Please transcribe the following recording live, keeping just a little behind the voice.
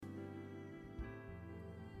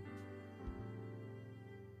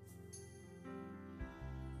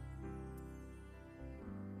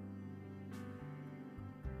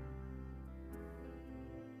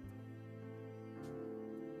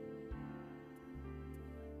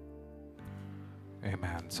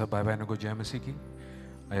आमीन। सब भाई बहनों को जय मसीह की।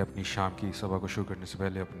 आइए अपनी शाम की सभा को शुरू करने से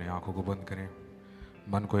पहले अपने आंखों को बंद करें,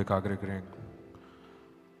 मन को एकाग्र करें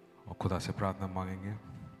और खुदा से प्रार्थना मांगेंगे।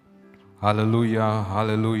 Hallelujah,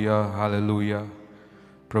 hallelujah, hallelujah.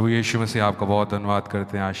 प्रभु यीशु मसीह आपका बहुत धन्यवाद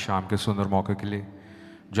करते हैं आज शाम के सुंदर मौके के लिए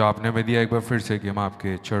जो आपने हमें दिया एक बार फिर से कि हम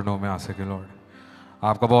आपके चरणों में आ सकें। लॉर्ड,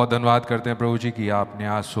 आपका बहुत धन्यवाद करते हैं प्रभु जी कि आपने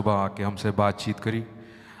आज सुबह आके हमसे बातचीत करी।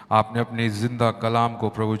 आपने अपने जिंदा कलाम को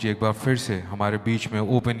प्रभु जी एक बार फिर से हमारे बीच में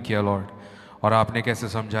ओपन किया लॉर्ड, और आपने कैसे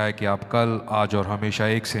समझाया कि आप कल, आज और हमेशा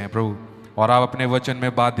एक से हैं प्रभु। और आप अपने वचन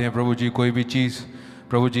में बाध्य हैं प्रभु जी। कोई भी चीज़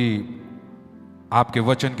प्रभु जी आपके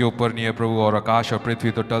वचन के ऊपर नहीं है प्रभु। और आकाश और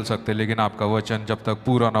पृथ्वी तो टल सकते, लेकिन आपका वचन जब तक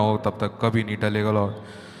पूरा ना हो तब तक कभी नहीं टलेगा लॉर्ड।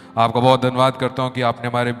 आपका बहुत धन्यवाद करता हूँ कि आपने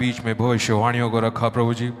हमारे बीच में भविष्यवाणियों को रखा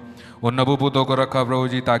प्रभु जी, उन नबूवतों को रखा प्रभु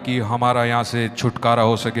जी, ताकि हमारा यहाँ से छुटकारा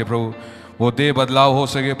हो सके प्रभु, वो देह बदलाव हो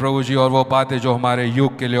सके प्रभु जी, और वो बातें जो हमारे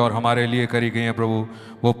युग के लिए और हमारे लिए करी गई हैं प्रभु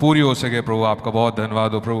वो पूरी हो सके प्रभु। आपका बहुत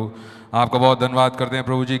धन्यवाद हो प्रभु। आपका बहुत धन्यवाद करते हैं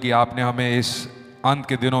प्रभु जी कि आपने हमें इस अंत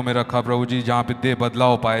के दिनों में रखा प्रभु जी, जहाँ पे देह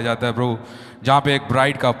बदलाव पाया जाता है प्रभु, जहाँ पे एक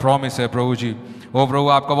ब्राइड का प्रॉमिस है प्रभु जी। वो प्रभु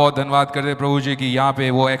आपका बहुत धन्यवाद करते हैं प्रभु जी कि यहाँ पे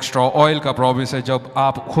वो एक्स्ट्रा ऑयल का प्रॉमिस है जब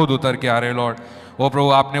आप खुद उतर के आ रहे हैं लॉर्ड। वो प्रभु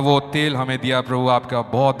आपने वो तेल हमें दिया प्रभु, आपका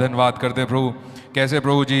बहुत धन्यवाद करते हैं प्रभु। कैसे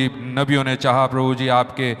प्रभु जी नबियों ने चाहा प्रभु जी,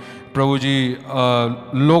 आपके प्रभु जी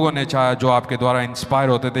लोगों ने चाहा जो आपके द्वारा इंस्पायर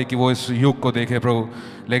होते थे कि वो इस युग को देखे प्रभु,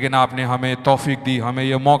 लेकिन आपने हमें तौफीक दी, हमें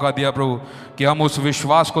ये मौका दिया प्रभु कि हम उस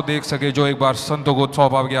विश्वास को देख सके जो एक बार संतों को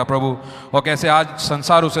सौंपा गया प्रभु। और कैसे आज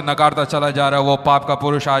संसार उसे नकारता चला जा रहा है, वो पाप का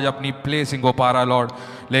पुरुष आज अपनी प्लेसिंग हो पा रहा है लॉर्ड,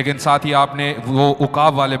 लेकिन साथ ही आपने वो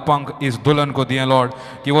उकाब वाले पंख इस दुल्हन को दिए लॉर्ड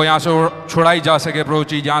कि वो यहाँ से छुड़ाई जा सके प्रभु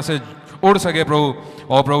जी, यहाँ से उड़ सके प्रभु,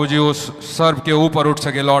 और प्रभु जी उस सर्प के ऊपर उठ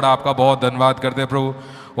सके लॉर्ड। आपका बहुत धन्यवाद करते प्रभु।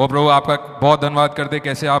 वो प्रभु आपका बहुत धन्यवाद करते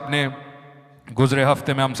कैसे आपने गुजरे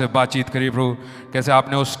हफ्ते में हमसे बातचीत करी प्रभु, कैसे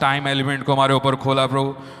आपने उस टाइम एलिमेंट को हमारे ऊपर खोला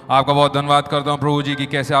प्रभु। आपका बहुत धन्यवाद करता हूँ प्रभु जी कि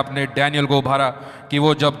कैसे आपने डैनियल को उभारा कि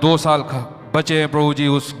वो जब 2 साल बचे हैं प्रभु जी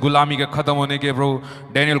उस गुलामी के ख़त्म होने के प्रभु,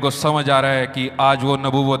 डैनियल को समझ आ रहा है कि आज वो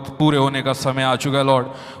नबूवत पूरे होने का समय आ चुका है लॉर्ड।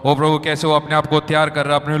 वो प्रभु कैसे वो अपने आप को तैयार कर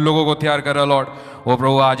रहा है, अपने लोगों को तैयार कर रहा है लॉर्ड। वो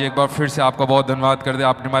प्रभु आज एक बार फिर से आपका बहुत धन्यवाद कर दे,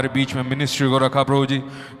 आपने हमारे बीच में मिनिस्ट्री को रखा प्रभु जी,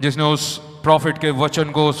 जिसने उस प्रॉफिट के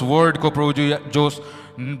वचन को, उस वर्ड को प्रभु जी जो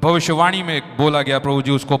भविष्यवाणी में बोला गया प्रभु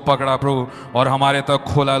जी उसको पकड़ा प्रभु और हमारे तक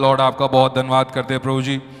खोला लॉर्ड। आपका बहुत धन्यवाद करते हैं प्रभु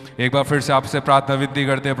जी। एक बार फिर से आपसे प्रार्थना विनती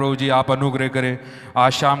करते हैं प्रभु जी, आप अनुग्रह करें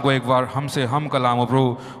आज शाम को एक बार हमसे हम कलाम हो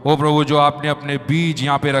प्रभु। ओ प्रभु जो आपने अपने बीज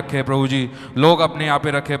यहाँ पे रखे प्रभु जी, लोग अपने यहाँ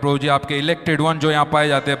पे रखे प्रभु जी, आपके इलेक्टेड वन जो यहाँ पाए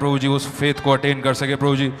जाते हैं प्रभु जी, उस फेथ को अटेन कर सके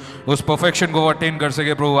प्रभु जी, उस परफेक्शन को अटेन कर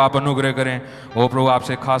सके प्रभु, आप अनुग्रह करें। ओ प्रभु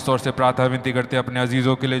आपसे खास तौर से प्रार्थना विनती करते हैं अपने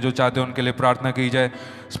अजीज़ों के लिए जो चाहते हैं उनके लिए प्रार्थना की जाए।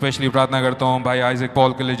 स्पेशली प्रार्थना करता हूँ भाई आइजक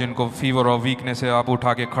पॉल के लिए जिनको फीवर और वीकनेस है, आप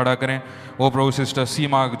उठा के खड़ा करें। ओ प्रभु सिस्टर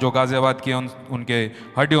सीमा जो गाजियाबाद की उनके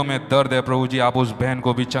हड्डियों में दर्द है प्रभु जी, आप उस बहन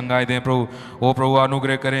को भी चंगाई दें प्रभु। ओ प्रभु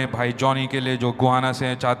अनुग्रह करें भाई जॉनी के लिए जो गुहाना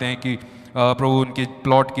से चाहते हैं कि प्रभु उनकी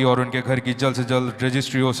प्लॉट की और उनके घर की जल्द से जल्द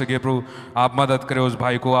रजिस्ट्री हो सके प्रभु, आप मदद करें उस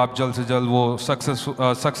भाई को, आप जल्द से जल्द वो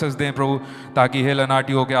सक्सेस दें प्रभु, ताकि हेलन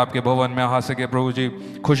आटी हो के आपके भवन में आ सके प्रभु जी,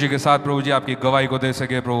 खुशी के साथ प्रभु जी आपकी गवाही को दे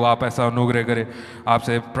सके प्रभु, आप ऐसा अनुग्रह करें।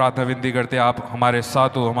 आपसे प्रार्थना विनती करते आप हमारे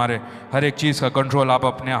साथ हो, हमारे हर एक चीज़ का कंट्रोल आप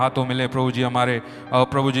अपने हाथों में लें प्रभु जी। हमारे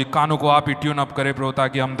प्रभु जी कानों को आप ही ट्यून अप करें प्रभु,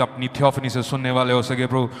 ताकि हम अपनी थियोफनी से सुनने वाले हो सके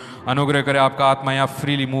प्रभु। अनुग्रह करें आपका आत्मा यहाँ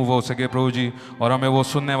फ्रीली मूव हो सके प्रभु जी, और हमें वो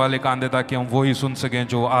सुनने वाले कान देता कि हम वही सुन सकें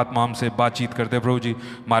जो आत्मा हमसे बातचीत करते प्रभु जी।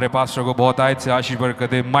 हमारे पास्टर को बहुत आयत से आशीष बरकत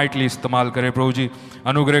दे, माइटली इस्तेमाल करे प्रभु जी।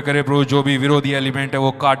 अनुग्रह करे प्रभु, जो भी विरोधी एलिमेंट है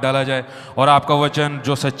वो काट डाला जाए और आपका वचन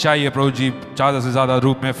जो सच्चाई है प्रभु जी ज़्यादा से ज़्यादा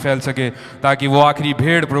रूप में फैल सके, ताकि वो आखिरी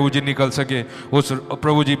भेड़ प्रभु जी निकल सके, उस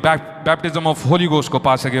प्रभु जी बैप्टिज्म ऑफ होली गोस्ट को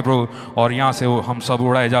पा सके प्रभु, और यहाँ से वो हम सब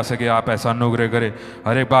उड़ाए जा सके। आप ऐसा अनुग्रह करें।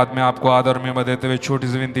 हर एक बात में आपको आदर में देते हुए छोटी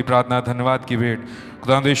सी विनती प्रार्थना धन्यवाद की भेंट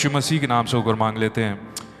खुदा यीशु मसीह के नाम से होकर मांग लेते हैं।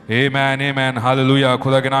 आमेन आमेन हालेलुया।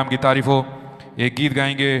 खुदा के नाम की तारीफ हो। एक गीत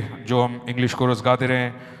गाएंगे जो हम इंग्लिश कोरस गाते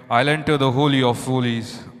रहें। I'll enter the holy of holies,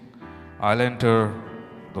 I'll enter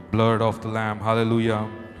the blood of the lamb. Hallelujah,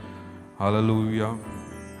 hallelujah.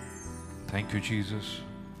 Thank you Jesus.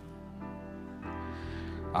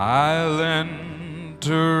 I'll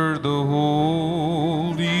enter the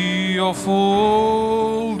holy of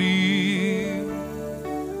holies,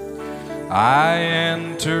 I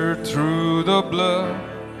enter through the blood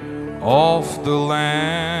of the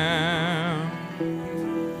lamb.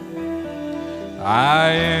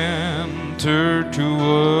 I enter to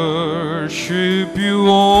worship you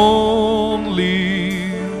only,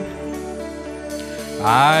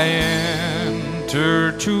 I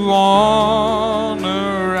enter to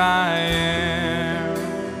honor I am.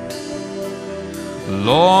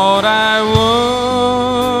 Lord, I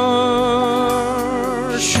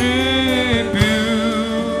worship you.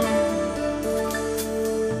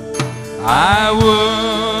 I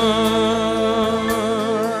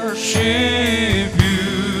worship you.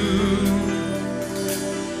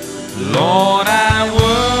 Lord, I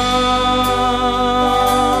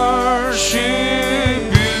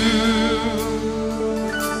worship you.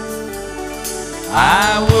 I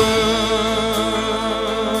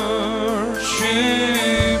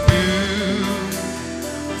worship you,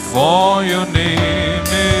 for your name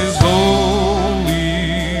is holy,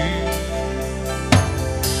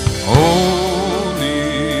 holy,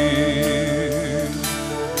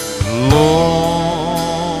 Lord.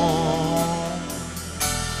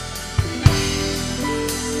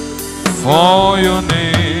 For your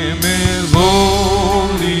name is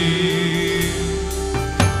holy,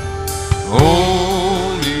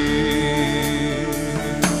 holy,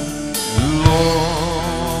 Lord.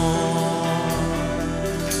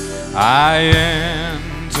 I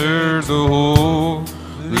enter the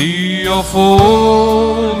holy of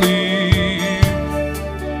holies.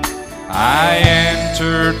 I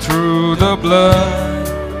enter through the blood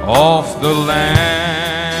of the Lamb.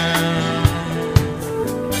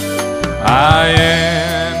 I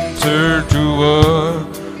enter to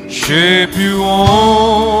worship you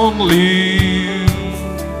only.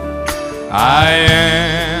 I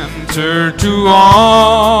enter to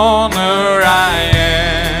honor I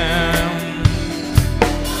am.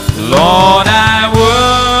 Lord, I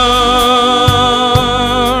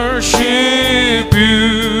worship you.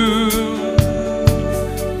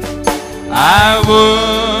 I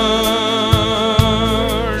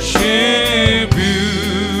worship you.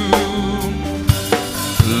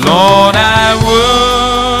 Lord, I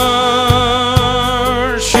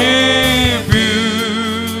worship you.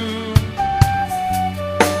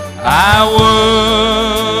 I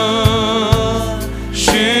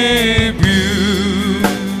worship you,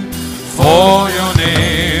 for your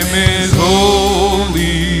name is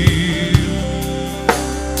holy,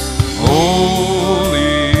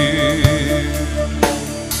 holy,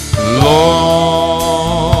 Lord.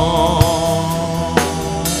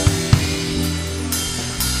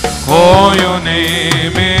 For your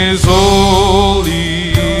name is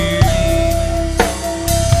holy,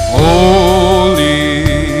 holy,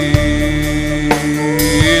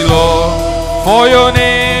 Lord.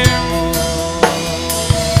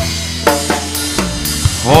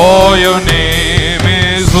 For your name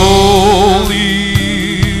is holy,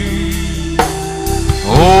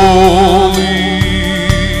 holy,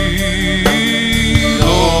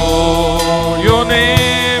 Lord. Your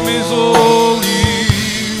name is holy.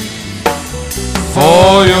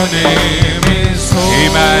 For your name is holy.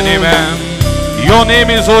 Amen, amen. Your name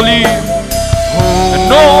is holy, and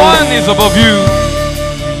no one is above you.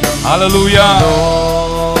 Hallelujah.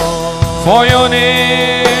 For your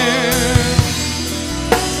name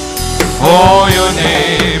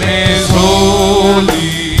is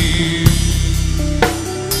holy,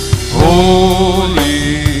 holy,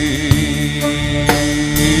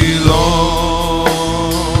 Lord.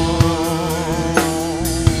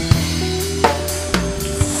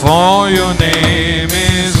 For your name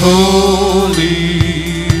is holy,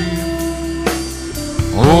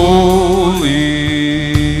 holy,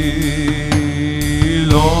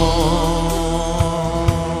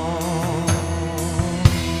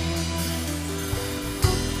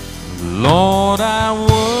 Lord, I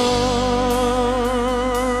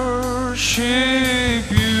worship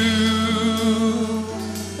you.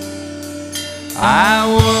 I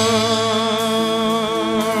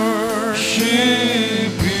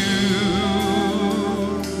worship you.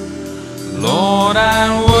 Lord, I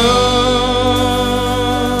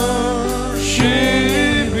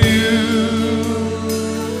worship you.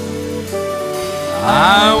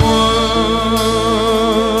 I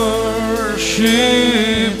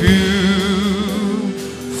worship you.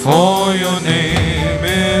 For your name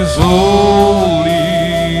is holy,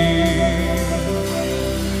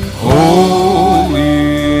 holy,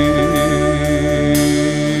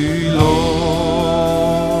 Lord.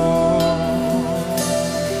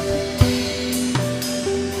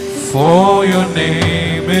 For your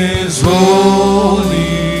name is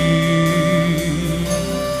holy,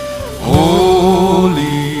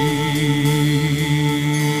 holy,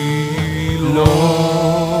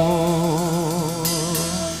 Lord.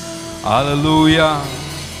 Hallelujah.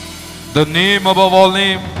 The name above all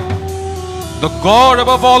names, the God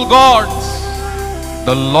above all gods,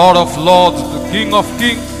 the Lord of lords, the King of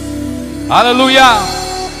kings. Hallelujah.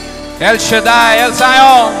 El Shaddai, El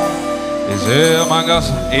Zion is here among us.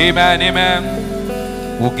 Amen, amen.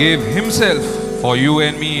 Who gave himself for you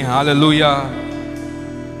and me. Hallelujah.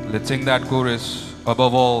 Let's sing that chorus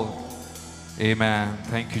above all. Amen.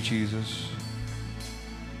 Thank you, Jesus.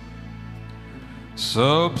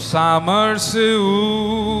 सब सामर से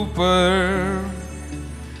ऊपर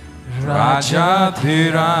राजा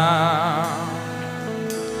तेरा,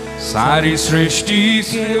 सारी सृष्टि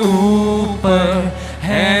से ऊपर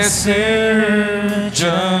है सिरजनहार,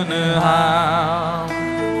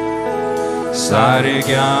 सारे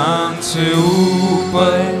ज्ञान से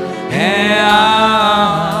ऊपर है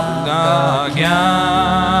आपका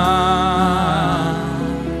ज्ञान।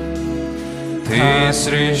 थे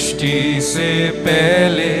सृष्टि से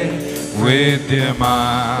पहले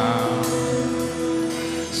विद्यमान,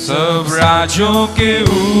 सब राज्यों के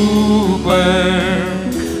ऊपर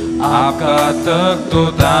आपका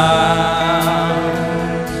तख्तोताज,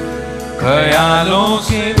 ख्यालों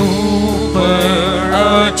से ऊपर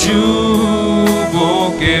अजूबों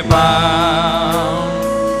के पार,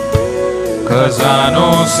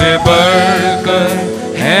 खजानों से बढ़कर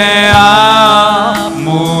है आप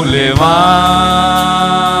मूल्यवान।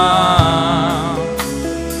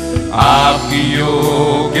 आपकी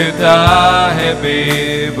योग्यता है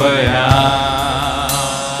बेबयान।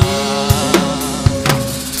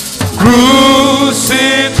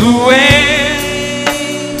 क्रूसित हुए,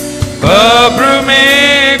 कब्र में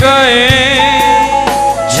गए,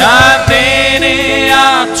 जाते ने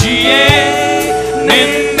आप जिए,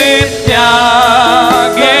 निंदित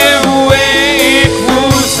त्यागे हुए, एक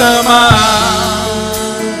फूल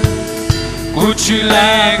समान कुछ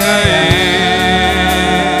ले गए,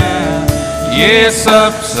 ये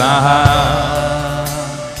सब सहा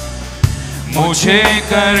मुझे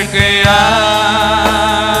कर गया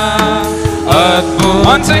अद्भुत।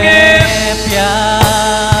 Once again, प्यार।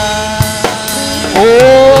 ओ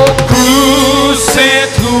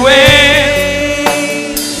क्रूसित हुए,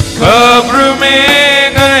 कब्र में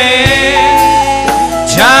गए,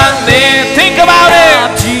 जानते, think about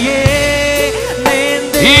it,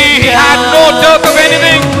 he had no doubt of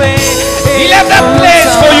anything. He left that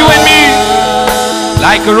place for you and me,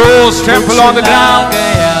 like a rose trampled on the ground.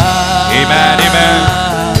 Amen, amen.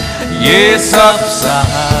 ये सब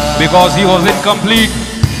because he was incomplete,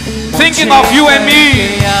 thinking of you and me.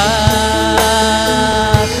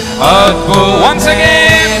 Once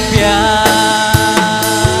again,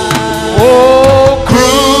 oh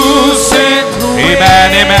crucifix, amen,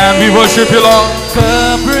 amen. We worship you, Lord,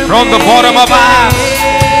 from the bottom of our heart,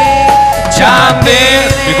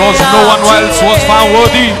 because no one else was found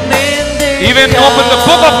worthy. Even open the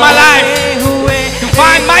book of my life to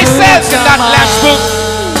find myself in that last book,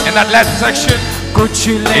 in that last section.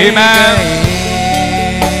 Amen.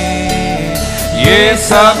 ये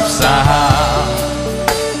सब सहा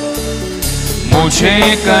मुझे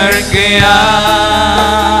कर गया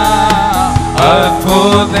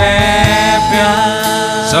अद्भुत है प्यार।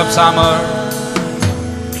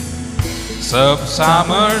 सब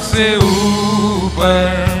सामर से ऊपर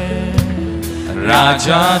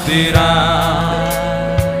राजा तेरा,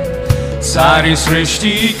 सारी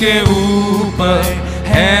सृष्टि के ऊपर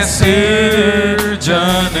है सिरजनहार,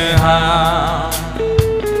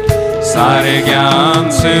 सारे ज्ञान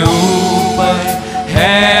से ऊपर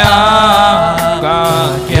है आपका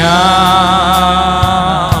ज्ञान।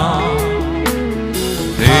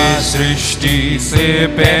 थे सृष्टि से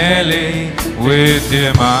पहले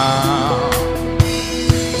विद्यमान,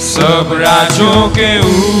 सब राज्यों के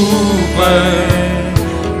ऊपर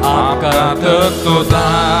आपका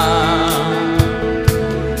तख्तोताज,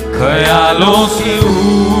 ख्यालों से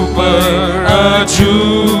ऊपर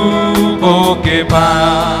अजूबों के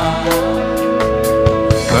पार,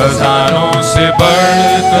 खजानों से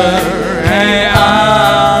बढ़कर है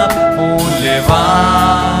आप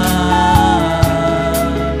मूल्यवान।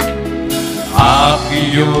 आपकी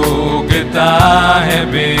योग्यता है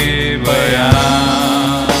बेबयान।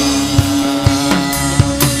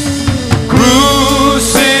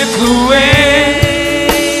 क्रूसित हुए,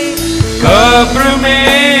 कब्र में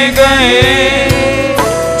गए,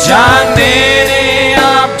 जानते ने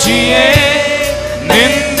आप जिए,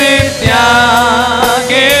 निंदित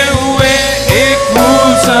त्यागे हुए, एक फूल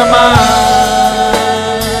समान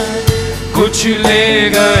कुछ ले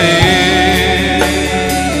गए,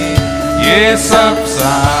 ये सब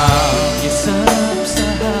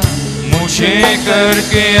मुझे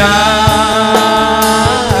करके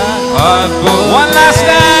one last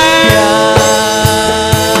time,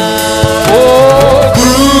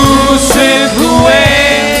 क्रूसित हुए,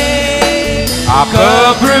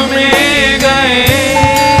 कब्र में गए,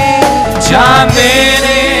 जानते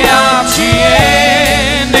ने आप जिए,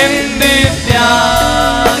 निंदित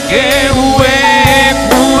त्यागे हुए,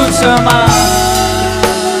 फूल समान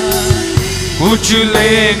कुछ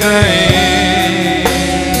ले गए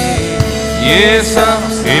ये सब.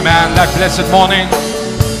 Amen. That blessed morning,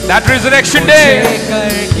 that resurrection day,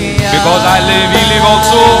 because I live, He live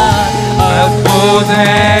also. अद्भुत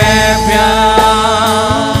है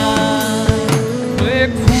प्यार,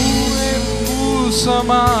 एक फूल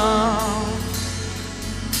समा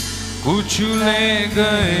कुछ ले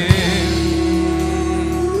गए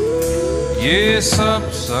ये सब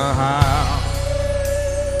सहा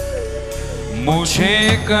मुझे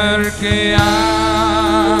करके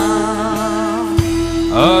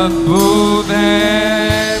अद्भुत है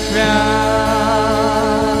प्यार.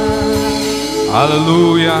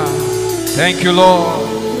 Hallelujah. Thank you, Lord.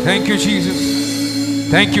 Thank you, Jesus.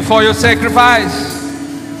 Thank you for your sacrifice,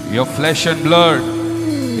 your flesh and blood.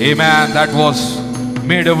 Amen. That was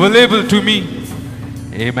made available to me.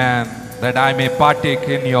 Amen. That I may partake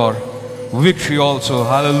in your victory also.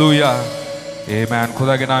 Hallelujah. Amen.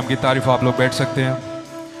 खुदा के नाम की तारीफ. आप लोग बैठ सकते हैं.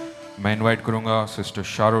 मैं इनवाइट करूंगा सिस्टर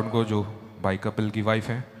शारोन को, जो भाई कपिल की वाइफ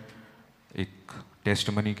है, एक टेस्ट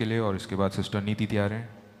मनी के लिए, और इसके बाद सिस्टर नीति तैयार हैं.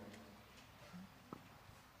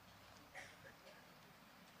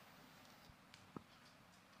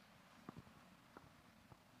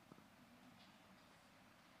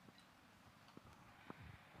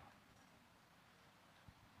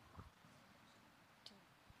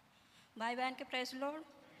 भाई बहन के प्रेस लॉर्ड,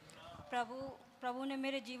 प्रभु ने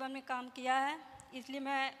मेरे जीवन में काम किया है, इसलिए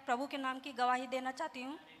मैं प्रभु के नाम की गवाही देना चाहती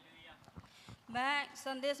हूँ. मैं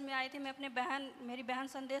संदेश में आई थी, मैं मेरी बहन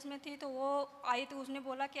संदेश में थी, तो वो आई थी. उसने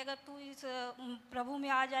बोला कि अगर तू इस प्रभु में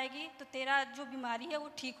आ जाएगी तो तेरा जो बीमारी है वो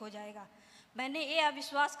ठीक हो जाएगा. मैंने ये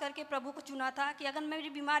अविश्वास करके प्रभु को चुना था कि अगर मेरी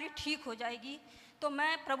बीमारी ठीक हो जाएगी तो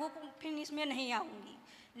मैं प्रभु को फिर इसमें नहीं आऊँगी.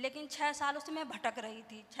 लेकिन 6 सालों से मैं भटक रही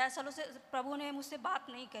थी. 6 सालों से प्रभु ने मुझसे बात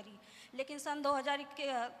नहीं करी. लेकिन सन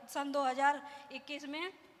 2021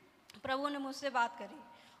 में प्रभु ने मुझसे बात करी,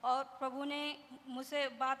 और प्रभु ने मुझसे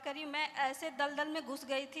बात करी. मैं ऐसे दलदल में घुस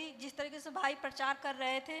गई थी. जिस तरीके से भाई प्रचार कर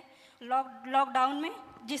रहे थे लॉकडाउन में,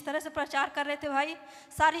 जिस तरह से प्रचार कर रहे थे भाई,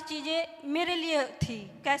 सारी चीज़ें मेरे लिए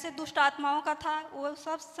थी. कैसे दुष्ट आत्माओं का था, वो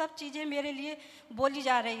सब चीज़ें मेरे लिए बोली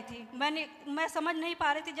जा रही थी. मैं समझ नहीं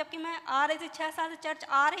पा रही थी, जबकि मैं आ रही थी 6 साल से चर्च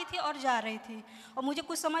आ रही थी और जा रही थी, और मुझे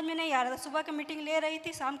कुछ समझ में नहीं आ रहा था. सुबह की मीटिंग ले रही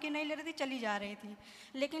थी, शाम की नहीं ले रही थी, चली जा रही थी.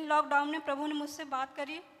 लेकिन लॉकडाउन में प्रभु ने मुझसे बात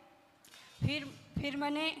करी.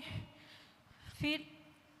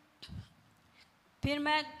 फिर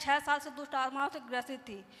मैं 6 साल से दुष्ट आत्माओं से ग्रसित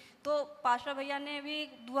थी. तो पास्टर भैया ने भी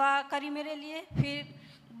दुआ करी मेरे लिए. फिर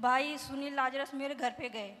भाई सुनील लाजरस मेरे घर पे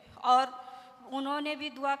गए और उन्होंने भी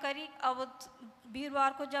दुआ करी. अब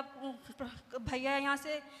वीरवार को जब भैया यहाँ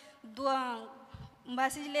से दुआ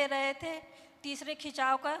मैसेज ले रहे थे तीसरे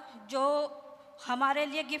खिंचाव का, जो हमारे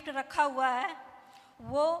लिए गिफ्ट रखा हुआ है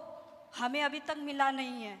वो हमें अभी तक मिला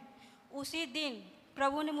नहीं है. उसी दिन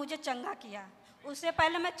प्रभु ने मुझे चंगा किया. उससे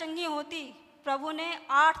पहले मैं चंगी होती, प्रभु ने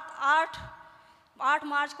 8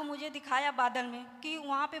 मार्च को मुझे दिखाया बादल में कि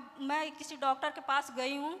वहाँ पे मैं किसी डॉक्टर के पास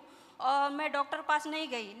गई हूँ, और मैं डॉक्टर के पास नहीं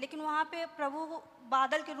गई, लेकिन वहाँ पे प्रभु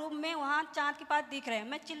बादल के रूप में वहाँ चाँद के पास दिख रहे हैं.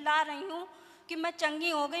 मैं चिल्ला रही हूँ कि मैं चंगी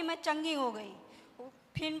हो गई, मैं चंगी हो गई.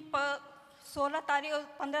 फिर 15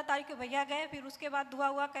 तारीख को भैया गए. फिर उसके बाद दुआ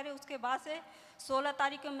हुआ करे. उसके बाद से 16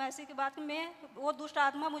 तारीख के मैसेज के बाद में वो दुष्ट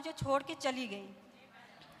आत्मा मुझे छोड़ के चली गई.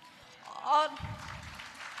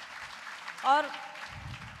 और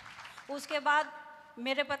उसके बाद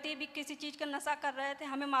मेरे पति भी किसी चीज़ का नशा कर रहे थे,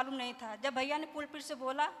 हमें मालूम नहीं था. जब भैया ने पुलपिट से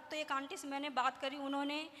बोला तो एक आंटी से मैंने बात करी.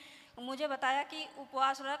 उन्होंने मुझे बताया कि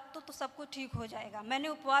उपवास रख तो सब कुछ ठीक हो जाएगा. मैंने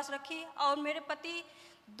उपवास रखी, और मेरे पति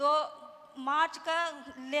 2 मार्च का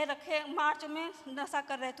ले रखे, मार्च में नशा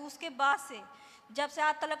कर रहे थे. उसके बाद से जब से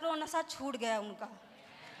आज तक वो नशा छूट गया उनका.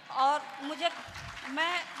 और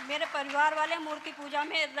मेरे परिवार वाले मूर्ति पूजा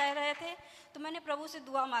में रह रहे थे, तो मैंने प्रभु से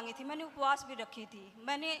दुआ मांगी थी. मैंने उपवास भी रखी थी.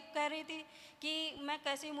 मैंने कह रही थी कि मैं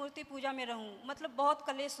कैसे मूर्ति पूजा में रहूं, मतलब बहुत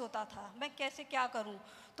कलेश होता था, मैं कैसे क्या करूं.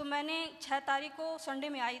 तो मैंने 6 तारीख को संडे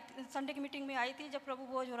की मीटिंग में आई थी, जब प्रभु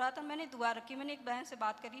भोज हो रहा था. मैंने दुआ रखी. मैंने एक बहन से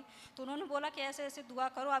बात करी, तो उन्होंने बोला कि ऐसे ऐसे दुआ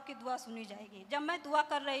करो, आपकी दुआ सुनी जाएगी. जब मैं दुआ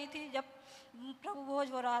कर रही थी, जब प्रभु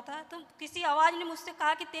भोज हो रहा था, तो किसी आवाज़ ने मुझसे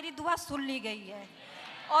कहा कि तेरी दुआ सुन ली गई है.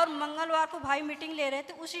 और मंगलवार को भाई मीटिंग ले रहे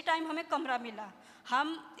थे, उसी टाइम हमें कमरा मिला.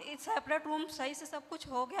 हम सेपरेट रूम, सही से सब कुछ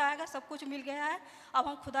हो गया है, सब कुछ मिल गया है. अब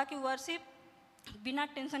हम खुदा की वर्शिप बिना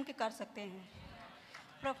टेंशन के कर सकते हैं.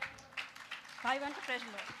 भाई बहन को प्रेज लो.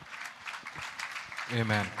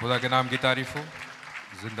 आमीन. खुदा के नाम की तारीफ हो.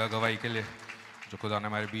 जिंदा गवाही के लिए जो खुदा ने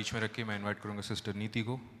हमारे बीच में रखी, मैं इनवाइट करूंगा सिस्टर नीति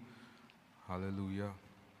को. हालेलुया.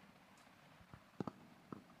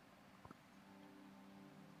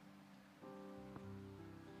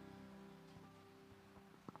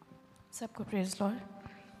 सबको प्रेज लॉर्ड।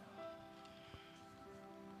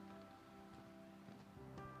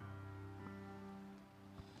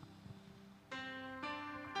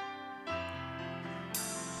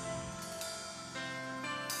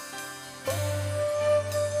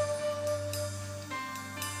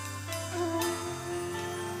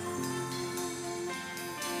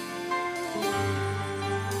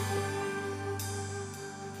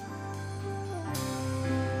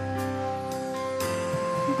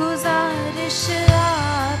 गुजारिश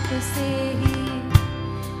आपसे ही,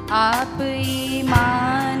 आप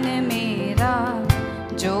ईमान मेरा,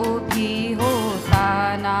 जो भी होता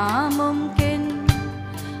नामुमकिन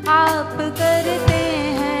आप करते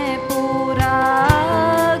हैं पूरा।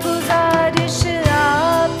 गुजारिश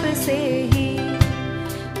आपसे ही,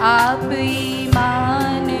 आप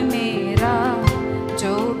ईमान मेरा,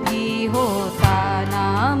 जो भी होता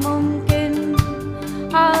नामुमकिन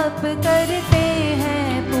आप करते हैं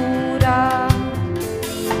पूरा।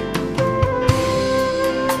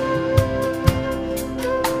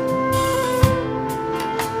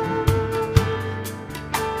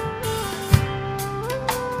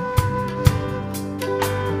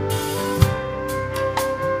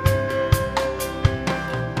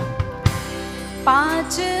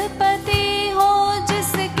 पांच पति हो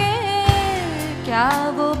जिसके, क्या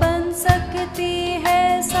वो बन सकती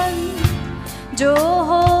है सन, जो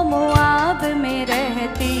हो मुआब में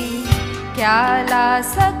रहती, क्या ला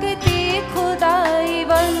सकती खुदाई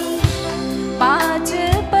वंश। पांच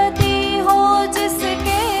पति हो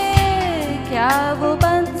जिसके, क्या वो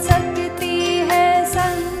बन सकती है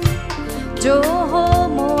सन, जो हो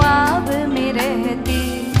मुआब में रहती,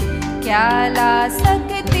 क्या ला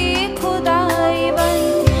सकती खुदाई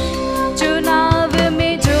वंश। चुनाव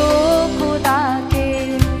में जो खुदा के,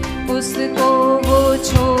 उसको वो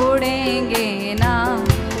छोड़ेंगे ना,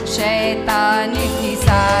 शैतान की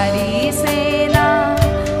सारी सेना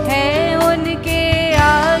है उनके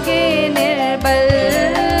आगे निर्बल।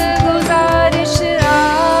 गुजारिश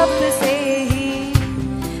आपसे ही,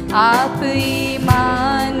 आप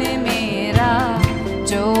ईमान मेरा,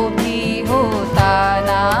 जो भी होता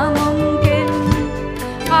नामुमकिन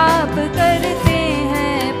आप करते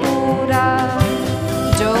हैं पूरा।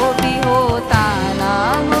 जो भी होता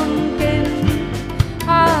नामुमकिन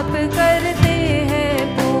आप करते हैं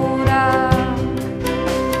पूरा।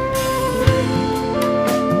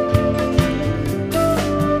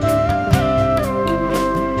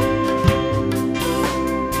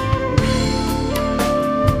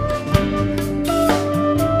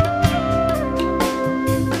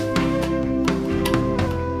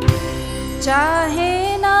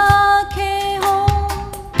 चाहे ना आँखें हो,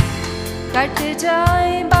 कट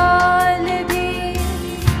जाए बाल भी,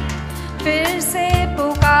 फिर से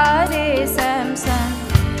पुकारे सैमसन,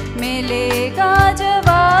 मिलेगा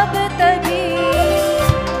जवाब तभी।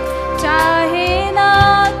 चाहे ना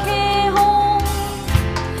आँखें हो,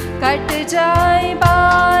 कट जाए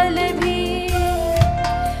बाल भी,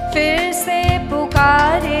 फिर से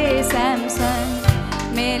पुकारे सैमसन,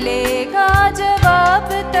 मिलेगा जवाब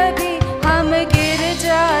तभी। हम गिर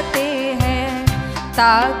जाते हैं,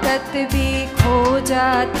 ताकत भी खो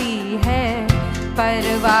जाती है, पर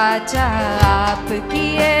वाचा आपकी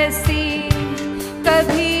ऐसी,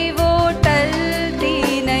 कभी वो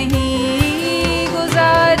टलती नहीं।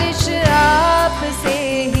 गुजारिश आपसे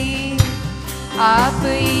ही, आप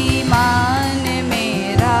ईमान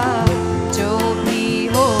मेरा, जो भी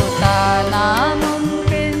होता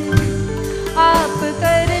नामुमकिन आप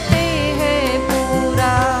करते हैं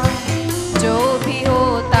पूरा। जो भी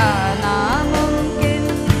होता नामुमकिन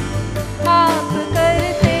आप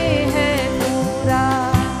करते हैं पूरा।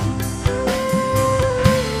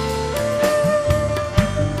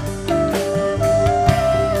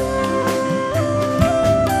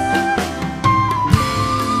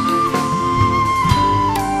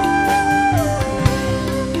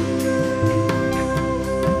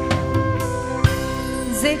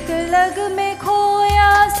 जिकलग में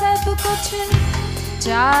खोया सब कुछ,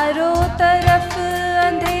 चारों तरफ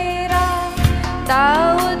अंधेरा,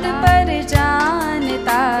 दाऊद पर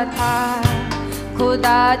जानता था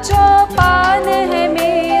खुदा चौपान है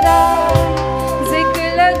मेरा।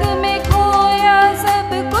 जिकलग में खोया सब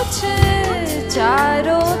कुछ,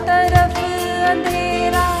 चारों तरफ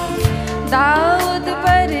अंधेरा, दाऊद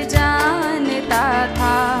पर जानता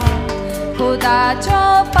था खुदा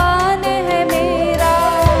चौपान है मेरा।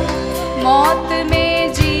 मौत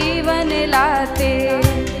में जीवन लाते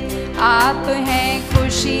आप हैं,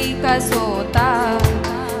 खुशी का सोता,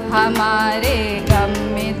 हमारे गम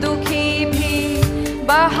में दुखी भी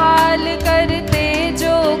बहाल करते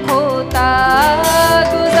जो खोता।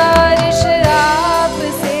 गुजारिश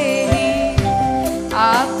आपसे ही,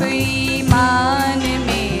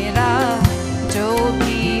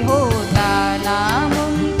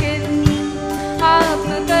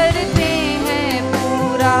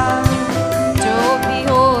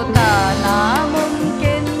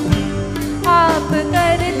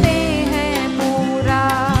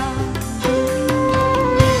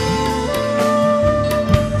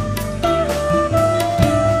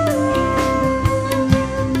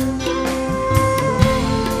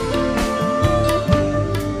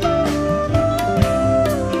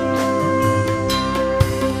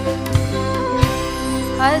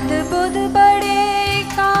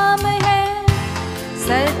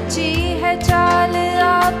 सच्ची है चाल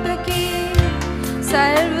आपकी,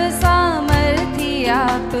 सर्व सामर्थी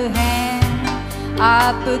आप हैं,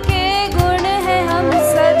 आपके गुण हैं हम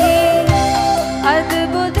सभी,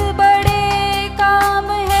 अद्भुत बड़े काम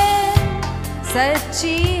हैं।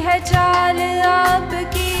 सच्ची है चाल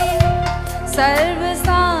आपकी, सर्व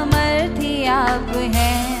सामर्थी आप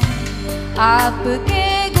हैं, आपके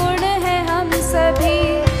गुण हैं हम सभी।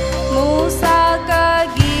 मूसा का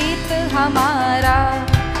गीत हमारा,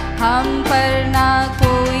 हम पर ना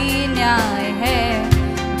कोई न्याय है,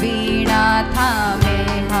 वीणा थामे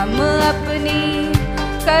हम अपनी,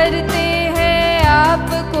 करते हैं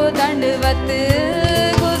आपको दंडवत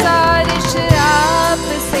गुजारिश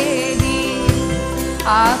आपसे ही।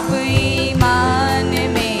 आप ईमान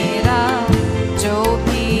मेरा, जो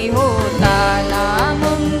भी होता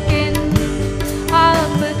नामुमकिन,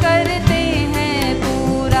 आप करते हैं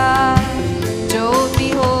पूरा, जो भी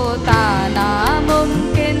होता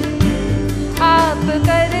नामुमकिन, आप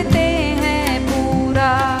करते हैं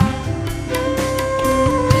पूरा।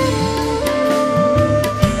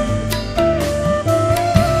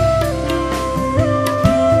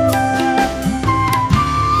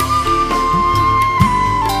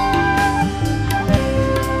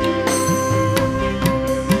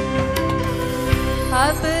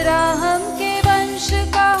 अब्राहम के वंश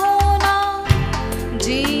का होना,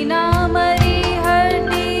 जीना मरी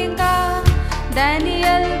हड्डी का,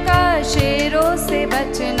 दानियल का शेरों से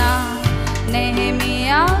बचना,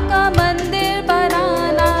 नेहमिया का मंदिर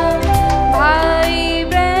बनाना, भाई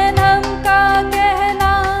ब्रैनम का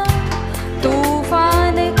कहना,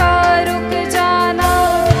 तूफान का रुक जाना,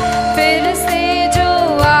 फिर से जो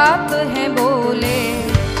आप हैं बोले,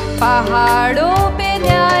 पहाड़ों पे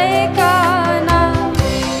न्याय का आना।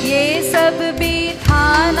 ये सब भी था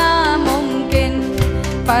नामुमकिन,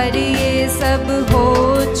 पर ये सब हो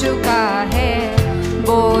चुका है,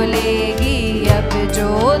 बोलेगी अब जो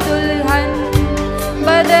दुल्हन,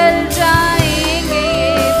 बदल जाएंगे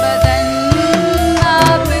ये बदन।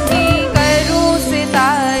 आपकी करूं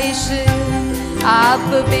सिताइश, आप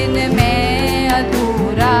बिन मैं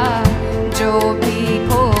अधूरा, जो भी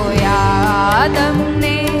खोया आदम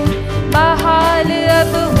ने, बहाल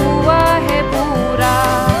अब हुआ है पूरा।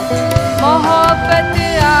 मोहब्बत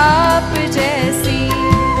आप जैसी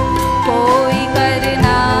कोई कर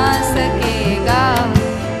ना सकेगा,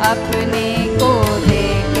 अपने को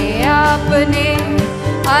देके आपने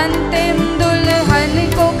अंतिम दुल्हन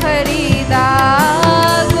को खरीदा।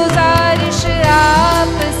 गुजारिश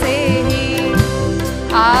आपसे ही,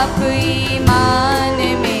 आप ईमान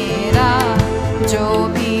मेरा, जो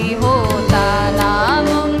भी होता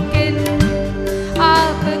नामुमकिन,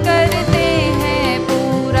 आप करते हैं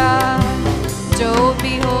पूरा, जो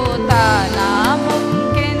भी होता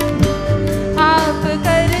नामुमकिन, आप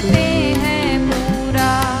करते हैं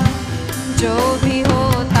पूरा, जो भी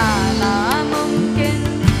होता नामुमकिन,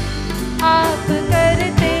 आप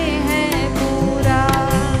करते हैं पूरा।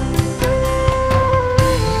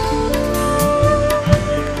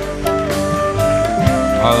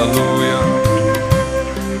 Hallelujah.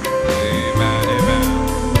 Amen, amen.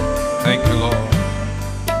 Thank you, Lord.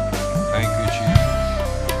 Thank you, Jesus.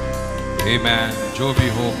 Amen. जो भी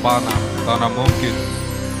हो पाना मुमकिन,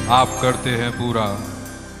 आप करते हैं पूरा।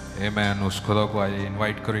 Amen. उस खुदा को आइए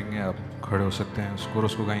इनवाइट करेंगे, आप खड़े हो सकते हैं, उस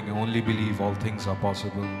कोरस को गाएंगे, only believe all things are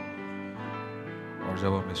possible. और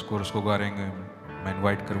जब हम इस कोरस को गाएंगे, मैं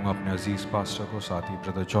इनवाइट करूंगा अपने अजीज पास्टर को, साथ ही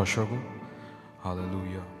ब्रदर जोशुआ को।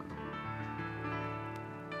 Hallelujah.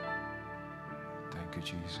 Thank you,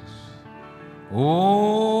 Jesus.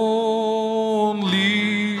 Only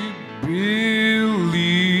believe.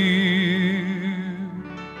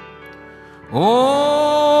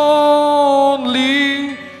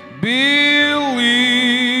 Only believe.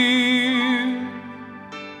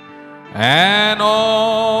 And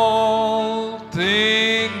all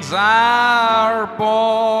things are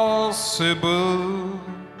possible.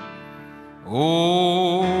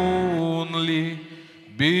 Only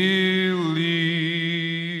believe.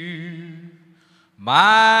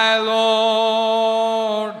 My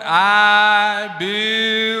Lord, I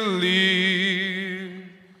believe.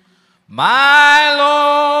 My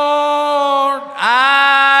Lord,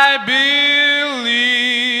 I believe.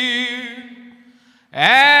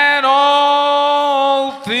 And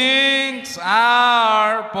all things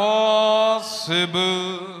are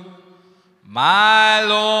possible. My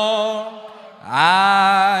Lord,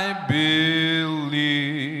 I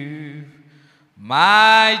believe.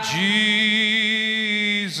 My Jesus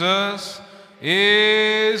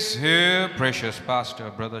is here. Precious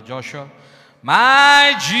Pastor, Brother Joshua.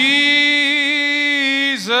 My Jesus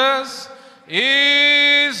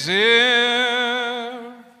is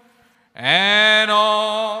here.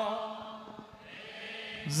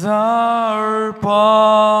 are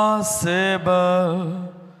possible.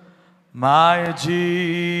 My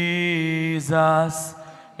Jesus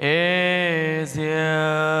is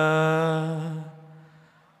here.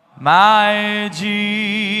 My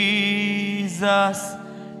Jesus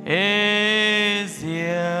is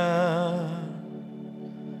here.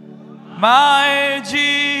 My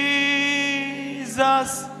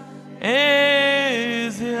Jesus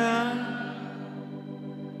is here.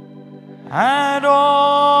 And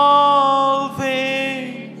all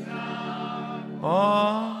things are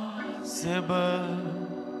possible.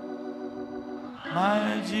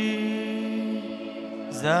 My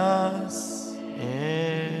Jesus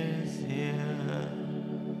is here.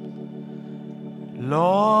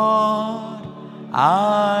 Lord,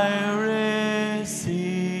 I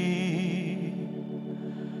receive.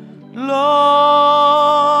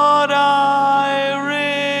 Lord, I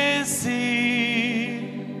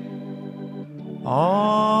receive.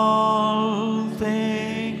 All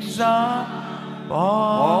things are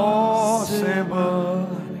possible.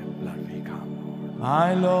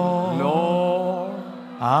 My Lord, Lord,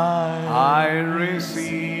 I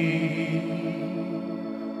receive.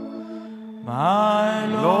 my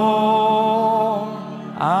Lord,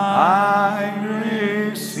 I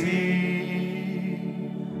receive.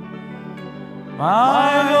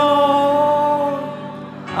 my Lord,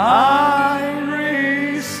 I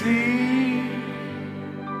receive.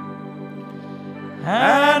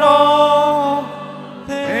 and all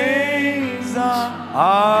things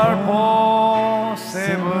Are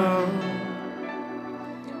possible.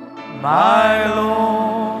 my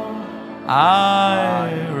Lord,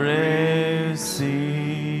 I receive.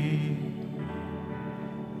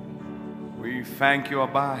 We thank you,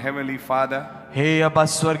 Abba, Heavenly Father, हे अब्बा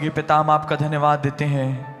स्वर्गीय पिता, हम आपका धन्यवाद देते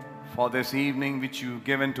हैं for this evening which you've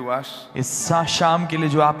given to us. इस शाम के लिए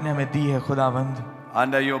जो आपने हमें दी है खुदावंद।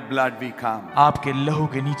 Under your blood we come. आपके लहू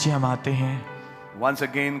के नीचे हम आते हैं। Once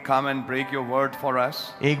again, come and break your word for us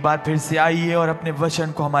एक बार फिर से आइए और अपने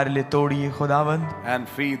वचन को हमारे लिए तोड़िए खुदावंद, and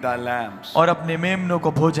feed thy lambs. और अपने मेमनों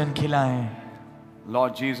को भोजन खिलाएं।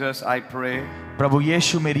 Lord Jesus, I pray, प्रभु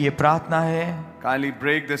यीशु, मेरी ये प्रार्थना है, kindly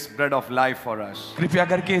break this bread of life for us. कृपया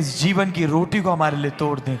करके इस जीवन की रोटी को हमारे लिए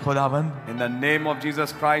तोड़ दें खुदावंद। In the name of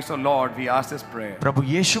Jesus Christ, O Lord, we ask this prayer. प्रभु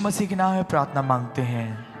यीशु मसीह के नाम में प्रार्थना मांगते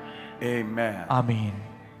हैं, Amen. आमीन।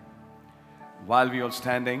 While we are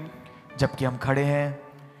standing, जबकि हम खड़े हैं,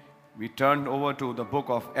 we turn over to the book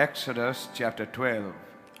of Exodus, chapter 12.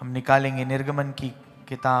 हम निकालेंगे निर्गमन की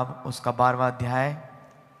किताब, उसका 12वां अध्याय,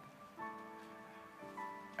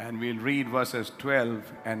 And we'll read verses 12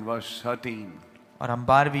 and verse 13. और हम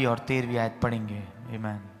 12वीं और 13वीं आयत पढ़ेंगे।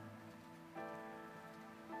 आमीन।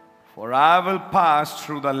 For I will pass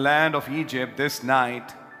through the land of Egypt this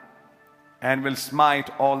night, and will smite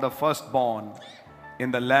all the firstborn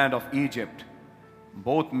in the land of Egypt,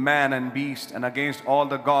 both man and beast, and against all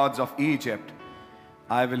the gods of Egypt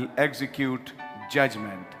I will execute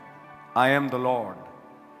judgment. I am the Lord.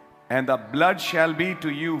 And the blood shall be to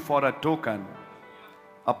you for a token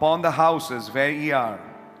upon the houses where ye are.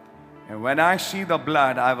 And when I see the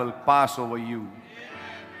blood, I will pass over you,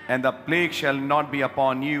 and the plague shall not be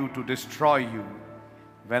upon you to destroy you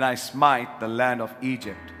when I smite the land of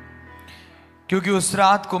Egypt. क्योंकि उस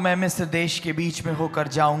रात को मैं मिस्र देश के बीच में होकर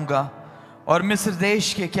जाऊंगा, और मिस्र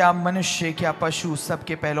देश के क्या मनुष्य क्या पशु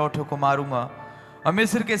सबके पहलौठों को मारूंगा, और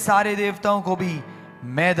मिस्र के सारे देवताओं को भी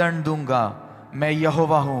मैं दंड दूंगा। मैं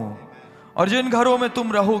यहोवा हूँ। और जिन घरों में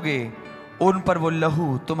तुम रहोगे उन पर वो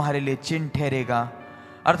लहू तुम्हारे लिए चिन्ह ठहरेगा,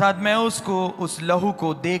 अर्थात मैं उस लहू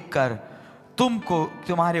को देखकर तुमको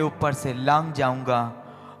तुम्हारे ऊपर से लांग जाऊंगा।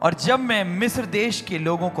 और जब मैं मिस्र देश के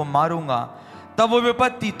लोगों को मारूंगा, तब वो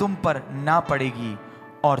विपत्ति तुम पर ना पड़ेगी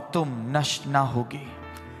और तुम नष्ट ना होगे।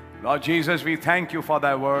 Lord Jesus, we thank you for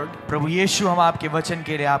thy word. प्रभु यीशु, हम आपके वचन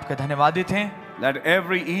के लिए आपका धन्यवादित हैं। Let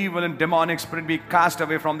every evil and demonic spirit be cast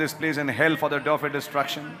away from this place in hell for the day of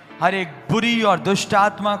destruction. हर एक बुरी और दुष्ट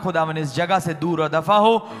आत्मा खुदावन इस जगह से दूर और दफा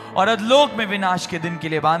हो, और अधलोक में विनाश के दिन के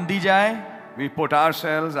लिए बांध दी जाए। We put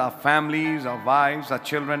ourselves, our families, our wives, our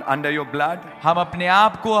children under your blood. हम अपने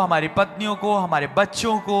आप को, हमारी पत्नियों को, हमारे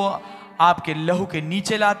बच्चों को आपके लहू के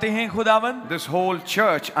नीचे लाते हैं खुदावन। This whole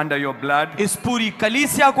church under your blood. इस पूरी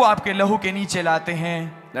कलीसिया को आपके लहू के नीचे लाते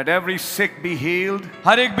हैं। Let every sick be healed.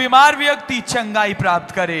 हर एक बीमार व्यक्ति चंगाई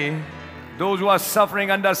प्राप्त करे। Those who are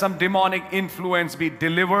suffering under some demonic influence be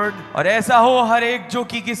delivered. और ऐसा हो हर एक जो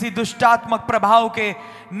कि किसी दुष्टात्मक प्रभाव के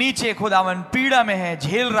नीचे खुदावन पीड़ा में है,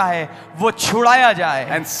 झेल रहा है, वो छुड़ाया जाए।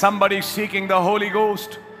 And somebody seeking the Holy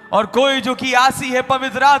Ghost. और कोई जो कि आसी है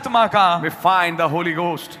पवित्र आत्मा का, may find the Holy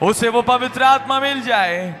Ghost. उसे वो पवित्र आत्मा मिल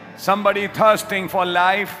जाए। Somebody thirsting for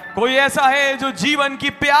life, कोई ऐसा है जो जीवन की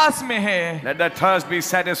प्यास में है, let that thirst be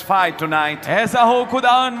satisfied tonight. ऐसा हो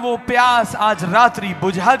खुदावन वो प्यास आज रात्रि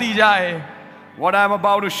बुझा दी जाए। What I'm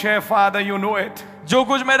about to share, Father, you know it. जो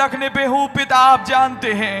कुछ मैं रखने पे हूँ पिता आप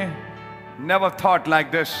जानते हैं। Never thought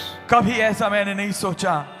like this. कभी ऐसा मैंने नहीं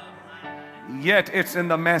सोचा, Yet it's in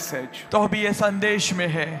the message. तो भी ये संदेश में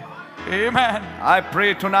है। Amen। I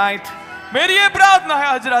pray tonight, मेरी ये प्रार्थना है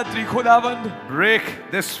आज रात्रि खुदावंद,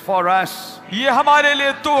 break this for us. ये हमारे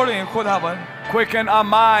लिए तोड़ें खुदावंद, Quicken our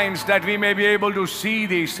minds that we may be able to see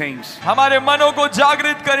these things. हमारे मनों को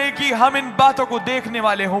जागृत करें कि हम इन बातों को देखने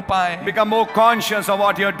वाले हो पाए, Become more conscious of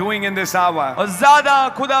what you're doing in this hour. और ज्यादा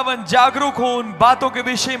खुदावंद जागरूक हो उन बातों के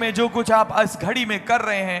विषय में जो कुछ आप इस घड़ी में कर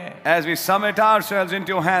रहे हैं। As we submit ourselves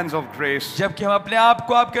into your hands of grace. जबकि हम अपने आप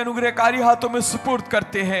को आपके अनुग्रहकारी हाथों में सुपुर्द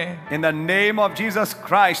करते हैं। In the name of Jesus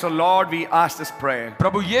Christ, O Lord, we ask this prayer.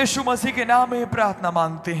 प्रभु यीशु मसीह के नाम में प्रार्थना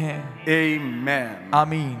मांगते हैं। Amen.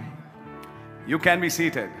 आमीन। You can be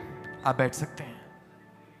seated. आप बैठ सकते हैं।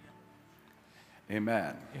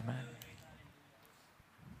 Amen. Amen।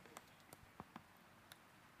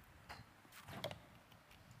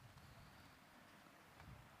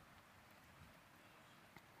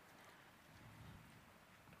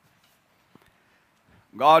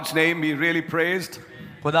 God's name be really praised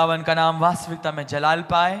खुदावन का नाम वास्तविकता में जलाल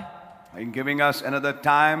पाए, in giving us another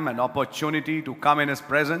time and opportunity to come in His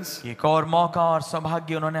presence. एक और मौका और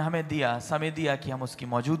सौभाग्य उन्होंने हमें दिया, समय दिया कि हम उसकी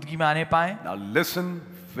मौजूदगी में आने पाए। Now listen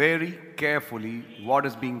very carefully what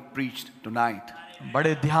is being preached tonight.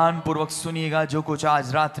 बड़े ध्यान पूर्वक सुनिएगा जो कुछ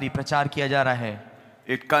आज रात्रि प्रचार किया जा रहा है।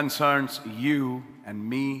 It concerns you and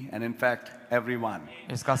me and in fact everyone.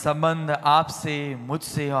 इसका संबंध आपसे,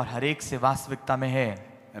 मुझसे और हर एक से वास्तविकता में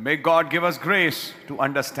है। And may God give us grace to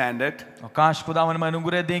understand it. और काश खुदावन में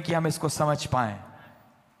अनुग्रह दें कि हम इसको समझ पाएं।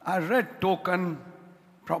 I read token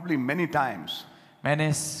probably many times, मैंने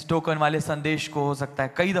इस टोकन वाले संदेश को हो सकता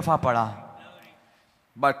है कई दफा पढ़ा,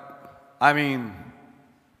 but I mean,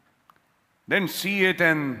 didn't see it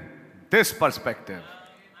in this perspective.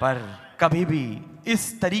 पर कभी भी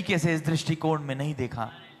इस तरीके से, इस दृष्टिकोण में नहीं देखा।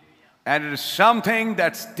 And it is something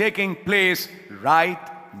that's taking place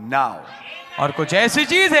right now. और कुछ ऐसी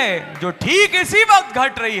चीज है जो ठीक इसी वक्त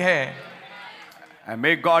घट रही है। And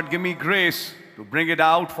may God give me grace to bring it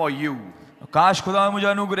out for you. काश खुदा मुझे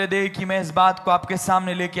अनुग्रह दे कि मैं इस बात को आपके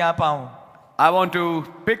सामने लेके आ पाऊं। I want to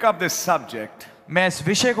pick up this subject, मैं इस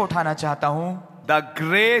विषय को उठाना चाहता हूं, the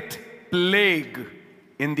great plague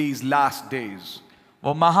in these last days.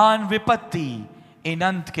 वो महान विपत्ति इन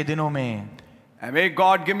अंत के दिनों में। And may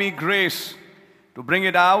God give me grace to bring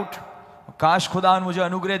it out. काश खुदा मुझे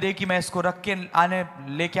अनुग्रह दे कि मैं इसको रख के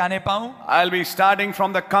लेके आने पाऊं। I'll be starting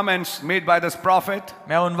from the comments made by this prophet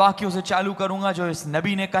मैं उन वाक्यों से चालू करूंगा जो इस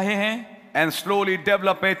नबी ने कहे हैं, and slowly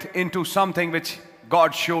develop it into something which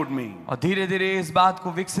God showed me. और धीरे धीरे इस बात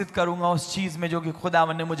को विकसित करूंगा उस चीज में जो कि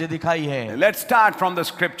खुदावन ने मुझे दिखाई है। Let's start from the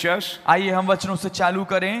scriptures. आइए हम वचनों से चालू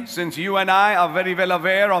करें। Since you and I are very well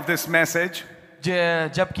aware of this message,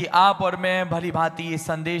 जबकि आप और मैं भली भांति इस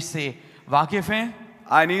संदेश से वाकिफ हैं,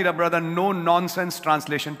 I need a brother no nonsense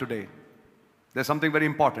translation today. There's something very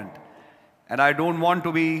important, and I don't want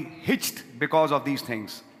to be hitched because of these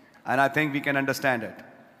things, and I think we can understand it.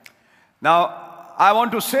 Now, I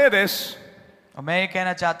want to say this, और मैं ये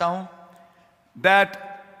कहना चाहता हूं that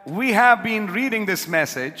we have been reading this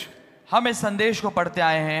message हम इस संदेश को पढ़ते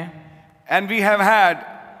आए हैं, and we have had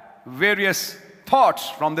various thoughts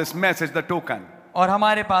from this message, the token. और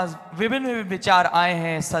हमारे पास विभिन्न विचार आए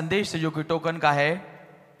हैं संदेश से जो कि टोकन का है।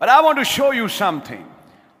 But I want to show you something.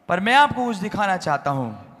 पर मैं आपको कुछ दिखाना चाहता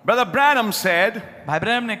हूं। Brother Branham said, भाई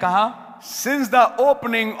ब्रैनम ने कहा, since the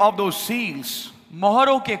opening of those seals,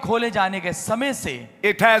 मोहरों के खोले जाने के समय से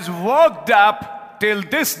it has worked up till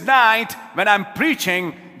this night when I'm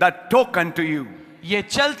preaching the token to you. ये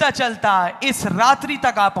चलता चलता इस रात्रि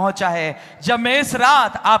तक आ पहुंचा है जब मैं इस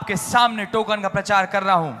रात आपके सामने टोकन का प्रचार कर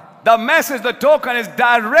रहा हूं। The message, the token, is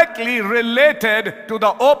directly related to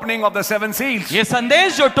the opening of the seven seals. ये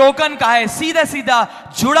संदेश जो टोकन का है सीधा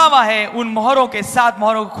सीधा जुड़ा हुआ है उन मोहरों के, 7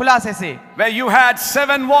 मोहरों के खुलासे से। Where you had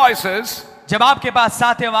 7 voices जब आपके पास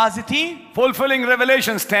 7 आवाजें थी fulfilling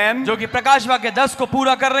Revelations 10, जो कि प्रकाश वाक्य 10 को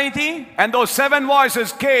पूरा कर रही थी, and those 7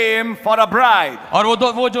 voices came for a bride. और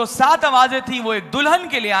वो जो 7 आवाजें थी वो एक दुल्हन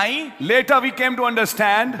के लिए आई। Later we came to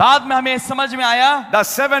understand बाद में हमें समझ में आया the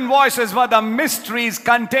 7 voices were the mysteries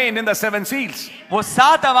contained in the 7 seals. वो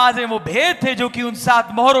 7 आवाजें वो भेद थे जो कि उन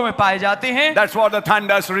 7 मोहरों में पाए जाते हैं। That's what the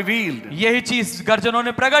thunders revealed. यही चीज गर्जनों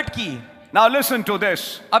ने प्रकट की। Now listen to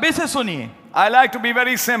this. अब इसे सुनिए। I like to be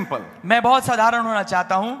very simple. मैं बहुत साधारण होना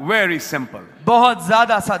चाहता हूँ, Very simple. बहुत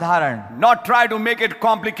ज्यादा साधारण। Not try to make it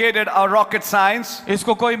complicated or rocket science,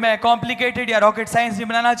 इसको कोई मैं कॉम्प्लिकेटेड या रॉकेट साइंस नहीं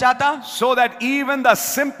बनाना चाहता, so that even the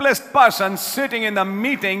simplest person sitting in the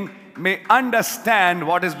meeting may understand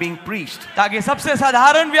what is being preached. ताकि सबसे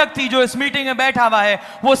साधारण व्यक्ति जो इस मीटिंग में बैठा हुआ है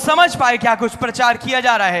वो समझ पाए क्या कुछ प्रचार किया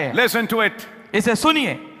जा रहा है। Listen to it. इसे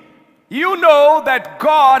सुनिए। You know that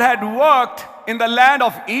God had worked in the land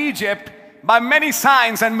of Egypt by many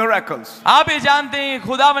signs and miracles. आप ये जानते हैं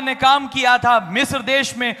खुदावन ने काम किया था मिस्र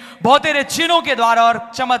देश में बहुत सारे चिन्हों के द्वारा और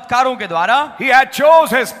चमत्कारों के द्वारा। He had chose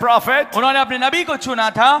his prophet, उन्होंने अपने नबी को चुना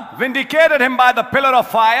था, vindicated him by the pillar of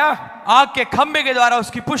fire, आग के खंबे के द्वारा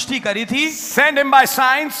उसकी पुष्टि करी थी, sent him by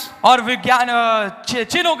signs. और विज्ञान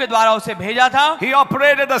चिन्हों के द्वारा उसे भेजा था। He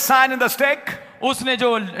operated the sign in the stick, उसने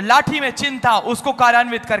जो लाठी में चिन्ह था उसको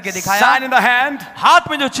कार्यान्वित करके दिखाया, sign in the hand, हाथ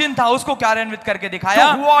में जो चिन्ह था उसको कार्यान्वित करके दिखाया,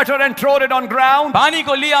 took water and throwed it on ground, पानी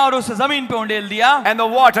को लिया और उसे जमीन पे उंडेल दिया, and the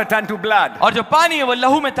water turned to blood. और जो पानी है वो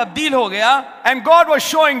लहू में तब्दील हो गया। And God was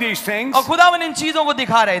showing these things, और खुदावन इन चीजों को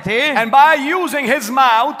दिखा रहे थे, and by using his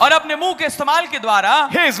mouth, और अपने मुंह के इस्तेमाल के द्वारा,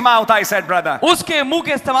 his mouth, I said, brother, उसके मुंह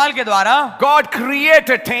के इस्तेमाल के द्वारा God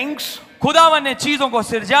created things खुदावन ने चीजों को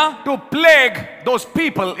सिरजा to plague those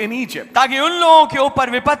people in Egypt. ताकि उन लोगों के ऊपर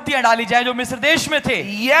विपत्तियां डाली जाए जो मिस्र देश में थे।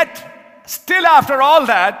 Yet, still after all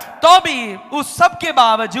that, तो भी उस सब के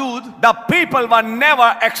बावजूद the people were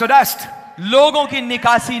never exodused. लोगों की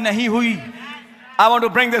निकासी नहीं हुई। I want to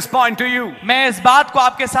bring this point to you. मैं इस बात को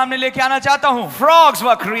आपके सामने लेके आना चाहता हूँ। Frogs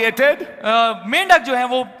were created, मेंढक जो है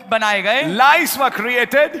वो बनाए गए, lice were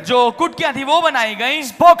created, जो कुटकियां थी वो बनाई गई,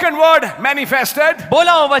 spoken word manifested,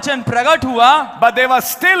 बोला हुआ वचन प्रकट हुआ, but they were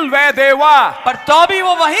still where they were. पर तो भी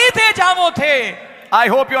वो वहीं थे जहां वो थे। I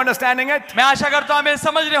hope you're understanding it. मैं आशा करता हूं आप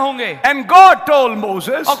समझ रहे होंगे। And God told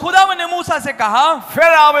Moses, और खुदावन ने मूसा से कहा,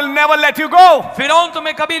 Pharaoh will never let you go, फिरौन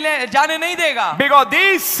तुम्हें कभी जाने नहीं देगा, because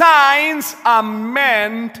these signs are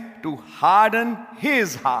meant to harden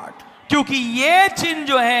his heart. क्योंकि ये चिन्ह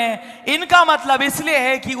जो हैं इनका मतलब इसलिए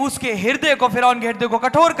है कि उसके हृदय को, फिरौन के हृदय को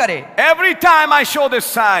कठोर करे। Every time I show this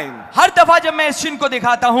sign, हर दफा जब मैं इस चिन्ह को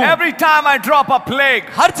दिखाता हूँ, every time I drop a plague,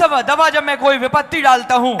 हर दफा जब मैं कोई विपत्ति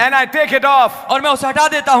डालता हूँ and I take it off, और मैं उसे हटा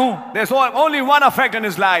देता हूँ, there's only one effect in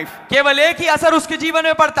his life. केवल एक ही असर उसके जीवन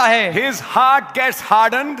में पड़ता है, His heart gets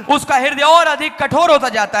hardened, उसका हृदय और अधिक कठोर होता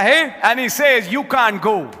जाता है, and he says, you can't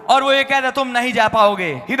go. और वो ये कहता तुम नहीं जा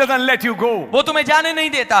पाओगे, He doesn't let you go. वो तुम्हें जाने नहीं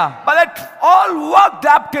देता। But it all worked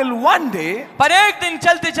up till one day पर एक दिन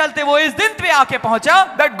चलते चलते वो इस दिन पे आके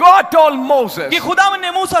पहुंचा that God told Moses, कि खुदावन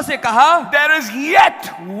ने मूसा से कहा there is yet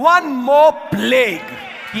one more plague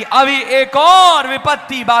कि अभी एक और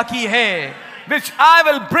विपत्ति बाकी है, which I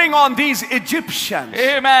will bring on these Egyptians.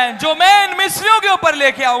 आमेन, जो मैं इन मिस्रियों के ऊपर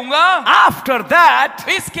लेके आऊंगा, After that,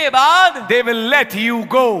 इसके बाद they will let you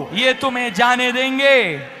go. ये तुम्हें जाने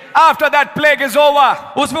देंगे। After that plague is over,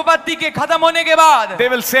 उस विपत्ति के खत्म होने के बाद they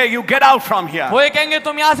will say, you get out from here. वो ये कहेंगे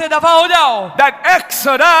तुम यहां से दफा हो जाओ। That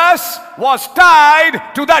Exodus was tied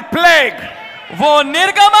to that plague. वो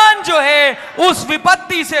निर्गमन जो है उस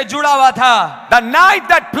विपत्ति से जुड़ा हुआ था। The night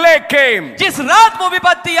that plague came, जिस रात वो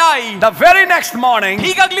विपत्ति आई, the very next morning,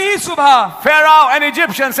 ठीक अगली ही सुबह Pharaoh and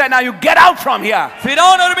Egyptians said, now you get out from here.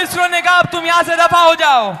 फिरौन और मिस्रियों ने कहा अब तुम यहां से दफा हो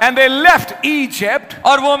जाओ, And they left Egypt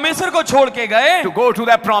और वो मिस्र को छोड़ के गए to go to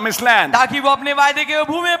their promised land. ताकि वो अपने वायदे के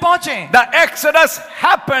भूमि में पहुंचे। The Exodus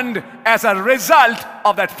happened as a result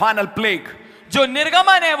of that final plague. जो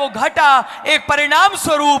निर्गमन है वो घटा एक परिणाम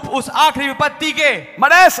स्वरूप उस आखिरी विपत्ति के।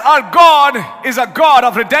 But as our God is a God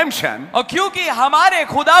of redemption, और क्योंकि हमारे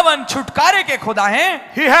खुदावन छुटकारे के खुदा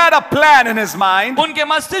हैं, He had a plan in His mind. उनके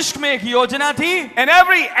मस्तिष्क में एक योजना थी, And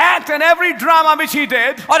every act and every drama which He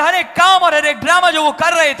did और हर एक काम और हर एक ड्रामा जो वो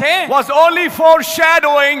कर रहे थे was only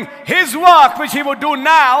foreshadowing His work which He would do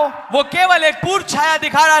now, वो केवल एक पूर्व छाया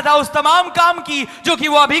दिखा रहा था उस तमाम काम की जो कि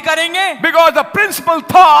वो अभी करेंगे। because the principal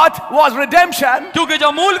thought was redemption, क्योंकि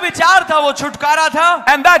जो मूल विचार था वो छुटकारा था,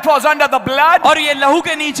 and that was under the blood. और ये लहू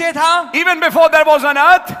के नीचे था। Even before there was an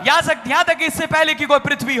earth, यहाँ तक इससे पहले कि कोई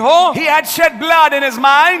पृथ्वी हो, He had shed blood in His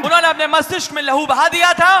mind. उन्होंने अपने मस्तिष्क में लहू बहा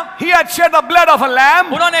दिया था। He had shed the blood of a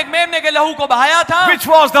lamb, उन्होंने एक मेमने के लहू को बहाया था, which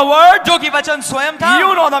was the word. जो कि वचन स्वयं था।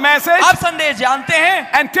 You know the message. आप संदेश जानते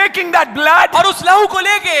हैं। And taking that blood, और उस लहू को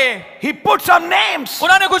लेके He put some names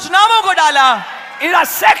उन्होंने कुछ नामों को डाला in a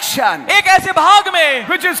section एक ऐसे भाग में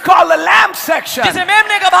which is called the lamb section, जिसे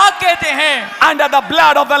मेमने का भाग कहते हैं, under the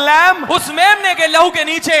blood of the lamb, उस मेमने के लहू के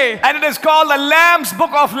नीचे, and it is called the lamb's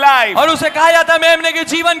book of life. और उसे कहा जाता है मेमने के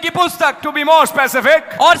जीवन की पुस्तक। To be more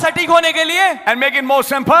specific और सटीक होने के लिए and make it more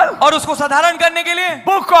simple, और उसको साधारण करने के लिए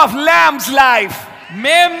book of lamb's life.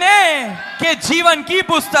 मेमने के जीवन की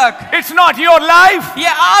पुस्तक। It's not your life. ये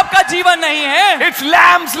आपका जीवन नहीं है, It's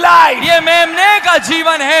Lamb's life. ये मेमने का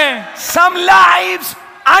जीवन है। Some lives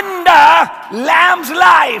under Lamb's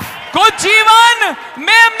life. कुछ जीवन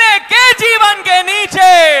मेमने के जीवन के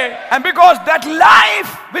नीचे। And because that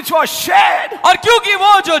life which was shared और क्योंकि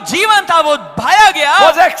वो जो जीवन था वो भाया गया,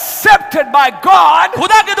 was accepted by God.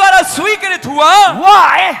 खुदा के द्वारा स्वीकृत हुआ।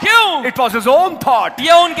 Why? क्यों? It was his own thought.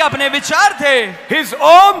 ये उनके अपने विचार थे। His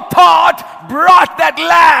own thought brought that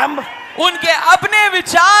lamb. उनके अपने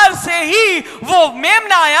विचार से ही वो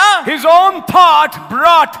मेमना आया। His own thought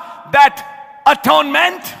brought that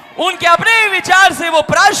atonement. उनके अपने विचार से वो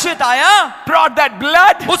प्रायश्चित आया, Brought that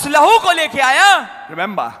blood. उस लहू को लेके आया।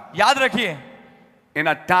 Remember, याद रखिए, in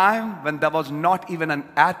a time when there was not even an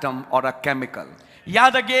atom or a chemical.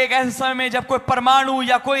 याद रखिए एक ऐसे समय में जब कोई परमाणु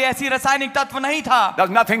या कोई ऐसी रासायनिक तत्व नहीं था,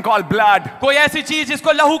 There's nothing called blood. कोई ऐसी चीज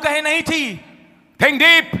जिसको लहू कहे नहीं थी। Think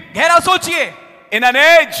deep. गहरा सोचिए, In an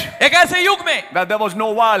age एक ऐसे युग में where there was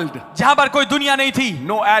no world, जहां पर कोई दुनिया नहीं थी,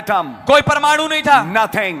 no atom, कोई परमाणु नहीं था,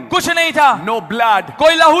 nothing, कुछ नहीं था, no blood,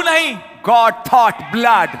 कोई लहू नहीं, God thought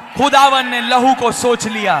blood. खुदावन ने लहू को सोच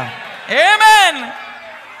लिया। आमेन।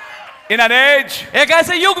 In an age एक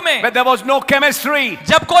ऐसे युग में where there was no chemistry,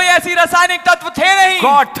 जब कोई ऐसी रासायनिक तत्व थे नहीं,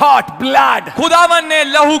 God thought blood. खुदावन ने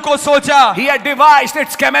लहू को सोचा। He had devised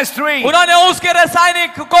its chemistry. उन्होंने उसके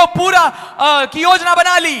रासायनिक को पूरा की योजना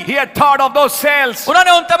बना ली। He had thought of those cells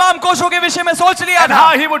उन्होंने उन तमाम कोशों के विषय में सोच लिया and था,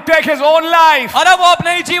 how he would take his own life और अब वो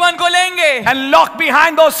अपने ही जीवन को लेंगे and lock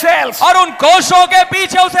behind those cells. और उन कोशों के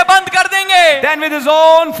पीछे उसे बंद कर देंगे। Then with his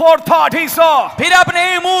own forethought he saw फिर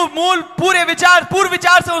अपने ही मूल पूर्व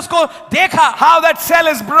विचार से उसको देखा, how that cell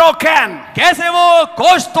is broken. कैसे वो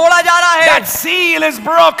कोश तोड़ा जा रहा है, That seal is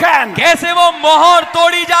broken. कैसे वो मोहर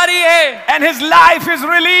तोड़ी जा रही है, And his life is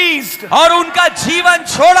released. और उनका जीवन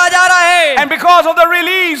छोड़ा जा रहा है। And because of the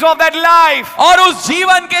release of that life, और उस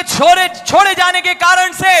जीवन के छोड़े जाने के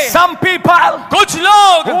कारण से some people कुछ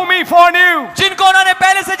लोग whom he foreknew जिनको उन्होंने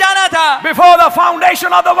पहले से जाना था, before the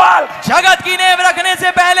foundation of the world जगत की नींव रखने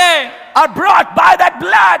से पहले are brought by that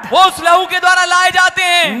blood वो उस लहू के द्वारा लाए जाते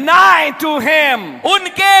हैं nigh to him.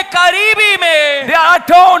 उनके करीबी में। They are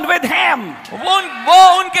atoned with him.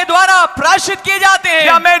 वो उनके द्वारा प्रायश्चित किए जाते They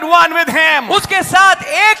are हैं, made one with him. उसके साथ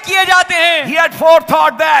एक किए जाते हैं। He had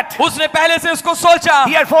forethought that. उसने पहले से इसको सोचा,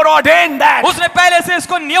 He had foreordained that. उसने पहले से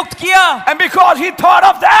इसको नियुक्त किया, And because he thought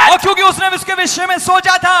of और that, क्योंकि उसने इसके विषय में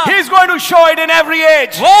सोचा था, he's going to show it in every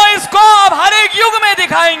age वो इसको अब हर एक युग में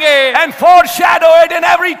दिखाएंगे and foreshadow it in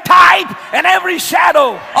every type and every shadow.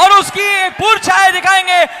 और उसकी एक पूर्व छाया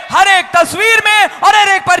दिखाएंगे हर एक तस्वीर में और हर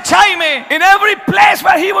एक परछाई में। In every place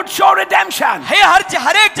where he would show redemption.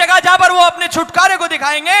 हर एक जगह जहां पर वो अपने छुटकारे को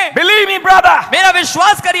दिखाएंगे। Believe me, brother. मेरा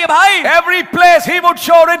विश्वास करिए भाई, Every place he would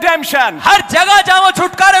show redemption. हर जगह जहां वो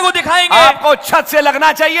छुटकारे को दिखाएंगे। आपको छत से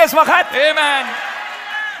लगना चाहिए इस वक्त। आमेन।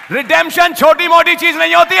 Redemption छोटी मोटी चीज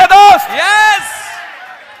नहीं होती है दोस्त। यस।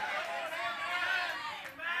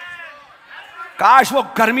 काश वो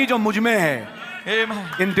गर्मी जो मुझ में है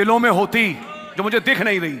आमेन। इन दिलों में होती, जो मुझे दिख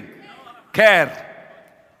नहीं रही। खैर,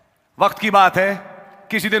 वक्त की बात है,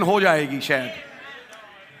 किसी दिन हो जाएगी शायद।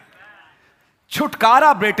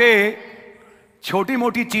 छुटकारा बेटे छोटी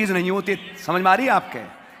मोटी चीज नहीं होती, समझ में आ रही है आपके?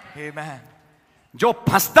 आमेन। जो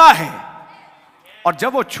फंसता है और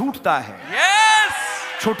जब वो छूटता है,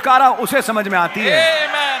 यस। छुटकारा उसे समझ में आती है।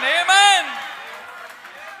 आमेन। आमेन।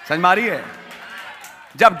 समझ में आ रही है?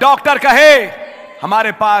 जब डॉक्टर कहे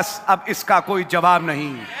हमारे पास अब इसका कोई जवाब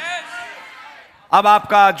नहीं, अब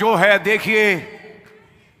आपका जो है देखिए,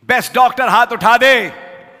 बेस्ट डॉक्टर हाथ उठा दे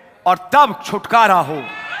और तब छुटकारा हो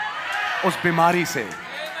उस बीमारी से।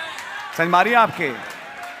 समझ में आ रही है आपके?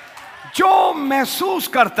 जो महसूस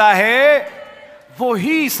करता है वो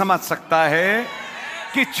ही समझ सकता है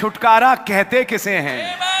कि छुटकारा कहते किसे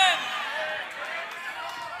हैं।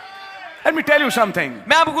 Let me tell you something.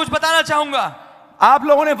 मैं आपको कुछ बताना चाहूंगा। आप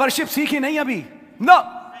लोगों ने वर्शिप सीखी नहीं अभी? नो,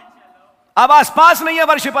 अब आसपास नहीं है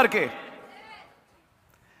वर्शिपर के।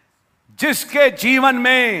 जिसके जीवन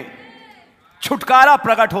में छुटकारा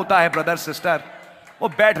प्रकट होता है ब्रदर सिस्टर, वो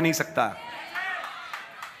बैठ नहीं सकता।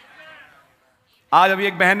 आज अभी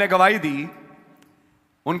एक बहन ने गवाही दी,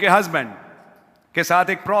 उनके हस्बैंड के साथ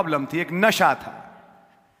एक प्रॉब्लम थी, एक नशा था।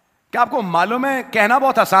 क्या आपको मालूम है, कहना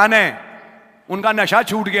बहुत आसान है, उनका नशा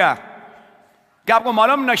छूट गया। क्या आपको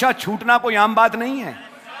मालूम, नशा छूटना कोई आम बात नहीं है।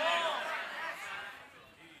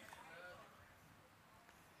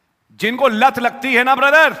 जिनको लत लगती है ना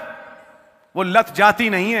ब्रदर, वो लत जाती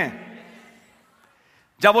नहीं है।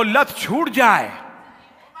 जब वो लत छूट जाए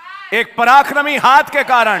एक पराक्रमी हाथ के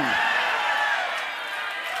कारण,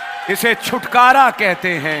 इसे छुटकारा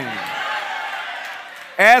कहते हैं।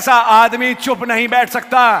 ऐसा आदमी चुप नहीं बैठ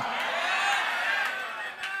सकता।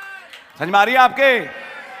 समझ में आ रही है आपके?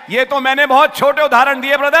 ये तो मैंने बहुत छोटे उदाहरण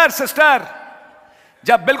दिए ब्रदर सिस्टर।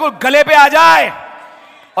 जब बिल्कुल गले पे आ जाए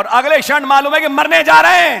और अगले क्षण मालूम है कि मरने जा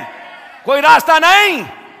रहे हैं, कोई रास्ता नहीं,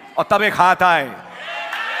 और तब एक हाथ आए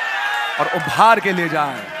और उभार के ले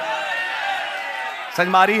जाए। समझ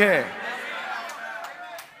में आ रही है?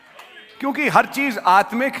 क्योंकि हर चीज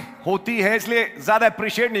आत्मिक होती है, इसलिए ज्यादा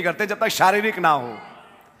अप्रिशिएट नहीं करते जब तक शारीरिक ना हो,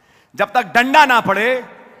 जब तक डंडा ना पड़े,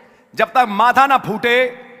 जब तक माथा ना फूटे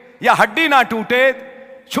या हड्डी ना टूटे,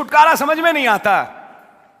 छुटकारा समझ में नहीं आता।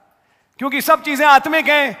 क्योंकि सब चीजें आत्मिक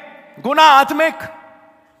हैं। गुनाह आत्मिक,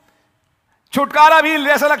 छुटकारा भी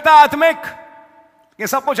जैसा लगता है आत्मिक। ये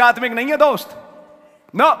सब कुछ आत्मिक नहीं है दोस्त।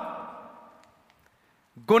 नो,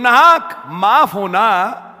 गुनाह माफ होना,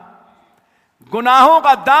 गुनाहों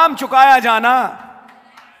का दाम चुकाया जाना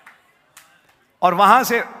और वहां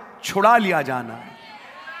से छुड़ा लिया जाना।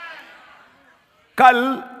 कल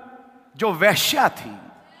जो वेश्या थी,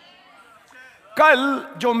 कल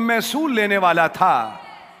जो महसूल लेने वाला था,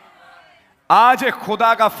 आज एक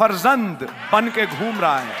खुदा का फर्जंद बन के घूम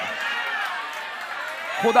रहा है,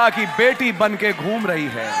 खुदा की बेटी बन के घूम रही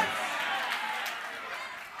है।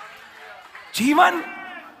 जीवन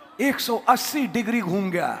 180 डिग्री घूम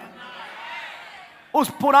गया। उस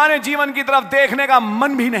पुराने जीवन की तरफ देखने का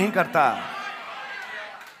मन भी नहीं करता।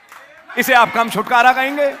 इसे आप कम छुटकारा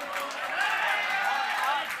कहेंगे?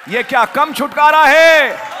 यह क्या कम छुटकारा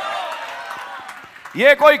है?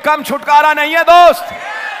 यह कोई कम छुटकारा नहीं है दोस्त।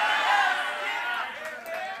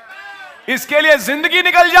 इसके लिए जिंदगी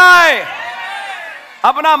निकल जाए,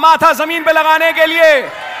 अपना माथा जमीन पे लगाने के लिए।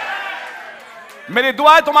 मेरी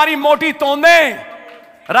दुआ है तुम्हारी मोटी तोंदें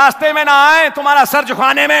रास्ते में ना आए तुम्हारा सर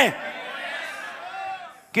झुकाने में,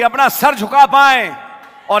 कि अपना सर झुका पाए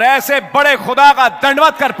और ऐसे बड़े खुदा का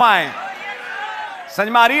दंडवत कर पाए। समझ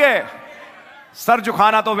में आ रही है? सर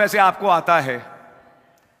झुकाना तो वैसे आपको आता है,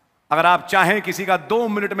 अगर आप चाहें किसी का 2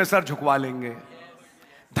 मिनट में सर झुकवा लेंगे।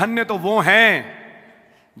 धन्य तो वो हैं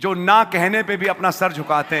जो ना कहने पे भी अपना सर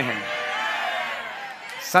झुकाते हैं।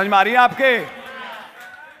 समझ में आ रही है आपके?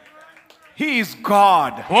 He is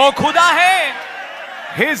God. वो खुदा है।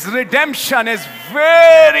 His redemption is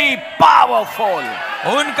very powerful.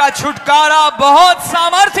 उनका छुटकारा बहुत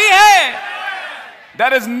सामर्थी है।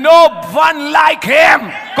 There is no one like him.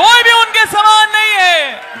 कोई भी उनके समान नहीं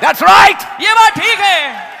है। That's right. ये बात ठीक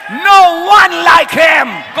है। No one like him.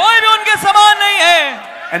 कोई भी उनके समान नहीं है।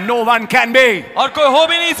 And no one can be. और कोई हो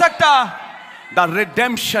भी नहीं सकता। The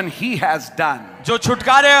redemption he has done. जो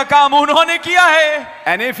छुटकारे का काम उन्होंने किया है।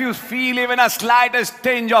 And if you feel even a slightest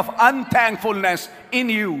tinge of unthankfulness in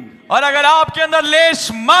you, और अगर आपके अंदर लेश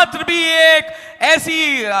मात्र भी एक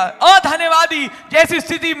ऐसी अधन्यवादी जैसी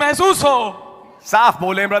स्थिति महसूस हो, साफ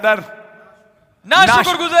बोले ब्रदर, ना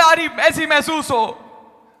शुक्रगुजारी ऐसी महसूस हो,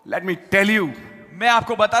 let me tell you, मैं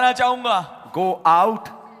आपको बताना चाहूंगा, go out,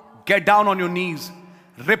 get down on your knees,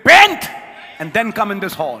 repent, and then come in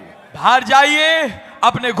this hall. बाहर जाइए,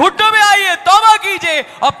 अपने घुटनों में आइए, तौबा कीजिए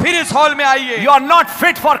और फिर इस हॉल में आइए। You are not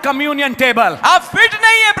fit for communion table. आप फिट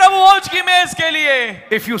नहीं है प्रभु भोज की मेज के लिए।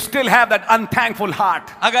 If you still have that unthankful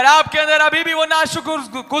heart. अगर आपके अंदर अभी भी वो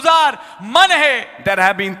नाशुक्रगुजार मन है। There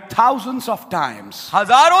have been thousands of times.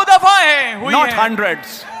 हजारों दफा है हुई Not है।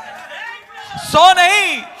 hundreds. 100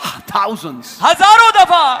 नहीं, Thousands. हजारों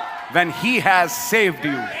दफा। When he has saved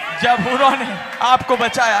you. जब उन्होंने आपको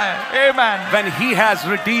बचाया है। Amen. When he has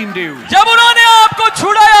redeemed you. जब उन्होंने आपको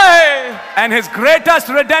छुड़ाया है। And his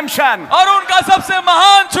greatest redemption. और उनका सबसे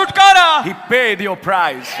महान छुटकारा। He paid your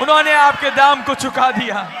price. उन्होंने आपके दाम को चुका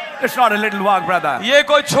दिया। It's not a little work, brother. ये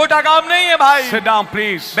कोई छोटा काम नहीं है भाई। Sit down,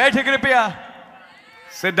 please. बैठिए कृपया।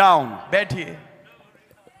 Sit down. बैठिए।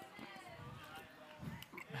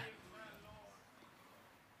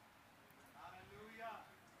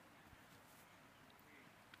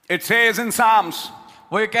 It says in Psalms,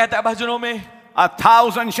 वो ये कहता है भजनों में,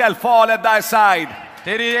 1,000 shall fall at thy side.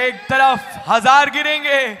 तेरी एक तरफ 1000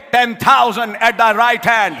 गिरेंगे 10,000 at thy right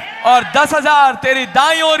hand, और 10,000 तेरी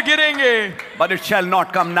दाईं ओर गिरेंगे, but it shall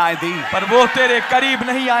not come nigh thee. पर वो तेरे करीब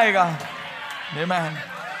नहीं आएगा। Amen.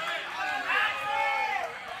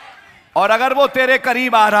 और अगर वो तेरे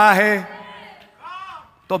करीब आ रहा है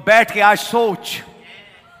तो बैठ के आज सोच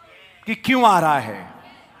कि क्यों आ रहा है।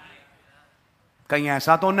 कहीं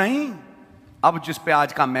ऐसा तो नहीं अब जिस पे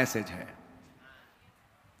आज का मैसेज है।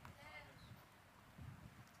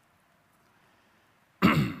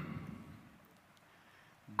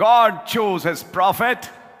 God chose his prophet,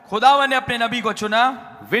 खुदावन ने अपने नबी को चुना,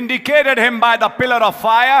 vindicated him by the pillar of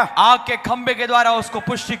fire. आग के खंबे के द्वारा उसको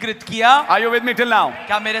पुष्टिकृत किया। Are you with me till now?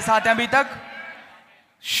 क्या मेरे साथ हैं अभी तक?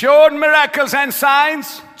 showed miracles and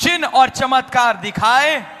signs, चिन्ह और चमत्कार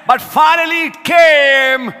दिखाए, but finally it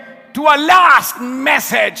came to a last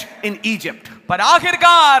message in Egypt. पर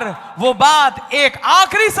आखिरकार वो बात एक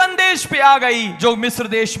आखिरी संदेश पे आ गई जो मिस्र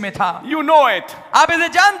देश में था। You know it. आप इसे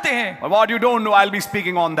जानते हैं, But what you don't know, I'll be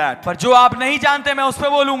speaking on that. पर जो आप नहीं जानते मैं उस पे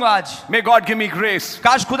बोलूंगा आज। May God give me grace.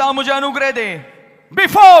 काश खुदा मुझे अनुग्रह दे।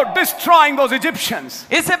 Before destroying those Egyptians,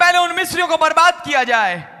 इससे पहले उन मिस्रियों को बर्बाद किया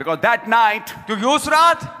जाए, because that night क्योंकि उस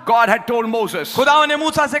रात God had told Moses, खुदा ने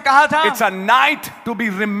मूसा से कहा था, it's a night to be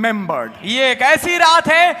remembered ये एक ऐसी रात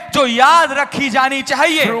है जो याद रखी जानी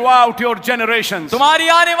चाहिए throughout your generations, तुम्हारी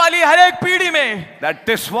आने वाली हर एक पीढ़ी में, that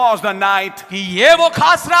this was the night कि ये वो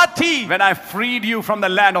खास रात थी when I freed you from the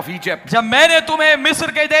land of Egypt, जब मैंने तुम्हें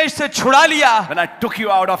मिस्र के देश से छुड़ा लिया, when I took you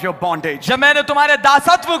out of your bondage. जब मैंने तुम्हारे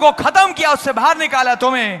दासत्व को खत्म किया, उससे बाहर निकाला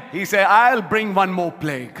तुम्हें। He said, I'll bring one more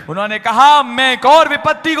plague. उन्होंने कहा मैं एक और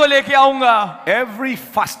विपत्ति को लेके आऊंगा, Every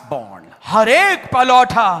firstborn हर एक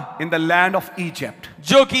पलौठा in the land of Egypt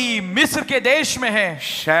जो कि मिस्र के देश में है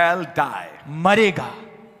shall die. मरेगा।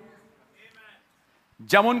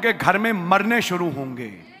 जब उनके घर में मरने शुरू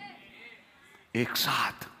होंगे एक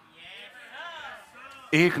साथ,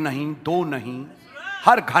 एक नहीं, दो नहीं,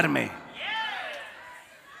 हर घर में,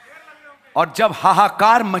 और जब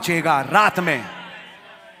हाहाकार मचेगा रात में,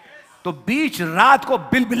 तो बीच रात को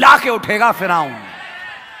बिलबिला के उठेगा फिरौन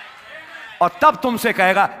और तब तुमसे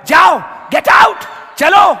कहेगा जाओ, गेट आउट,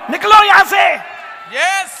 चलो निकलो यहां से।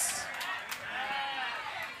 यस,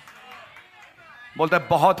 बोलते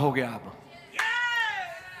बहुत हो गया अब।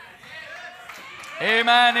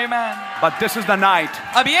 आमेन आमेन। But this is the night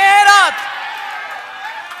अब ये है रात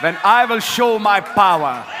when I will show my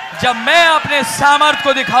power. जब मैं अपने सामर्थ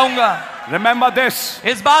को दिखाऊंगा। Remember this.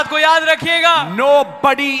 इस बात को याद रखिएगा,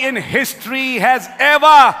 Nobody in history has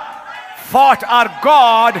ever fought our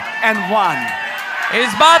God and won.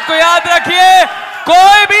 इस बात को याद रखिए,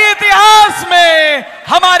 कोई भी इतिहास में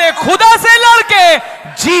हमारे खुदा से लड़के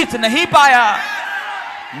जीत नहीं पाया।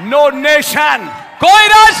 No nation, कोई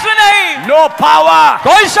राष्ट्र नहीं, no power,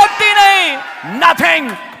 कोई शक्ति नहीं,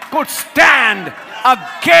 nothing could stand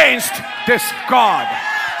against this God.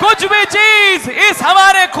 कुछ भी चीज इस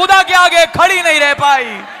हमारे खुदा के आगे खड़ी नहीं रह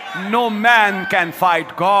पाई। No man can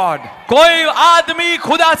fight God. कोई आदमी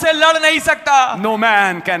खुदा से लड़ नहीं सकता, No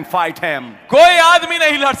man can fight him. कोई आदमी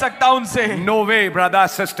नहीं लड़ सकता उनसे। No way, brother,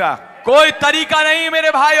 sister. कोई तरीका नहीं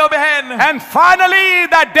मेरे भाइयों बहन। And finally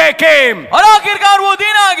that day came और आखिरकार वो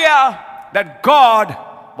दिन आ गया that God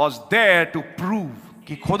was there to prove.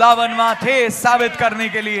 कि खुदावन वहां थे साबित करने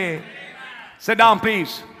के लिए। Sit down,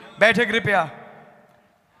 please. बैठे कृपया।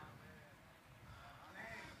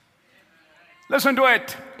 Listen to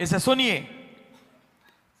it. इसे सुनिए।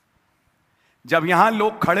 जब यहां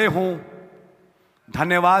लोग खड़े हों,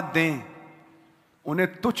 धन्यवाद दें, उन्हें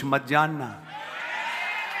तुच्छ मत जानना।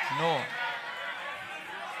 नो,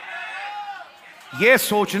 ये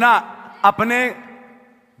सोचना अपने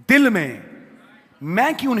दिल में,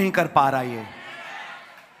 मैं क्यों नहीं कर पा रहा, ये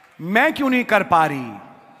मैं क्यों नहीं कर पा रही,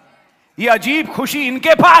 ये अजीब खुशी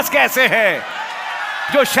इनके पास कैसे है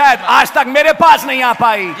जो शायद आज तक मेरे पास नहीं आ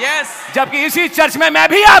पाई। यस जबकि इसी चर्च में मैं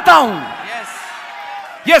भी आता हूं। यस।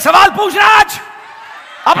 ये सवाल पूछना आज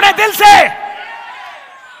अपने दिल से।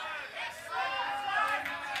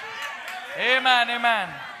 आमेन आमेन।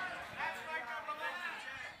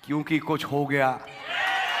 क्योंकि कुछ हो गया।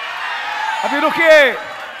 अभी रुकिए,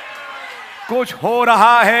 कुछ हो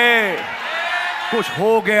रहा है, कुछ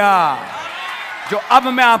हो गया जो अब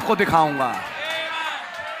मैं आपको दिखाऊंगा।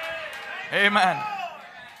 आमेन।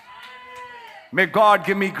 May God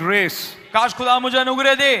give me grace. काश खुदा मुझे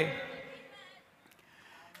अनुग्रह दे।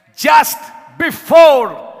 Just before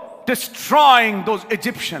destroying those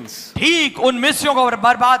Egyptians, ठीक उन मिस्रियों को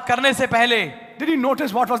बर्बाद करने से पहले, did you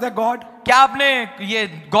notice what was that God? क्या आपने ये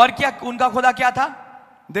गौर किया उनका खुदा क्या था?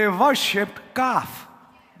 They worshipped calf.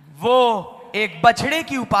 वो एक बछड़े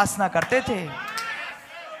की उपासना करते थे।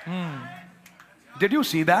 Did you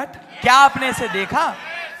see that? क्या आपने इसे देखा?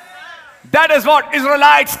 That is what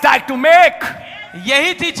Israelites tried to make.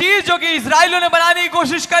 यही थी चीज जो कि इजराइलियों ने बनाने की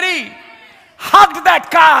कोशिश करी। Hugged that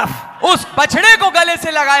calf. उस बछड़े को गले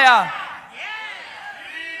से लगाया।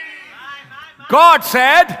 God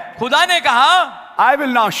said, खुदा ने कहा, I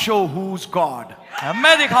will now show who's God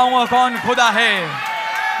मैं दिखाऊंगा कौन खुदा है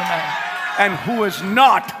and who is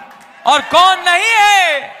not. और कौन नहीं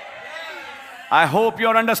है। I hope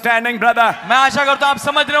you're understanding, brother. मैं आशा करता हूं आप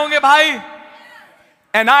समझ रहे होंगे भाई।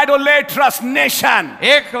 An idolatrous nation,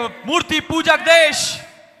 एक मूर्ति पूजक देश,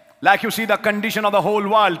 like you see the condition of the whole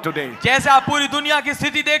world today. जैसे आप पूरी दुनिया की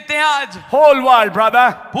स्थिति देखते हैं आज। Whole world,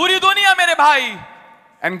 brother. पूरी दुनिया मेरे भाई,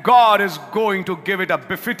 And God is going to give it a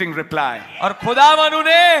befitting reply. और खुदावन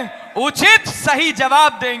उन्हें उचित सही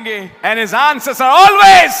जवाब देंगे। And his answers are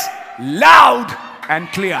always loud and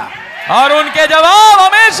clear. और उनके जवाब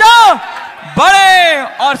हमेशा बड़े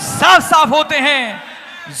और साफ साफ होते हैं,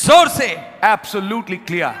 जोर से, Absolutely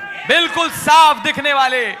clear. बिल्कुल साफ दिखने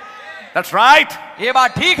वाले। That's right. ये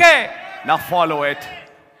बात ठीक है। Now follow it.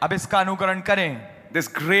 अब इसका अनुकरण करें, This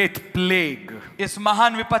great plague. इस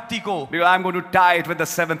महान विपत्ति को, Because I'm going to tie it with the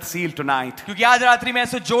seventh seal tonight. क्योंकि आज रात्रि मैं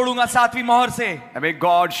इसे जोड़ूंगा 7वीं मोहर से। And may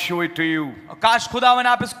God show it to you. और काश खुदावन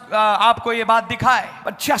आपको ये बात दिखाए।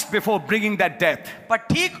 But just before bringing that death, पर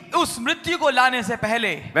ठीक उस मृत्यु को लाने से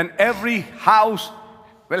पहले, when every house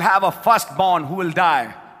will have a firstborn who will die,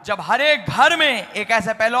 जब हर एक घर में एक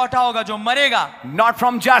ऐसा पहलौठा होगा जो मरेगा, not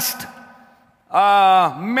from just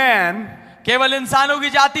men, केवल इंसानों की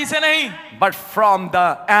जाति से नहीं, but from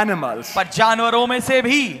the animals, पर जानवरों में से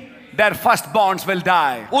भी their firstborns will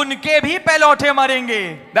die. उनके भी पहलौठे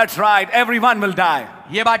मरेंगे। That's right, everyone will die.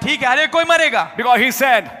 ये बात ठीक है, हर एक कोई मरेगा, Because he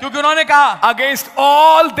said, क्योंकि उन्होंने कहा against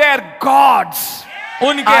all their gods,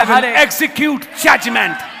 उनके I her will execute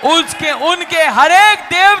judgment. उनके हर एक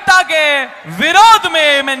देवता के विरोध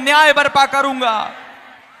में मैं न्याय बर्पा करूंगा।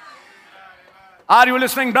 Are you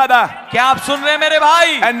listening, brother? क्या आप सुन रहे हैं मेरे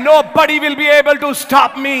भाई? And nobody will be able to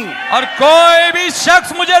stop me. और कोई भी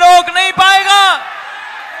शख्स मुझे रोक नहीं पाएगा।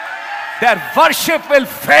 Their worship will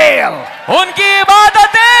fail. उनकी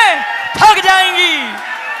इबादतें थक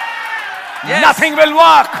जाएंगी। Yes. Nothing will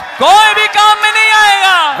work. कोई भी काम में नहीं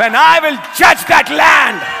आएगा। When I will judge that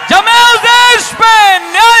land, जब मैं उस देश पे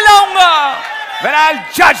न्याय लाऊंगा, when I'll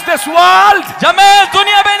judge this world, जब मैं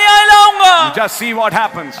दुनिया पे न्याय लाऊंगा, just see what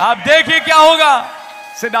happens. आप देखिए क्या होगा।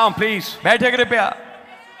 Sit down, please. बैठे कृपया।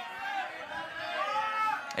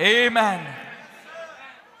 Amen.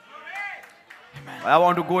 I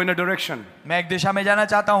want to go in a direction. मैं एक दिशा में जाना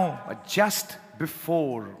चाहता हूं, But just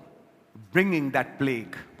before bringing that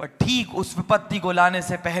plague, पर ठीक उस विपत्ति को लाने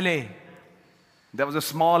से पहले there was a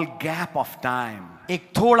small gap of time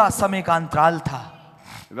एक थोड़ा समय का अंतराल था,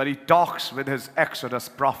 where he talks with his Exodus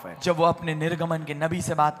prophet. जब वो अपने निर्गमन के नबी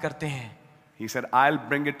से बात करते हैं। He said, I'll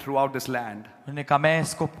bring it throughout this land. उन्होंने कहा मैं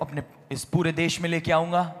इसको अपने इस पूरे देश में लेके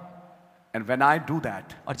आऊंगा, And when I do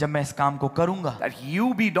that, और जब मैं इस काम को करूंगा, that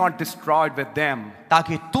you be not destroyed with them,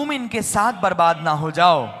 ताकि तुम इनके साथ बर्बाद ना हो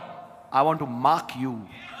जाओ, I want to mark you.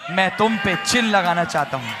 मैं तुम पे चिन्ह लगाना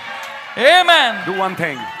चाहता हूं। Amen. Do one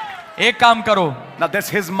thing. एक काम करो। Now that's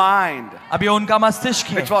his mind, अब ये उनका मस्तिष्क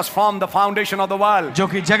है, which was from the foundation of the world. जो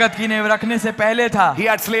कि जगत की नींव रखने से पहले था। He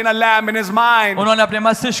had slain a lamb in his mind. उन्होंने अपने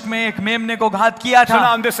मस्तिष्क में एक मेमने को घात किया So now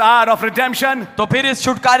था। in this hour of redemption, तो फिर इस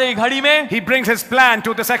छुटकारे की घड़ी में he brings his plan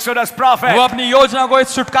to this Exodus prophet. वो अपनी योजना को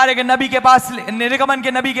इस छुटकारे के नबी के पास, निर्गमन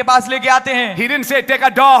के नबी के पास लेके आते हैं। He didn't say take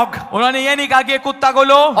a dog उन्होंने ये नहीं कहा कि एक कुत्ता को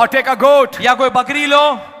लो or take a goat, या कोई बकरी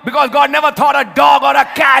लो, because God never thought a dog or a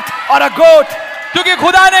cat or a goat. क्योंकि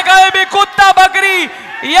खुदा ने कहा भी कुत्ता, बकरी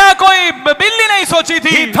या कोई बिल्ली नहीं सोची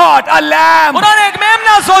थी। He thought a lamb. उन्होंने एक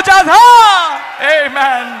मेमना सोचा था।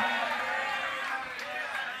 Amen.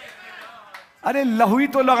 अरे लहू ही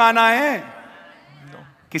तो लगाना है।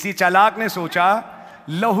 किसी चालाक ने सोचा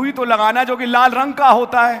लहू ही तो लगाना जो कि लाल रंग का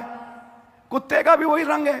होता है, कुत्ते का भी वही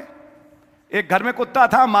रंग है। एक घर में कुत्ता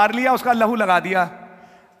था, मार लिया, उसका लहू लगा दिया।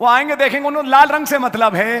 वो आएंगे देखेंगे उन्होंने लाल रंग से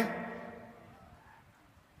मतलब है।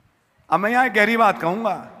 अब मैं यहां एक गहरी बात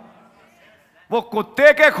कहूंगा, वो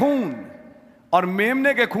कुत्ते के खून और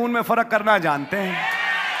मेमने के खून में फर्क करना जानते हैं।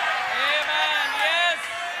 Amen. Yes.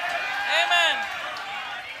 Amen.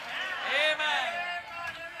 Amen.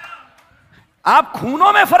 आप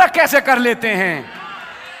खूनों में फर्क कैसे कर लेते हैं?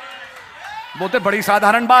 बोलते बड़ी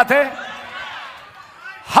साधारण बात है,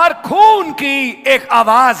 हर खून की एक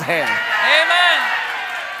आवाज है। Amen.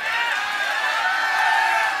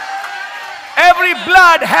 Every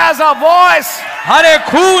blood has a voice. हर एक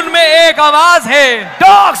खून में एक आवाज है।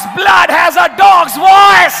 Dog's blood has a dog's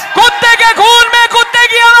voice. कुत्ते के खून में कुत्ते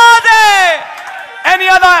की आवाज है। Any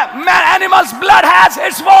other animal's blood has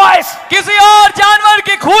its voice. किसी और जानवर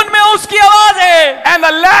के खून में उसकी आवाज है। And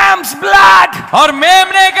the lamb's blood और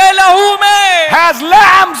मेमने के लहू में has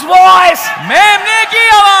lamb's voice. मेमने की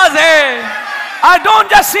आवाज है। I don't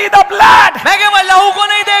just see the blood. मैं केवल लहू को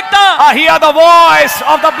नहीं देखता, I hear the voice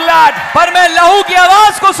of the blood. पर मैं लहू की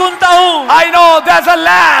आवाज को सुनता हूँ। I know there's a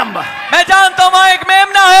lamb मैं जानता हूँ वहाँ एक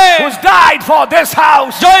मेमना है who's died for this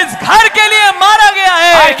house. जो इस घर के लिए मारा गया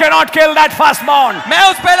I है। cannot kill that firstborn. मैं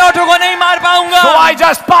उस पहलौठे को नहीं मार पाऊंगा, So I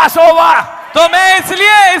just pass over तो मैं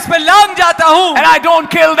इसलिए इस पे लांग जाता हूँ and I don't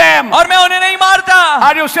kill them. और मैं उन्हें नहीं मारता।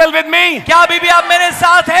 Are you still with me? क्या अभी भी आप मेरे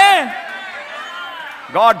साथ हैं?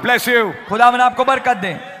 God bless you. खुदावन आपको बरकत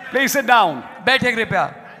दे। Please sit down. बैठे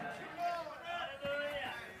कृपया।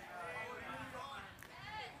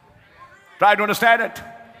 Try to understand it.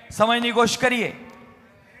 समझने की कोशिश करिए,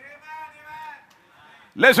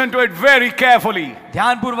 Listen to it very carefully.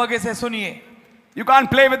 ध्यानपूर्वक इसे सुनिए। You can't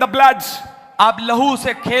play with the bloods. आप लहू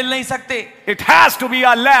से खेल नहीं सकते, It has to be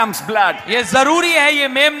a lamb's blood. ये जरूरी है ये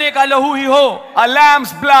मेमने का लहू ही हो। A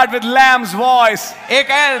lamb's blood with lamb's voice.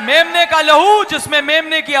 एक है मेमने का लहू जिसमें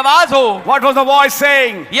मेमने की आवाज हो। What was the voice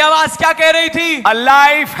saying? ये आवाज क्या कह रही थी? A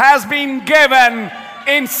life has been given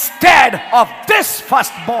instead of this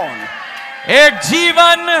firstborn. एक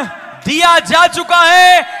जीवन दिया जा चुका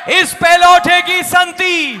है इस पहलौठे की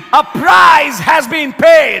संति। A price has been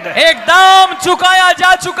paid. एक दाम चुकाया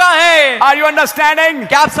जा चुका है। Are you understanding?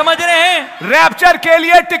 क्या आप समझ रहे हैं? रैप्चर के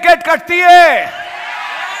लिए टिकट कटती है।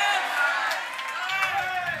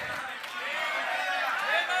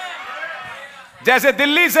 जैसे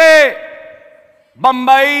दिल्ली से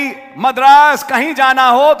बंबई, मद्रास कहीं जाना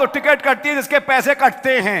हो तो टिकट कटती है जिसके पैसे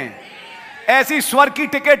कटते हैं, ऐसी स्वर्ग की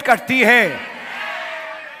टिकट कटती है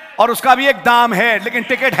और उसका भी एक दाम है, लेकिन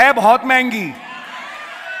टिकट है बहुत महंगी,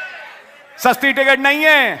 सस्ती टिकट नहीं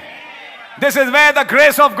है। This is where the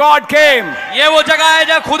grace of God came. ये वो जगह है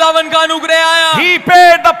जहाँ खुदावन का अनुग्रह आया। He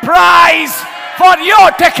paid the price for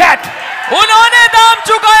your ticket. उन्होंने दाम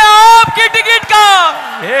चुकाया आपकी टिकट का।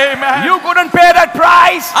 Amen. You couldn't pay that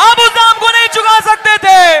price. आप उस दाम को नहीं चुका सकते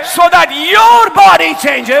थे, So that your body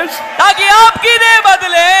changes. ताकि आपकी देह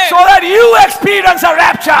बदले। So that you experience a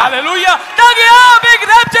rapture. Hallelujah, ताकि आप एक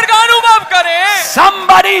रैप्चर का अनुभव करें।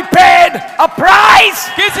 Somebody paid a price.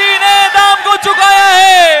 किसी ने दाम को चुकाया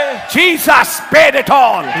है। Jesus paid it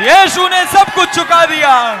all. यीशु ने सब कुछ चुका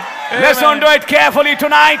दिया। Listen to it carefully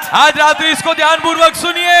tonight आज रात्रि इसको ध्यानपूर्वक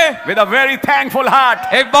सुनिए, with a very thankful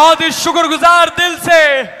heart. एक बहुत ही शुक्रगुजार दिल से।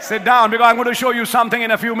 Sit down because I'm going to show you something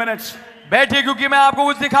in a few minutes. बैठिए क्योंकि मैं आपको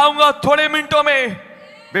कुछ दिखाऊंगा थोड़े मिनटों में।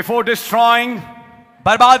 Before destroying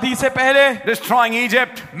बर्बादी से पहले,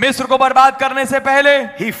 Egypt, मिस्र को बर्बाद करने से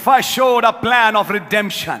पहले, he first showed a plan of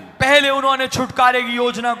redemption पहले उन्होंने छुटकारे की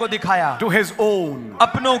योजना को दिखाया to his own,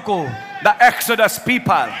 अपनों को, the Exodus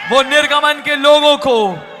people, वो निर्गमन के लोगों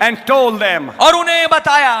को, and told them, और उन्हें ये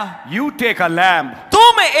बताया, you take a lamb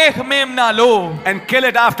तुम एक मेमना लो and kill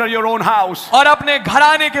it after your own house. और अपने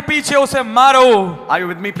घराने के पीछे उसे मारो। Are you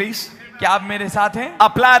with me, please? क्या आप मेरे साथ हैं?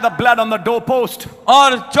 Apply the blood on the doorpost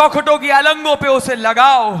और चौखटों की अलंगों पे उसे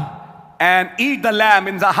लगाओ and eat the lamb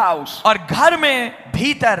in the house, और घर में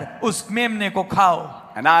भीतर उस मेमने को खाओ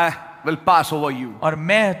and I will pass over you. और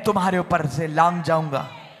मैं तुम्हारे ऊपर से लांग जाऊंगा।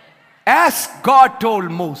 As God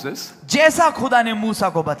told Moses, जैसा खुदा ने मूसा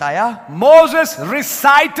को बताया, Moses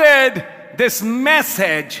recited this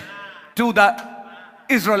message to the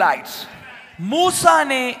Israelites. मूसा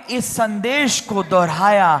ने इस संदेश को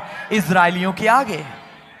दोहराया इजरायलियों के आगे।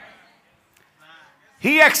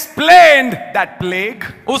 He explained that plague.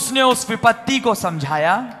 उसने उस विपत्ति को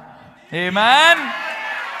समझाया। Amen.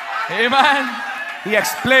 Amen. He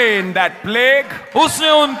explained that plague. उसने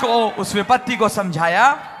उनको उस विपत्ति को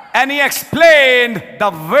समझाया And he explained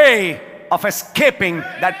the way of escaping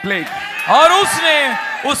that plague. और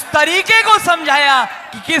उसने उस तरीके को समझाया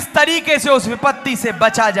कि किस तरीके से उस विपत्ति से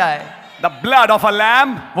बचा जाए। The blood of a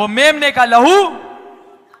lamb. वो मेमने का लहू।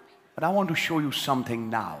 But I want to show you something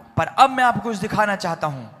now. पर अब मैं आपको कुछ दिखाना चाहता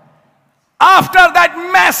हूं। After that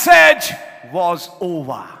message was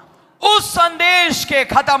over, उस संदेश के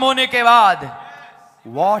खत्म होने के बाद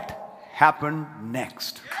what happened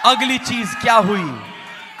next? अगली चीज क्या हुई?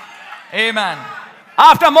 Amen.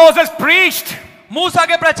 After Moses preached, मूसा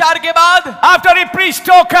के प्रचार के बाद, after he preached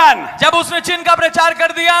token, जब उसने चिन्ह का प्रचार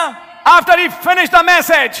कर दिया, after he finished the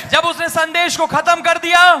message, जब उसने संदेश को खत्म कर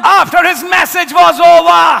दिया, after his message was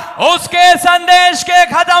over, उसके संदेश के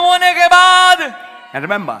खत्म होने के बाद, and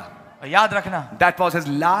remember, याद रखना, that was his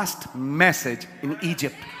last message in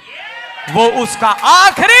Egypt. वो उसका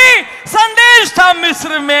आखिरी संदेश था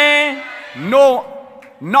मिस्र में। No,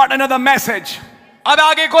 not another message. अब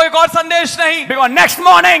आगे कोई और संदेश नहीं, Because next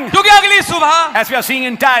morning, क्योंकि अगली सुबह, as we are seeing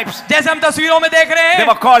in types, जैसे हम तस्वीरों में देख रहे they हैं,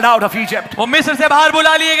 were called out of Egypt वो मिस्र से बाहर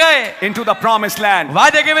बुला लिए गए into the promised land.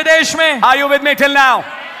 वादे के विदेश में। Are you with me till now?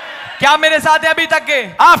 क्या मेरे साथ है अभी तक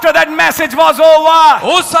के? After that message was over,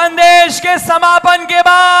 उस संदेश के समापन के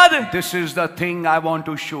बाद, this is the thing I want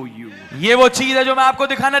to show you. ये वो चीज है जो मैं आपको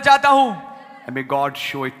दिखाना चाहता हूं। And may God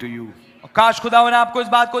show it to you. काश खुदावन आपको इस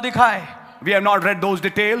बात को दिखाए। We have not read those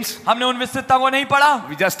details. हमने उन विस्तृतता को नहीं पढ़ा,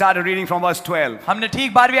 We just started reading from verse 12. हमने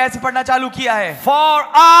ठीक 12वीं आयत से पढ़ना चालू किया है। For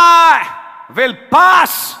I will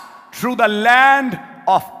pass through the land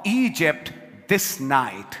of Egypt this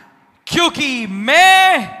night. क्योंकि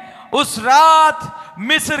मैं उस रात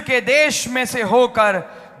मिस्र के देश में से होकर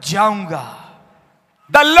जाऊंगा।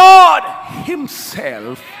 The Lord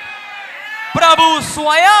Himself प्रभु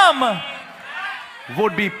स्वयं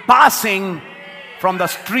would be passing from the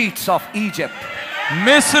streets of Egypt.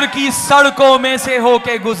 मिस्र की सड़कों में से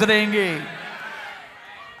होके गुजरेंगे।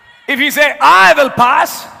 If He say, I will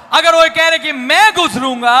pass, अगर वो कह रहे कि मैं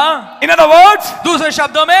गुजरूंगा, in other words, दूसरे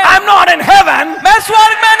शब्दों में I'm not in heaven, मैं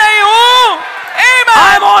स्वर्ग में नहीं हूं,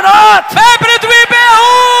 I'm on earth. मैं पृथ्वी पे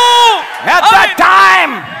हूं। At that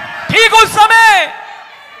time, ठीक उस समय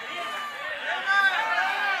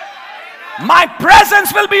my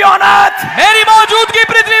presence will be on earth. मेरी मौजूदगी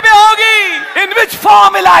पृथ्वी पे होगी। In which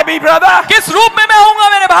form will I be, brother? किस रूप में मैं होऊंगा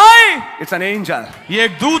मेरे भाई? It's an angel. ये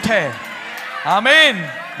एक दूत है। आमीन।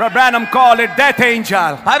 Brother Branham called it death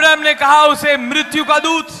angel. भाई ब्रह्म ने कहा उसे मृत्यु का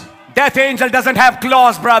दूत। Death angel doesn't have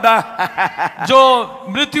claws, brother. जो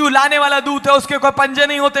मृत्यु लाने वाला दूत है उसके कोई पंजे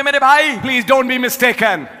नहीं होते मेरे भाई। Please don't be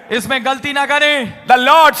mistaken. इसमें गलती ना करें। The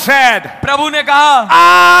Lord said, प्रभु ने कहा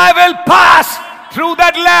I will pass through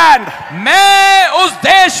that land. मैं उस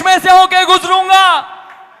देश में से होके गुजरूंगा।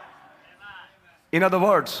 In other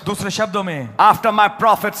words, दूसरे शब्दों में after my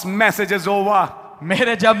prophet's message is over,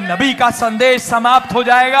 मेरे जब नबी का संदेश समाप्त हो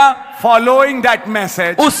जाएगा, following that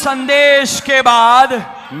message, उस संदेश के बाद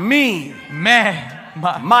मैं,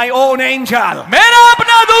 मैं my own angel, मेरा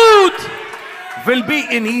अपना दूत will be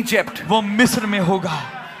in Egypt. वो मिस्र में होगा।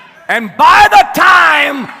 And by the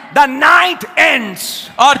time the night ends,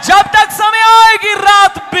 और जब तक समय आए कि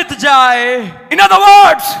रात बीत जाए, in other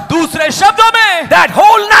words, दूसरे शब्दों में that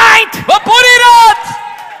whole night, वो पूरी रात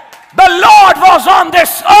the Lord was on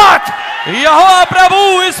this earth. यहोवा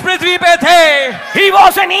प्रभु इस पृथ्वी पे थे। He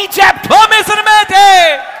was in Egypt. वो मिस्र में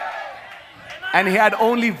थे। And he had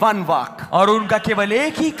only one work. और उनका केवल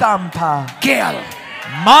एक ही काम था, Kill.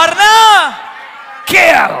 मारना,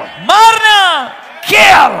 Kill. मारना,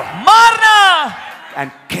 Kill. मारना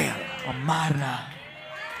And kill. और मारना।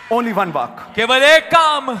 Only one work. केवल एक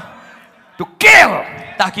काम, To kill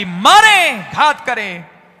ताकि मारें, घात करें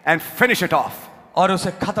and finish it off. और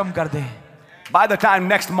उसे खत्म कर दें। By the time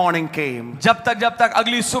next morning came, जब तक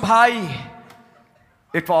अगली सुबह आई,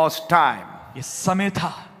 it was time ये समय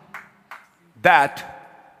था that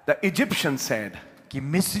the Egyptians said, कि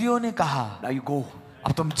मिस्रियों ने कहा, now you go.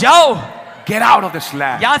 अब तुम जाओ, Get out of this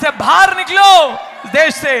land. यहां से बाहर निकलो इस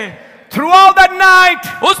देश से। Throughout that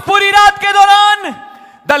night, उस पूरी रात के दौरान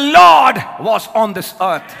the Lord was on this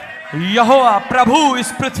earth. यहोवा प्रभु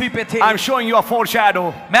इस पृथ्वी पे थे। I'm showing you a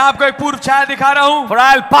foreshadow. मैं आपको एक पूर्व छाया दिखा रहा हूं। For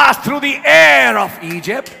I'll pass through the air of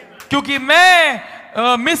Egypt. क्योंकि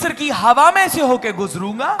मैं मिस्र की हवा में से होके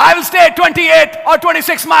गुजरूंगा। I will stay 28 or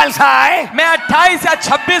 26 miles high. मैं 28 या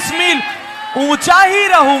 26 मील ऊंचा ही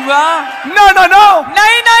रहूंगा। No, no, no.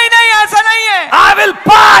 नहीं नहीं नहीं, ऐसा नहीं है। I will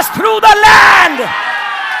pass through the land.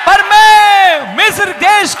 पर मैं मिस्र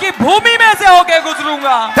देश की भूमि में से होके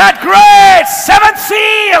गुजरूंगा। That great seventh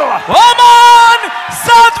seal, ओ मान,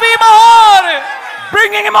 सातवीं मोहर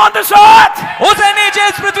bringing him on this earth उसे नीचे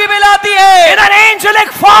इस पृथ्वी पे लाती है, in an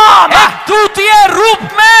angelic form. एक दूतीय रूप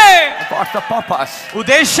में। What's the purpose?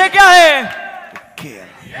 उद्देश्य क्या है?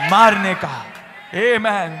 Kill. मारने का।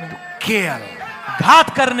 आमेन। Kill.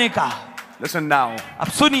 घात करने का। Listen now. अब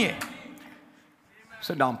सुनिए।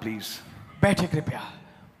 Sit down, please. बैठे कृपया।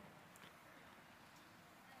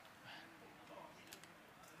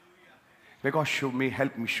 Because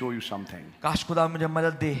help me show you something. काश खुदा मुझे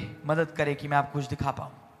मदद करे कि मैं आपको कुछ दिखा पाऊं।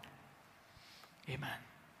 आमीन।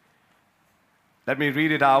 Let me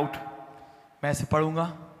read it out मैं इसे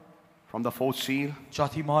पढ़ूंगा from the fourth seal.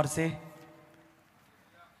 चौथी मोहर से।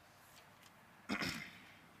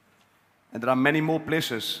 And there are many more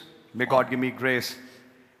places. May God give me grace.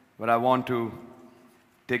 But I want to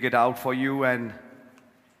take it out for you and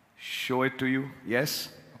show it to you. Yes?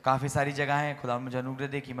 काफी सारी जगह हैं, खुदा मुझे अनुग्रह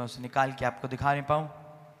दे कि मैं उसे निकाल के आपको दिखा नहीं पाऊं।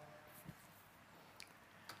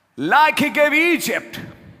 Like he gave Egypt.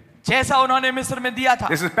 जैसा उन्होंने मिस्र में दिया था।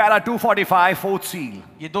 This is para 245, fourth seal.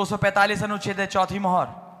 ये 245 अनुच्छेद है, चौथी मोहर।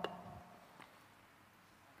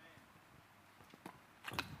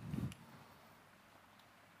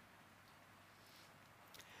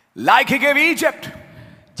 Like he gave Egypt.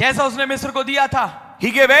 जैसा उसने मिस्र को दिया था,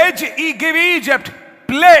 He gave Egypt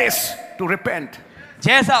place to repent.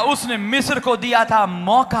 जैसा उसने मिस्र को दिया था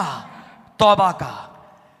मौका तौबा का।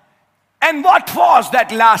 And what was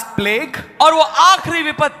that last plague? और वो आखिरी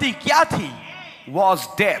विपत्ति क्या थी? Was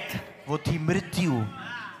death. वो थी मृत्यु।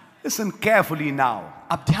 Listen carefully now.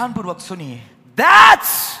 अब ध्यानपूर्वक सुनिए।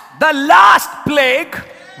 That's the last plague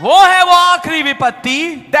वो है वो आखिरी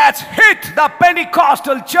विपत्ति that's hit the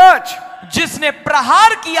Pentecostal church. जिसने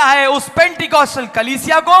प्रहार किया है उस पेंटिकॉस्टल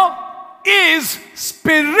कलीसिया को, is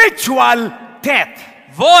spiritual death.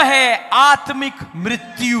 वो है आत्मिक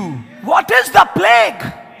मृत्यु। What is the plague?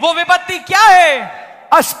 वो विपत्ति क्या है?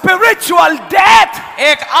 A spiritual death.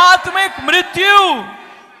 एक आत्मिक मृत्यु।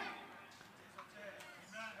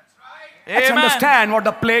 Let's Amen. understand what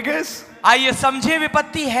the plague is. आइए समझे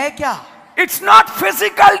विपत्ति है क्या। It's not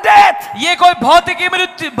physical death. ये कोई भौतिकी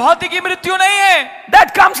मृत्यु नहीं है,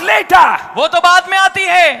 That comes later. वो तो बाद में आती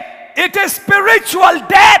है। It is spiritual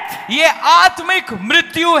death. ये आत्मिक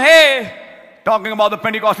मृत्यु है। Talking about the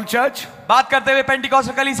Pentecostal church. बात करते हुए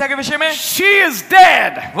पेंटिकॉस्टल कलीसिया के विषय में, She is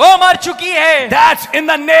dead. वो मर चुकी है। That's in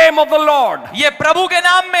the name of the Lord. ये प्रभु के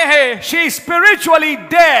नाम में है। She is spiritually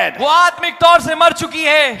dead. वो आत्मिक तौर से मर चुकी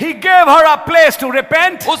है। He gave her a place to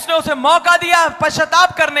repent उसने उसे मौका दिया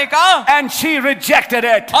पश्चाताप करने का, and she rejected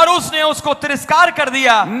it. और उसने उसको तिरस्कार कर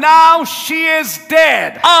दिया। Now she is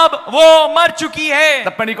dead. अब वो मर चुकी है।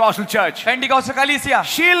 The Pentecostal church. पेंटिकॉस्टल कलीसिया,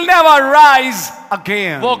 She'll never rise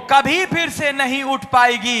again. वो कभी फिर से नहीं उठ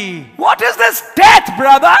पाएगी। What is this death,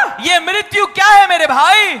 brother? ये मृत्यु क्या है मेरे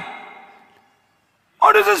भाई?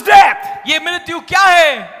 What is this death? ये मृत्यु क्या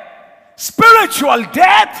है? Spiritual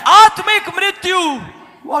death? आत्मिक मृत्यु।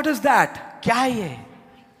 What is that? क्या है ये?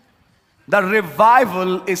 The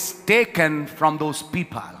revival is taken from those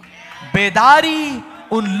people बेदारी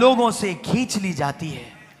उन लोगों से खींच ली जाती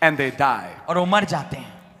है and they die. और वो मर जाते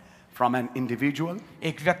हैं। From an individual,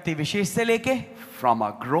 एक व्यक्ति विशेष से लेके, from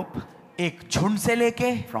a group, एक झुंड से लेके,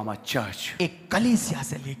 from a church, एक कलीसिया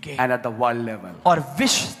से लेके, and at the world level. और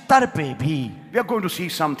विश्व स्तर पे भी। We are going to see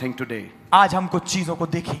something today. आज हम कुछ चीजों को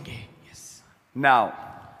देखेंगे। Now,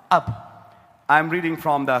 अब I'm reading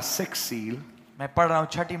from the sixth seal. मैं पढ़ रहा हूं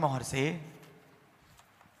छठी मोहर से,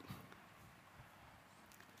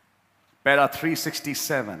 Para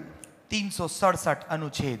 367. 367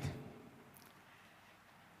 अनुच्छेद।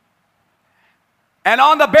 And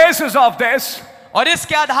on the basis of this, और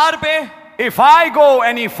इसके आधार पे if I go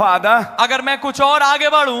any further, अगर मैं कुछ और आगे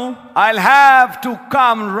बढ़ूं, I'll have to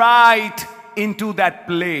come right into that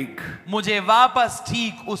plague. मुझे वापस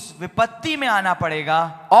ठीक उस विपत्ति में आना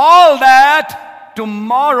पड़ेगा। All that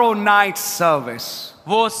tomorrow night service.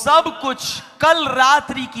 वो सब कुछ कल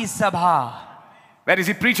रात्रि की सभा। Where is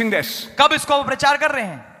he preaching this? कब इसको वो प्रचार कर रहे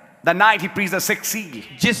हैं? The night he preached the sixth seal.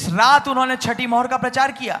 जिस रात उन्होंने छठी मोहर का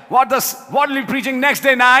प्रचार किया। What will he preaching next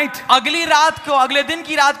day night? अगली रात को, अगले दिन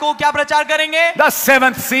की रात को क्या प्रचार करेंगे? The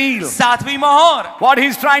seventh seal. सातवीं मोहर। What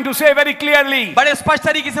he's trying to say very clearly. बड़े स्पष्ट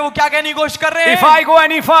तरीके से वो क्या कहने की कोशिश कर रहे हैं? If I go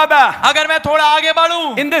any further, अगर मैं थोड़ा आगे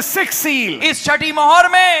बढ़ूं, in this sixth seal, इस छठी मोहर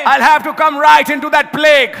में, I'll have to come right into that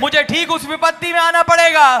plague. मुझे ठीक उस विपत्ति में आना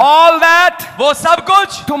पड़ेगा। All that वो सब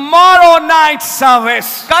कुछ tomorrow night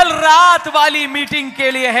service. कल रात वाली मीटिंग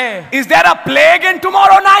के लिए है। Is there a plague in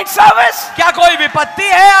tomorrow night service? क्या कोई विपत्ति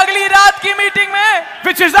है अगली रात की मीटिंग में,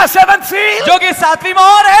 Which is the seventh seal? जो कि सातवीं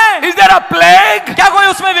मोहर है? Is there a plague क्या कोई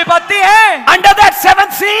उसमें विपत्ति है under that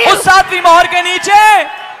seventh seal? उस सातवीं मोहर के नीचे?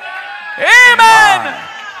 आमेन,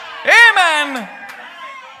 आमेन।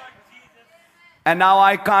 And now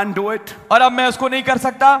I can't do it. और अब मैं उसको नहीं कर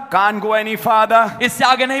सकता, Can't go any further. इससे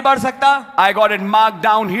आगे नहीं बढ़ सकता। I got it marked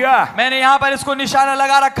down here. मैंने यहाँ पर इसको निशाना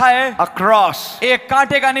लगा रखा है, A cross. एक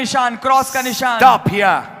कांटे का निशान, क्रॉस का निशान, Stop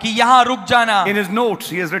here. कि यहाँ रुक जाना। In his notes,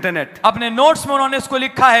 he has written it. अपने नोट्स में उन्होंने इसको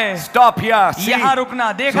लिखा है, Stop here. See? यहाँ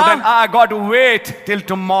रुकना। So देखा? then I got to wait till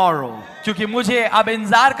tomorrow. क्योंकि मुझे अब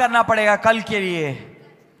इंतजार करना पड़ेगा कल के लिए।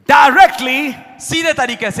 Directly, सीधे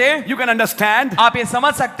तरीके से you can understand, आप ये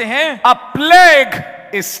समझ सकते हैं, a plague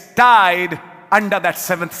is tied under that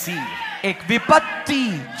seventh seal. एक विपत्ति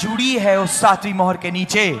जुड़ी है उस सातवीं मोहर के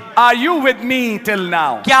नीचे। Are you with me till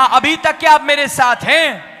now? क्या अभी तक क्या आप मेरे साथ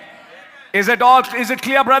हैं? Is it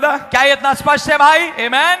clear, brother? क्या ये इतना स्पष्ट है भाई?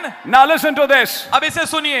 आमेन। Now listen to this. अब इसे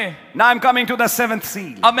सुनिए। Now I'm coming to the seventh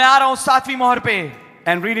seal अब मैं आ रहा हूं सातवीं मोहर पे,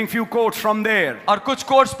 and reading few quotes from there. और कुछ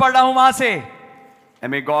कोट्स पढ़ रहा हूं वहां से। And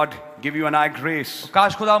may God give you an eye grace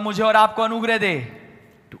काश खुदा मुझे और आपको अनुग्रह दे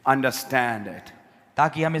to understand it.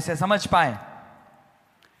 ताकि हम इसे समझ पाएं।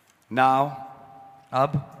 Now,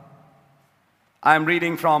 अब I'm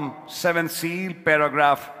reading from seventh seal,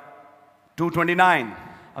 paragraph 229.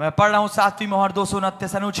 मैं पढ़ रहा हूं सातवीं मोहर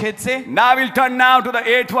 229 अनुच्छेद से। Now we'll turn now to the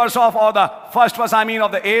 8th verse or the first verse,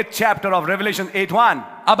 of the 8th chapter of Revelation 8:1.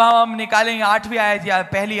 अब हम निकालेंगे 8वीं आयत या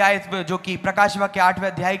पहली आयत जो कि प्रकाश वाक्य के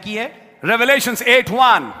 8वें अध्याय की है। Revelations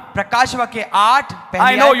 8:1. प्रकाश वाक्य 8 I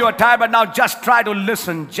पहली know आयत। you are tired, but now just try to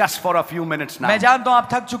listen just for a few minutes now. मैं जानता हूं आप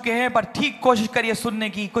थक चुके हैं, पर ठीक कोशिश करिए सुनने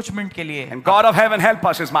की कुछ मिनट के लिए। And God of heaven help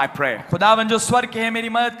us is my prayer. खुदावन जो स्वर्ग के हैं मेरी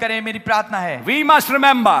मदद करें, मेरी प्रार्थना है। We must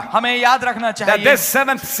remember हमें याद रखना that चाहिए this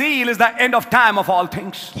seventh seal is the end of time of all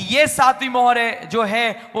things. कि ये सातवीं मोहर है जो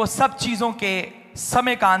है वो सब चीजों के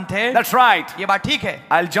समय का अंत है। That's right. ये बात ठीक है।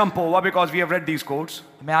 I'll jump over because we have read these quotes.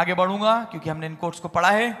 मैं आगे बढ़ूंगा क्योंकि हमने इन कोट्स को पढ़ा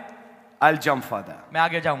है। I'll jump further. मैं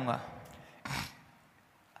आगे जाऊंगा।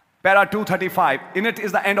 Para 235. In it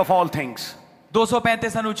is the end of all things.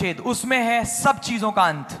 235 अनुच्छेद, उसमें है सब चीजों का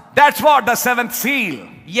अंत। That's what the seventh seal.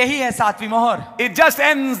 यही है सातवीं मोहर। It just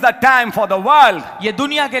ends the time for the world. ये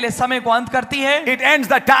दुनिया के लिए समय को अंत करती है। It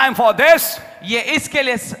ends the time for this. ये इसके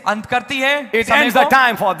लिए अंत करती है। It समय ends the को।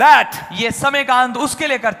 time for that. ये समय का अंत उसके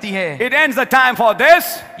लिए करती है। It ends the time for this.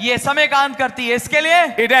 ये समय का अंत करती है इसके लिए।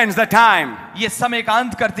 It ends the time. ये समय का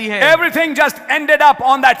अंत करती है। Everything just ended up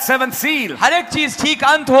on that seventh seal. हर एक चीज ठीक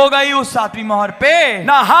अंत हो गई उस सातवीं मोहर पे।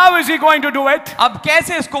 Now, how is he going to do it? अब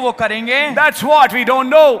कैसे इसको वो करेंगे? That's what we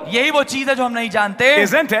don't know. यही वो चीज है जो हम नहीं जानते।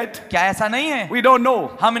 Isn't it? क्या ऐसा नहीं है? We don't know.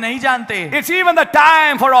 हम नहीं जानते। It's even the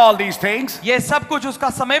time for all these things. ये सब कुछ उसका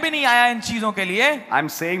समय भी नहीं आया इन चीजों के लिए। I'm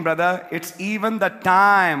saying, brother, it's even the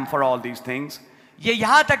time for all these things. ये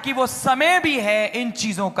यहाँ तक कि वो समय भी है इन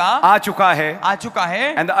चीजों का। आ चुका है. आ चुका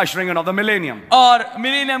है। And the ushering in of the millennium. और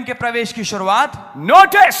मिलेनियम के प्रवेश की शुरुआत।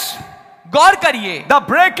 Notice, गौर करिए, the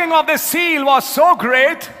breaking of the seal was so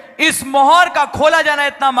great इस मोहर का खोला जाना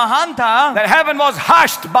इतना महान था that heaven was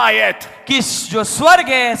hushed by it. कि जो स्वर्ग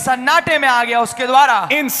है सन्नाटे में आ गया उसके द्वारा।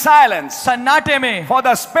 In silence सन्नाटे में for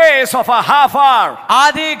the space of a half hour.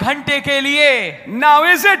 आधे घंटे के लिए। Now,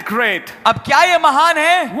 is it great? अब क्या ये महान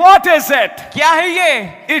है? What is it? क्या है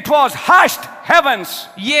ये? It was hushed heavens.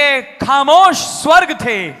 ये खामोश स्वर्ग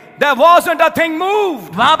थे। There wasn't a thing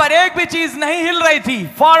moved वहां पर एक भी चीज नहीं हिल रही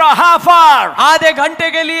थी for a half hour. आधे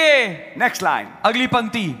घंटे के लिए। Next line. अगली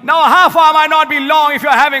पंक्ति। Now, a half hour might not be long if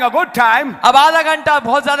you're having a good time, अब आधा घंटा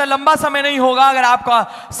बहुत ज्यादा लंबा समय नहीं होगा अगर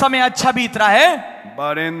आपका समय अच्छा बीत रहा है।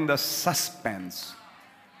 but in the suspense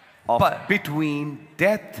of But- between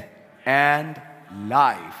death and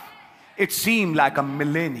life, it seemed like a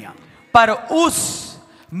millennium. पर उस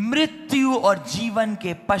मृत्यु और जीवन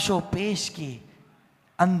के पशोपेश के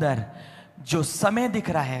अंदर जो समय दिख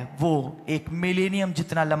रहा है वो एक मिलेनियम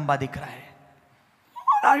जितना लंबा दिख रहा है।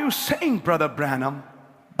 What are you saying, Brother Branham?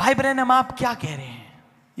 भाई ब्रैनम आप क्या कह रहे हैं?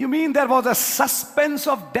 You mean there was a suspense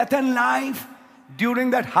of death and life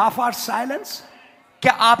during that half hour silence?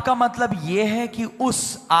 क्या आपका मतलब यह है कि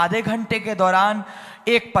उस आधे घंटे के दौरान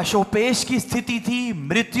एक पशोपेश की स्थिति थी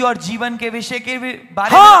मृत्यु और जीवन के विषय के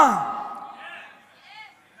बारे में? हाँ,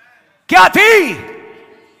 क्या थी?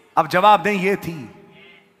 अब जवाब दें, ये थी।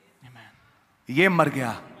 ये मर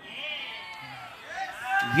गया,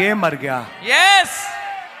 ये मर गया। यस।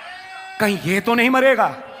 कहीं ये तो नहीं मरेगा?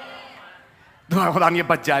 दुआ खुदा ये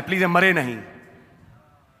बच जाए, प्लीज, ये मरे नहीं।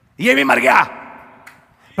 ये भी मर गया,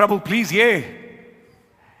 प्रभु प्लीज,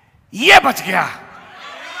 ये बच गया,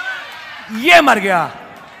 ये मर गया,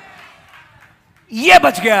 ये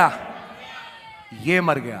बच गया, ये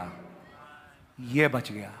मर गया, ये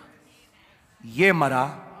बच गया, ये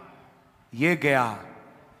मरा, ये गया,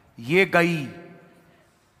 ये गई,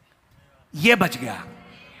 ये बच गया।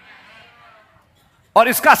 और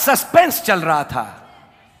इसका सस्पेंस चल रहा था।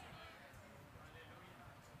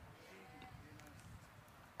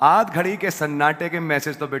 आध घड़ी के सन्नाटे के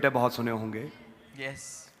मैसेज तो बेटे बहुत सुने होंगे।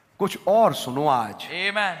 यस। कुछ और सुनो आज।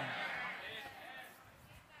 आमेन।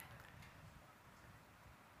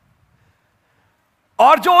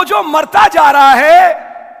 और जो मरता जा रहा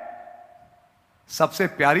है, सबसे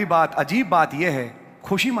प्यारी बात, अजीब बात यह है,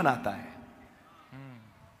 खुशी मनाता है।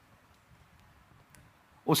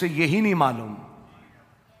 उसे यही नहीं मालूम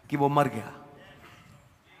कि वो मर गया।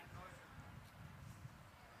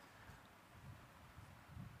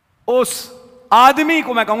 उस आदमी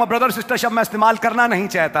को मैं कहूंगा, ब्रदर सिस्टर शब्द मैं इस्तेमाल करना नहीं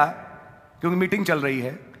चाहता क्योंकि मीटिंग चल रही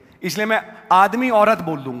है, इसलिए मैं आदमी औरत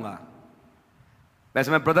बोल दूंगा।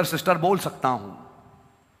 वैसे मैं ब्रदर सिस्टर बोल सकता हूं,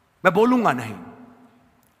 मैं बोलूंगा नहीं।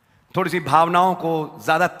 थोड़ी सी भावनाओं को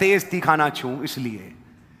ज्यादा तेज तीखा ना छूं, इसलिए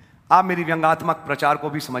आप मेरी व्यंग्यात्मक प्रचार को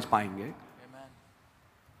भी समझ पाएंगे।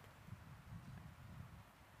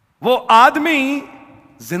 वो आदमी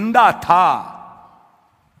जिंदा था,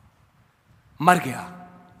 मर गया।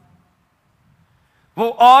 वो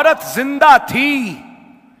औरत जिंदा थी,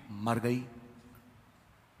 मर गई।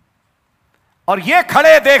 और ये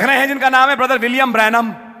खड़े देख रहे हैं जिनका नाम है ब्रदर विलियम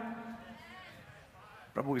ब्रैनम।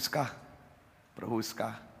 प्रभु इसका, प्रभु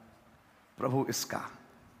इसका, प्रभु इसका,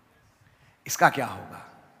 इसका क्या होगा?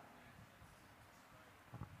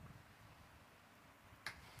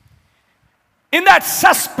 In that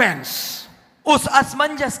suspense, उस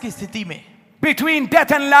असमंजस की स्थिति में, between death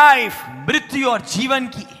and life, मृत्यु और जीवन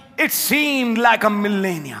की, it seemed like a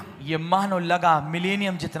millennium. ये मानो लगा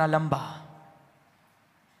मिलेनियम जितना लंबा।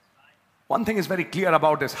 One thing is very clear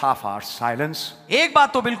about this half hour silence. एक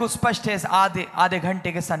बात तो बिल्कुल स्पष्ट है इस आधे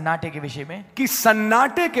घंटे के सन्नाटे के विषय में, कि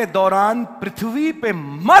सन्नाटे के दौरान पृथ्वी पे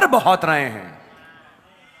मर बहुत रहे हैं।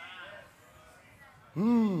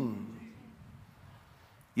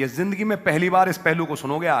 ये जिंदगी में पहली बार इस पहलू को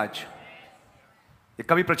सुनोगे आज। ये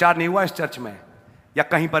कभी प्रचार नहीं हुआ इस चर्च में या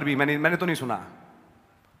कहीं पर भी, मैंने तो नहीं सुना।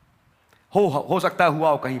 हो सकता है हुआ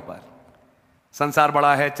हो कहीं पर, संसार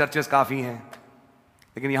बड़ा है, चर्चेस काफी हैं,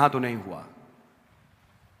 लेकिन यहां तो नहीं हुआ।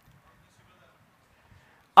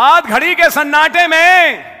 आध घड़ी के सन्नाटे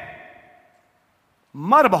में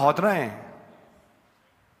मर बहुत रहे हैं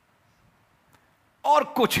और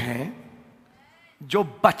कुछ हैं जो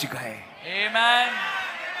बच गए। आमेन।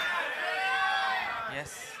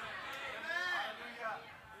 यस।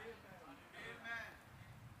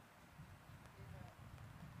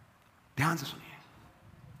 ध्यान से सुनिए,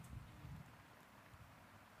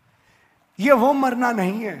 यह वो मरना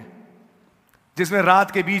नहीं है जिसमें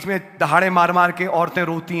रात के बीच में दहाड़े मार मार के औरतें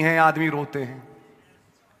रोती हैं, आदमी रोते हैं।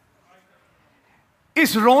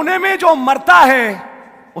 इस रोने में जो मरता है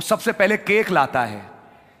वो सबसे पहले केक लाता है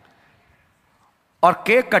और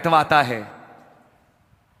केक कटवाता है।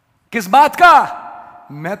 किस बात का?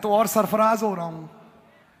 मैं तो और सरफराज हो रहा हूं,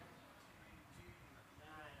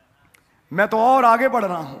 मैं तो और आगे बढ़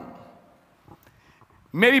रहा हूं,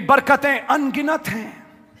 मेरी बरकतें अनगिनत हैं।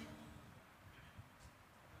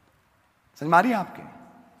 समझ मारिए आपके,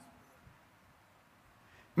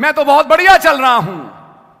 मैं तो बहुत बढ़िया चल रहा हूं,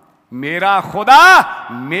 मेरा खुदा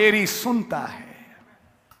मेरी सुनता है।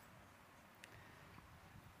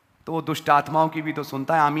 तो वो दुष्ट आत्माओं की भी तो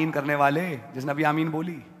सुनता है, आमीन करने वाले, जिसने अभी आमीन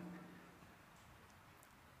बोली।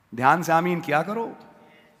 ध्यान से आमीन किया करो।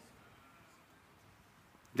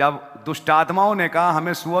 जब दुष्ट आत्माओं ने कहा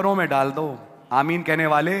हमें सुअरों में डाल दो, आमीन कहने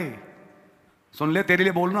वाले सुन ले, तेरे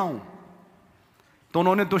लिए बोल रहा हूं, तो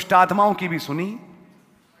उन्होंने दुष्ट आत्माओं की भी सुनी।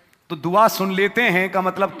 तो दुआ सुन लेते हैं का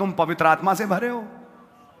मतलब तुम पवित्र आत्मा से भरे हो।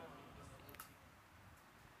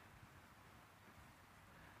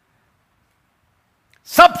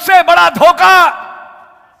 सबसे बड़ा धोखा,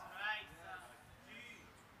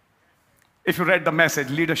 if you read the message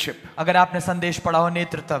leadership, अगर आपने संदेश पढ़ा हो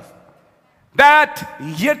नेतृत्व, दैट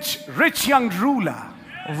रिच यंग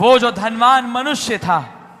रूलर, वो जो धनवान मनुष्य था,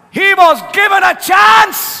 he was given a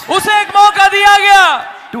chance, उसे एक मौका दिया गया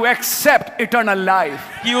to accept eternal life,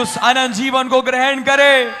 कि उस अनंत जीवन को ग्रहण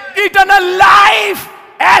करे। eternal life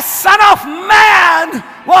as son of man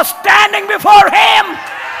was standing before him.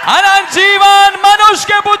 अनंत जीवन मनुष्य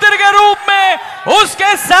के पुत्र के रूप में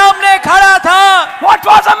उसके सामने खड़ा था। What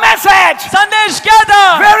was the message? संदेश क्या था?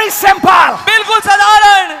 Very simple. बिल्कुल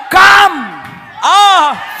साधारण, Come,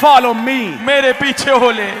 follow me, मेरे पीछे हो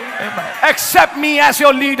ले, accept me as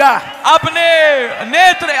your leader,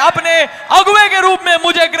 अपने अगुवे के रूप में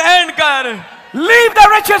मुझे ग्रहण कर, leave the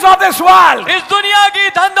riches of this world, इस दुनिया की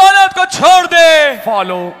धन दौलत को छोड़ दे,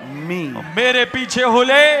 follow me. मेरे पीछे हो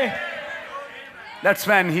ले। That's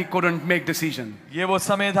when he couldn't make decision. ये वो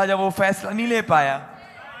समय था जब वो फैसला नहीं ले पाया।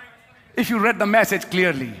 If you read the message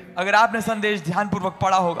clearly, अगर आपने संदेश ध्यानपूर्वक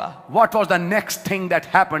पढ़ा होगा, what was the next thing that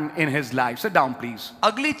happened in his life? Sit down, please.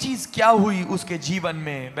 अगली चीज क्या हुई उसके जीवन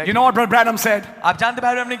में? You know what Brother Branham said? आप जानते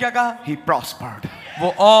भाई हमने क्या कहा? He prospered.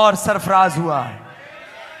 वो और सरफराज हुआ,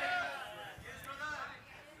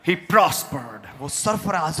 He prospered. वो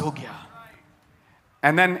सरफराज हो गया।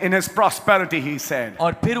 And then in his prosperity he said,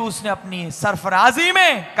 और फिर उसने अपनी सरफराजी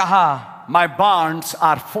में कहा, my barns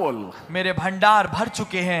are full, मेरे भंडार भर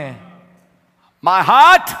चुके हैं, my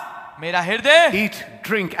heart, मेरा हृदय eat,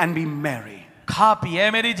 drink and be merry. खा पी, है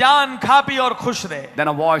मेरी जान, खा पी और खुश रहे। Then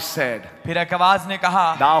a voice said, फिर एक आवाज ने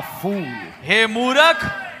कहा, thou fool. हे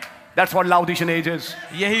मूर्ख, That's what Laodicean age is.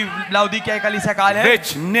 यही लाउदीकिया का कलीसिया काल है।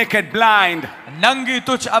 Rich, naked, blind. नंगी,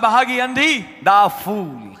 तुच्छ, अभागी, अंधी, Thou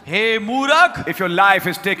fool. हे मूर्ख, If your life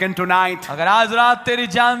is taken tonight, अगर आज रात तेरी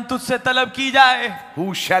जान तुझसे तलब की जाए,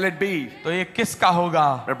 who shall it be? तो ये किसका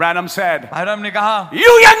होगा? Brother Branham said, भाई ने कहा,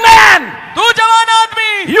 you young man, तू जवान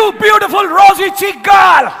आदमी, you beautiful rosy cheek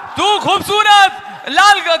girl, तू खूबसूरत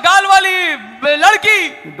लाल गाल वाली लड़की,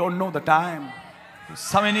 you don't know the time.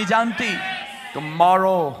 समय नहीं जानती,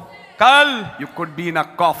 Tomorrow कल you could be in a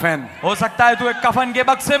coffin. हो सकता है तू एक कफन के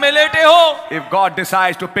बक्से में लेटे हो। If God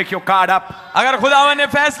decides to pick your card up, अगर खुदावन ने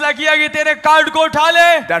फैसला किया कि तेरे कार्ड को उठा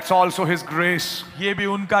ले, that's also His grace. ये भी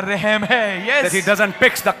उनका रहम है। That He yes, doesn't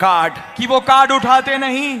pick the card. कि वो कार्ड उठाते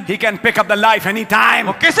नहीं, He can pick up the life anytime.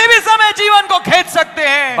 वो किसी भी समय जीवन को खींच सकते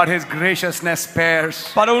हैं, But His graciousness spares.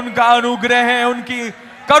 पर उनका अनुग्रह है, उनकी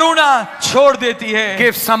करुणा छोड़ देती है,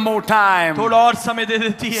 Give some more time. थोड़ा और समय दे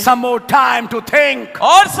देती है, Some more time to think.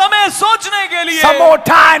 और समय सोचने के लिए, Some more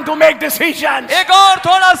time to make decisions. एक और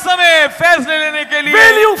थोड़ा समय फैसले लेने के लिए।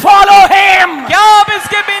 Will you follow him? क्या आप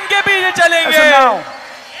इनके पीछे चलेंगे? Listen now.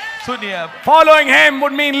 सुनिए अब, Following him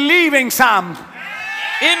would mean leaving some.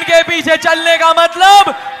 इनके पीछे चलने का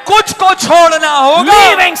मतलब कुछ को छोड़ना होगा,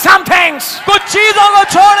 Leaving some things. कुछ चीजों को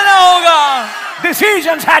छोड़ना होगा।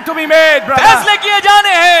 Decisions had to be made, brother. फैसले किए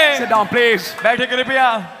जाने हैं। Sit down, please. बैठे कृपया।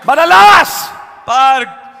 But alas, पर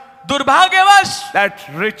दुर्भाग्यवश that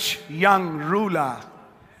rich young ruler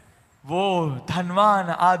वो धनवान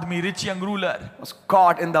आदमी, rich young ruler, was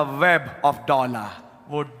caught in the web of dollar.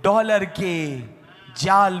 वो डॉलर के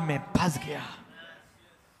जाल में फंस गया।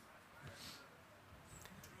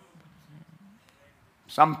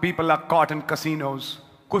 Some people are caught in casinos.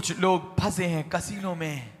 कुछ लोग फंसे हैं कसीनो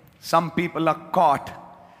में, Some people are caught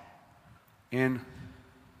in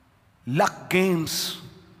luck games.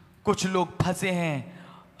 कुछ लोग फंसे हैं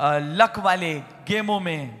लक वाले गेमों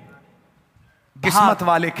में, किस्मत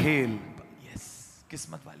वाले खेल यस,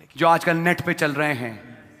 किस्मत वाले जो आजकल नेट पे चल रहे हैं।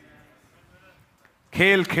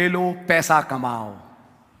 खेल खेलो पैसा कमाओ,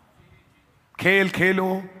 खेल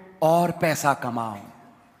खेलो और पैसा कमाओ,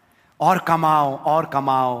 और कमाओ और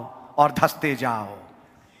कमाओ और धंसते जाओ।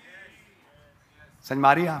 समझ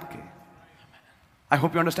मारी आपके? आई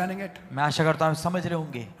होप यू अंडरस्टैंडिंग इट। मैं आशा करता हूं समझ रहे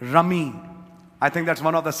होंगे। Rummy, I think that's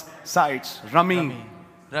one of the sites. Rummy,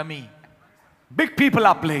 rummy, big people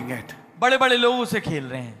are playing it. बड़े बड़े लोग उसे खेल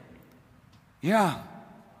रहे हैं। या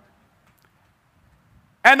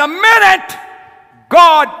and the minute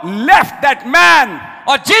God left that man,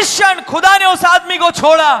 और जिस क्षण खुदा ने उस आदमी को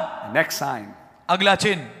छोड़ा, नेक्स्ट साइन, अगला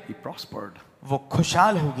चिन्ह, he prospered. वो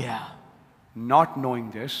खुशहाल हो गया। Not knowing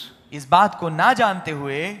this, इस बात को ना जानते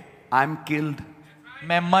हुए, I am killed.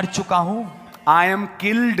 मैं मर चुका हूं, I am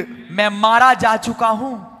killed. मैं मारा जा चुका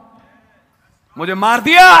हूं, मुझे मार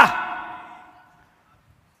दिया।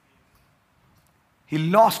 He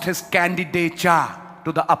lost his candidature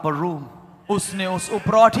to the upper room. उसने उस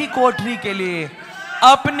उपरौठी कोठरी के लिए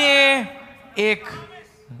अपने एक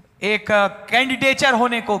कैंडिडेचर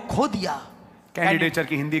होने को खो दिया। कैंडिडेचर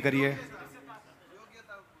की हिंदी करिए।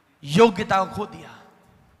 योग्यता को खो दिया।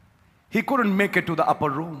 He couldn't make it to the upper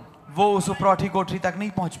room. वो उस उपरौठी कोठरी तक नहीं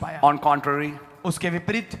पहुंच पाया। On contrary, उसके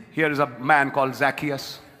विपरीत, here is a man called Zacchaeus.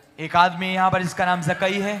 एक आदमी यहां पर जिसका नाम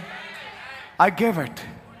जक्कई है। I give it.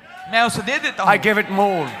 मैं उसे दे देता I हूं, give it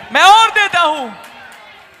more. मैं और देता हूं।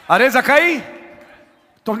 अरे जक्कई,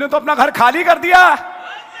 तुमने तो अपना घर खाली कर दिया।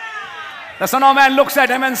 The son of man looks at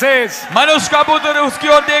him and says, मनुष्य का पुत्र उसकी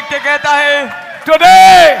ओर देखते कहता है,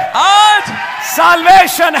 today आज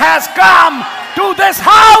salvation has come to this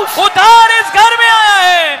house उद्धार इस घर में आया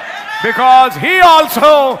है, because he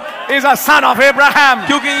also is a son of Abraham.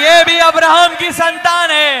 क्योंकि ये भी अब्राहम की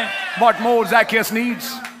संतान है। What more Zacchaeus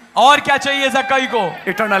needs? और क्या चाहिए जक्कई को?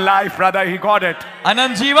 Eternal life, brother. He got it.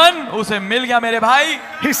 अनंत जीवन उसे मिल गया मेरे भाई।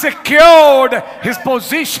 He secured his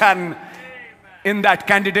position in that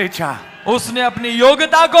candidature. उसने अपनी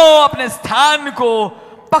योग्यता को, अपने स्थान को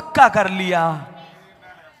पक्का कर लिया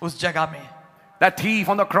उस जगह में। That thief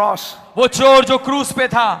on the cross, वो चोर जो क्रूस पे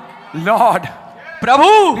था, Lord,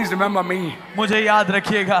 Prabhu please remember me मुझे याद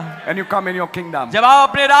रखिएगा when you come in your kingdom. जब आप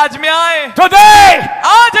अपने राज में आए। Today,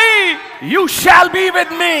 आज ही you shall be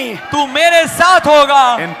with me तू मेरे साथ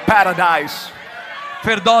होगा in paradise.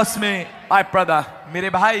 फिरदौस में। My brother, मेरे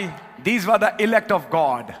भाई, these were the elect of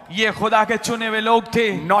God, ये खुदा के चुने हुए लोग थे,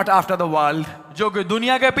 not after the world, जो कि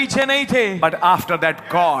दुनिया के पीछे नहीं थे, but after that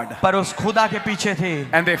God. पर उस खुदा के पीछे थे।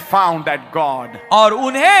 And they found that God. और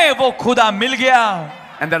उन्हें वो खुदा मिल गया।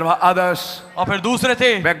 And there were others और फिर दूसरे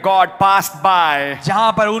थे where God passed by,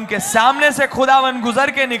 जहां पर उनके सामने से खुदावन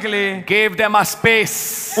गुजर के निकले, gave them a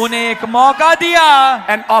space, उन्हें एक मौका दिया,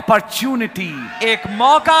 an opportunity एक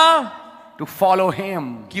मौका to follow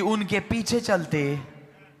Him. कि उनके पीछे चलते।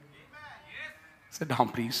 Sit down,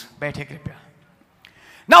 please. बैठे कृपया।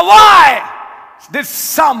 Now, why did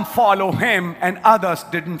some follow Him and others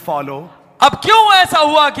didn't follow? अब क्यों ऐसा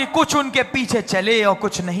हुआ कि कुछ उनके पीछे चले और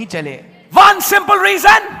कुछ नहीं चले? One simple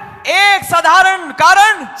reason. एक साधारण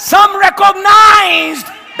कारण, Some recognized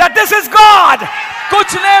that this is God.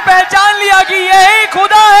 कुछ ने पहचान लिया कि यही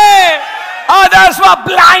खुदा है। Others were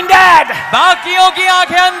blinded. बाकियों की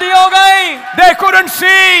आंखें अंधी हो गई, They couldn't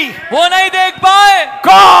see. वो नहीं देख पाए।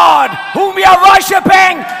 God, whom we are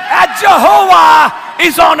worshiping as Jehovah,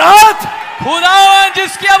 is on earth. खुदावन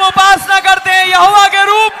जिसकी हम उपासना करते हैं यहोवा के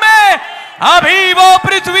रूप में, अभी वो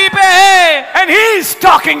पृथ्वी पे है and he's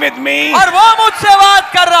talking with me. और वो मुझसे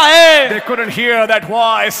बात कर रहा है। They couldn't hear that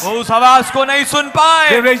voice. वो उस आवाज को नहीं सुन They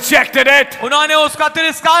पाए, rejected it. उन्होंने उसका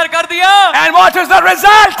तिरस्कार कर दिया। And what is the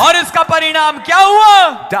result? और इसका परिणाम क्या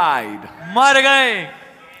हुआ? Died. मर गए,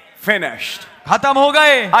 Finished. खत्म हो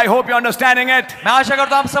गए। I hope you're understanding it. मैं आशा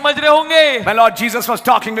करता हूं आप समझ रहे होंगे। When Lord Jesus was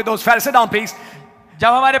talking with those Pharisees, sit down please.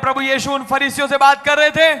 जब हमारे प्रभु यीशु उन फरीसियों से बात कर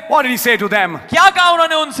रहे थे, What did he say to them? क्या कहा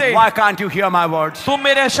उन्होंने उनसे? Why can't you hear my words? तुम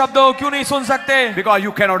मेरे शब्दों को क्यों नहीं सुन सकते? Because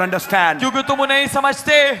you cannot understand. क्योंकि तुम उन्हें नहीं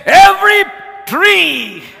समझते। Every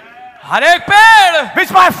tree हर एक पेड़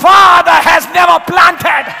which my father has never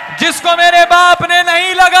planted जिसको मेरे बाप ने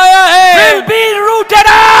नहीं लगाया है, will be rooted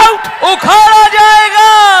out. उखाड़ा जाएगा।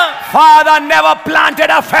 Father never planted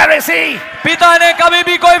a Pharisee. पिता ने कभी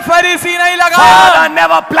भी कोई फरीसी नहीं Father लगाया।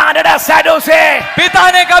 never planted a Sadducee. पिता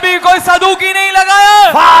ने कभी कोई सदूकी नहीं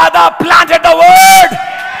लगाया। Father planted the word.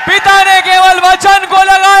 पिता ने केवल वचन को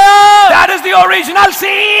लगाया, That is the original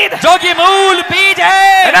seed. जो कि मूल बीज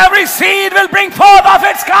है। And every seed will bring forth of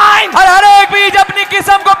its kind. और हर एक बीज अपनी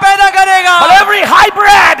किस्म को पैदा करेगा। But every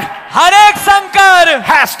hybrid हर एक संकर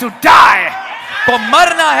has to die. को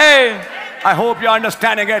मरना है। I hope you're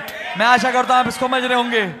understanding it. मैं आशा करता हूं आप इसको समझ रहे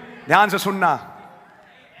होंगे। ध्यान से सुनना।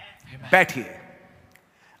 बैठिए।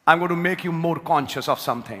 I'm going to make you more conscious of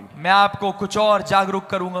something. मैं आपको कुछ और जागरूक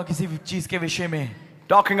करूंगा किसी चीज के विषय में।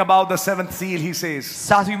 Talking about the seventh seal, he says,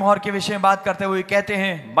 सातवीं मोहर के विषय में बात करते हुए कहते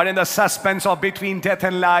हैं, but in the suspense of between death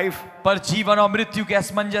and life, पर जीवन और मृत्यु के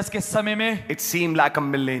असमंजस के समय में it seemed like a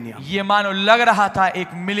millennium. ये मानो लग रहा था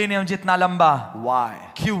एक मिलेनियम जितना लंबा। Why?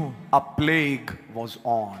 क्यों? A plague was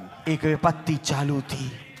on. एक विपत्ति चालू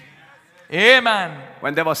थी। Amen.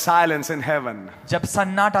 When there was silence in heaven, जब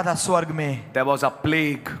सन्नाटा था स्वर्ग में, there was a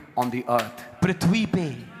plague on the earth. पृथ्वी पे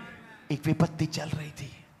एक विपत्ति चल रही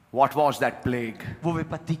थी। What was that plague? वो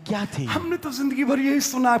विपत्ति क्या थी? हमने तो जिंदगी भर यही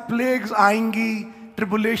सुना, प्लेग्स आएंगी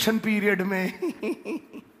ट्रिबुलेशन पीरियड में।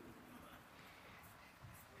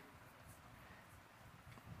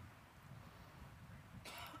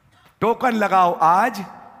 टोकन लगाओ, आज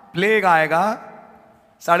प्लेग आएगा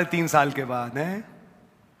 3.5 साल के बाद है।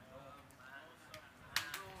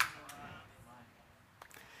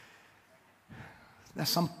 There's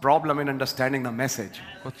some problem in understanding the message.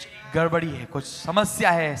 कुछ गड़बड़ी है, कुछ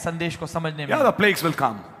समस्या है संदेश को समझने में। Yeah, the plagues will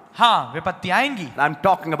come. हाँ, विपत्ति आएंगी। I'm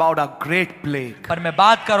talking about a great plague पर मैं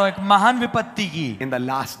बात कर रहा हूं एक महान विपत्ति की, in the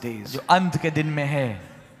last days. जो अंत के दिन में है।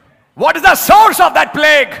 What is the source of that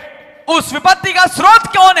plague? उस विपत्ति का स्रोत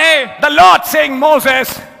कौन है? The Lord saying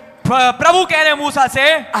Moses, प्रभु कह रहे मूसा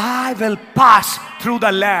से, I will pass through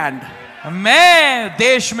the land. मैं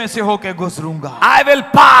देश में से होके गुजरूंगा। I will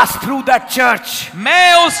pass through that church.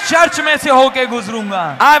 मैं उस चर्च में से होके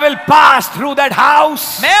गुजरूंगा। I will pass through that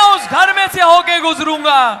house. मैं उस घर में से होके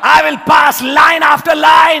गुजरूंगा। I will pass line after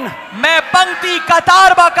line. मैं पंक्ति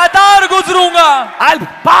कतार बा कतार गुजरूंगा। I'll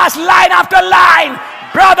pass line after line.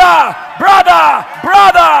 Brother, brother,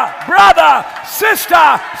 brother, brother, sister,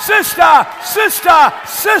 sister, sister,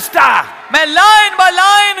 sister. मैं लाइन बाय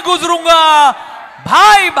लाइन गुजरूंगा।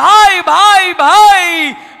 भाई भाई भाई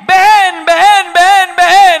भाई, बहन बहन बहन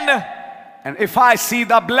बहन। And if I see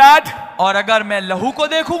the blood, और अगर मैं लहू को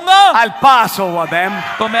देखूंगा, I'll pass over them.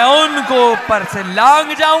 तो मैं उनको ऊपर से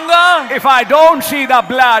लांग जाऊंगा। If I don't see the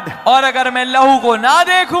blood, और अगर मैं लहू को ना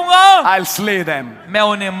देखूंगा, I'll slay them. मैं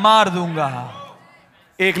उन्हें मार दूंगा।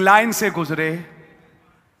 एक लाइन से गुजरे,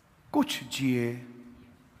 कुछ जिए,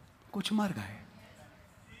 कुछ मर गए।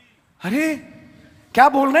 अरे क्या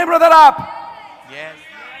बोल रहे हैं ब्रदर आप?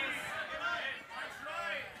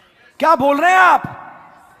 क्या बोल रहे हैं आप?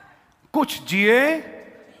 कुछ जिए,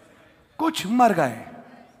 कुछ मर गए।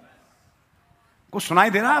 कुछ सुनाई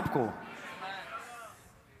दे रहा है आपको?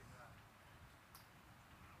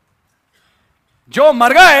 जो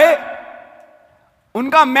मर गए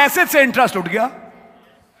उनका मैसेज से इंटरेस्ट उठ गया,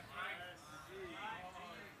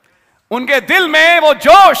 उनके दिल में वो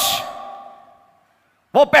जोश,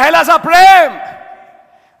 वो पहला सा प्रेम,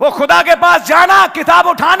 वो खुदा के पास जाना, किताब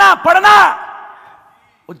उठाना, पढ़ना,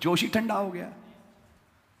 वो जोश ही ठंडा हो गया।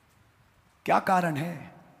 क्या कारण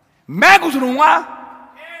है? मैं गुजरूंगा,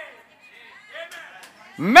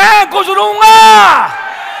 मैं गुजरूंगा।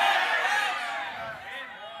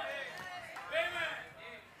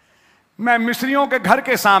 मैं मिस्रियों के घर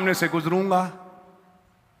के सामने से गुजरूंगा,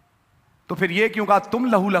 तो फिर ये क्यों कहा तुम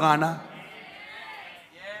लहू लगाना?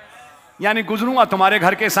 यानी गुजरूंगा तुम्हारे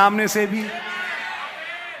घर के सामने से भी।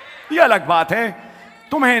 ये अलग बात है,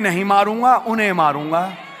 तुम्हें नहीं मारूंगा, उन्हें मारूंगा।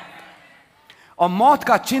 और मौत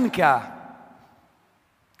का चिन्ह क्या?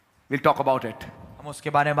 We'll talk about it. हम उसके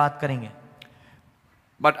बारे में बात करेंगे।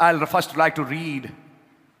 But I'll first like to read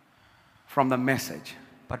from the message.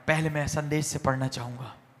 पर पहले मैं संदेश से पढ़ना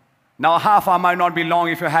चाहूंगा। Now, half hour might not be long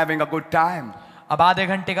if you're having a good time. अब आधे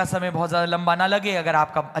घंटे का समय बहुत ज्यादा लंबा ना लगे अगर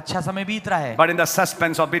आपका अच्छा समय बीत रहा है, But in the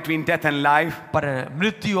suspense of between death and life, पर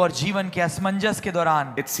मृत्यु और जीवन के असमंजस के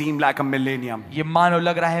दौरान it seemed like a millennium. ये मानो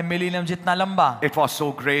लग रहा है मिलेनियम जितना लंबा। It was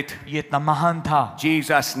so great. ये इतना महान था।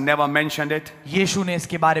 Jesus never mentioned it. यीशु ने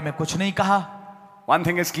इसके बारे में कुछ नहीं कहा। One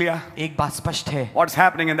thing is clear. एक बात स्पष्ट है, What's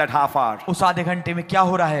happening in that half hour? उस आधे घंटे में क्या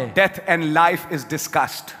हो रहा है? Death and life is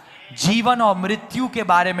discussed. जीवन और मृत्यु के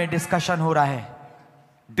बारे में डिस्कशन हो रहा है।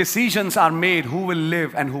 Decisions are made who will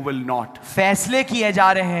live and who will not. फैसले किए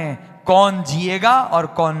जा रहे हैं कौन जिएगा और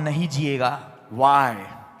कौन नहीं जिएगा। Why?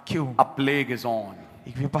 क्यों? A plague is on.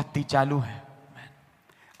 एक विपत्ति चालू है।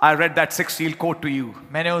 I read that 6 seal quote to you.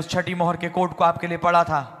 मैंने उस छठी मोहर के कोड को आपके लिए पढ़ा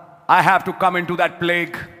था। I have to come into that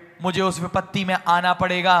plague. मुझे उस विपत्ति में आना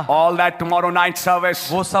पड़ेगा। All that tomorrow night service.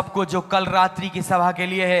 वो सब कुछ जो कल रात्रि की सभा के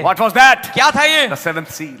लिए है। What was that? क्या था ये? The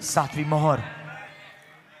 7th seal. 7वीं मोहर।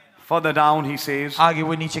 Further down he says, आगे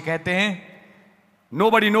वो नीचे कहते हैं,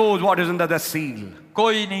 nobody knows what is under the seal,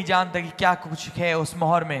 कोई नहीं जानता कि क्या कुछ है उस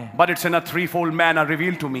मोहर में, but it's in a threefold manner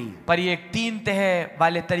revealed to me. पर ये एक 3 तह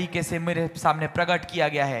वाले तरीके से मेरे सामने प्रकट किया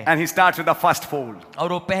गया है। And he starts with the first fold.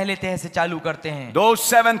 और वो पहले तह से चालू करते हैं। Those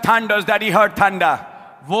 7 thunders that he heard thunder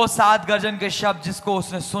वो 7 गर्जन के शब्द जिसको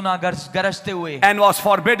उसने सुना गरजते हुए and was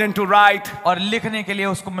forbidden to write. और लिखने के लिए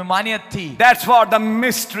उसको ममानियत थी। That's what the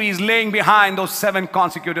mystery is laying behind those 7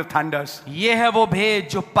 consecutive thunders. ये है वो भेद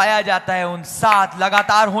जो पाया जाता है उन 7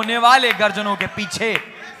 लगातार होने वाले गर्जनों के पीछे।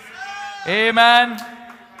 Amen.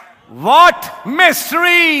 What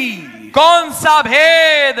mystery? कौन सा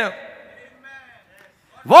भेद?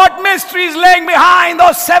 What mystery is laying behind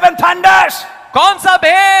those 7 thunders? कौन सा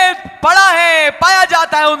भेद पड़ा है पाया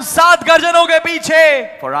जाता है उन 7 गर्जनों के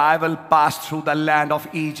पीछे? For I will pass through the land of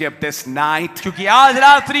Egypt this night. क्योंकि आज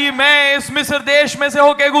रात्रि मैं इस मिस्र देश में से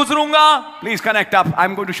होके गुजरूंगा। Please connect up.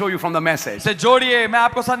 I'm going to show you from the message. से जोड़िए, मैं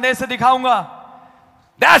आपको संदेश से दिखाऊंगा।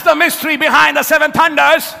 That's the mystery behind the 7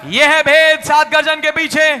 thunders. ये है भेद 7 गर्जन के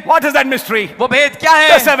पीछे। What is that mystery? वो भेद क्या है?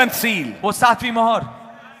 The 7th seal. वो 7वीं मोहर।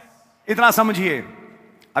 इतना समझिए।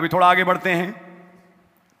 अभी थोड़ा आगे बढ़ते हैं।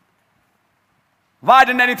 Why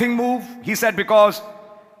didn't anything move? He said because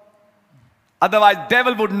otherwise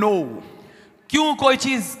devil would know. क्यों कोई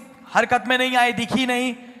चीज हरकत में नहीं आई, दिखी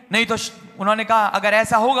नहीं तो उन्होंने कहा अगर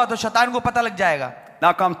ऐसा होगा तो शैतान को पता लग जाएगा।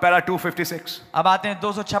 Now comes para 256. अब आते हैं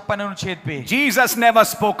 256 अनुच्छेद पे। Jesus never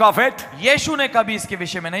spoke of it. यीशु ने कभी इसके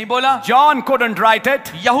विषय में नहीं बोला। John couldn't write it.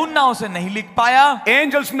 यूहन्ना उसे नहीं लिख पाया।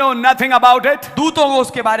 Angels know nothing about it. दूतों को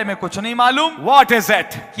उसके बारे में कुछ नहीं मालूम। What is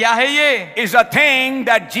it? क्या है ये? Is a thing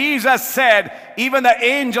that Jesus said even the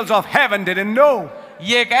angels of heaven didn't know.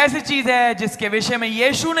 ये एक ऐसी चीज है जिसके विषय में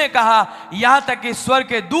यीशु ने कहा यहाँ तक कि स्वर्ग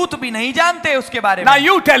के दूत भी नहीं जानते उसके बारे में। Now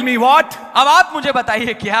you tell me what? अब आप मुझे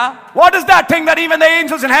बताइए क्या? What is that thing that even the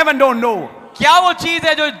angels in heaven don't know? क्या वो चीज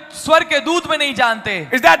है जो स्वर्ग के दूत में नहीं जानते?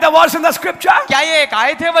 Is that the verse in the scripture? क्या ये एक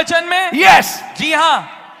आयत है वचन में? Yes. जी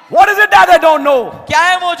हाँ। What is it that they don't know? क्या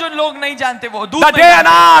है वो जो लोग नहीं जानते? वो दूत The नहीं day and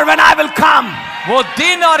जानते। hour when I will come. वो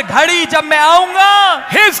दिन और घड़ी जब मैं आऊंगा,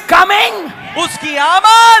 His coming. उसकी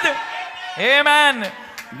आमद। Amen.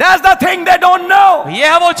 That's the thing they don't know. ये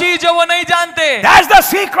है वो चीज जो वो नहीं जानते। That's the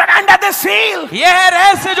secret under the seal. ये है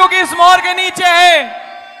रहस्य जो कि इस मोहर के नीचे है।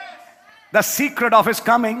 The secret of his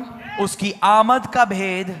coming उसकी आमद का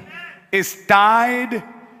भेद is tied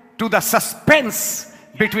to the suspense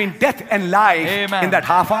between death and life. Amen. In that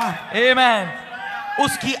half hour. Amen.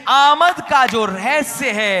 उसकी आमद का जो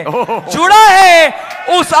रहस्य है जुड़ा है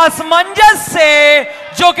उस असमंजस से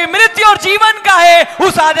जो कि मृत्यु और जीवन का है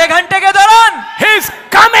उस आधे घंटे के दौरान। His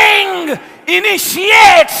coming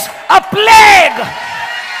initiates a plague.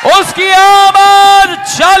 उसकी आमद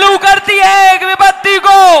चालू करती है एक विपत्ति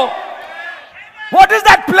को। What is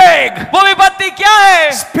that plague? वो विपत्ति क्या है?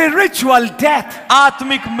 Spiritual death.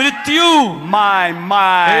 आत्मिक मृत्यु। My.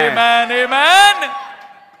 Amen, amen.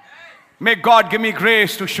 May God give me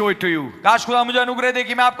grace to show it to you. काश खुदा मुझे अनुग्रह दे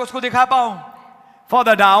कि मैं आपको उसको दिखा पाऊं।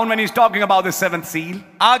 Further down, when he's talking about the 7th seal,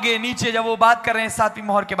 आगे नीचे जब वो बात कर रहे हैं 7वीं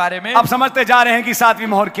मोहर के बारे में, अब समझते जा रहे हैं कि 7वीं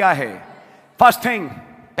मोहर क्या है। First thing,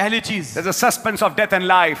 पहली चीज, there's a suspense of death and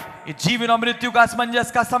life. ये जीवन और मृत्यु का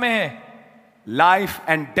असमंजस का समय है। Life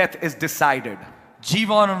and death is decided.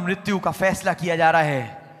 जीवन और मृत्यु का फैसला किया जा रहा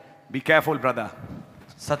है। Be careful, brother.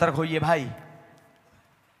 सतर्क होइए भाई,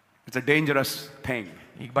 It's a dangerous thing.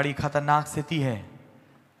 एक बड़ी खतरनाक स्थिति है।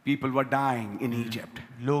 People were dying in Egypt.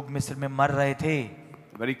 लोग मिस्र में मर रहे थे।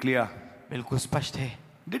 Very clear. बिल्कुल स्पष्ट है।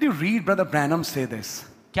 Did you read Brother Branham say this?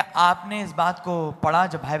 क्या आपने इस बात को पढ़ा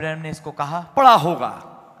जब भाई ब्रैनम ने इसको कहा? पढ़ा होगा।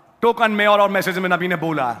 टोकन में और मैसेज में नबी ने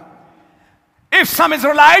बोला If some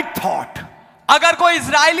Israelite thought, अगर कोई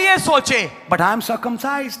इजरायली है सोचे, but I am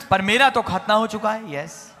circumcised. पर मेरा तो खतना हो चुका है,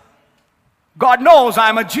 yes, God knows I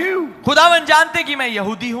am a Jew. खुदावन जानते कि मैं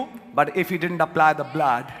यहूदी हूं, But if he didn't apply the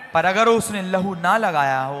blood, पर अगर उसने लहू ना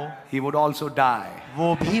लगाया हो, he would also die.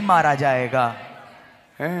 वो भी मारा जाएगा।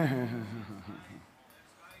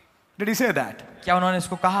 Did he say that? क्या उन्होंने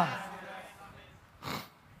इसको कहा?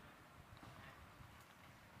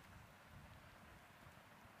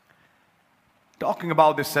 Talking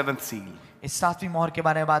about the seventh seal, इस सातवीं मोहर के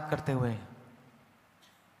बारे में बात करते हुए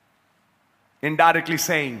indirectly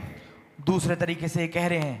saying दूसरे तरीके से ये कह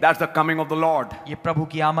रहे हैं, that's the coming of the Lord. ये प्रभु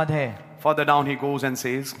की आमद है। Further down he goes and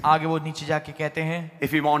says, आगे वो नीचे जाके कहते हैं,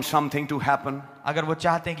 if he wants something to happen, अगर वो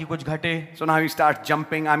चाहते हैं कि कुछ घटे, so now he starts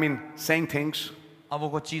jumping, saying things. अब वो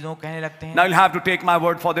कुछ चीजों को कहने लगते हैं। Now you'll have to take my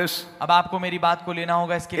word for this. अब आपको मेरी बात को लेना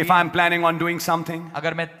होगा इसके If लिए। I'm planning on doing something,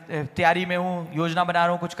 अगर मैं तैयारी में हूँ, योजना बना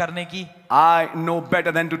रहा हूँ कुछ करने की, I know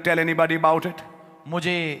better than to tell anybody about it.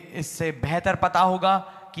 मुझे इससे बेहतर पता होगा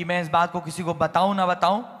कि मैं इस बात को किसी को बताऊं ना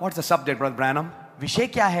बताऊं। What's the subject, Brother Branham? विषय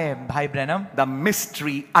क्या है भाई Branham? The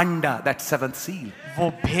mystery under that seventh seal. वो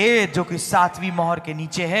भेद जो कि सातवीं मोहर के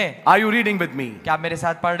नीचे है। Are you reading with me? क्या आप मेरे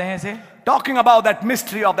साथ पढ़ रहे हैं इसे? Talking about that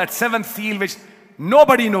mystery of that seventh seal which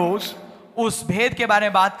nobody knows. उस भेद के बारे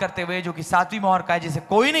में बात करते हुए जो कि सातवीं मोहर का है, जिसे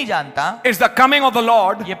कोई नहीं जानता। It's the coming of the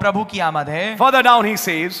Lord. ये प्रभु की आमद है। Further down he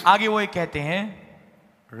says, आगे वो ये कहते हैं,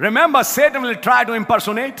 remember Satan will try to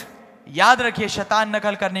impersonate. याद रखिए शैतान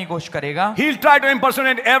नकल करने की कोशिश करेगा। He'll try to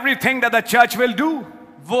impersonate everything that the church will do.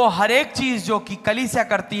 वो हर एक चीज जो कि कलीसिया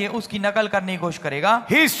करती है उसकी नकल करने की कोशिश करेगा।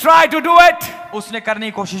 He's tried to do it. उसने करने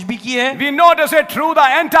की कोशिश भी की है। We notice it through the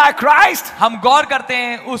Antichrist, हम गौर करते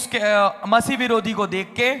हैं उसके मसीह विरोधी को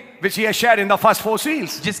देख के, which he has shared in the first four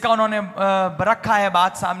seals. जिसका उन्होंने रखा है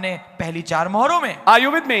बात सामने पहली चार मोहरों में। Are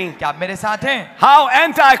you with me? क्या आप मेरे साथ हैं? How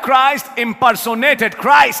Antichrist impersonated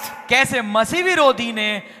Christ. कैसे मसीह विरोधी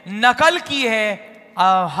ने नकल की है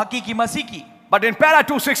हकीकी मसीह की। But in para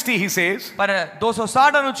 260 he says, पर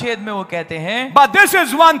 260 अनुच्छेद में वो कहते हैं, but this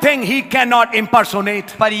is one thing he cannot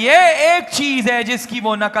impersonate. पर ये एक चीज है जिसकी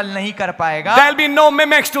वो नकल नहीं कर पाएगा। There'll be no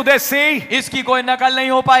mimics to this, see? इसकी कोई नकल नहीं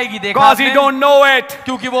हो पाएगी, देखा Because he आपने? don't know it.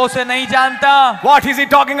 क्योंकि वो उसे नहीं जानता। What is he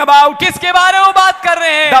talking about? किसके बारे में वो बात कर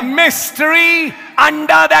रहे The हैं? mystery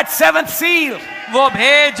under that seventh seal. वो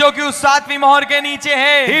भेद जो कि उस सातवीं मोहर के नीचे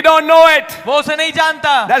है, He don't know it. वो उसे नहीं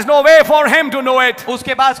जानता। There's no way for him to know it.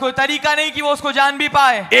 उसके पास कोई तरीका नहीं कि वो उसको जान भी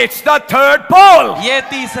पाए। It's the third pole. ये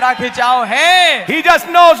तीसरा खिंचाव है। He just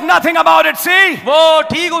knows nothing about it, see? वो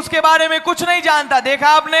ठीक उसके बारे में कुछ नहीं जानता, देखा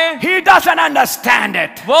आपने? He doesn't understand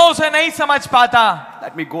it. वो उसे नहीं समझ पाता।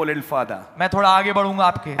 Let me go a little further. मैं थोड़ा आगे बढ़ूंगा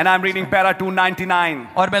आपके। And I'm reading para 299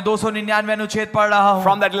 और मैं 299 अनुच्छेद पढ़ रहा हूँ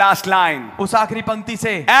from that last line. उस आखिरी पंक्ति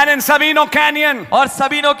से। And in Sabino Canyon, और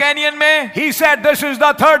सबीनो कैनियन में he said this is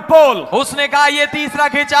the third pole. उसने कहा ये तीसरा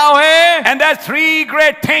खिंचाव है। And there's three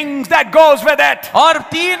great things that goes with it. और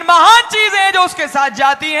तीन महान चीजें हैं जो उसके साथ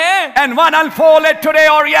जाती हैं। And one unfolded today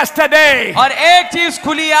or yesterday. और एक चीज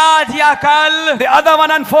खुली आज या कल, The other one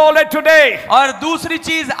unfolded today. और दूसरी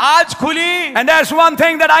चीज आज खुली। And there's one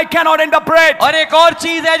thing that I cannot interpret और एक और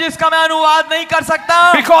चीज है जिसका मैं अनुवाद नहीं कर सकता,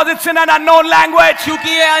 because it's in an unknown language. क्योंकि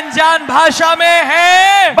ये अनजान भाषा में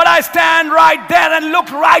है। But I stand right there and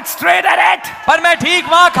looked right straight at it. पर मैं ठीक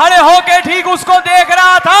वहां खड़े होके ठीक उसको देख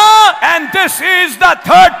रहा था। And this is the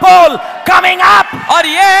third pole coming up. और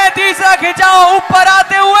ये है तीसरा खिंचाव ऊपर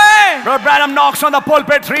आते हुए। Brother Branham knocks on the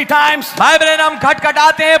pulpit 3 times. भाई ब्रैनम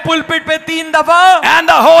खटखटाते हैं पुलपिट पे 3 दफा। And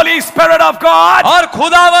the Holy Spirit of God. और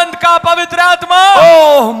खुदावंत का पवित्र आत्मा,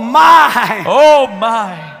 Oh my. Oh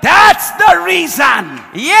my, That's the reason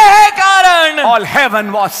ये है कारण all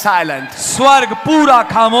heaven was silent. स्वर्ग पूरा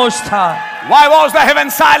खामोश था। Why was the heaven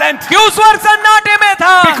silent? क्यों स्वर्ग सन्नाटे में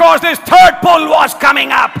था? Because this third pole was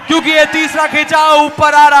coming up. क्योंकि ये तीसरा खिंचाव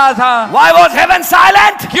ऊपर आ रहा था। Why was heaven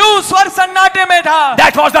silent? क्यों स्वर्ग सन्नाटे में था?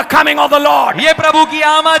 That was the coming of the Lord. ये प्रभु की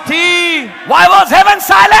आमद थी। Why was heaven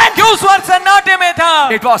silent? क्यों स्वर्ग सन्नाटे में था?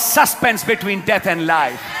 It was suspense between death and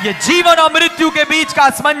life. ये जीवन और मृत्यु के बीच का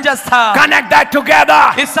असमंजस था। Connect that together.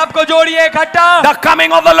 इस सब को जोड़िए इकट्ठा। The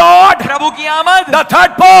coming of the Lord, प्रभु की आमद, the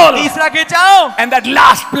third pole, तीसरा खिंचाव, and that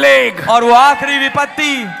last plague और वो आखिरी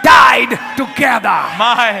विपत्ति died together.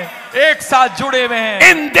 माए एक साथ जुड़े हुए हैं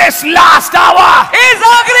In this last hour, इस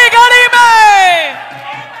आखिरी घड़ी में।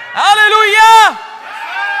 हालेलुया,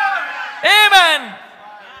 आमेन।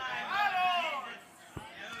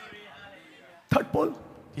 third pole,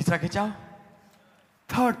 तीसरा खिंचाव,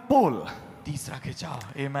 third pole. तीसरा खिंचाव,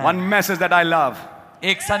 आमेन। One message that I love.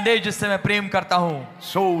 एक संदेश जिससे मैं प्रेम करता हूं,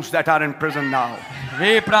 Souls that are in prison now.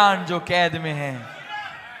 वे प्राण जो कैद में हैं।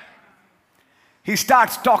 he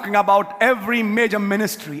starts talking about every major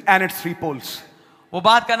ministry and its three poles. वो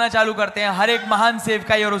बात करना चालू करते हैं हर एक महान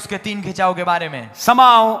सेवकाई और उसके तीन खिंचाव के बारे में।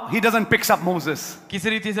 Somehow he doesn't pick up Moses, किसी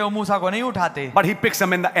रीति से वो मूसा को नहीं उठाते, but he picks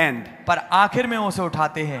him in the end. पर आखिर में उसे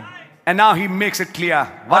उठाते हैं। And now he makes it clear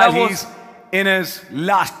while he's in his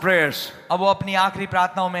last prayers. अब वो अपनी आखिरी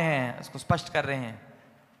प्रार्थनाओं में हैं, उसको स्पष्ट कर रहे हैं।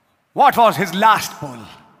 What was his last pole?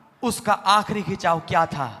 उसका आखिरी खिंचाव क्या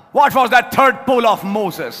था? What was that third pole of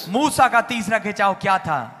Moses? मूसा का तीसरा खिंचाव क्या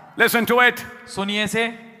था? Listen to it. सुनिए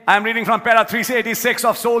से। I am reading from para 386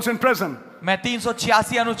 of souls in prison. मैं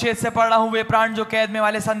 386 अनुच्छेद से पढ़ रहा हूं, वे प्राण जो कैद में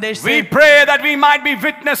वाले संदेश से। We pray that we might be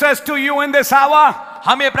witnesses to you in this hour.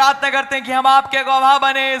 हम ये प्रार्थना करते हैं कि हम आपके गवाह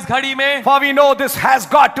बने इस घड़ी में, For we know this has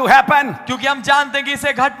got to happen. क्योंकि हम जानते हैं कि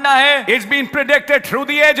इसे घटना है। It's been predicted through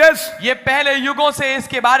the ages. ये पहले युगों से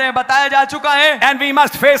इसके बारे में बताया जा चुका है, And we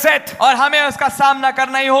must face it. और हमें उसका सामना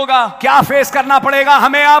करना ही होगा। क्या फेस करना पड़ेगा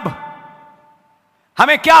हमें अब?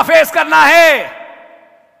 हमें क्या फेस करना है?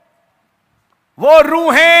 वो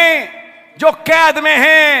रूहें जो कैद में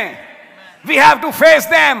हैं, we have to face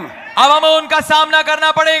them. अब हमें उनका सामना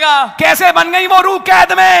करना पड़ेगा। कैसे बन गई वो रूह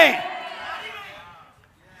कैद में?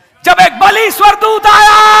 जब एक बलि स्वर्गदूत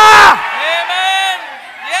आया। Amen.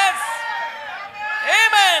 Yes.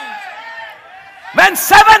 Amen. When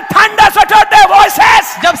seven thunders uttered their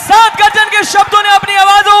voices, जब 7 गर्जन के शब्दों ने अपनी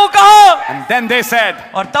आवाजों को कहा, and then they said,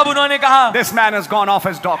 और तब उन्होंने कहा, this man has gone off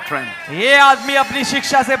his doctrine. ये आदमी अपनी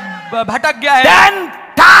शिक्षा से भटक गया है। Then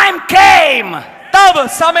time came तब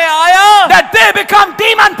समय आया that they become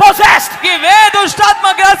demon possessed, कि वे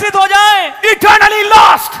दुष्टात्मा ग्रसित हो जाएं, eternally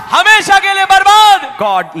lost. हमेशा के लिए बर्बाद।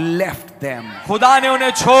 God left them. खुदा ने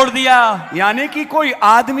उन्हें छोड़ दिया। यानी कि कोई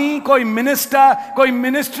आदमी, कोई मिनिस्टर, कोई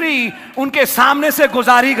मिनिस्ट्री उनके सामने से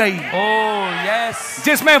गुजारी गई, ओह यस,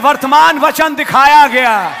 जिसमें वर्तमान वचन दिखाया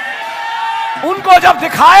गया। उनको जब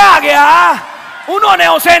दिखाया गया, उन्होंने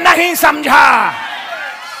उसे नहीं समझा।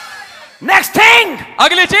 नेक्स्ट थिंग,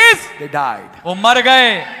 अगली चीज, they died. वो मर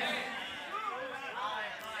गए।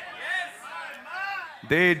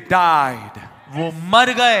 They died. वो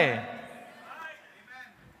मर गए।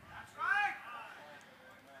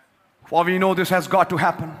 For we know this has got to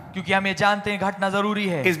happen. क्योंकि हम ये जानते हैं घटना जरूरी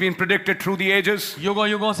है। It's been predicted through the ages. युगों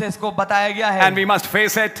युगों से इसको बताया गया है, And we must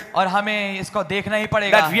face it. और हमें इसको देखना ही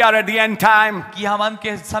पड़ेगा That we are at the end time. कि हम अंत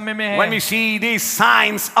के समय में When we हैं। see these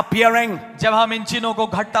signs appearing. जब हम इन चिन्हों को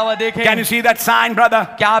घटता हुआ देखें, Can you see that sign, brother?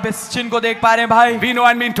 क्या आप इस चिन्ह को देख पा रहे हैं भाई? We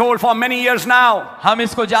know and been told for many years now हम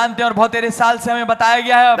इसको जानते हैं और बहुत तेरे साल से हमें बताया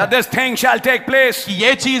गया है that this thing shall take place. कि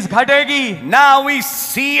ये चीज घटेगी। Now we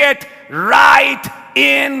see it right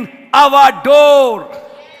in our door.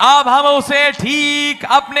 अब हम उसे ठीक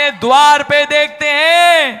अपने द्वार पे देखते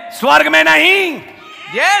हैं। स्वर्ग में नहीं,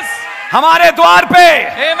 यस, हमारे द्वार पे।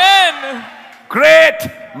 आमेन। Great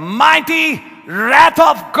mighty wrath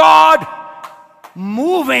of God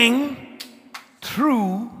moving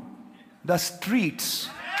through the streets.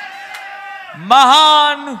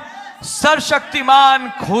 महान सर्वशक्तिमान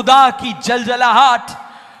खुदा की जलजलाहट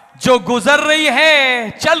जो गुजर रही है,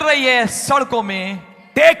 चल रही है सड़कों में,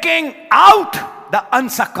 Taking out the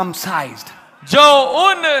uncircumcised.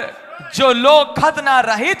 जो लोग खतना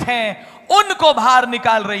रहित हैं उनको बाहर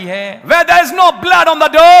निकाल रही है। Where there is no blood on the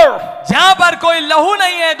door, जहां पर कोई लहू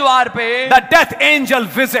नहीं है द्वार पे, the death angel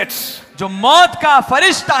visits. जो मौत का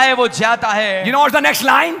फरिश्ता है वो जाता है। You know what's the next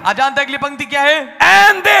line? आप जानते हैं अगली पंक्ति क्या है?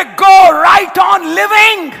 And they go right on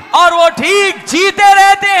living, और वो ठीक जीते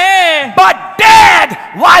रहते हैं, but dead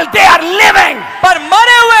while they are living. पर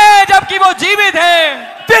मरे हुए हैं जबकि वो जीवित हैं।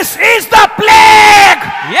 This is the plague.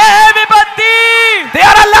 ये है विपत्ति। They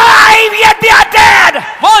are alive yet they are dead.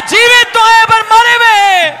 वो जीवित तो है पर मरे हुए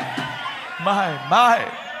हैं। माय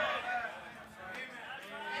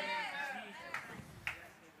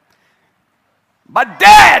But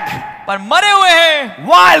dead पर मरे हुए हैं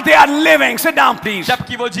while they are living. Sit down, please.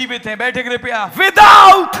 जबकि वो जीवित हैं। बैठे कृपया।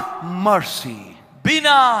 Without mercy,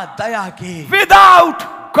 बिना दया के, without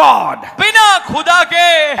God, बिना खुदा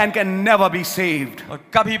के, and can never be saved. और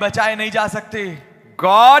कभी बचाए नहीं जा सकते।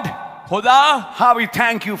 God, खुदा, how we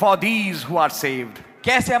thank you for these who are saved.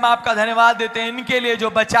 कैसे हम आपका धन्यवाद देते हैं इनके लिए जो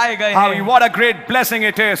बचाए गए How हैं। what a great blessing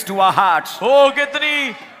it is to our hearts. ओ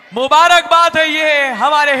कितनी मुबारक बात है ये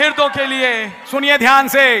हमारे हृदयों के लिए। सुनिए ध्यान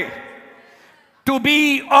से, to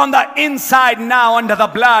be on the inside now under the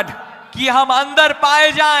blood, कि हम अंदर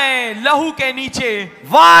पाए जाएं लहू के नीचे,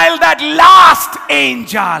 while that last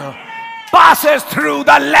angel passes through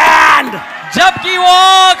the land. जबकि वो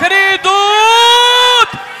आखिरी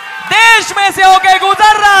दूत देश में से होके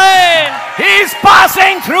गुजर रहा है। He is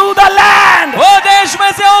passing through the land. वो देश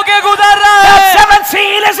में से होके गुजर रहा The है। seventh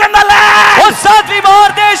seal is in the land. वो सातवीं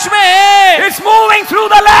मोहर देश में है। It's moving through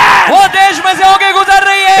the land. वो देश में से होके गुजर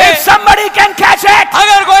रही है। If somebody can catch it,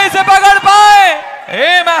 अगर कोई इसे पकड़ पाए,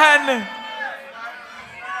 आमेन,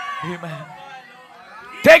 आमेन।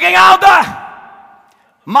 taking out the,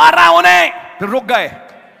 मार रहा उन्हें, फिर रुक गए.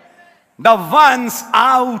 The ones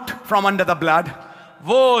out from under the blood,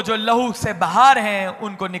 वो जो लहू से बाहर हैं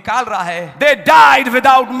उनको निकाल रहा है। they died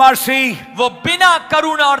without mercy. वो बिना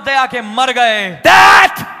करुणा और दया के मर गए।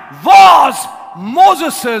 That was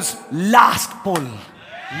Moses' last pull.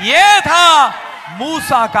 ये था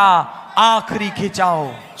मूसा का आखिरी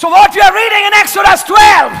खिंचाव। So what we are reading in Exodus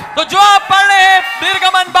 12, तो जो आप पढ़ रहे हैं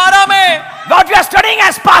निर्गमन 12 में, what we are studying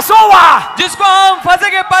as Passover, जिसको हम फसह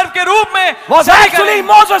के पर्व के रूप में was study actually करें,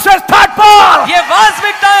 Moses' third pull, ये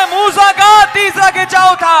वास्तविकता है मूसा का तीसरा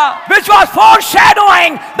खिंचाव था, which was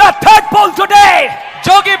foreshadowing the third pull today.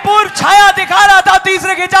 जो कि पूर्व छाया दिखा रहा था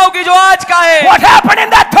तीसरे खिंचाव की जो आज का है। What happened in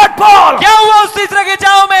that third pull? क्या हुआ उस तीसरे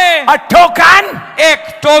खिंचाव में? A token. एक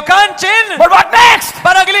टोकन चिन्ह। But what next?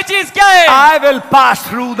 पर अगली चीज क्या है? I will pass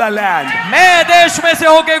through the land. मैं देश में से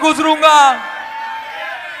होके गुजरूंगा।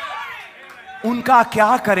 उनका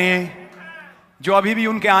क्या करें जो अभी भी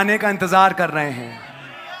उनके आने का इंतजार कर रहे हैं?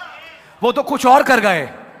 वो तो कुछ और कर गए।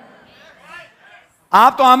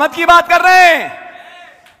 आप तो आमद की बात कर रहे हैं।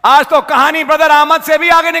 आज तो कहानी ब्रदर आमद से भी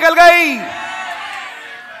आगे निकल गई।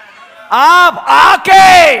 आप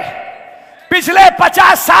आके पिछले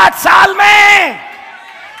 50-60 साल में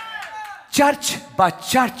चर्च ब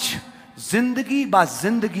चर्च, जिंदगी ब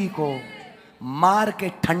जिंदगी को मार के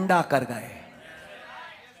ठंडा कर गए।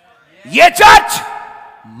 ये चर्च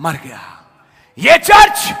मर गया, ये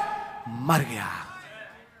चर्च मर गया।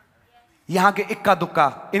 यहां के इक्का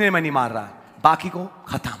दुक्का इन्हें मैं नहीं मार रहा, बाकी को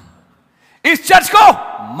खत्म। इस चर्च को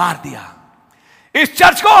मार दिया, इस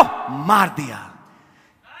चर्च को मार दिया।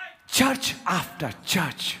 चर्च आफ्टर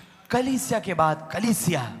चर्च, कलीसिया के बाद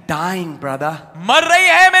कलीसिया डाइंग ब्रदर, मर रही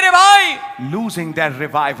है मेरे भाई, लूजिंग देयर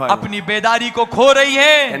रिवाइवल, अपनी बेदारी को खो रही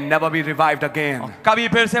है, and never be revived again. कभी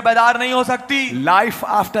फिर से बेदार नहीं हो सकती। Life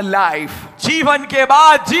after life, जीवन के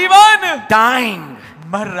बाद जीवन dying,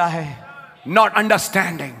 मर रहा है, not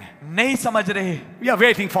understanding. नहीं समझ रहे। We are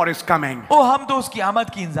waiting for his coming. ओ हम तो उसकी आमद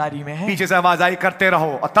की इंतजारी में हैं। पीछे से आवाज आई, करते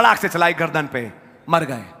रहो, और तड़ाक से चलाई गर्दन पे, मर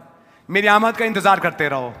गए। मेरी आमद का इंतजार करते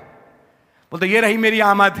रहो। बोलते ये रही मेरी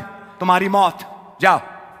आमद, तुम्हारी मौत, जाओ।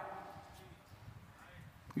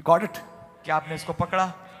 You got it? क्या आपने इसको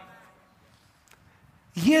पकड़ा?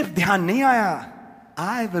 ये ध्यान नहीं आया।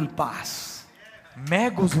 I will pass.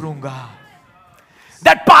 मैं गुजरूंगा।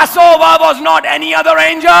 That Passover was not any other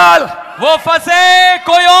angel. वो फंसे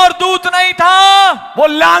कोई और दूत नहीं था। वो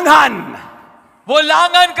लांघन, वो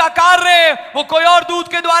लांघन का कार्य वो कोई और दूत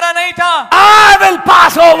के द्वारा नहीं था। I will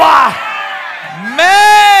pass over.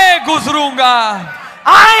 मैं गुजरूंगा।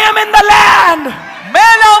 I am in the land.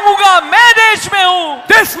 मैं लाऊंगा, मैं देश में हूं।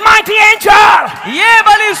 This mighty angel ये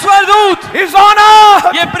बलि स्वरदूत is on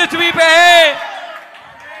earth. ये पृथ्वी पे है।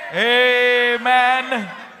 Amen.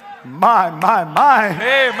 My.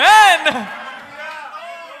 Amen.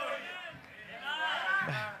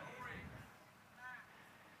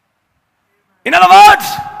 In other words,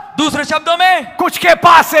 दूसरे शब्दों में, कुछ के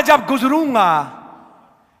पास से जब गुजरूंगा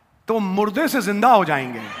तो मुर्दे से जिंदा हो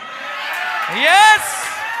जाएंगे। यस,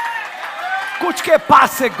 कुछ के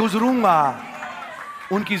पास से गुजरूंगा,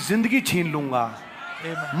 उनकी जिंदगी छीन लूंगा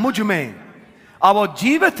मुझ में, अब वो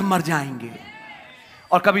जीवित मर जाएंगे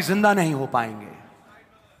और कभी जिंदा नहीं हो पाएंगे।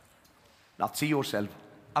 Now see yourself.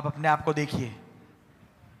 अब अपने आप को देखिए।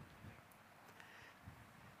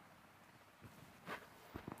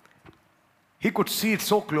 He could see it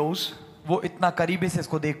so close. वो इतना करीबी से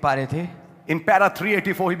इसको देख पा रहे थे। In para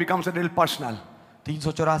 384 he becomes a little personal.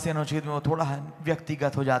 384 अनुच्छेद में वो थोड़ा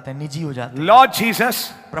व्यक्तिगत हो जाते हैं, निजी हो जाते हैं। Lord Jesus,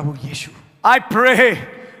 Prabhu Yeshu, I pray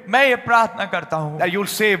मैं ये प्रार्थना करता हूँ that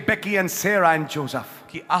you'll save Becky and Sarah and Joseph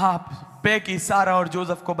कि आप बेकी, सारा और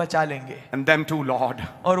जोसेफ को बचा लेंगे and them too, Lord.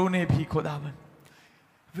 और उन्हें भी खुदावन।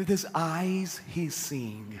 With his eyes he's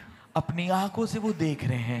seeing अपनी आंखों से वो देख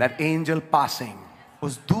रहे हैं that angel passing.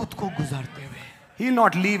 उस दूत को गुजरते हुए। He'll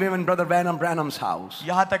not leave him in Brother Branham's house.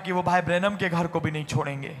 यहाँ तक कि वो भाई ब्रैनम के घर को भी नहीं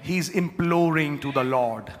छोड़ेंगे। He's imploring to the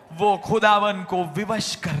Lord. वो खुदावन को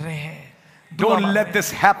विवश कर रहे हैं। दुआ Don't मांग let रहे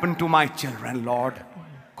this happen to my children, Lord.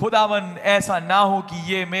 हैं। खुदावन ऐसा ना हो कि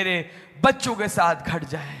ये मेरे बच्चों के साथ घट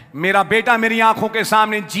जाए। मेरा बेटा मेरी आंखों के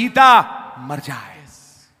सामने जीता मर जाए,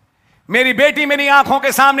 मेरी बेटी मेरी आंखों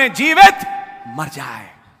के सामने जीवित मर जाए।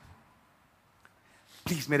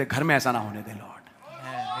 प्लीज मेरे घर में ऐसा ना होने दे, लॉर्ड।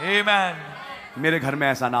 Amen. मेरे घर में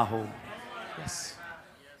ऐसा ना हो। यस।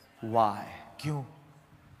 Why? क्यों?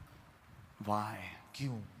 Why?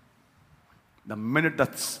 क्यों? The minute the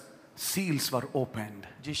seals were opened,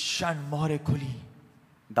 जिस क्षण मोहरें खुली,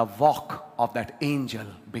 the walk of that angel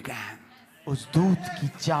began. उस दूत की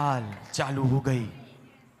चाल चालू हो गई।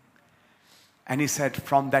 And he said,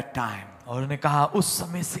 from that time, और उन्होंने कहा उस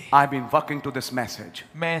समय से I've been working to this message,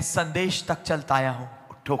 मैं संदेश तक चलता आया हूं,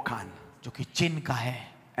 token. जो कि चिन्ह का है।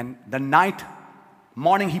 And the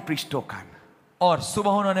morning he preached token, और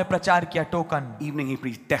सुबह उन्होंने प्रचार किया token, evening he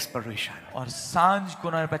preached desperation, और सांझ को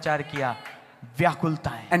उन्होंने प्रचार किया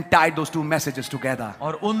व्याकुलताएं, and tied those two messages together.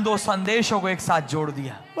 और उन दो संदेशों को एक साथ जोड़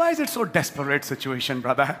दिया। Why is it so desperate situation,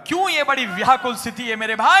 brother? क्यों ये बड़ी व्याकुल स्थिति है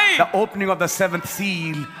मेरे भाई? The opening of the seventh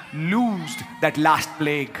seal loosed that last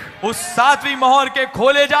plague. उस सातवीं मोहर के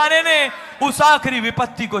खोले जाने ने उस आखिरी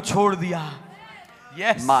विपत्ति को छोड़ दिया।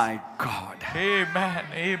 Yes. My God. Amen.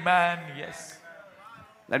 Amen. Yes.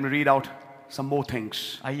 Let me read out some more things.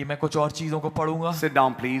 आइए मैं कुछ और चीजों को पढ़ूंगा। Sit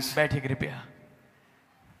down, please. बैठे कृपया।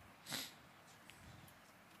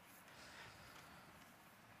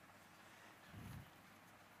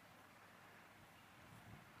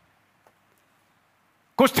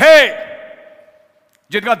 कुछ थे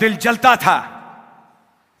जिनका दिल जलता था,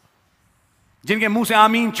 जिनके मुंह से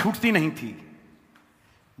आमीन छूटती नहीं थी,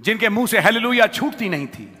 जिनके मुंह से हालेलुया छूटती नहीं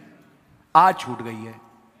थी, आज छूट गई है।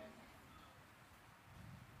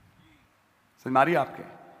 समझ मारी आपके?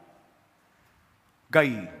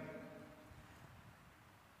 गई।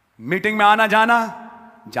 मीटिंग में आना जाना,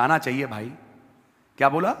 जाना चाहिए भाई। क्या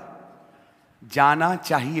बोला? जाना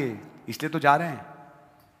चाहिए, इसलिए तो जा रहे हैं।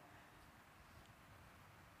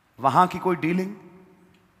 वहां की कोई डीलिंग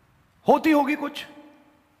होती होगी कुछ,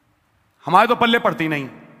 हमारे तो पल्ले पड़ती नहीं।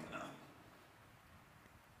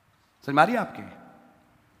 समझ मारिए आपके?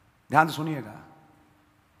 ध्यान से सुनिएगा।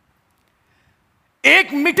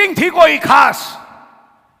 एक मीटिंग थी कोई खास,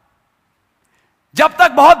 जब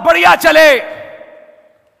तक बहुत बढ़िया चले।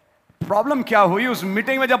 प्रॉब्लम क्या हुई उस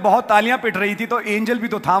मीटिंग में? जब बहुत तालियां पिट रही थी तो एंजल भी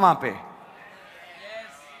तो था वहां पे,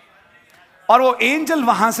 और वो एंजल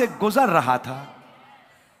वहां से गुजर रहा था।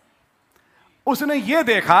 उसने ये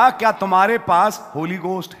देखा क्या तुम्हारे पास होली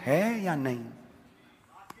गोस्ट है या नहीं,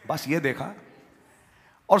 बस ये देखा।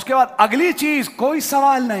 और उसके बाद अगली चीज कोई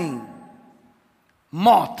सवाल नहीं,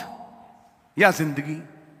 मौत या जिंदगी,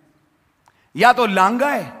 या तो लांग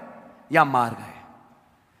गए या मार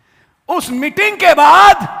गए। उस मीटिंग के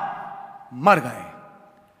बाद मर गए।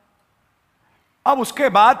 अब उसके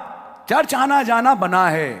बाद चर्च आना जाना बना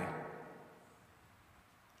है,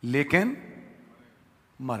 लेकिन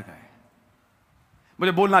मर गए।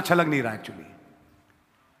 मुझे बोलना अच्छा लग नहीं रहा एक्चुअली।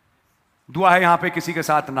 दुआ है यहां पे किसी के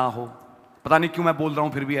साथ ना हो, पता नहीं क्यों मैं बोल रहा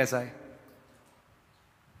हूं, फिर भी ऐसा है।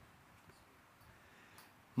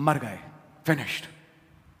 मर गए, फिनिश्ड,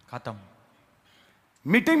 खत्म।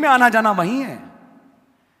 मीटिंग में आना जाना वही है,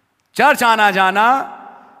 चर्च आना जाना,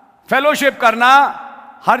 फेलोशिप करना,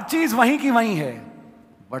 हर चीज वहीं की वहीं है।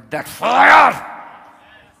 बट दैट फायर,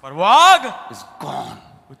 पर वो आग इज गॉन,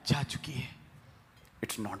 वो जा चुकी है,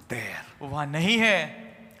 इट्स नॉट देयर, वो वहां नहीं है,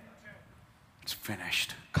 इट्स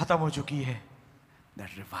फिनिश्ड। खत्म हो चुकी है।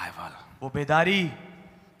 दैट रिवाइवल, वो बेदारी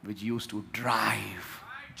which used to drive,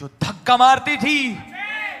 जो धक्का मारती थी,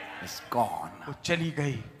 is gone. वो चली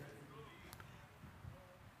गई।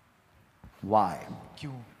 Why?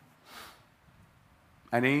 क्यों?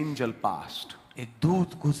 An angel passed. एक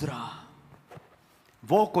दूत गुजरा,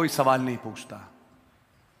 वो कोई सवाल नहीं पूछता।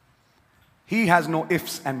 He has no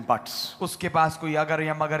ifs and buts. उसके पास कोई अगर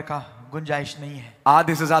या मगर का गुंजाइश नहीं है।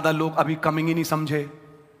 आधे से ज्यादा लोग अभी कमिंग ही नहीं समझे,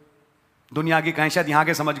 दुनिया की कहीं शायद यहां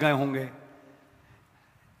के समझ गए होंगे।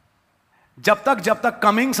 जब तक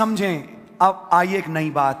कमिंग समझें। अब आइए एक नई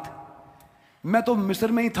बात, मैं तो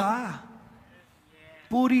मिस्र में ही था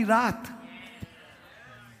पूरी रात।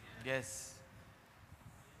 Yes.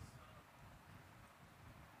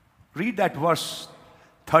 Read that verse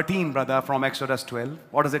 13, brother, from Exodus 12.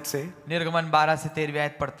 What does it say? निर्गमन 12 से 13वीं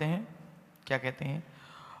आयत पढ़ते हैं, क्या कहते हैं?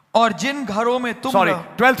 और जिन घरों में तुम Sorry,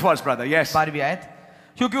 12th verse, brother. Yes. 12वीं आयत,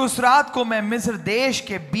 क्योंकि उस रात को मैं मिस्र देश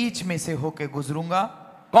के बीच में से होके गुजरूंगा।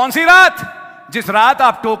 कौन सी रात? जिस रात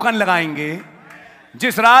आप टोकन लगाएंगे,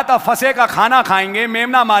 जिस रात आप फसे का खाना खाएंगे,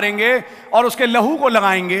 मेमना मारेंगे और उसके लहू को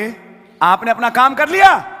लगाएंगे, आपने अपना काम कर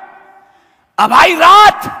लिया। अब आई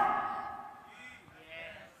रात।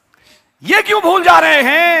 ये क्यों भूल जा रहे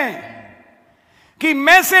हैं कि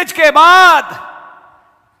मैसेज के बाद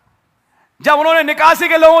जब उन्होंने निकासी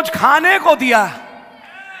के लोग खाने को दिया,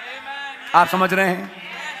 आप समझ रहे हैं,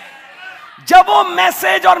 जब वो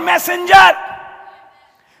मैसेज और मैसेंजर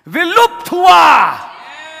विलुप्त हुआ,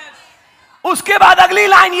 उसके बाद अगली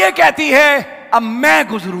लाइन ये कहती है, अब मैं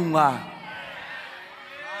गुजरूंगा।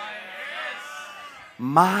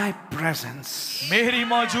 My presence मेरी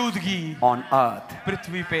मौजूदगी on earth.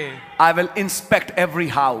 पृथ्वी पे, I will inspect every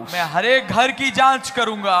house, मैं हर एक घर की जांच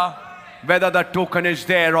करूंगा whether the token is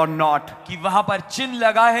there or not. कि वहां पर चिन्ह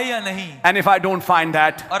लगा है या नहीं। And if I don't find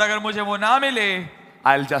that, और अगर मुझे वो ना मिले,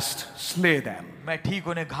 I'll just slay them. मैं ठीक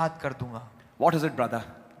उन्हें घात कर दूंगा। What is it, brother?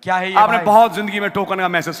 क्या है ये आपने भाई? बहुत जिंदगी में टोकन का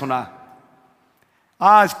मैसेज सुना,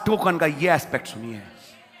 आज टोकन का ये एस्पेक्ट सुनिए।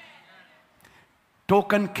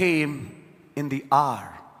 Token came in the hour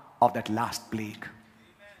of that last plague.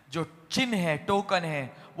 जो चिन्ह है, टोकन है,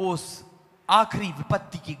 वो उस आखिरी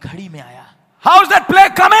विपत्ति की घड़ी में आया। How is that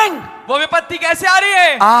plague coming? वो विपत्ति कैसे आ रही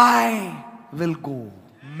है? I will go.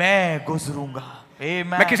 मैं गुजरूंगा।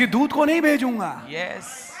 Amen. मैं किसी दूत को नहीं भेजूंगा, Yes.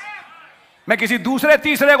 मैं किसी दूसरे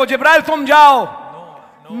तीसरे को, जिब्राइल तुम जाओ।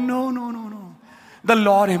 No, no, no, no. The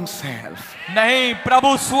Lord himself नहीं,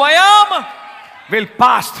 प्रभु स्वयं will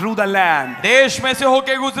pass through the land. देश में से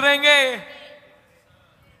होके गुजरेंगे।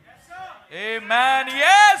 Amen.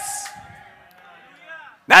 Yes.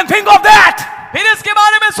 Then think of that. फिर इसके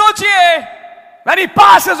बारे में सोचिए, When he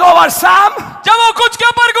passes over some जब वो कुछ के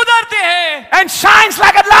ऊपर गुजरते हैं and shines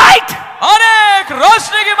like a light, और एक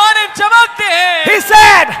रोशनी की माने चमकते हैं, he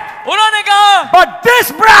said, उन्होंने कहा, but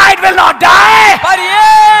this bride will not die. पर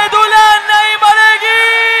ये दुल्हन नहीं मरेगी।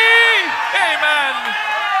 Amen.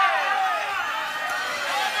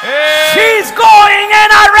 She's going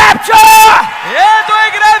in a rapture. ये तो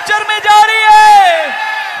एक रैप्चर में जा रही है।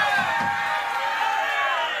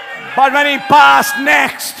 But when he passed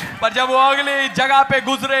next, पर जब वो अगली जगह पे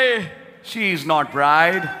गुजरे, she is not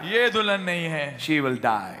bride. ये दुल्हन नहीं है, She will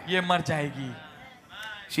die. ये मर जाएगी।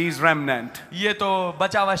 She is remnant. ये तो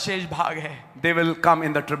बचा हुआ शेष भाग है। They will come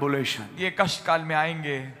in the tribulation. ये कष्ट काल में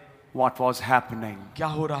आएंगे। What was happening क्या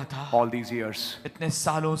हो रहा था all these years? इतने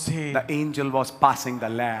सालों से? The angel was passing the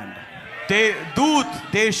land.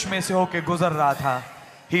 दूत देश में से होके गुजर रहा था।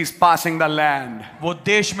 He's passing the land. वो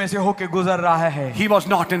देश में से होके गुजर रहा है। He was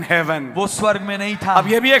not in heaven. वो स्वर्ग में नहीं था। अब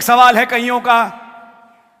ये भी एक सवाल है कईयों का,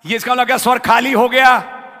 ये इसका मतलब क्या स्वर्ग खाली हो गया?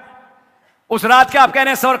 उस रात क्या आप कह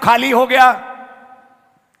रहे हैं स्वर्ग खाली हो गया?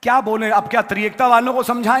 क्या बोले अब, क्या त्रिएकता वालों को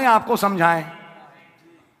समझाएं, आपको समझाएं?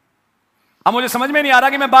 अब मुझे समझ में नहीं आ रहा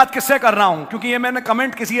कि मैं बात किससे कर रहा हूं, क्योंकि ये मैंने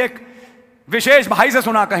कमेंट किसी एक विशेष भाई से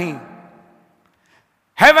सुना कहीं।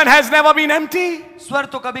 Heaven has never been empty. स्वर्ग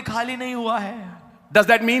तो कभी खाली नहीं हुआ है। Does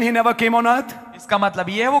that mean he never came on earth? इसका मतलब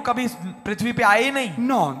ये है वो कभी पृथ्वी पे आए ही नहीं।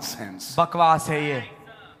 Nonsense. बकवास है ये।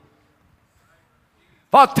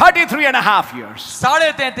 For 33.5 years.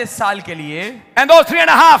 33.5 साल के लिए, And those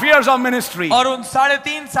 3.5 years of ministry. और उन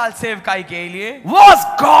 3.5 साल सेवकाई के लिए, Was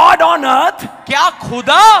God on earth? क्या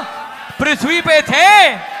खुदा पृथ्वी पे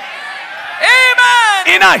थे? Amen.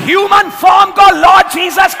 In a human form called Lord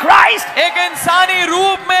Jesus Christ? एक इंसानी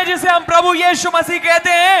रूप में जिसे हम प्रभु यीशु मसीह कहते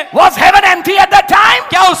हैं, Was heaven empty at that time?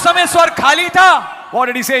 क्या उस समय स्वर्ग खाली था? What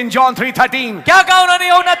did he say in John 3:13? क्या कहा उन्होंने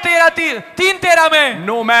यूहन्ना 3:13 में?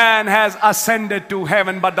 No man has ascended to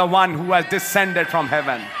heaven but the one who has descended from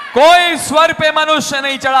heaven. कोई स्वर्ग पे मनुष्य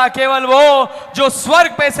नहीं चढ़ा, केवल वो जो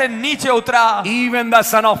स्वर्ग पे से नीचे उतरा। Even the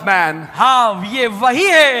Son of Man हाँ, ये वही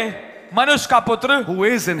है मनुष्य का पुत्र who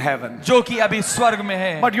is in heaven. जो कि अभी स्वर्ग में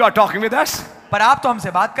है। But you are talking with us. पर आप तो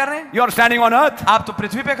हमसे बात कर रहे हैं। You are standing on earth. आप तो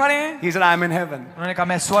पृथ्वी पे खड़े हैं। He said, I am in heaven. उन्होंने कहा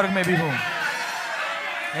मैं स्वर्ग में भी हूँ।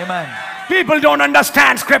 Amen. People don't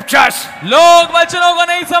understand scriptures. लोग वचनों को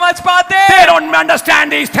नहीं समझ पाते। They don't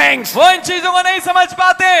understand these things. वो इन चीजों को नहीं समझ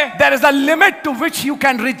पाते। There is a limit to which you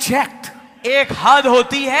can reject. एक हद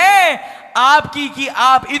होती है आपकी कि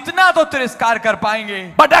आप इतना तो तिरस्कार कर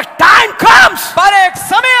पाएंगे। But a time comes. पर एक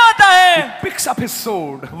समय आता है, Picks up his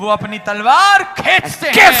sword. वो अपनी तलवार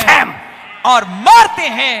खींचते Gives हैं him. और मारते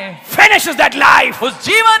हैं। Finishes that life. उस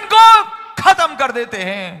जीवन को खत्म कर देते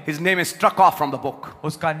हैं। His name is struck off from the book.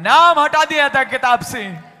 उसका नाम हटा दिया था किताब से।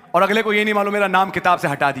 और अगले को ये नहीं मालूम मेरा नाम किताब से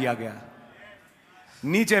हटा दिया गया।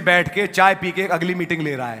 नीचे बैठ के चाय पी के अगली मीटिंग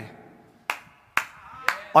ले रहा है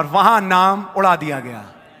और वहां नाम उड़ा दिया गया।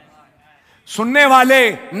 सुनने वाले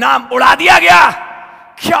नाम उड़ा दिया गया।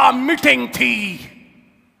 क्या मीटिंग थी।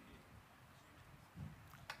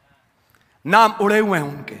 नाम उड़े हुए हैं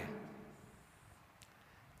उनके।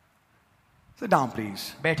 Sit down,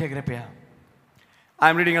 please. बैठे कृपया। I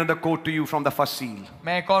am reading another quote to you from the first seal.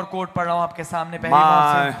 मैं एक और कोट पढ़ रहा हूं आपके सामने पहली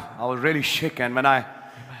बार से। I was really shaken when I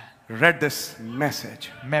read this message.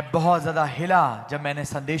 मैं बहुत ज्यादा हिला जब मैंने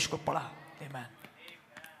संदेश को पढ़ा। Amen.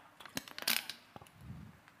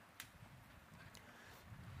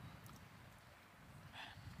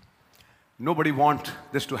 Nobody wants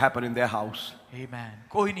this to happen in their house. Amen.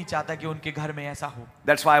 कोई नहीं चाहता कि उनके घर में ऐसा हो।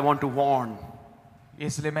 That's why I want to warn.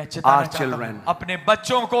 इसलिए मैं चिताना Our चाहता हूं children. अपने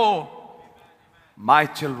बच्चों को, My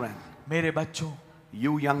children, मेरे बच्चों,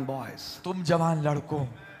 you young boys, तुम जवान लड़कों,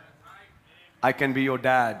 I can be your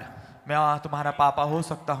dad. मैं तुम्हारा पापा हो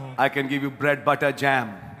सकता हूँ। I can give you bread, butter, jam.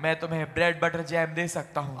 मैं तुम्हें ब्रेड बटर जैम दे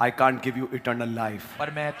सकता हूँ, I can't give you eternal life.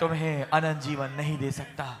 पर मैं तुम्हें अनंत जीवन नहीं दे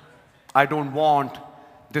सकता। I don't want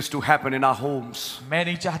this to happen in our homes. मैं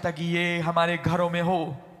नहीं चाहता कि ये हमारे घरों में हो।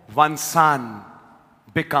 One son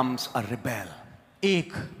becomes a rebel.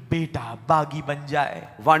 एक बेटा बागी बन जाए,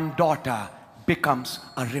 One daughter becomes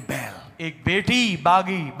a rebel. एक बेटी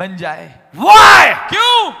बागी बन जाए। Why?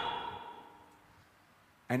 क्यों?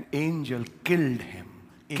 An angel killed him,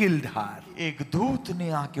 killed her. एक दूत ने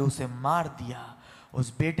आके उसे मार दिया,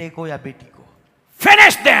 उस बेटे को या बेटी को।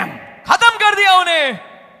 Finish them. खत्म कर दिया उन्हें।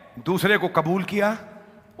 दूसरे को कबूल किया,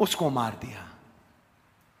 उसको मार दिया।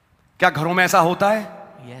 क्या घरों में ऐसा होता है?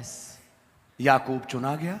 यस। याकूब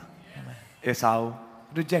चुना गया, एसाव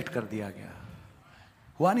रिजेक्ट कर दिया गया।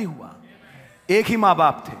 हुआ नहीं हुआ? एक ही माँ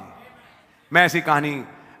बाप थे। मैं ऐसी कहानी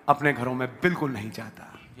अपने घरों में बिल्कुल नहीं चाहता।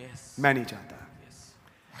 यस। मैं नहीं चाहता।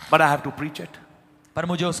 But I have to preach it. पर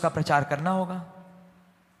मुझे उसका प्रचार करना होगा।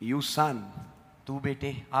 You son, तू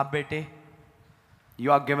बेटे, आप बेटे,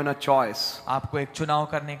 you are given a choice. आपको एक चुनाव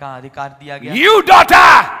करने का अधिकार दिया गया। You daughter,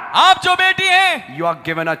 आप जो बेटी हैं, you are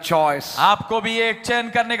given a choice. आपको भी एक चयन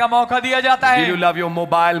करने का मौका दिया जाता Will you है। love your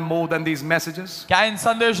mobile more than these messages? क्या इन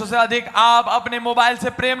संदेशों से अधिक आप अपने मोबाइल से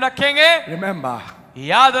प्रेम रखेंगे? Remember,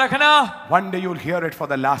 याद रखना, one day you'll hear it for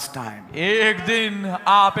the last time. एक दिन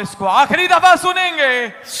आप इसको आखिरी दफा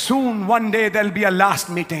सुनेंगे। Soon, one day there'll be a last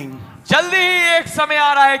meeting. जल्दी ही एक समय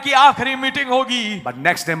आ रहा है कि आखिरी मीटिंग होगी, But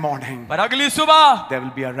next day morning, पर अगली सुबह there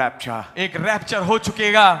will be a rapture. एक रैप्चर हो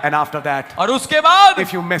चुकेगा। And after that, और उसके बाद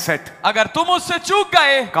if you miss it, अगर तुम उससे चूक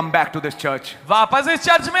गए, come back to this church. वापस इस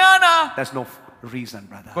चर्च में आना, There's no reason,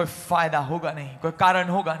 brother. कोई फायदा होगा नहीं, कोई कारण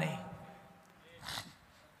होगा नहीं।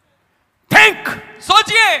 Think!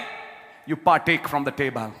 सोचिए, You partake from the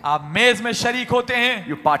table. आप मेज में शरीक होते हैं,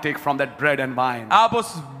 You partake from that bread and wine. आप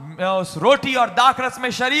उस रोटी और दाखरस में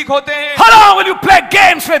शरीक होते हैं। How long will you play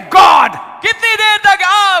games with God? कितनी देर तक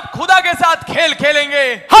आप खुदा के साथ खेल खेलेंगे?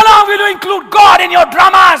 How long will you include God in your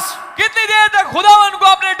dramas? कितनी देर तक खुदावन को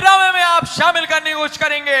अपने ड्रामे में आप शामिल करने की कोशिश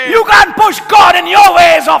करेंगे? You can't push God in your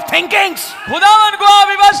ways of thinking. खुदावन को आप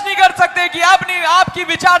विवश नहीं कर सकते कि आपकी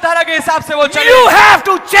विचारधारा के हिसाब से वो चले। You have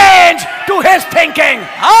to change to His thinking.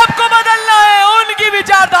 आपको बदलना है उनकी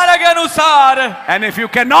विचारधारा के अनुसार। And if you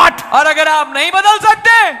cannot, और अगर आप नहीं बदल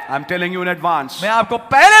सकते, I'm telling you in advance, मैं आपको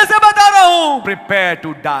पहले से बता रहा हूं, prepare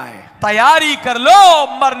to die. तैयारी कर लो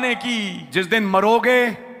मरने की। जिस दिन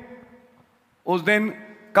मरोगे, उस दिन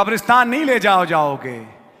कब्रिस्तान नहीं ले जाओगे।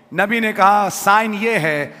 नबी ने कहा साइन ये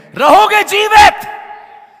है, रहोगे जीवित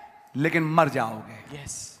लेकिन मर जाओगे।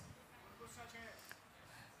 Yes.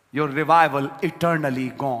 Your revival eternally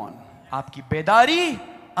gone. आपकी बेदारी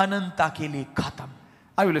अनंतता के लिए खत्म।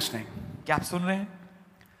 Are you listening? क्या आप सुन रहे हैं?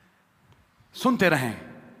 सुनते रहें,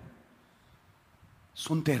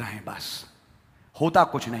 सुनते रहें, बस होता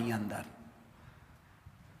कुछ नहीं अंदर,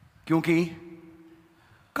 क्योंकि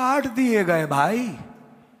काट दिए गए भाई।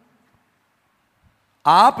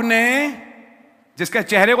 आपने जिसके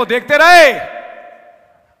चेहरे को देखते रहे,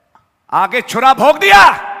 आगे छुरा भोग दिया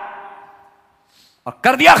और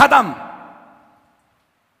कर दिया खत्म।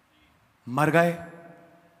 मर गए।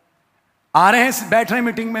 आ रहे हैं, बैठ रहे हैं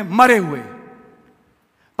मीटिंग में मरे हुए,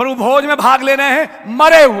 प्रभु भोज में भाग ले रहे हैं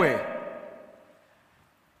मरे हुए।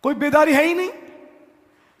 कोई बेदारी है ही नहीं,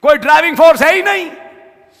 कोई ड्राइविंग फोर्स है ही नहीं।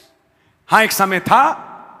 हां, एक समय था,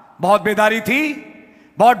 बहुत बेदारी थी,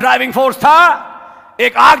 बहुत ड्राइविंग फोर्स था,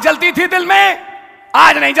 एक आग जलती थी दिल में,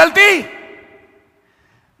 आज नहीं जलती।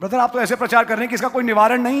 ब्रदर, आप तो ऐसे प्रचार कर रहे हैं कि इसका कोई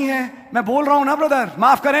निवारण नहीं है। मैं बोल रहा हूं ना ब्रदर,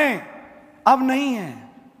 माफ करें, अब नहीं है।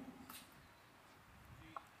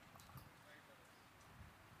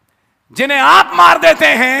 जिन्हें आप मार देते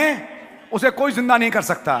हैं उसे कोई जिंदा नहीं कर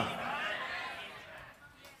सकता।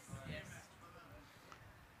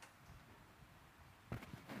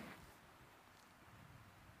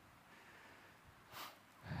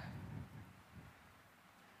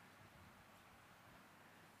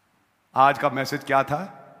 आज का मैसेज क्या था?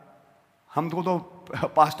 हमको तो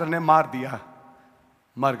पास्टर ने मार दिया,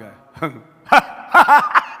 मर गए।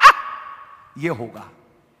 ये होगा,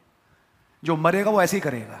 जो मरेगा वो ऐसे ही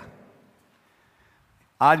करेगा।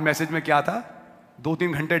 आज मैसेज में क्या था?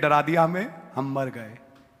 2-3 घंटे डरा दिया हमें, हम मर गए।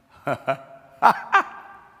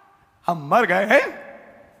 हम मर गए हैं।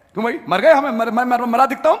 तुम भाई मर गए? हमें मैं मरा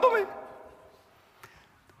दिखता हूं तुम्हें?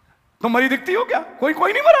 तुम मरी दिखती हो क्या? कोई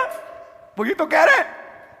नहीं मरा। वो ये तो कह रहे हैं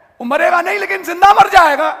वो मरेगा नहीं, लेकिन जिंदा मर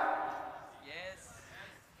जाएगा।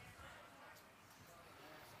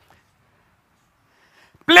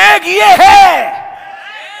 प्लेग ये है,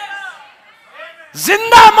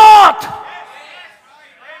 जिंदा मौत।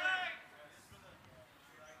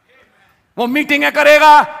 वो मीटिंगें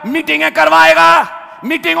करेगा, मीटिंगें करवाएगा,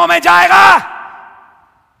 मीटिंगों में जाएगा,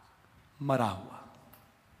 मरा हुआ,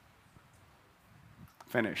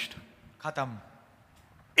 फिनिश्ड, खत्म।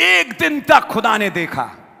 एक दिन तक खुदा ने देखा।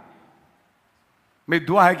 मेरी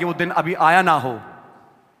दुआ है कि वो दिन अभी आया ना हो।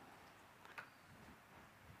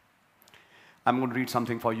 I'm going to read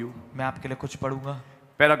something for you. मैं आपके लिए कुछ पढ़ूंगा।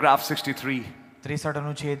 Paragraph 63. 63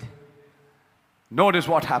 अनुच्छेद। Notice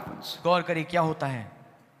what happens गौर करिए क्या होता है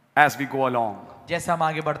as we go along. जैसे हम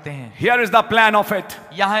आगे बढ़ते हैं। Here is the plan of it.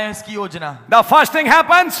 यहाँ है इसकी योजना। The first thing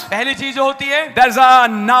happens. पहली चीज जो होती है, There's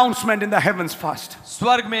an announcement in the heavens first.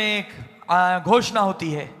 स्वर्ग में एक घोषणा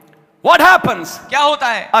होती है। What happens? क्या होता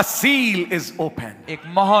है? A seal is opened. एक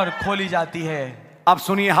मोहर खोली जाती है। अब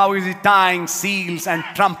सुनिए how is he tying seals and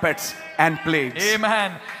trumpets and plagues.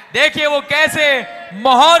 आमेन। देखिए वो कैसे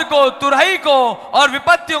मोहर को, तुरही को और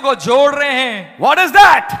विपत्तियों को जोड़ रहे हैं। What is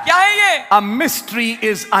that? क्या है ये? A mystery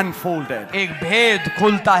is unfolded. एक भेद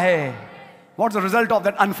खुलता है। What's the result of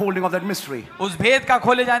that unfolding of that mystery? उस भेद का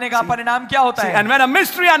खोले जाने का परिणाम क्या होता है? And when a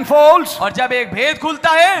mystery unfolds, और जब एक भेद खुलता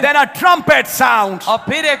है, then a trumpet sounds. और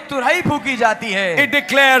फिर एक तुरही फूकी जाती है। It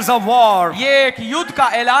declares a war. ये एक युद्ध का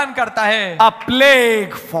ऐलान करता है। A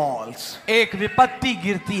plague falls. एक विपत्ति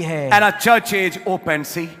गिरती है। And a church age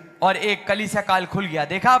opens. See? और एक कलीसिया काल खुल गया।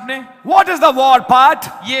 देखा आपने? What is the war part?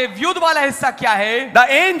 ये युद्ध वाला हिस्सा क्या है? The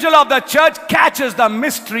angel of the church catches the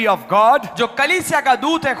mystery of God. जो कलीसिया का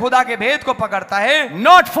दूत है खुदा के भेद को पकड़ता है।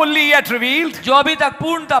 Not fully yet revealed. जो अभी तक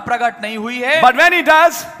पूर्णतः प्रकट नहीं हुई है। But when he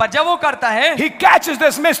does, पर जब वो करता है, he catches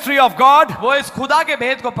this mystery of God. वो इस खुदा के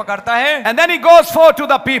भेद को पकड़ता है। And then he goes forth to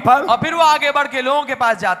the people. और फिर वो आगे बढ़ के लोगों के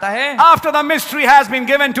पास जाता है। After the mystery has been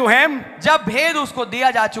given to him, जब भेद उसको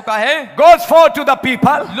दिया जा चुका है, goes forth to the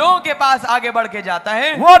people. लोगों के पास आगे बढ़ के जाता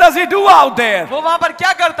है। What does he do out there? वो वहां पर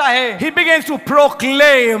क्या करता है? He begins to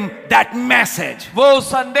proclaim that message. वो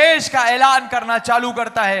संदेश का ऐलान करना चालू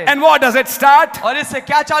करता है। And what does it start? और इससे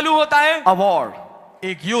क्या चालू होता है? A war.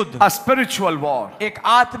 एक युद्ध, A spiritual war. एक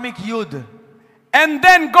आत्मिक युद्ध। And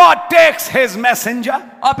then God takes his messenger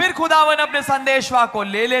और फिर खुदावन अपने संदेशवा को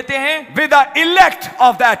ले लेते हैं with the elect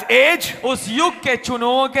of that age उस युग के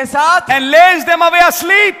चुनुओं के साथ, and lays them away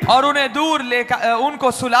asleep. और उन्हें दूर लेकर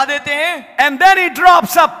उनको सुला देते हैं। And then he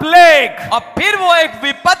drops a plague. और फिर वो एक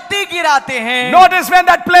विपत्ति गिराते हैं। Notice when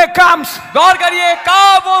that plague comes, गौर करिए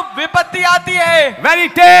कब वो विपत्ति आती है? when he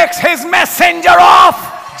takes his messenger off.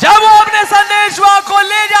 जब वो अपने संदेशवा को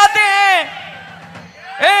ले जाते हैं।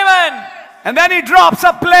 आमीन। And then he drops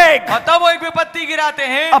a plague और तब वो एक विपत्ति गिराते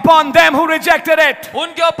हैं upon them who rejected it.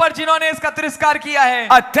 उनके ऊपर जिन्होंने इसका तिरस्कार किया है।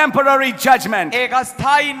 A temporary judgment. एक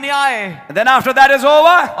अस्थाई न्याय। And then after that is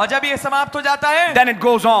over, और जब ये समाप्त हो जाता है, then it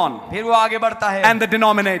goes on. फिर वो आगे बढ़ता है And they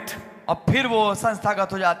denominate और फिर वो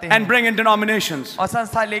संस्थागत हो जाते and हैं bring in denominations. और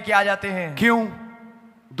संस्था लेके आ जाते हैं। क्यों?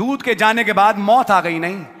 दूत के जाने के बाद मौत आ गई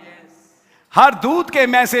नहीं। हर दूत के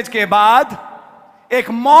मैसेज के बाद एक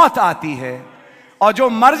मौत आती है, और जो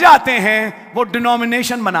मर जाते हैं वो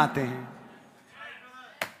डिनोमिनेशन बनाते हैं।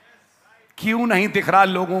 क्यों नहीं दिख रहा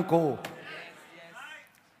लोगों को?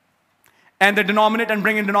 And they denominate and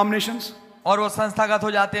bring in denominations. और वो संस्थागत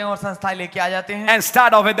हो जाते हैं और संस्थाएं लेके आ जाते हैं And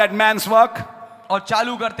start off with that man's work, और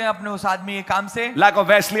चालू करते हैं अपने उस आदमी के काम से, like of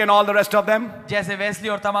Wesley and all the rest of them. जैसे वेस्ली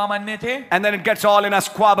और तमाम अन्य थे। And then it gets all in a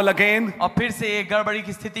squabble again. और फिर से एक गड़बड़ी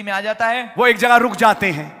की स्थिति में आ जाता है। वो एक जगह रुक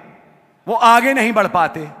जाते हैं, वो आगे नहीं बढ़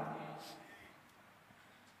पाते।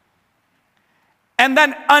 And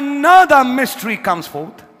then another mystery comes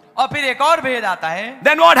forth. और फिर एक और भेद आता है।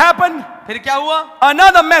 Then what happened? फिर क्या हुआ?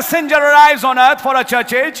 Another messenger arrives on earth for a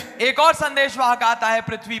church age. एक और संदेशवाहक आता है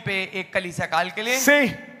पृथ्वी पे एक कलीसिया काल के लिए।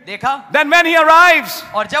 See, देखा? then when he arrives,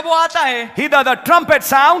 और जब वो आता है, either the trumpet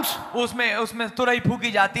sounds, उसमें तुरही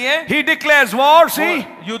फूकी जाती है। he declares war, see,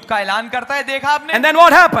 वो युद्ध का ऐलान करता है। देखा आपने? and then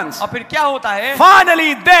what happens? और फिर क्या होता है?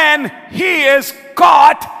 Finally, then he is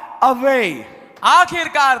caught away.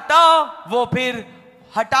 आखिरकार तब वो फिर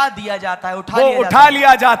हटा दिया जाता है, वो उठा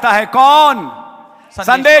लिया जाता है। कौन?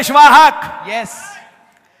 संदेशवाहक। Yes.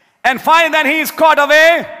 And finally, then he is caught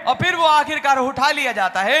away. और फिर वो आखिरकार उठा लिया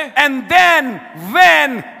जाता है। And then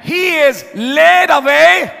when he is laid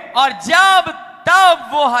away, और जब तब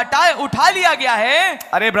वो उठा लिया गया है।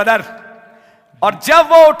 अरे ब्रदर, और जब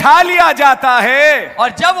वो उठा लिया जाता है, और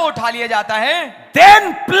जब वो उठा लिया जाता है,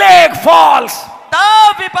 then plague falls.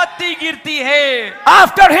 तब विपत्ति गिरती है।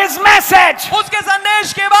 After his message, उसके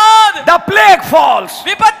संदेश के बाद the plague falls,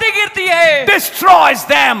 विपत्ति गिरती है, destroys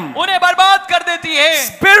them. उन्हें बर्बाद कर देती है।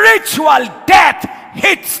 Spiritual death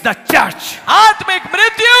hits the church. आत्मिक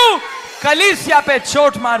मृत्यु कलीसिया पे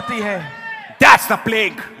चोट मारती है। That's the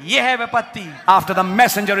plague. यह है विपत्ति। After the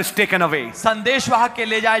messenger is taken away. संदेशवाहक के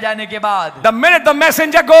ले जाए जाने के बाद, The minute the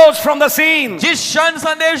messenger goes from the scene, जिस क्षण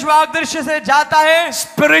संदेशवाहक दृश्य से जाता है,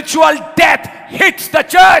 spiritual death hits the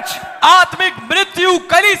church. आत्मिक मृत्यु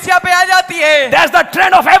कलीसिया पे आ जाती है। That's the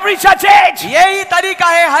trend of every church age. यही तरीका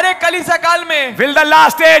है हर एक कलीसिया काल में। Will the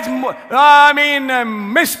last age,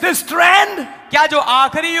 miss this trend? क्या जो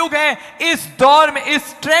आखिरी युग है इस दौर में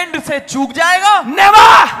इस ट्रेंड से चूक जाएगा?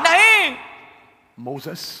 Never. नहीं।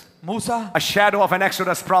 Moses, Musa a shadow of an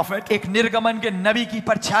Exodus prophet. एक निर्गमन के नबी की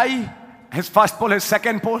परछाई, His first pull, his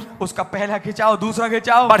second pull, उसका पहला खिंचाव, दूसरा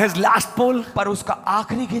खिंचाव, but his last pull, पर उसका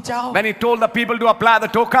आखिरी खिंचाव, when he told the people to apply the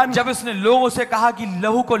token, जब उसने लोगों से कहा कि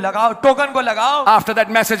लहू को लगाओ, टोकन को लगाओ, after that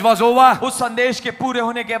message was over, उस संदेश के पूरे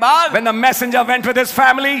होने के बाद, when the messenger went with his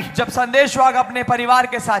family, जब संदेशवाहक अपने परिवार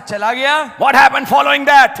के साथ चला गया, what happened following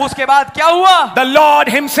that? उसके बाद क्या हुआ? The Lord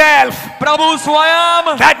himself, प्रभु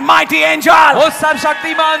स्वयं, that mighty angel, उस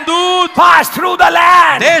सर्वशक्तिमान दूत passed through the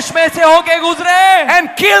land देश में से होके गुजरे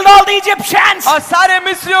and killed all the Egyptians और सारे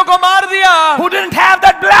मिस्रियों को मार दिया who didn't have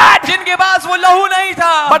that blood. जिनके पास वो लहू नहीं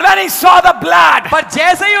था। But when he saw the blood, पर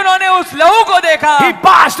जैसे ही उन्होंने उस लहू को देखा, he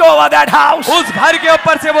passed over that house. उस घर के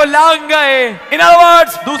ऊपर से वो लांग गए। In other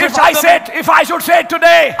words, दूसरे if I should say it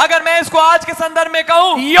today, अगर मैं इसको आज के संदर्भ में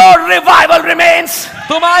कहूं, your revival remains.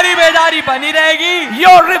 तुम्हारी बेदारी बनी रहेगी,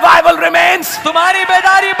 Your revival remains. तुम्हारी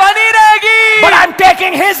बेदारी बनी रहेगी। But I'm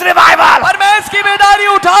taking his revival. पर मैं इसकी बेदारी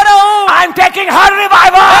उठा रहा हूं, I'm taking her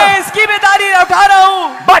revival. मैं इसकी बेदारी उठा रहा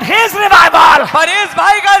हूं। But his revival, पर इस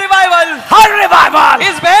भाई का रिवाइवल, her revival,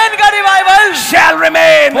 इस बहन का रिवाइवल shall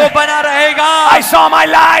remain. वो बना रहेगा। I saw my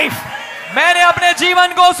life. मैंने अपने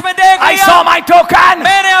जीवन को उसमें देख I लिया, saw my token.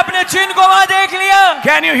 मैंने अपने चिन्ह को वहां देख लिया।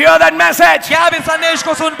 Can you hear that message? क्या आप इस संदेश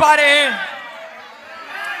को सुन पा रहे हैं?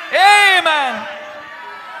 Amen.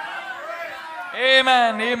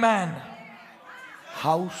 Amen. Amen.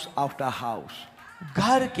 House after house.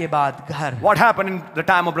 घर के बाद घर। What happened in the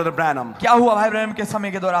time of Brother Branham? क्या हुआ भाई ब्रैनम के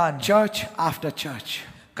समय के दौरान? Church after church.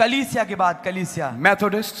 कलीसिया के बाद कलीसिया।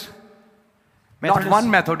 Methodists, not one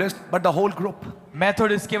Methodist, but the whole group.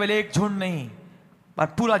 Methodist केवल एक झुंड नहीं, पर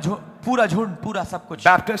पूरा झुंड, पूरा सब कुछ।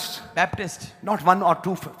 Baptists, Baptist, not one or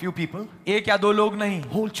two few people. एक या दो लोग नहीं,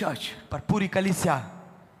 Whole church. पर पूरी कलीसिया।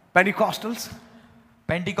 Pentecostals,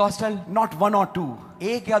 Pentecostal, not one or two.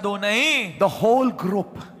 एक या दो नहीं, The whole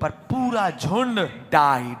group पर पूरा झुंड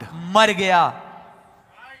died. मर गया।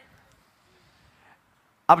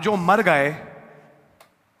 अब जो मर गए,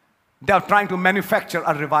 they are trying to manufacture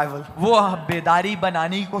a revival. वो बेदारी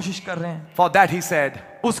बनाने की कोशिश कर रहे हैं। For that he said,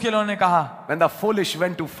 उसके लिए उन्होंने कहा, when the foolish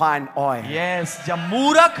went to find oil, yes, जब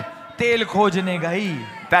मूर्ख तेल खोजने गई,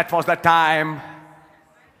 that was the time.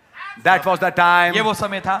 That was the time ये वो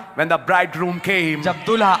समय था when the bridegroom came जब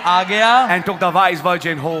दूल्हा आ गया and took the wise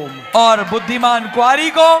virgin home. और बुद्धिमान कुंवारी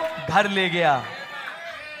को घर ले गया।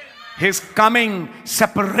 His coming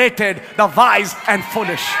separated the wise and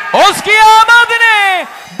foolish. उसकी आमद ने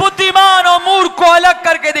बुद्धिमान और मूर्ख को अलग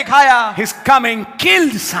करके दिखाया। His coming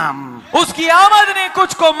killed some. उसकी आमद ने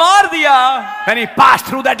कुछ को मार दिया When he passed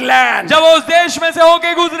through that land. जब वो उस देश में से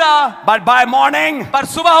होके गुजरा। But by morning, पर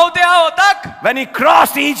सुबह होते आओ तक when he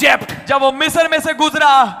crossed Egypt जब वो मिस्र में से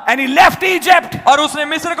गुजरा and he left Egypt, और उसने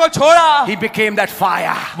मिस्र को छोड़ा, he became that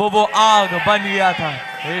fire. वो आग बन गया था।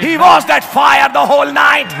 He was that fire the whole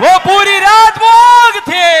night. वो पूरी रात वो आग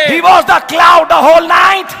थे। He was the cloud the whole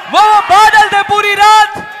night. वो बादल थे पूरी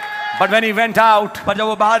रात। But when he went out, पर जब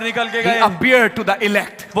वो बाहर निकल के he गए, appeared to the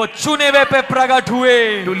elect वो चुने हुए पे प्रकट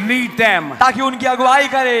हुए to lead them ताकि उनकी अगुवाई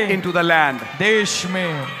करे into the land. देश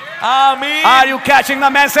में। आमीन। Are you catching the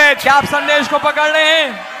message? क्या आप संदेश को पकड़ रहे हैं?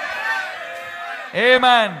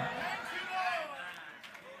 Amen.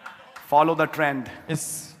 Follow the trend.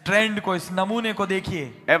 इस ट्रेंड को, इस नमूने को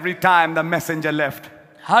देखिए। Every time the messenger left,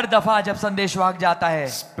 हर दफा जब संदेशवाहक जाता है,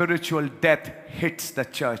 spiritual death hits the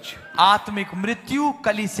church. आत्मिक मृत्यु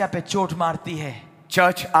कलीसिया पे चोट मारती है।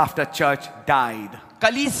 Church after church died.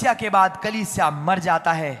 कलीसिया के बाद कलीसिया मर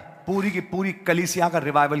जाता है। पूरी की पूरी कलीसिया का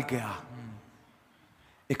रिवाइवल गया।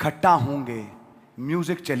 इकट्ठा होंगे,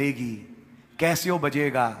 म्यूजिक चलेगी, कैसियो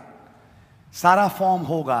बजेगा, सारा फॉर्म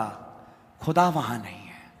होगा, खुदा वहां नहीं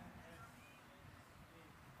है।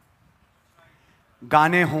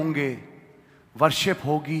 गाने होंगे, वर्शिप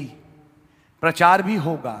होगी, प्रचार भी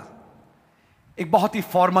होगा, एक बहुत ही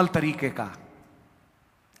फॉर्मल तरीके का,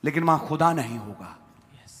 लेकिन वहां खुदा नहीं होगा।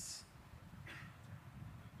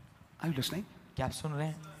 Are you listening? क्या आप सुन रहे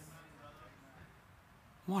हैं?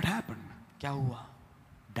 What happened? क्या हुआ?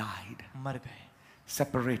 Died. मर गए,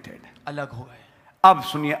 Separated. अलग हो गए। अब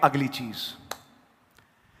सुनिए अगली चीज।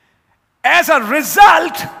 As a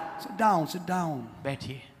result, Sit down, sit down.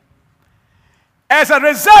 बैठिए। As a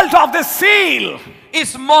result of this seal,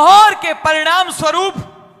 इस मोहर के परिणाम स्वरूप,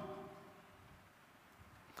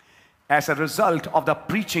 as a result of the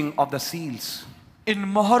preaching of the seals, इन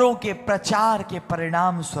मोहरों के प्रचार के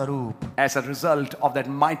परिणाम स्वरूप, as a result of that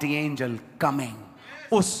mighty angel coming,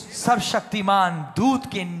 उस सर्वशक्तिमान दूत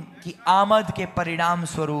की आमद के परिणाम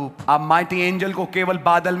स्वरूप। आप mighty angel को केवल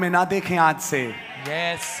बादल में ना देखें आज से,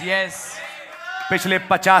 यस यस, पिछले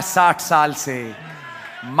 50-60 साल से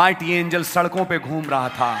माइटी एंजल सड़कों पे घूम रहा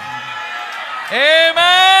था।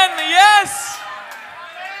 आमेन, यस।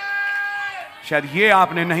 शायद ये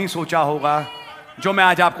आपने नहीं सोचा होगा जो मैं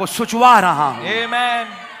आज आपको सुचवा रहा हूं। आमेन।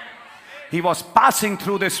 He was passing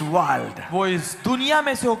through this world. वो इस दुनिया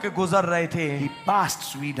में से होके गुजर रहे थे। He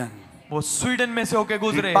passed Sweden. वो स्वीडन में से होके He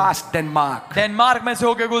गुजरे, passed Denmark. डेनमार्क में से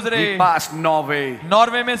होके गुजरे, He passed Norway.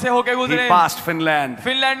 नॉर्वे में से होके He गुजरे, passed Finland.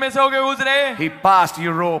 फिनलैंड में से होके गुजरे, He passed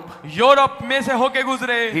Europe. यूरोप में से होके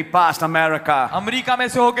गुजरे, He passed America. अमेरिका में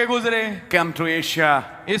से होके गुजरे, Came to Asia.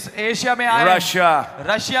 इस एशिया में आए, Russia.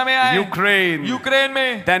 रशिया में आए, Ukraine. यूक्रेन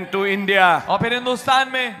में, Then to India. और फिर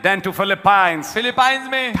हिंदुस्तान में, Then to Philippines. फिलीपाइंस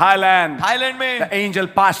में, Thailand. थाईलैंड में। The angel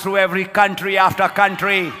passed through every country after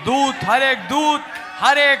country. दूत,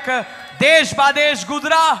 हर एक देश बादेश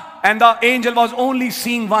गुजरा। And the angel was only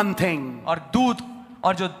seeing one thing. और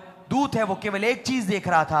जो दूत है वो केवल एक चीज देख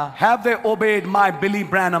रहा था। Have they obeyed my Billy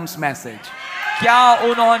Branham's message? क्या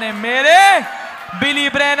उन्होंने मेरे बिली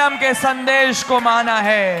ब्रैनम के संदेश को माना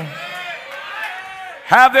है?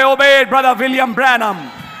 Have they obeyed Brother William Branham?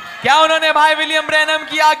 क्या उन्होंने भाई विलियम ब्रैनम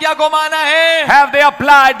की आज्ञा को माना है? Have they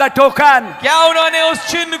applied the token? क्या उन्होंने उस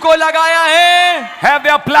चिन्ह को लगाया है? Have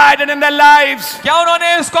they applied it in their lives? क्या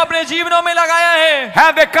उन्होंने इसको अपने जीवनों में लगाया है?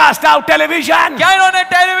 Have they cast out television? क्या इन्होंने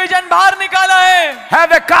टेलीविजन बाहर निकाला है? Have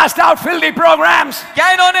they cast out filthy programs?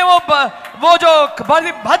 क्या इन्होंने वो जो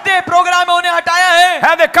भद्दे प्रोग्राम है उन्हें हटाया है?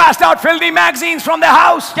 Have they cast out filthy magazines from their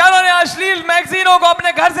house? क्या उन्होंने अश्लील मैगजीनों को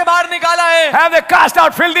अपने घर से बाहर निकाला है? Have they cast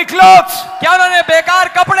out filthy clothes? क्या उन्होंने बेकार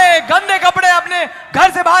कपड़े, गंदे कपड़े अपने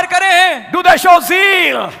घर से बाहर करे हैं? Do they show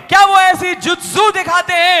zeal? क्या वो ऐसी जुत्सु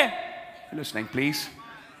दिखाते हैं? Listening, please.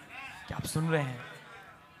 क्या आप सुन रहे हैं?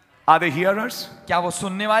 Are they hearers? क्या वो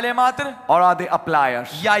सुनने वाले मात्र, Or are they appliers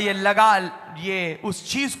या ये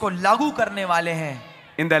उस चीज को लागू करने वाले हैं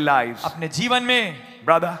in their lives? अपने जीवन में?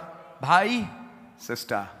 Brother, भाई,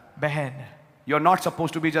 sister, बहन, you're not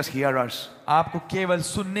supposed to be just hearers. आपको केवल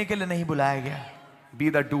सुनने के लिए नहीं बुलाया गया,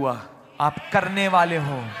 Be the doer. आप करने वाले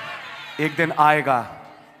हो। एक दिन आएगा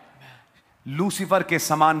लूसीफर के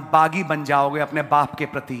समान बागी बन जाओगे अपने बाप के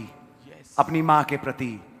प्रति, अपनी मां के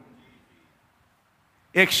प्रति।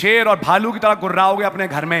 एक शेर और भालू की तरह गुर्राओगे अपने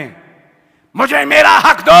घर में, मुझे मेरा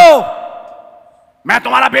हक दो, मैं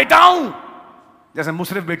तुम्हारा बेटा हूं, जैसे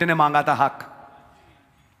मुशर्रफ बेटे ने मांगा था हक।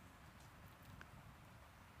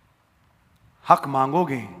 हक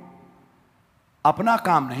मांगोगे, अपना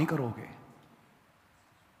काम नहीं करोगे।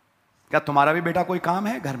 क्या तुम्हारा भी बेटा कोई काम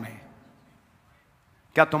है घर में?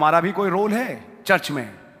 क्या तुम्हारा भी कोई रोल है चर्च में?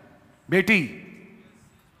 बेटी,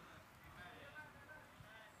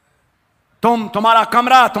 तुम्हारा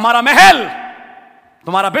कमरा, तुम्हारा महल,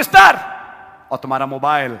 तुम्हारा बिस्तर और तुम्हारा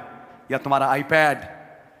मोबाइल या तुम्हारा आईपैड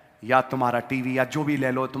या तुम्हारा टीवी या जो भी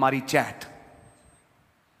ले लो, तुम्हारी chat.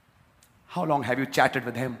 How long have you chatted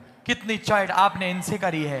with him? कितनी चैट आपने इनसे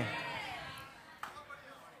करी है?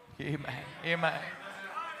 Amen.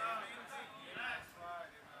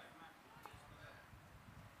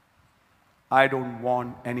 I don't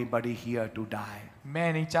want anybody here to die.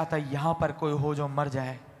 मैं नहीं चाहता यहां पर कोई हो जो मर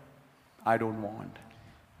जाए। I don't want.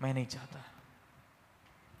 मैं नहीं चाहता।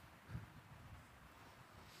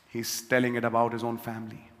 He's telling it about his own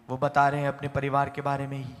family. वो बता रहे हैं अपने परिवार के बारे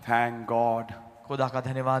में ही। Thank God. खुदा का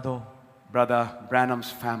धन्यवाद हो। Brother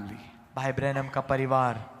Branham's family, भाई ब्रैनम का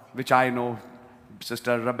परिवार, which I know,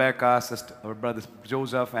 Sister Rebecca, Brother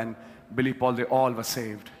Joseph and Billy Paul, they all were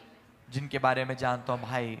saved. जिनके बारे में जानता हूँ,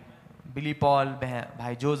 भाई बिली पॉल,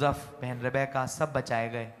 भाई जोसेफ, बहन रेबेका, सब बचाए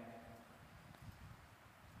गए।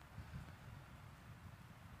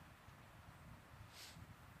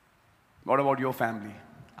 What about your family?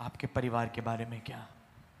 आपके परिवार के बारे में क्या?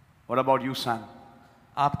 What about you, son?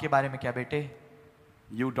 आपके बारे में क्या बेटे?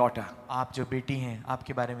 You, daughter? आप जो बेटी हैं,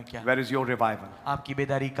 आपके बारे में क्या? Where is your revival? आपकी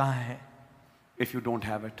बेदारी कहाँ है? If you don't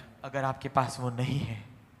have it, अगर आपके पास वो नहीं है,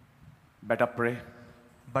 better pray.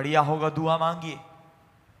 बढ़िया होगा दुआ मांगिए।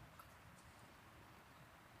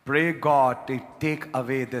 Pray God to take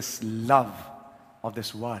away this love of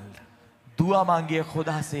this world. दुआ मांगिए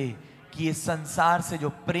खुदा से कि ये संसार से जो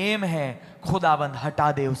प्रेम है खुदाबंद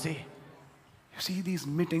हटा दे उसे। See, these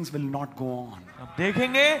meetings will not go on. अब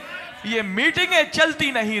देखेंगे ये मीटिंगें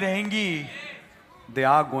चलती नहीं रहेंगी, They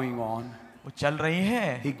are going on. वो चल रही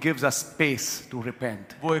हैं। He gives us space to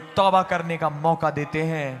repent. वो एक तौबा करने का मौका देते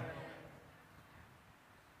हैं।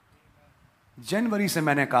 जनवरी से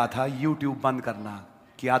मैंने कहा था YouTube बंद करना,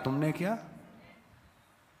 क्या तुमने किया?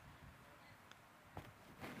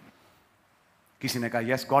 किसी ने कहा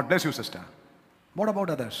yes, God bless you sister. What about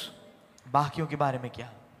others? बाकियों के बारे में क्या?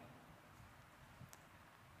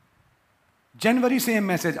 जनवरी से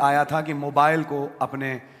मैसेज आया था कि मोबाइल को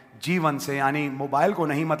अपने जीवन से, यानी मोबाइल को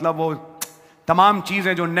नहीं, मतलब वो तमाम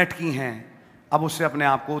चीजें जो नेट की हैं, अब उससे अपने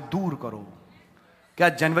आप को दूर करो। क्या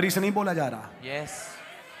जनवरी से नहीं बोला जा रहा? यस।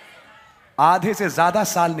 आधे से ज्यादा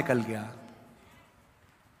साल निकल गया,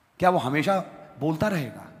 क्या वो हमेशा बोलता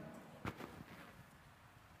रहेगा?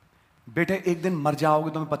 बेटे एक दिन मर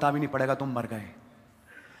जाओगे, तुम्हें पता भी नहीं पड़ेगा तुम मर गए।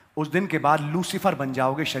 उस दिन के बाद लूसीफर बन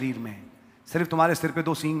जाओगे शरीर में, सिर्फ तुम्हारे सिर पे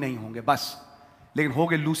 2 सींग नहीं होंगे बस, लेकिन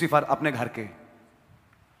होगे लूसीफर अपने घर के।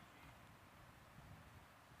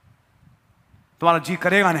 तुम्हारा जी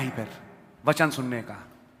करेगा नहीं फिर वचन सुनने का।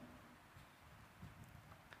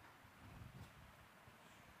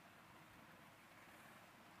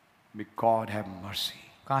 May God have mercy.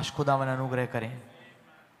 काश खुदावन अनुग्रह करें।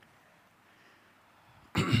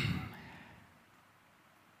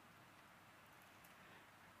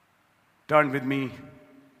 Turn with me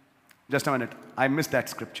just a minute. I missed that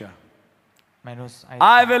scripture. मैंने उस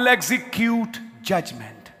I will execute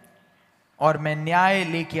judgment और मैं न्याय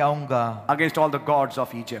लेके आऊंगा, against all the gods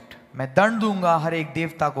of Egypt. मैं दंड दूंगा हर एक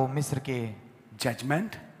देवता को मिस्र के।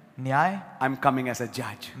 Judgment? न्याय, I'm coming as a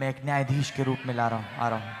judge. मैं एक न्यायाधीश के रूप में आ रहा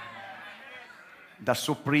हूं। The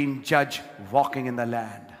supreme judge walking in the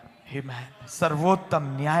land. Amen. सर्वोत्तम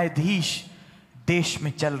न्यायाधीश देश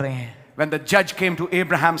में चल रहे हैं। When the judge came to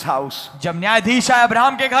Abraham's house, जब न्यायाधीश आया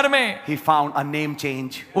अब्राहम के घर में, he found a name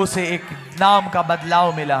change. उसे एक नाम का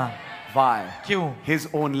बदलाव मिला। Why? क्यों? His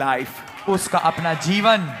own life उसका अपना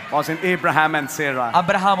जीवन was in Abraham and Sarah.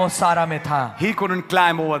 Abraham और सारा में था। He couldn't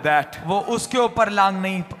climb over that. वो उसके ऊपर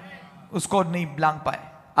उसको नहीं लांग पाए।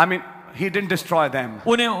 I mean, he didn't destroy them.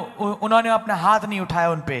 उन्होंने अपना हाथ नहीं उठाया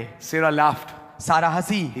उन पे। Sarah laughed. सारा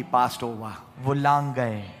हंसी, He passed over. वो लांग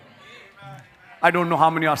गए। I don't know how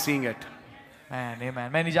many are seeing it.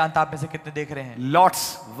 मैं नहीं जानता आप में से कितने देख रहे हैं।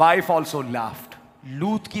 Lot's wife also laughed.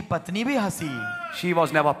 लूत की पत्नी भी हंसी, She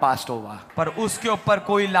was never passed over. पर उसके ऊपर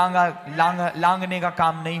कोई लांगने का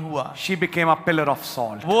काम नहीं हुआ। She became a pillar of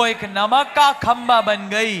salt. वो एक नमक का खंबा बन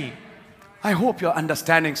गई। I hope you're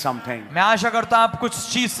understanding something. मैं आशा करता हूं आप कुछ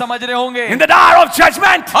चीज समझ रहे होंगे। In the hour of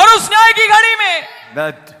judgment, और उस न्याय की घड़ी में,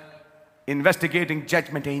 the investigating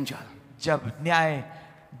judgment angel,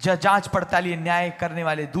 जब जांच पड़ताल न्याय करने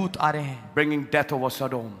वाले दूत आ रहे हैं, bringing death over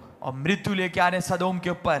Sodom. और मृत्यु लेके आ रहे हैं सदोम के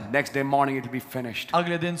ऊपर। Next day morning it will be finished.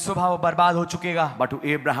 अगले दिन सुबह वो बर्बाद हो चुकेगा। But to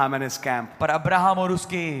Abraham and his camp, पर अब्राहम और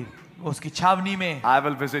उसकी छावनी में, I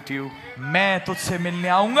will visit you. मैं तुझसे मिलने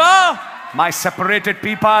आऊंगा। My separated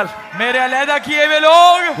people, मेरे अलग किए हुए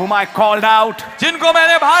लोग, whom I called out, जिनको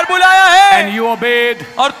मैंने बाहर बुलाया है, and you obeyed,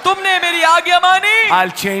 और तुमने मेरी आज्ञा मानी,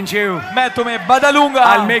 I'll change you. मैं तुम्हें बदलूंगा।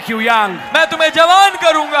 I'll make you young. मैं तुम्हें जवान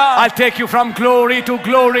करूंगा। I'll take you from glory to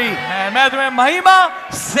glory. मैं तुम्हें महिमा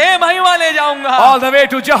से महिमा ले जाऊंगा। All the way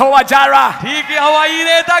to Jehovah Jireh. ठीक हवाई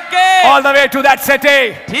रे तक के, All the way to that city,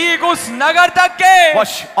 ठीक उस नगर तक के,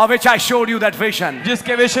 of which I showed you that vision.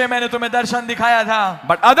 जिसके विषय मैंने तुम्हें दर्शन दिखाया था।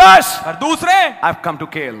 But others, और दूसरे I've come to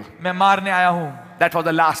kill. मैं मारने आया हूं। That was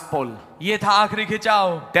the last pull. ये था आखिरी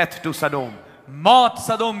खिंचाव, Death to Sodom. मौत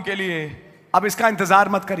सदोम के लिए। अब इसका इंतजार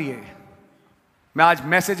मत करिए, मैं आज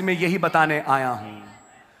मैसेज में यही बताने आया हूं,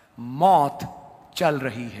 मौत चल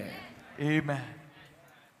रही है। आमीन।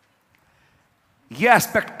 यह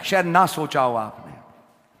एस्पेक्ट शायद ना सोचा हो आपने।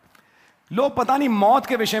 लोग पता नहीं मौत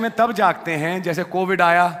के विषय में तब जागते हैं जैसे कोविड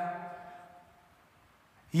आया,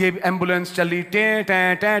 ये एम्बुलेंस चली टे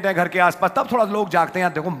टे टे टे घर के आसपास, तब थोड़ा लोग जागते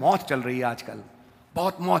हैं, देखो मौत चल रही है आजकल,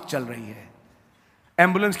 बहुत मौत चल रही है।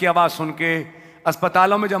 एम्बुलेंस की आवाज सुन के,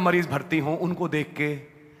 अस्पतालों में जब मरीज भर्ती हों उनको देख के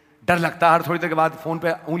डर लगता है। हर थोड़ी देर के बाद फोन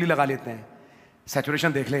पे उंगली लगा लेते हैं,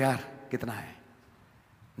 सैचुरेशन देख ले यार कितना है,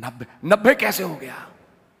 90 कैसे हो गया।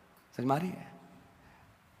 समझ मारी है,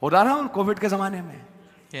 हो रहा ना कोविड के जमाने में।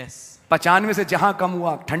 यस। 95 से जहां कम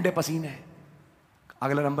हुआ ठंडे पसीने,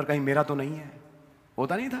 अगला नंबर कहीं मेरा तो नहीं है,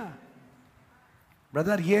 होता नहीं था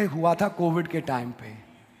ब्रदर। ये हुआ था कोविड के टाइम पे।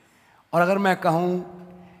 और अगर मैं कहूं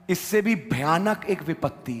इससे भी भयानक एक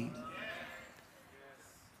विपत्ति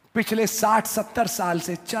पिछले 60-70 साल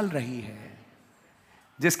से चल रही है,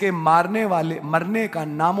 जिसके मरने का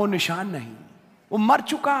नामो निशान नहीं। वो मर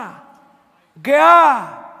चुका, गया,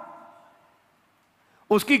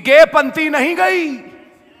 उसकी गेपंती नहीं गई,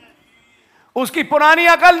 उसकी पुरानी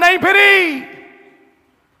अकल नहीं फिरी,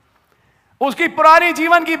 उसकी पुरानी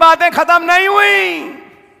जीवन की बातें खत्म नहीं हुई,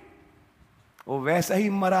 वो वैसा ही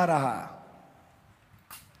मरा रहा।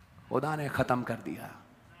 खुदा ने खत्म कर दिया।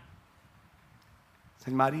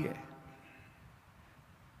 समझ मारी है?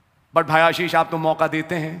 बट भाई आशीष, आप तो मौका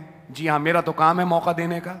देते हैं। जी हां, मेरा तो काम है मौका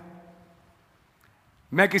देने का।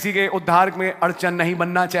 मैं किसी के उद्धार में अड़चन नहीं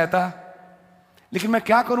बनना चाहता, लेकिन मैं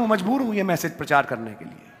क्या करूं, मजबूर हूं ये मैसेज प्रचार करने के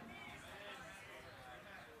लिए।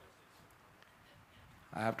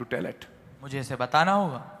 I have to tell it. मुझे इसे बताना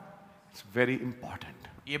होगा। It's very important.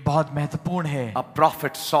 ये बहुत महत्वपूर्ण है। अ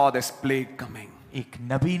profit saw this plague coming. एक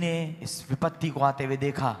नबी ने इस विपत्ति को आते हुए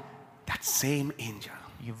देखा। दैट सेम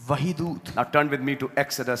एंजल, ये वही दूत। Now turn with me to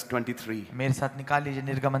exodus 23। मेरे साथ निकाल लीजिए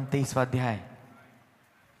निर्गमन 23वां अध्याय।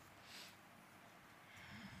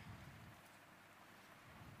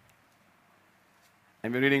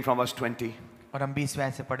 And we're reading from verse 20. और हम 20वें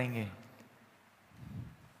आयत से पढ़ेंगे।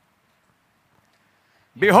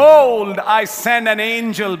 Behold, I send an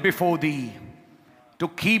angel before thee to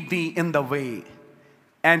keep thee in the way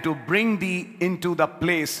and to bring thee into the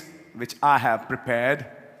place which I have prepared.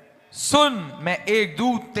 सुन, मैं एक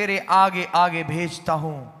दूत तेरे आगे आगे भेजता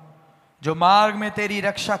हूं जो मार्ग में तेरी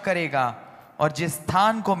रक्षा करेगा और जिस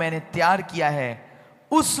स्थान को मैंने तैयार किया है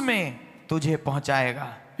उसमें तुझे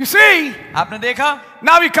पहुंचाएगा। You see, आपने देखा?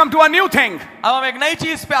 now we come to a new thing. अब हम एक नई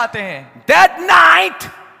चीज पे आते हैं। That night,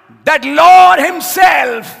 that Lord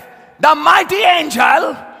himself, the mighty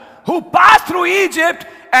angel who passed through Egypt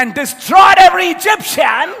and destroyed every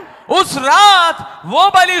Egyptian, उस रात वो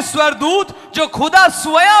बलि स्वरदूत जो खुदा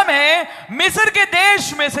स्वयं है मिस्र के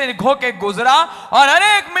देश में से होके गुजरा और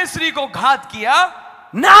अनेक मिस्री को घात किया,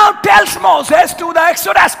 now tells Moses to the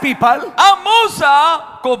Exodus people. अब मूसा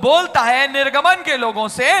को बोलता है निर्गमन के लोगों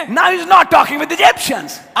से। Now he's not talking with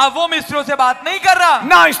Egyptians. अब वो मिस्रियों से बात नहीं कर रहा,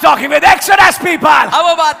 Now he's talking with Exodus people. अब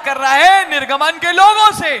वो बात कर रहा है निर्गमन के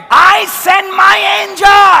लोगों से। I send my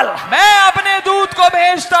angel. मैं अपने दूत को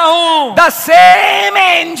भेजता हूं। The same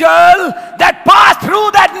angel that passed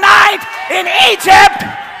through that night in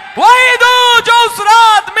Egypt वही दूत जो उस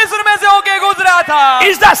रात मिस्र में से होके गुजरा था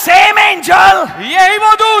is the same angel यही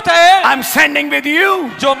वो दूत है I'm sending with you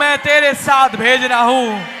जो मैं तेरे साथ भेज रहा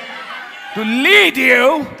हूं to lead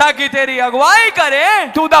you ताकि तेरी अगुवाई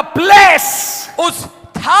करे to the place उस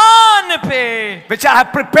स्थान पे which I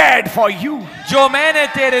have prepared for you. जो मैंने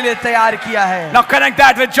तेरे लिए तैयार किया है। Now connect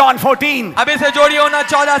that with John 14. अब इसे जोड़िए ना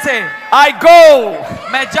 14 से। I go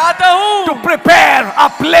मैं जाता हूं to prepare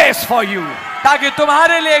a place for you. ताकि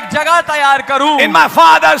तुम्हारे लिए एक जगह तैयार करूं। In my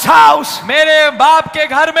father's house मेरे बाप के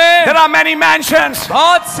घर में there are many mansions.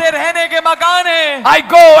 बहुत से रहने के मकान हैं। I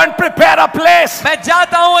go and prepare a place. मैं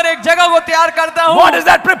जाता हूं और एक जगह को तैयार करता हूं। What is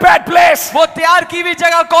that prepared place? वो तैयार की हुई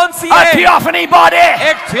जगह कौन सी A है? theophany body.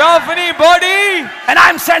 एक theophany body. And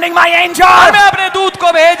I'm sending my और angel मैं अपने दूत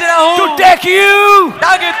को भेज रहा हूं to take you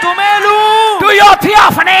ताकि तुम्हें लूं to your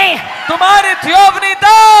theophany. तुम्हारी थियोफनी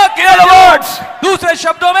तक। In other words, दूसरे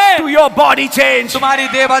शब्दों में to your body change, तुम्हारी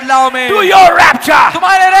देह बदलाव में, to your rapture.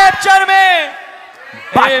 तुम्हारे रैप्चर में।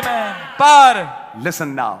 But- Amen। पर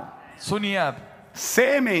Listen now. सुनिए अब,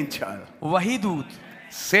 Same angel, वही दूत,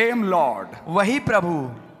 same Lord. वही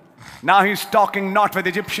प्रभु। Now he's talking not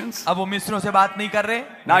with Egyptians. अब वो मिस्रों से बात नहीं कर रहे।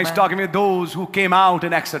 Now he's Amen। talking with those who came out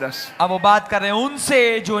in Exodus. अब वो बात कर रहे हैं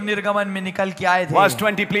उनसे जो निर्गमन में निकल के आए थे। Verse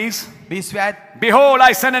 20, please. 20वें आयत। Behold,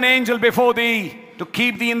 I send an angel before thee to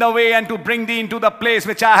keep thee in the way and to bring thee into the place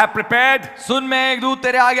which I have prepared. सुन, मैं एक दूत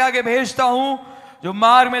तेरे आगे आगे भेजता हूं जो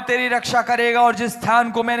मार्ग में तेरी रक्षा करेगा और जिस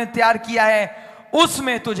स्थान को मैंने तैयार किया है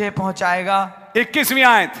उसमें तुझे पहुंचाएगा। 21वीं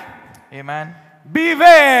आयत. आमीन।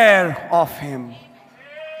 Beware of him.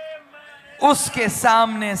 उसके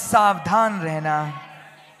सामने सावधान रहना।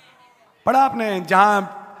 पढ़ा आपने? जहां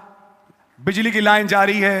बिजली की लाइन जा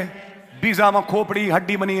रही है, बीजा में खोपड़ी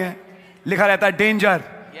हड्डी बनी है, लिखा रहता है डेंजर।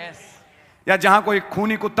 यस। या जहां कोई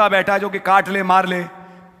खूनी कुत्ता बैठा है जो कि काट ले मार ले,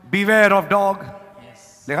 बीवेयर ऑफ डॉग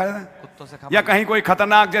लिखा रहता है। कुत्तों से या कहीं कोई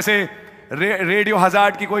खतरनाक जैसे रेडियो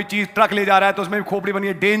हजार्ड की कोई चीज ट्रक ले जा रहा है तो उसमें भी खोपड़ी बनी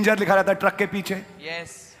है, डेंजर लिखा रहता है ट्रक के पीछे।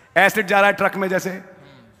 यस। एसिड जा रहा है ट्रक में, जैसे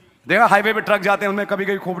देखा हाईवे पे ट्रक जाते हैं उनमें कभी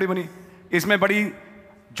कभी खोपड़ी बनी, इसमें बड़ी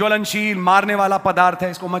ज्वलनशील मारने वाला पदार्थ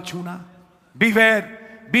है, इसको मत छूना। बीवेयर,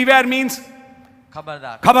 बीवेयर मींस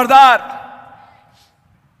खबरदार। खबरदार।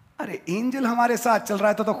 अरे एंजल हमारे साथ चल रहा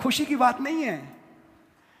है तो खुशी की बात नहीं है।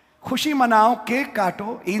 खुशी मनाओ, केक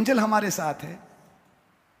काटो, एंजल हमारे साथ है।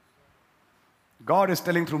 God is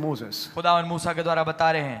telling through Moses, खुदा और मूसा के द्वारा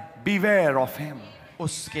बता रहे हैं beware of him.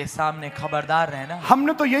 उसके सामने खबरदार रहना।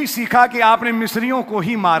 हमने तो यही सीखा कि आपने मिस्रियों को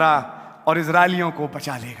ही मारा और इजरायलियों को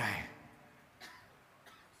बचा ले गए।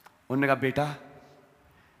 उन्होंने कहा बेटा,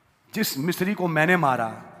 जिस मिस्री को मैंने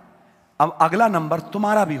मारा, अब अगला नंबर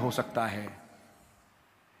तुम्हारा भी हो सकता है।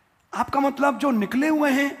 आपका मतलब जो निकले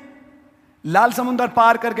हुए हैं लाल समुंदर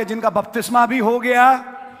पार करके, जिनका बपतिस्मा भी हो गया,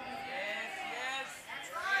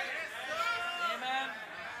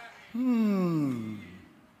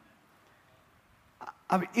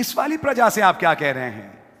 अब इस वाली प्रजा से आप क्या कह रहे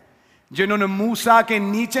हैं, जिन्होंने मूसा के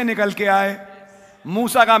नीचे निकल के आए,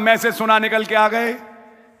 मूसा का मैसेज सुना निकल के आ गए,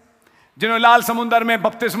 जिन्होंने लाल समुंदर में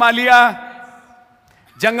बपतिस्मा लिया,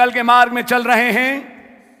 जंगल के मार्ग में चल रहे हैं।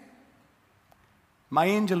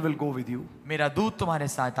 माई angel will go with you, मेरा दूत तुम्हारे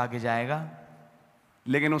साथ आगे जाएगा,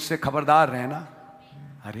 लेकिन उससे खबरदार रहना।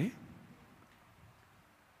 अरे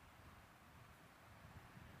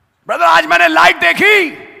ब्रदर, आज मैंने लाइट देखी,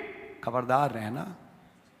 खबरदार रहना।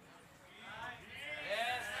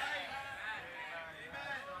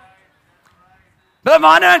 ब्रदर,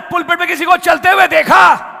 मैंने पुलपिट पे किसी को चलते हुए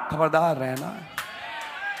देखा, खबरदार रहना।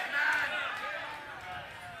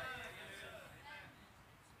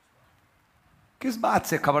 किस बात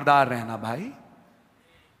से खबरदार रहना भाई?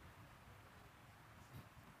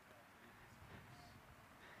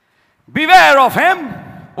 Beware of him,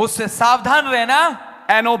 उससे सावधान रहना,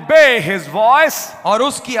 and obey his voice, और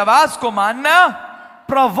उसकी आवाज को मानना,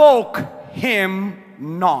 provoke him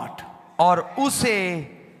not, और उसे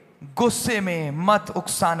गुस्से में मत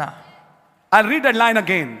उकसाना। I'll read that line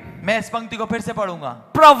again. मैं इस पंक्ति को फिर से पढ़ूंगा।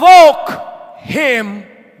 Provoke him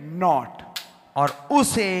not, और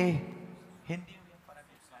उसे, हिंदी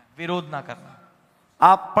विरोध ना करना।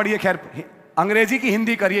 आप पढ़िए, खैर अंग्रेजी की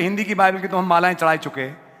हिंदी करिए, हिंदी की बाइबल की तो हम मालाएं चढ़ा चुके।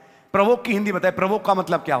 प्रवोक की हिंदी बताए, प्रवोक का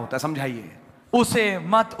मतलब क्या होता है, समझाइए। उसे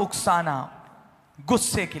मत उकसाना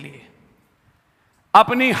गुस्से के लिए,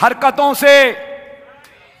 अपनी हरकतों से,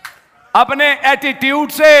 अपने एटीट्यूड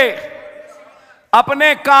से,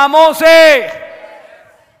 अपने कामों से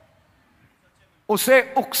उसे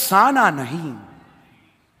उकसाना नहीं।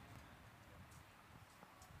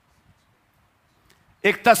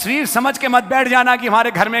 एक तस्वीर समझ के मत बैठ जाना कि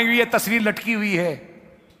हमारे घर में भी ये तस्वीर लटकी हुई है।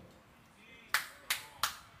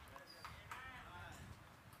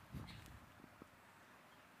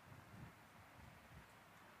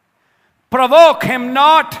 Provoke him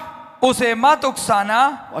not, उसे मत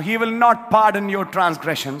उकसाना, or he will not pardon your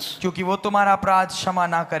transgressions. क्योंकि वो तुम्हारा अपराध क्षमा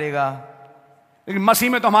ना करेगा। लेकिन मसीह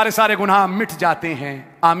में तो हमारे सारे गुनाह मिट जाते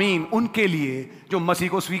हैं। आमीन उनके लिए जो मसीह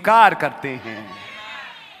को स्वीकार करते हैं।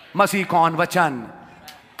 मसीह कौन? वचन।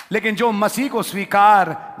 लेकिन जो मसीह को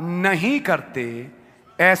स्वीकार नहीं करते,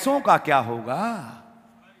 ऐसों का क्या होगा?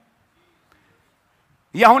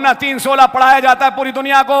 यूहन्ना 3:16 पढ़ाया जाता है पूरी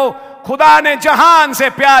दुनिया को, खुदा ने जहान से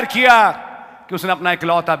प्यार किया कि उसने अपना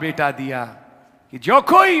इकलौता बेटा दिया कि जो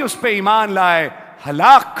कोई उस पर ईमान लाए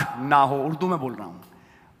हलाक ना हो, उर्दू में बोल रहा हूं,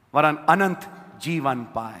 वरन अनंत जीवन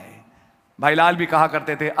पाए। भाई लाल भी कहा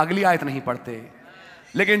करते थे, अगली आयत नहीं पढ़ते,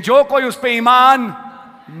 लेकिन जो कोई उस पर ईमान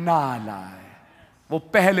ना लाए वो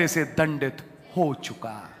पहले से दंडित हो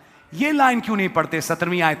चुका। ये लाइन क्यों नहीं पढ़ते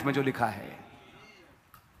 17वीं आयत में जो लिखा है?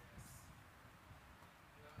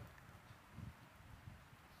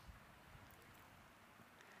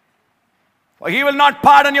 He will not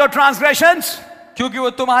pardon your transgressions, क्योंकि वो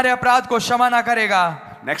तुम्हारे अपराध को क्षमा ना करेगा।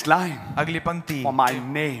 next line, अगली पंक्ति, for my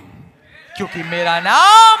name क्योंकि मेरा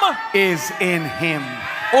नाम is in him.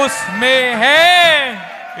 उसमें है।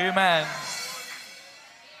 Amen.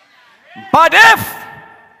 But if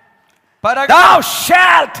पर अगर, thou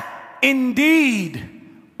shalt indeed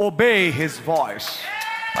obey his voice.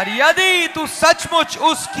 पर यदि तू सचमुच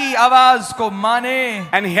उसकी आवाज को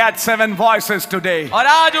माने, And he had 7 voices today. और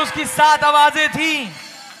आज उसकी 7 आवाजें थी,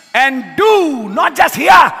 And do, not just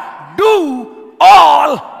hear, do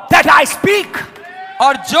all that I speak.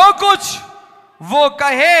 और जो कुछ वो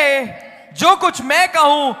कहे, जो कुछ मैं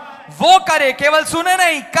कहूं वो करे, केवल सुने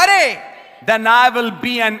नहीं करे, Then I will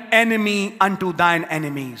be an enemy unto thine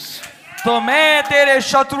enemies, तो मैं तेरे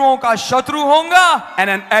शत्रुओं का शत्रु होऊंगा, and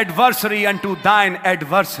an adversary unto thine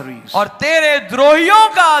adversaries. और तेरे द्रोहियों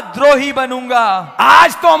का द्रोही बनूंगा।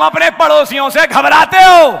 आज तुम अपने पड़ोसियों से घबराते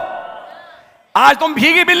हो, आज तुम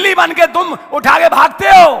भीगी बिल्ली बन के तुम उठा के भागते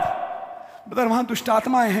हो। बदर वहां दुष्ट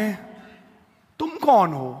आत्माएं हैं, तुम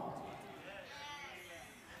कौन हो?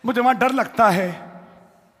 मुझे वहां डर लगता है,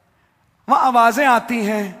 वहां आवाजें आती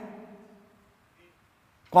हैं।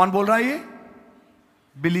 कौन बोल रहा है ये?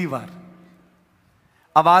 बिलीवर।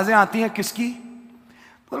 आवाजें आती हैं किसकी?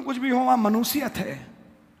 तो कुछ भी हो, वहां मनुष्यत है।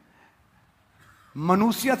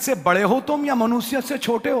 मनुष्यत से बड़े हो तुम या मनुष्यत से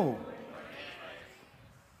छोटे हो?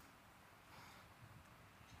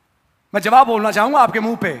 मैं जवाब बोलना चाहूंगा आपके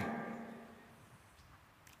मुंह पे।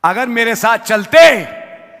 अगर मेरे साथ चलते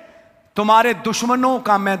तुम्हारे दुश्मनों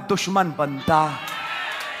का मैं दुश्मन बनता।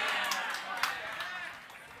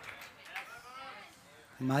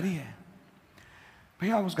 हमारी है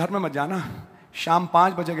भैया, उस घर में मत जाना शाम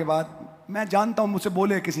 5 बजे के बाद। मैं जानता हूं, मुझसे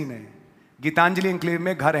बोले किसी ने, गीतांजलि एन्क्लेव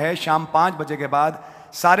में घर है, शाम 5 बजे के बाद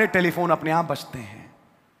सारे टेलीफोन अपने आप बजते हैं,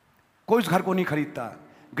 कोई उस घर को नहीं खरीदता।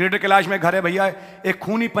 ग्रेटर कैलाश में घर है भैया, एक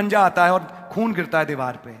खूनी पंजा आता है और खून गिरता है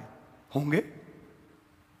दीवार पे। होंगे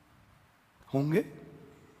होंगे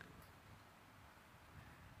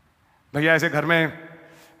भैया ऐसे घर में।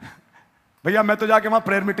 भैया मैं तो जाके वहां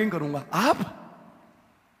प्रेयर मीटिंग करूंगा। आप?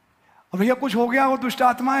 और भैया कुछ हो गया, वो दुष्ट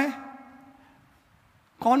आत्मा है।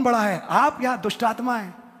 कौन बड़ा है, आप या दुष्ट आत्मा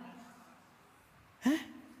है?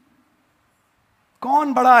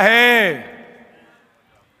 कौन बड़ा है?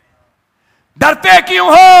 डरते क्यों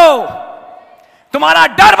हो? तुम्हारा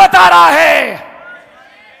डर बता रहा है,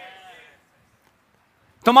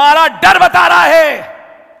 तुम्हारा डर बता रहा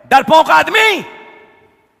है। डरपोक आदमी,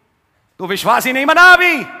 तो विश्वास ही नहीं बना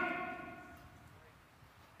अभी।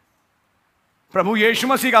 प्रभु यीशु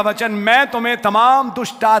मसीह का वचन, मैं तुम्हें तमाम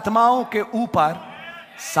दुष्ट आत्माओं के ऊपर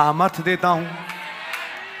सामर्थ देता हूं।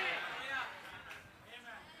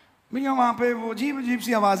 भैया वहां पे वो अजीब अजीब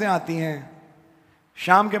सी आवाजें आती हैं।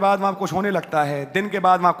 शाम के बाद वहां कुछ होने लगता है, दिन के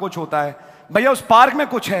बाद वहां कुछ होता है। भैया उस पार्क में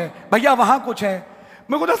कुछ है, भैया वहां कुछ है।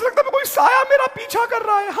 मेरे को ऐसा लगता है कोई साया मेरा पीछा कर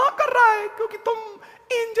रहा है। हाँ कर रहा है, क्योंकि तुम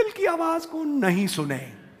एंजल की आवाज को नहीं सुने।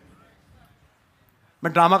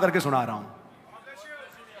 मैं ड्रामा करके सुना रहा हूं।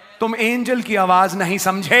 तुम एंजल की आवाज नहीं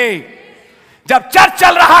समझे। जब चर्च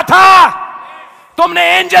चल रहा था तुमने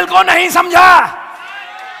एंजल को नहीं समझा,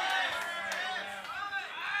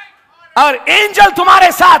 और एंजल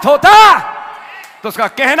तुम्हारे साथ होता तो उसका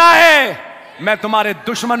कहना है मैं तुम्हारे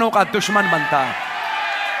दुश्मनों का दुश्मन बनता।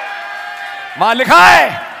 वहां लिखा है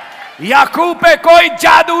याकूब पे कोई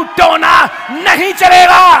जादू टोना नहीं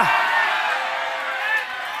चलेगा,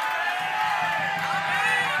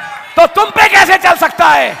 तो तुम पे कैसे चल सकता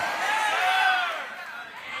है?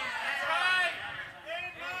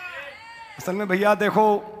 असल में भैया देखो,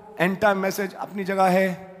 एंड टाइम मैसेज अपनी जगह है,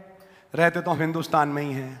 रहते तो हम हिंदुस्तान में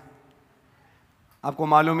ही हैं। आपको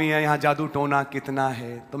मालूम ही है यहां जादू टोना कितना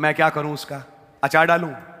है, तो मैं क्या करूं उसका? अचार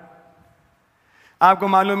डालूं? आपको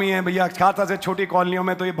मालूम ही है भैया, खासा से छोटी कॉलोनियों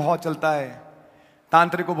में तो ये बहुत चलता है।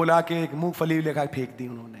 तांत्रिक को बुला के एक मूंगफली लेकर फेंक दी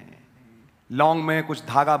उन्होंने, लौंग में कुछ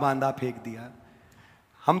धागा बांधा फेंक दिया।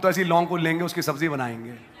 हम तो ऐसी लौंग को लेंगे, उसकी सब्जी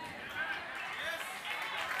बनाएंगे।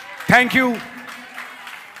 Thank you.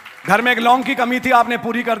 घर में एक लौंग की कमी थी, आपने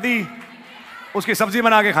पूरी कर दी, उसकी सब्जी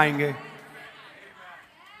बना के खाएंगे।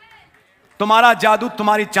 तुम्हारा जादू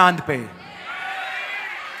तुम्हारी चांद पे।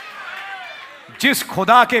 जिस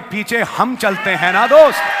खुदा के पीछे हम चलते हैं ना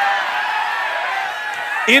दोस्त,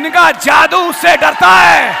 इनका जादू उससे डरता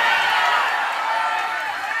है।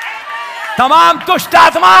 तमाम दुष्ट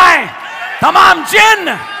आत्माएं, तमाम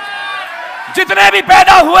जिन जितने भी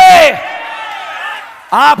पैदा हुए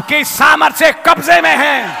आपके सामर्थ्य से कब्जे में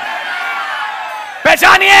हैं।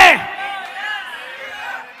 पहचानिए।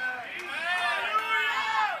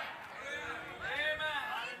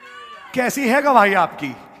 कैसी है गवाही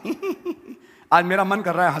आपकी? आज मेरा मन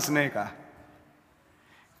कर रहा है हंसने का।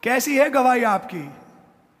 कैसी है गवाही आपकी?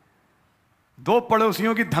 2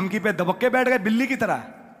 पड़ोसियों की धमकी पे दबक के बैठ गए बिल्ली की तरह।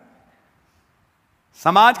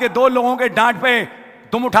 समाज के 2 लोगों के डांट पे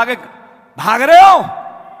तुम उठा के भाग रहे हो।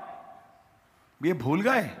 ये भूल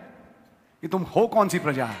गए कि तुम हो कौन सी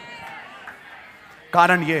प्रजा।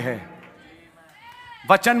 कारण ये है,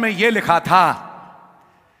 वचन में ये लिखा था,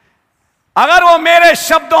 अगर वो मेरे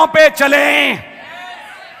शब्दों पे चले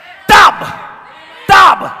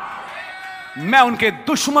तब मैं उनके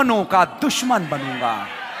दुश्मनों का दुश्मन बनूंगा।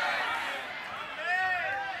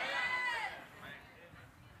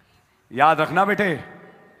 याद रखना बेटे,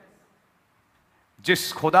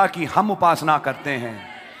 जिस खुदा की हम उपासना करते हैं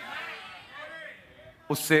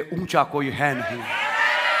उससे ऊंचा कोई है नहीं।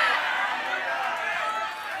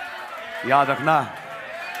 याद रखना।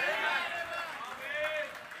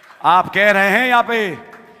 आप कह रहे हैं यहां पे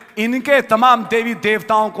इनके तमाम देवी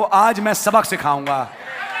देवताओं को आज मैं सबक सिखाऊंगा।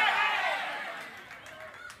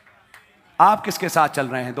 आप किसके साथ चल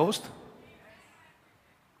रहे हैं दोस्त?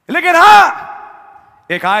 लेकिन हां,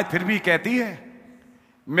 एक आयत फिर भी कहती है,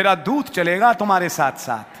 मेरा दूत चलेगा तुम्हारे साथ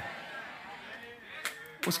साथ,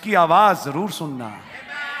 उसकी आवाज जरूर सुनना।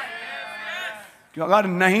 कि अगर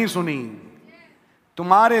नहीं सुनी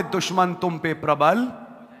तुम्हारे दुश्मन तुम पे प्रबल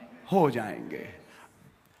हो जाएंगे।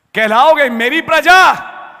 कहलाओगे मेरी प्रजा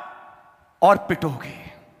और पिटोगे,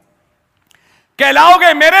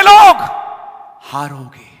 कहलाओगे मेरे लोग,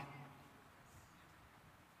 हारोगे।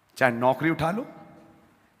 चाहे नौकरी उठा लो,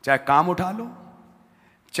 चाहे काम उठा लो,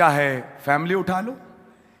 चाहे फैमिली उठा लो,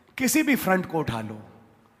 किसी भी फ्रंट को उठा लो,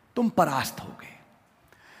 तुम परास्त होगे।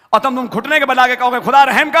 और तुम घुटने के बल आगे कहोगे खुदा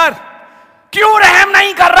रहम कर, क्यों रहम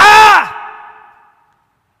नहीं कर रहा?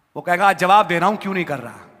 वो कहेगा आज जवाब दे रहा हूं क्यों नहीं कर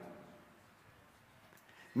रहा।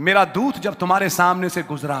 मेरा दूत जब तुम्हारे सामने से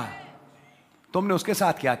गुजरा, तुमने उसके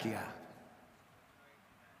साथ क्या किया?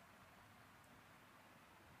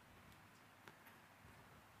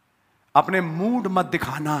 अपने मूड मत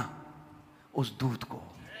दिखाना उस दूत को।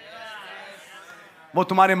 वो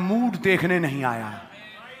तुम्हारे मूड देखने नहीं आया,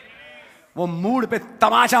 वो मूड पे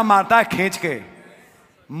तमाचा मारता है खींच के।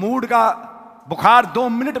 मूड का बुखार 2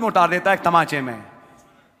 मिनट में उतार देता है एक तमाचे में।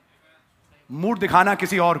 मूड दिखाना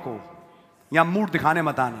किसी और को या मूड दिखाने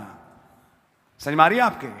मत आना। समझ मारिए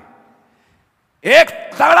आपके? एक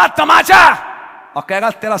तगड़ा तमाचा और कहेगा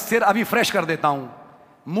तेरा सिर अभी फ्रेश कर देता हूं।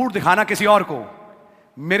 मूड दिखाना किसी और को,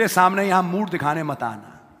 मेरे सामने यहां मूड दिखाने मत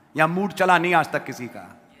आना। या मूड चला नहीं आज तक किसी का।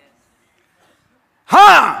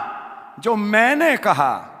 हां, जो मैंने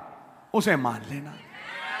कहा उसे मान लेना,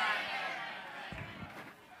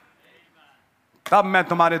 तब मैं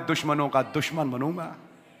तुम्हारे दुश्मनों का दुश्मन बनूंगा।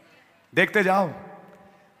 देखते जाओ।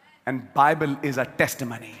 And Bible is a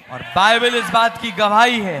testimony. और बाइबल इस बात की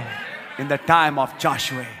गवाही है। इन द टाइम ऑफ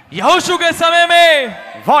Joshua, यहोशू के समय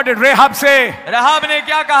में what did Rahab say? राहाब ने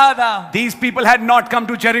क्या कहा था? These people had not come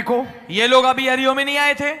to Jericho, ये लोग अभी यरीहो में नहीं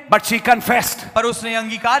आए थे, but she confessed, पर उसने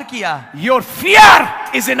अंगीकार किया, your fear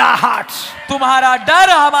is in our hearts. तुम्हारा डर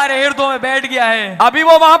हमारे हृदयों में बैठ गया है। अभी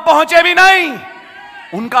वो वहां पहुंचे भी नहीं,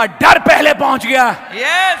 उनका डर पहले पहुंच गया।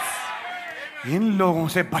 यस। इन लोगों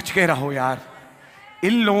से बच के रहो यार,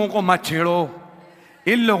 इन लोगों को मत छेड़ो,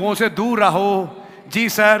 इन लोगों से दूर रहो। जी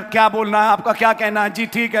सर, क्या बोलना है आपका, क्या कहना है? जी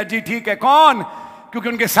ठीक है, जी ठीक है। कौन? क्योंकि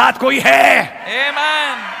उनके साथ कोई है।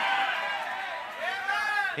 आमेन।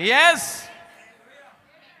 Yes.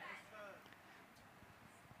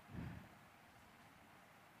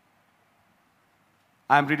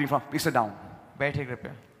 I am reading from, please sit down. बैठे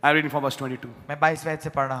कृपया। I am reading from verse 22। मैं 22 वचन से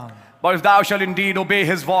पढ़ रहा हूं। But if thou shalt indeed obey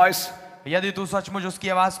his voice यदि तू सचमुच उसकी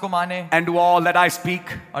आवाज को माने and do all that I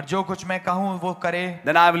speak, और जो कुछ मैं कहूं वो करे,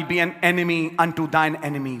 then I will be an enemy unto thine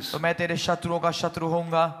enemies तो मैं तेरे शत्रुओं का शत्रु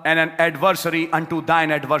होऊंगा and an adversary unto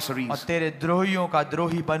thine और adversaries. तेरे द्रोहियों का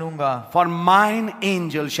द्रोही बनूंगा। For mine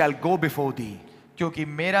angel shall go before thee क्योंकि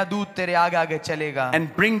मेरा दूत तेरे आगे आगे चलेगा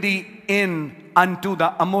and bring thee in unto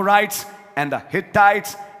the Amorites and the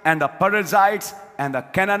Hittites and the Perizzites and the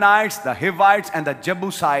Canaanites, the Hivites and the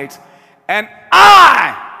Jebusites, and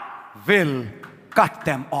I will cut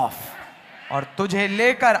them off. और तुझे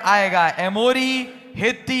लेकर आएगा एमोरी,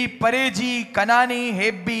 हित्ती, परेजी, कनानी,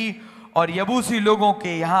 हेब्बी और यबूसी लोगों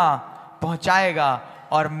के यहाँ पहुंचाएगा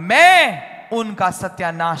और मैं उनका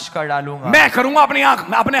सत्यानाश कर डालूंगा। मैं करूंगा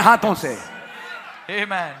अपने हाथों से।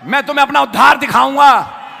 आमेन। मैं तुम्हें अपना उद्धार दिखाऊंगा,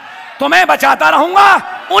 तुम्हें बचाता रहूंगा,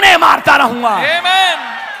 उन्हें मारता रहूंगा। आमेन।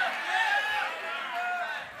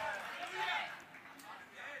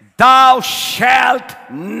 Thou shalt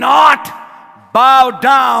not bow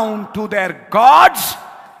down to their gods,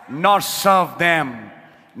 nor serve them,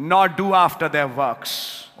 nor do after their works.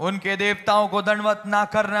 उनके देवताओं को दंडवत ना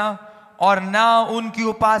करना और ना उनकी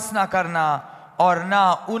उपासना करना और ना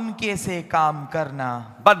उनके से काम करना।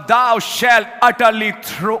 But thou shalt utterly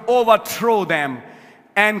overthrow them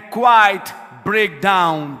and quite break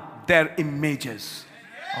down their images.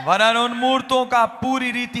 वरन उन मूर्तों का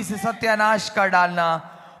पूरी रीति से सत्यानाश कर डालना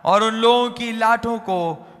और उन लोगों की लाठों को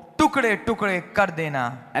टुकड़े टुकड़े कर देना।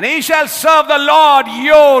 And he shall serve the Lord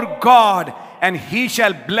your God, and he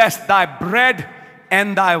shall bless thy bread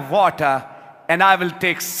and thy water, and I will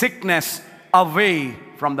take sickness away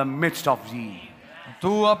from the midst of thee.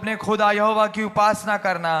 तू अपने खुदा यहोवा की उपासना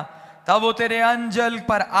करना, तब वो तेरे अंजल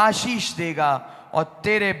पर आशीष देगा और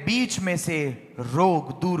तेरे बीच में से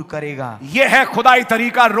रोग दूर करेगा। यह है खुदाई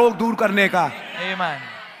तरीका रोग दूर करने का। आमीन।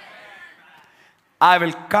 I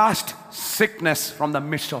will cast sickness from the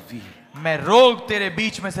midst of thee. मैं रोग तेरे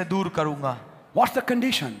बीच में से दूर करूंगा। What's the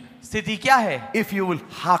condition? स्थिति क्या है? If you will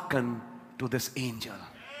hearken to this angel.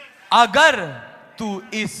 अगर तू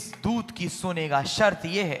इस दूत की सुनेगा, शर्त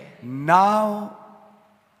यह है। Now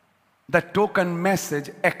the token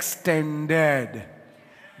message extended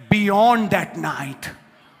beyond that night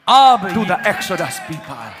अब to the Exodus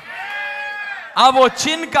people. अब वो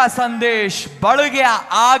चिन्ह का संदेश बढ़ गया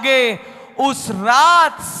आगे उस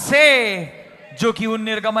रात से जो कि उन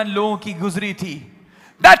निर्गमन लोगों की गुजरी थी।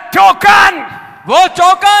 The token वो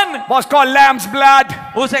चौकन was called lamb's blood.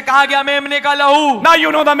 उसे कहा गया मेमने का लहू। Now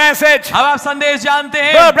you know the message. अब आप संदेश जानते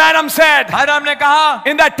हैं। Brother Branham said, ब्रैनम ने कहा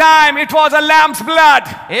in that time it was a lamb's blood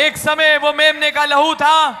एक समय वो मेमने का लहू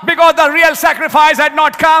था, because the real sacrifice had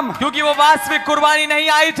not come. क्योंकि वो वास्तविक कुर्बानी नहीं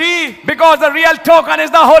आई थी, Because the real token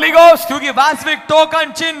is the Holy Ghost. क्योंकि वास्तविक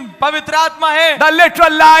टोकन चिन्ह पवित्र आत्मा है, The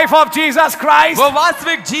literal life of Jesus Christ. वो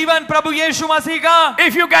वास्तविक जीवन प्रभु यीशु मसीह का।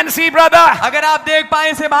 If you can see, brother, अगर आप देख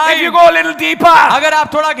पाए से if भाई, you go a little deeper, अगर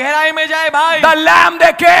आप थोड़ा गहराई में जाए भाई, the lamb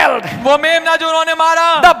they killed, वो मेमना जो उन्होंने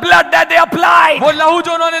मारा, the blood that they applied, वो लहू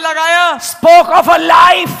जो उन्होंने लगाया, spoke of a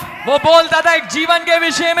life वो बोलता था एक जीवन के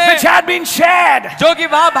विषय में which had been shed, जो कि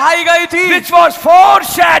वहां भाई गई थी, which was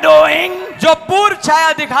foreshadowing जो पूर्व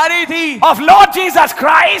छाया दिखा रही थी of Lord Jesus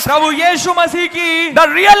Christ, प्रभु यीशु मसीह की, the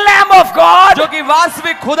real Lamb of God, जो कि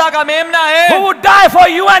वास्तविक खुदा का मेमना है, who would die for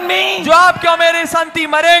you and me. जो आपके और मेरे संति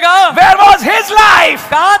मरेगा। Where was his life?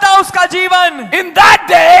 कहां था उसका जीवन? In that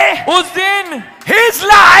day, उस दिन his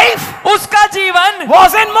life उसका जीवन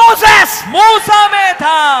was in Moses. मूसा में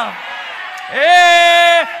था।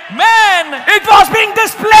 आमेन। It was being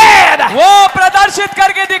displayed. वो प्रदर्शित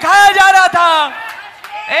करके दिखाया जा रहा था।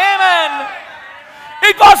 आमेन।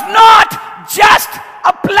 It was not just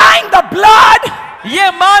applying the blood. ये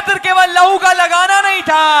मात्र केवल लहू का लगाना नहीं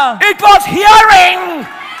था, It was hearing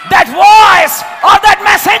that voice or that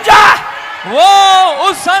messenger. वो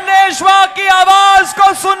उस संदेशवाहक की आवाज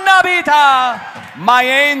को सुनना भी था। My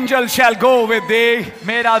angel shall go with thee.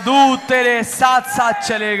 मेरा दूत तेरे साथ साथ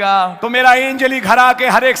चलेगा। तो मेरा एंजल ही घर आके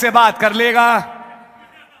हर एक से बात कर लेगा।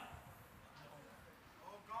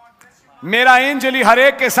 मेरा एंजल ही हर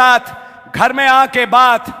एक के साथ घर में आके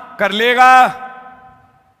बात कर लेगा,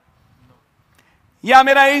 या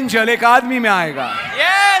मेरा एंजल एक आदमी में आएगा।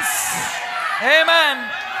 Yes, amen.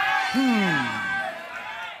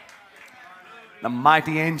 The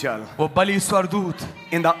mighty angel, वो बलि स्वरदूत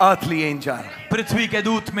in the earthly angel, पृथ्वी के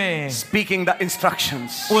दूत में speaking the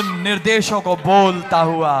instructions, उन निर्देशों को बोलता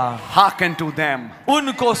हुआ, hearken to them.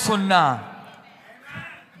 उनको सुनना।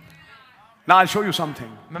 Now I'll show you something.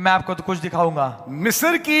 मैं आपको तो कुछ दिखाऊंगा।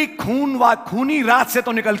 मिस्र की खूनी रात से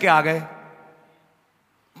तो निकल के आ गए,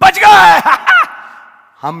 बच गए।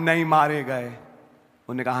 हम नहीं मारे गए।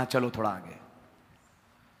 उन्होंने कहा चलो थोड़ा आगे।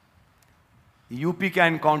 यूपी क्या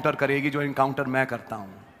इनकाउंटर करेगी जो इनकाउंटर मैं करता हूं।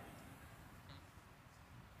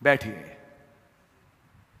 बैठिए।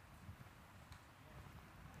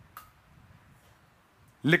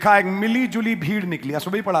 लिखा एक मिली जुली भीड़ निकली।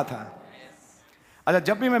 सुबह ही पढ़ा था। अच्छा,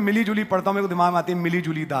 जब भी मैं मिली जुली पढ़ता हूं मेरे को दिमाग में आती है मिली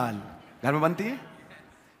जुली दाल, घर में बनती है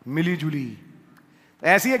मिली जुली। तो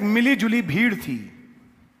ऐसी एक मिली जुली भीड़ थी,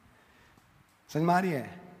 समझ में आ रही है,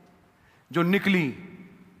 जो निकली।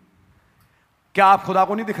 क्या आप खुदा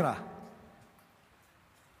को नहीं दिख रहा?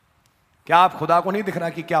 क्या आप खुदा को नहीं दिख रहा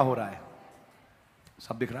कि क्या हो रहा है?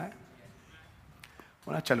 सब दिख रहा है।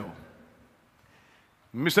 बोला चलो,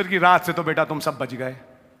 मिस्र की रात से तो बेटा तुम सब बच गए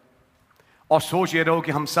और सोच ये रहो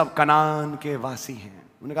कि हम सब कनान के वासी हैं।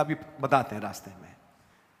 उन्होंने कहा अभी बताते हैं रास्ते में।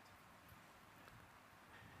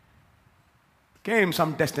 Came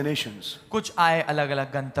some destinations. कुछ आए अलग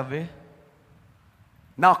अलग गंतव्य।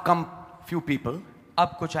 Now come few people.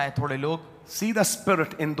 अब कुछ आए थोड़े लोग। See the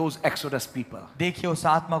spirit in those Exodus people. देखिए उस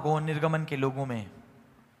आत्मा को निर्गमन के लोगों में।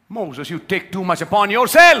 Moses, you take too much upon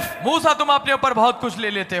yourself. मूसा, तुम अपने ऊपर बहुत कुछ ले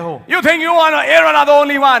लेते हो। You think you and Aaron are the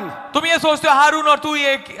only one. तुम ये सोचते हो हारून और तू ही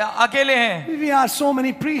एक अकेले हैं। We are so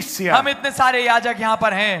many priests here. हम इतने सारे याजक यहाँ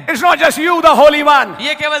पर हैं। It's not just you, the holy one.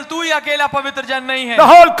 ये केवल तू ही अकेला पवित्र जन नहीं है। The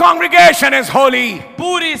whole congregation is holy.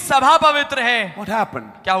 पूरी सभा पवित्र है। What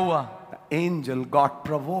happened? क्या हुआ? The angel got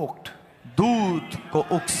provoked. दूत को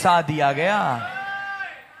उकसा दिया गया।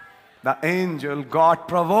 The angel got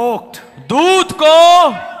provoked.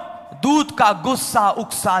 दूत का गुस्सा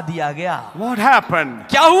उकसा दिया गया। What happened?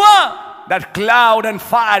 क्या हुआ? That cloud and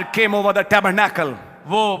fire came over the tabernacle.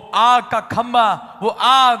 वो आग का खंबा, वो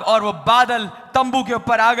आग और वो बादल तंबू के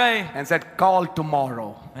ऊपर आ गए। And said, call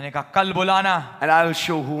tomorrow. मैंने कहा कल बुलाना, And I'll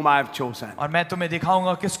show whom I have chosen. और मैं तुम्हें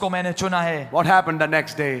दिखाऊंगा किसको मैंने चुना है। What happened the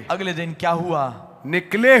next day? अगले दिन क्या हुआ?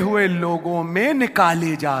 निकले हुए लोगों में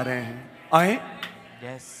निकाले जा रहे हैं। आए?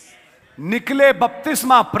 यस। निकले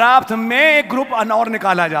बपतिस्मा प्राप्त में एक ग्रुप और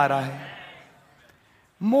निकाला जा रहा है।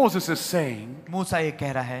 Moses is saying, मूसा ये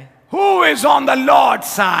कह रहा है, who is on the Lord's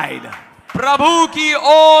side? प्रभु की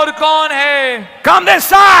ओर कौन है? Come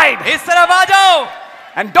this side. इस तरफ आ जाओ।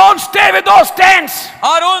 And don't stay with those tents.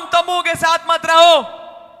 और उन तंबू के साथ मत रहो।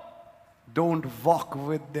 Don't walk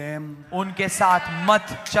with them. उनके साथ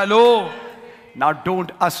मत चलो। Now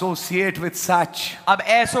don't associate with such. अब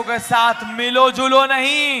ऐसों के साथ मिलो जुलो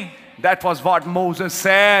नहीं। That was what Moses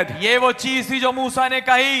said. ये वो चीज थी जो मूसा ने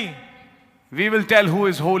कही। We will tell who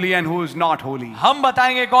is holy and who is not holy. हम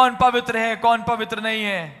बताएंगे कौन पवित्र है कौन पवित्र नहीं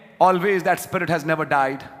है. Always that spirit has never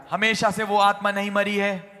died. हमेशा से वो आत्मा नहीं मरी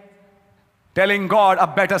है. Telling God a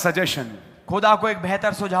better suggestion. खुदा को एक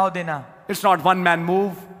बेहतर सुझाव देना. It's not one man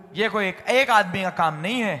move. ये कोई एक आदमी का काम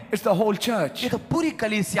नहीं है. It's the whole church. ये तो पूरी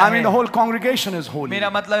कलीसिया I mean, है. the whole congregation is holy. मेरा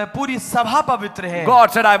मतलब है पूरी सभा पवित्र है.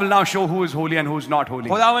 God said, I will now show who is holy and who is not holy.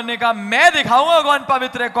 खुदावन ने कहा मैं दिखाऊंगा कौन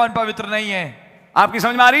पवित्र है कौन पवित्र नहीं है. आपकी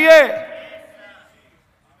समझ में आ रही है?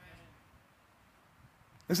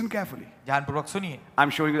 Listen carefully. ध्यानपूर्वक सुनिए. I'm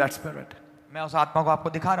showing you that spirit. मैं उस आत्मा को आपको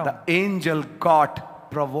दिखा रहा हूँ. The angel got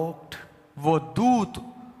provoked. वो दूत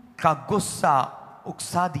का गुस्सा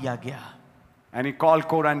उकसा दिया गया. And he called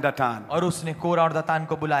Korah and Datan. और उसने कोरा और दतान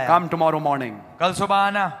को बुलाया. Come tomorrow morning. कल सुबह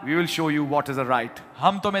आना. We will show you what is the right.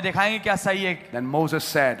 हम तुम्हें दिखाएंगे क्या सही है. Then Moses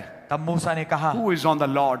said, तब मूसा ने कहा who is on the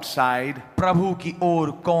Lord's side? प्रभु की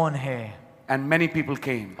ओर कौन है. And many people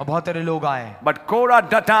came. और बहुत सारे लोग आए. But Korah,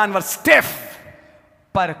 Datan were stiff.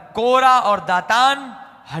 पर कोरा और दातान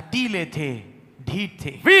हटीले थे, ढीठ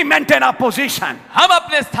थे. We maintain our position. हम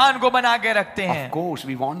अपने स्थान को बना के रखते हैं. Of course,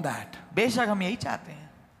 we want that. बेशक हम यही चाहते हैं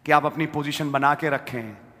कि आप अपनी पोजीशन बना के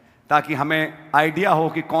रखें ताकि हमें आइडिया हो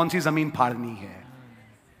कि कौन सी जमीन फाड़नी है.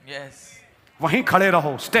 yes. वहीं खड़े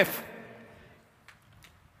रहो, stiff.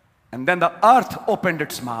 And then the earth opened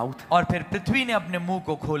its mouth और फिर पृथ्वी ने अपने मुंह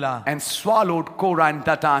को खोला and swallowed Korah and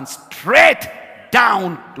Datan straight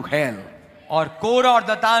down to hell. और कोरा और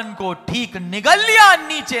दतान को ठीक निगल लिया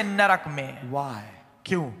नीचे नरक में. Why?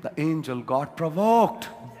 क्यों? The angel got provoked.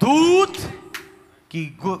 दूत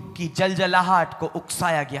की जलजलाहट को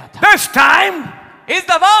उकसाया गया था. This time इस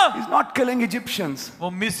दफा he's not killing Egyptians. वो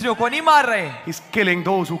मिस्रियों को नहीं मार रहे. He's killing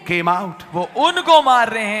those who came out. वो उनको मार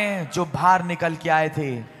रहे हैं जो बाहर निकल के आए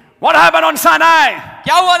थे. What happened on Sinai?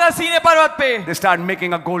 क्या हुआ था सीने पर्वत पे? They started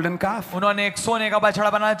making a golden calf. उन्होंने एक सोने का बछड़ा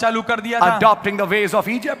बनाना चालू कर दिया था. Adopting the ways of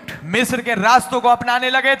Egypt. मिस्र के रास्तों को अपनाने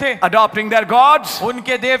लगे थे. Adopting their gods.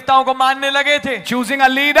 उनके देवताओं को मानने लगे थे. Choosing a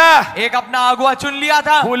leader. एक अपना अगुआ चुन लिया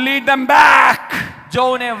था Who will lead them back जो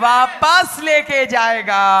उन्हें वापस लेके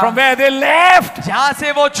जाएगा from where they left. जहां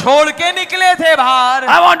से वो छोड़ के निकले थे बाहर.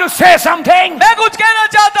 I want to say something. मैं कुछ कहना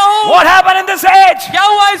चाहता हूँ. What happened in this age? क्या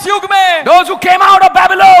हुआ इस युग में? Those who came out of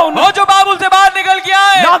Babylon. वो जो बाबुल से बाहर निकल के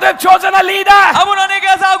आए. Now they've chosen a leader अब उन्होंने एक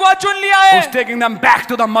ऐसा अगुआ चुन लिया है who's taking them back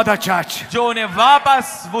to the mother church. जो उन्हें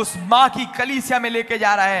वापस उस माँ की कलीसिया में लेके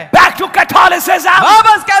जा रहा है. Back to Catholicism.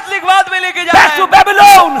 वापस कैथलिकवाद में लेके जा रहा Back to है.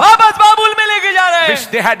 Babylon. वापस बाबुल में लेके जा रहा Which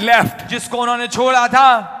है they had left. जिसको उन्होंने छोड़ा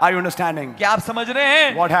था. Are you understanding? क्या आप समझ रहे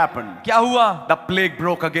हैं? What happened? क्या हुआ? The plague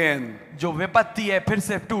broke again जो विपत्ति है फिर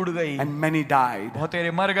से टूट गई. and many died. बहुत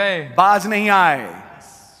तेरे मर गए. बाज नहीं आए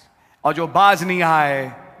और जो बाज नहीं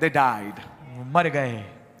आए they died. मर गए.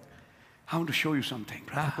 I want to show you something.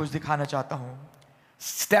 मैं कुछ दिखाना चाहता हूँ.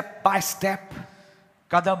 Step by step,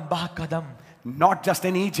 कदम बा कदम. not just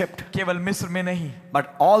in Egypt, केवल मिस्र में नहीं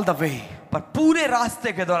but all the way. पर पूरे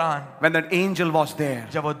रास्ते के दौरान When that angel was there,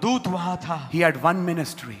 जब वो दूत वहां था he had one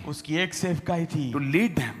ministry उसकी एक सेवकाई थी to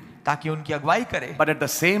lead them. ताकि उनकी अगुवाई करे. But at the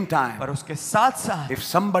same time, पर उसके साथ साथ if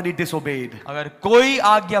somebody disobeyed, अगर कोई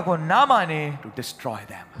आज्ञा को ना माने to destroy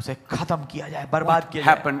them. उसे खत्म किया जाए, बर्बाद What किया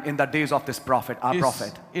जाए. happened in the days of this prophet, our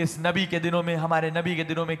prophet? इस नबी के दिनों में हमारे नबी के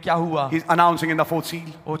दिनों में क्या हुआ? He's announcing in the fourth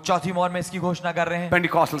seal. वो चौथी मोहर में इसकी घोषणा कर रहे हैं.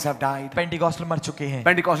 Pentecostals have died. पेंटिकॉस्टल मर चुके हैं.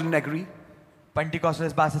 Pentecostals didn't agree. पेंटिकॉस्टल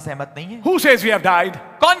इस बात से सहमत नहीं है. Who says we have died?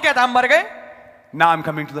 कौन कहता हम मर गए? Now I'm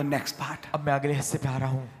coming to the next part. अब मैं अगले हिस्से पे आ रहा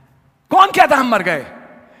हूँ. कौन कहता हम मर गए?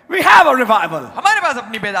 We have a revival. हमारे पास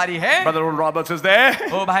अपनी बेदारी है. Brother Oral Roberts is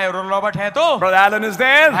there. ओ भाई ओरल रॉबर्ट है तो. Brother Allen is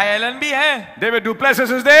there. भाई एलन भी है. David Duplessis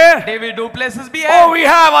is there. David Duplessis भी है. Oh, we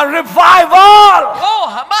have a revival. ओ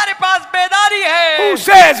हमारे पास बेदारी है. Who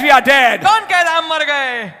says we are dead? कौन कहता हम मर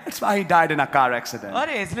गए? That's why he died in a car accident.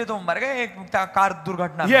 अरे इसलिए तो मर गए एक कार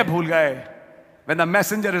दुर्घटना ये में. भूल गए. When the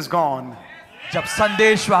messenger is gone, जब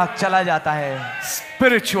संदेशवाहक चला जाता है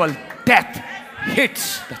spiritual death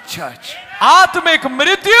hits the church. आत्मिक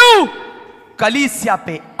मृत्यु कलीसिया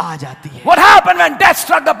पे आ जाती है. What happened when death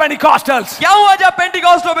struck the Pentecostals? क्या हुआ जब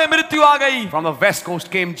पेंटिकॉस्टों पे मृत्यु आ गई? From the west coast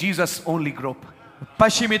came Jesus only group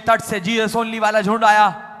पश्चिमी तट से जीसस ओनली वाला झुंड आया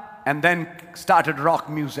and then started rock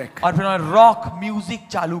music. और फिर उन्होंने रॉक म्यूजिक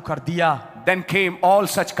चालू कर दिया. Then came all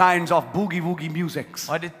such kinds of boogie woogie musics.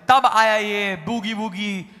 और तब आया ये बूगी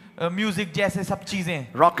वूगी म्यूजिक जैसे सब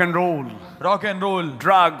चीजें. Rock and roll, rock and role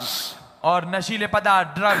drugs और नशीले पदार्थ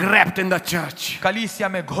drug crept in the church. कलीसिया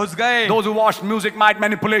में घुस गए. Those who watched music might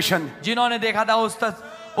manipulation. जिन्होंने देखा था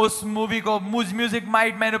उस मूवी को म्यूजिक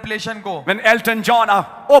माइट मैनिपुलेशन को. When Elton John, a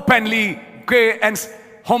openly gay and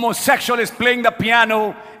homosexual, is playing the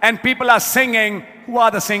piano and people are singing. Who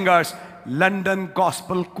are the singers? London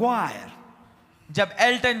Gospel Choir. जब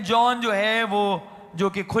Elton John जो है वो जो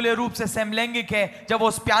कि खुले रूप से समलैंगिक है, जब वो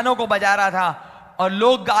उस पियानो को बजा रहा था और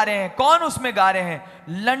लोग गा रहे हैं, कौन उसमें गा रहे हैं?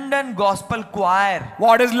 London gospel क्वायर।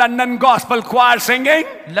 What is London Gospel Choir singing?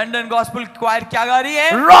 London gospel क्वायर क्या गा रही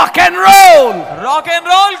है? Rock and roll. Rock and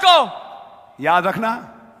role को। याद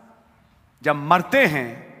रखना, जब मरते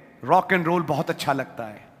हैं रॉक एंड रोल बहुत अच्छा लगता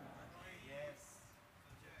है।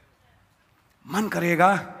 मन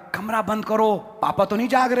करेगा कमरा बंद करो, पापा तो नहीं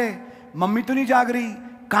जाग रहे, मम्मी तो नहीं जाग रही,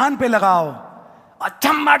 कान पे लगाओ और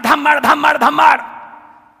धम्मड़ धम्मड़ धम्मड़ धम्मड़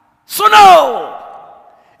सुनो।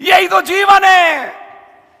 यही तो जीवन है।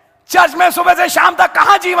 चर्च में सुबह से शाम तक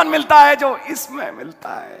कहां जीवन मिलता है जो इसमें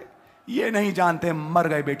मिलता है? ये नहीं जानते, मर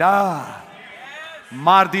गए बेटा,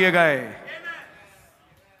 मार दिए गए,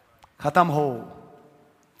 खत्म हो,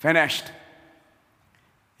 फिनिश्ड।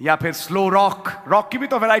 या फिर स्लो रॉक, रॉक की भी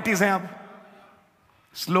तो वैरायटीज हैं अब।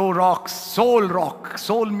 स्लो रॉक,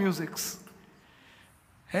 सोल म्यूजिक्स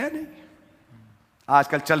है नहीं,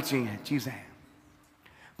 आजकल चलती हैं चीजें।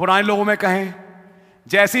 पुराने लोगों में कहें,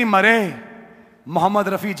 जैसे ही मरे मोहम्मद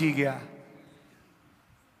रफी जी गया,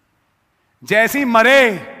 जैसे ही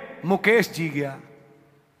मरे मुकेश जी गया,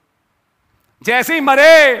 जैसे ही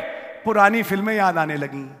मरे पुरानी फिल्में याद आने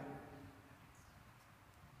लगी।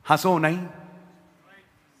 हंसो नहीं,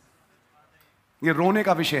 ये रोने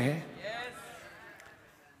का विषय है।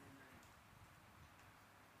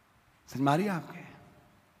 समझ मारिए आपके।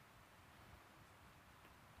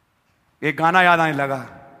 एक गाना याद आने लगा,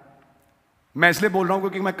 मैं इसलिए बोल रहा हूं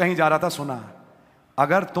क्योंकि मैं कहीं जा रहा था, सुना,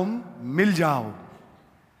 अगर तुम मिल जाओ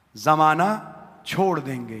जमाना छोड़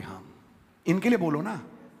देंगे हम। इनके लिए बोलो ना,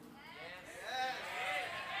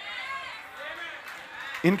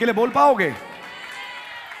 इनके लिए बोल पाओगे?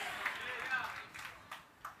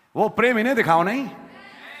 वो प्रेम इन्हें दिखाओ। नहीं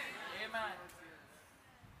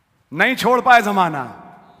छोड़ पाए जमाना,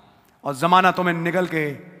 और जमाना तुम्हें निकल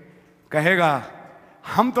के कहेगा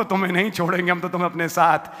हम तो तुम्हें नहीं छोड़ेंगे, हम तो तुम्हें अपने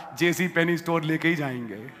साथ जेसी पेनी स्टोर लेके ही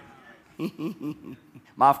जाएंगे।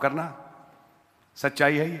 माफ करना,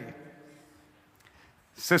 सच्चाई है ये।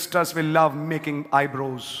 Sisters will love making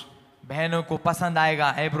eyebrows. बहनों को पसंद आएगा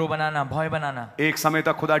आईब्रो बनाना, भौं बनाना। एक समय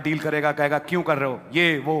तक खुदा डील करेगा, कहेगा क्यों कर रहे हो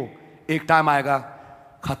ये वो। एक टाइम आएगा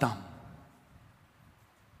खत्म,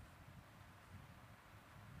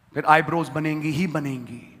 फिर आईब्रोज बनेंगी ही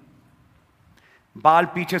बनेंगी, बाल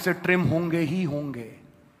पीछे से ट्रिम होंगे ही होंगे।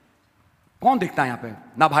 कौन दिखता है यहां पे?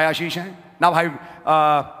 ना भाई आशीष हैं, ना भाई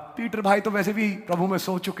पीटर भाई तो वैसे भी प्रभु में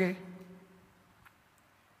सो चुके।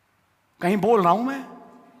 कहीं बोल रहा हूं मैं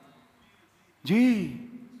जी?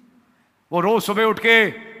 वो रोज सुबह उठ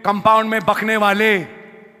के कंपाउंड में बकने वाले,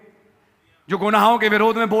 जो गुनाहों के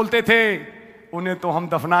विरोध में बोलते थे, उन्हें तो हम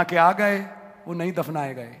दफना के आ गए, वो नहीं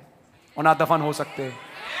दफनाए गए और ना दफन हो सकते।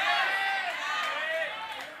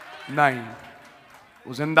 नहीं,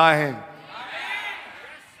 वो जिंदा है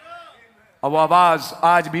और वो आवाज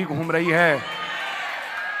आज भी घूम रही है।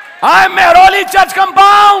 आई मेहरौली चर्च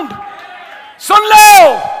कंपाउंड, सुन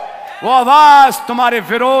लो, वो आवाज तुम्हारे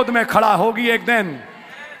विरोध में खड़ा होगी एक दिन,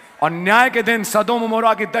 और न्याय के दिन सदोम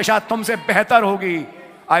मोरा की दशा तुमसे बेहतर होगी।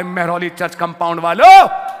 आई मेहरौली चर्च कंपाउंड वालों,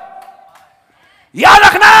 याद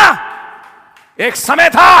रखना, एक समय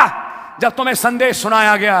था जब तुम्हें संदेश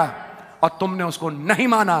सुनाया गया और तुमने उसको नहीं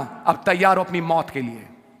माना। अब तैयार हो अपनी मौत के लिए।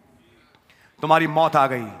 तुम्हारी मौत आ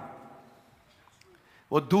गई।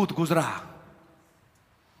 वो दूत गुजरा,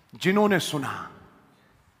 जिन्होंने सुना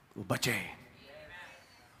वो बचे।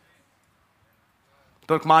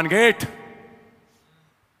 तुर्कमान गेट,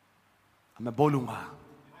 मैं बोलूंगा,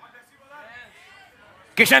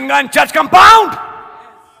 किशनगंज चर्च कंपाउंड,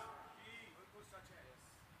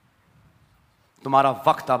 तुम्हारा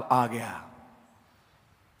वक्त अब आ गया।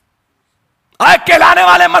 आए कहलाने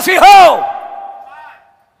वाले मसीहो,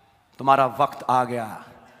 तुम्हारा वक्त आ गया।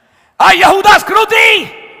 आ यहूदा स्क्रूती,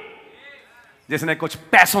 जिसने कुछ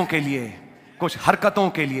पैसों के लिए, कुछ हरकतों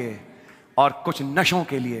के लिए और कुछ नशों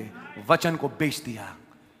के लिए वचन को बेच दिया,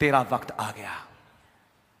 तेरा वक्त आ गया।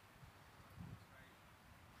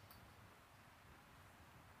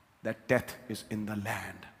 That death is in the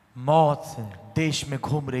land. मौत देश में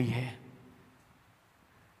घूम रही है।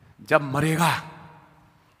 जब मरेगा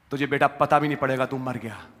तुझे बेटा पता भी नहीं पड़ेगा तू मर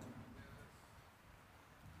गया।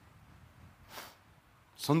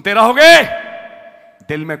 सुनते रहोगे,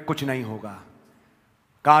 दिल में कुछ नहीं होगा।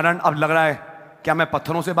 कारण अब लग रहा है क्या मैं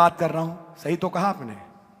पत्थरों से बात कर रहा हूं? सही तो कहा आपने,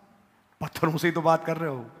 पत्थरों से ही तो बात कर रहे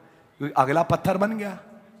हो, क्योंकि अगला पत्थर बन गया,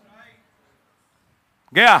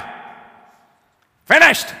 गया,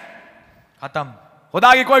 फिनिश्ड, खत्म।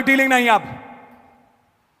 खुदा की कोई डीलिंग नहीं। अब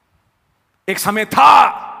एक समय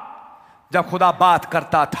था जब खुदा बात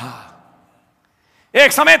करता था,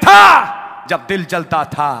 एक समय था जब दिल जलता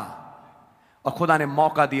था और खुदा ने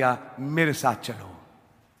मौका दिया, मेरे साथ चलो।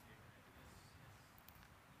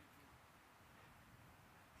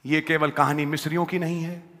 ये केवल कहानी मिस्रियों की नहीं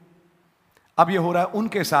है, अब ये हो रहा है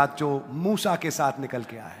उनके साथ जो मूसा के साथ निकल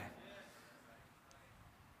के आए।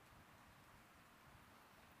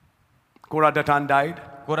 कोरा दतान died.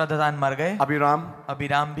 कोरा दतान मर गए,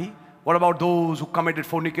 अबीराम भी। What about those who committed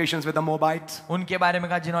fornications with the Moabites? उनके बारे में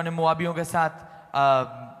कहा जिन्होंने मोआबियों के साथ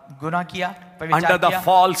गुनाह किया, Under the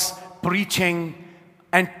false preaching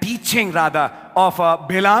and teaching rather of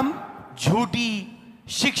Balaam. झूठी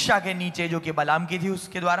शिक्षा के नीचे जो कि बलाम की थी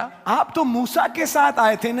उसके द्वारा। आप तो मूसा के साथ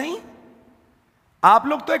आए थे, नहीं? आप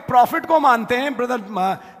लोग तो एक प्रॉफिट को मानते हैं ब्रदर,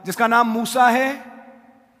 जिसका नाम मूसा है।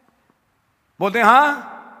 बोलते हैं हाँ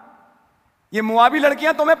ये मुआबी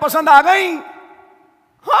लड़कियां तुम्हें पसंद आ गई।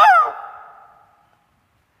 हाँ,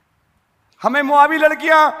 हमें मुआबी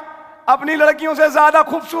लड़कियां अपनी लड़कियों से ज्यादा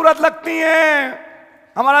खूबसूरत लगती हैं,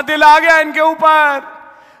 हमारा दिल आ गया इनके ऊपर,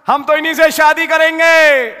 हम तो इन्हीं से शादी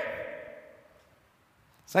करेंगे।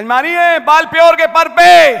 समझ मारी है? बाल प्योर के पर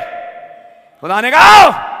पे खुदा ने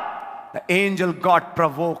कहा, the angel got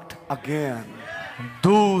provoked again.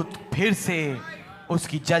 दूत फिर से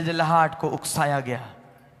उसकी जलजलाहट को उकसाया गया।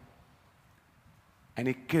 And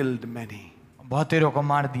he killed many. बहुतेरों को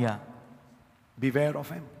मार दिया। Beware of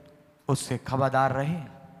him. उससे खबरदार रहे।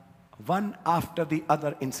 One after the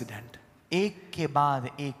other incident. एक के बाद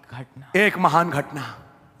एक घटना, एक महान घटना,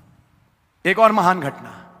 एक और महान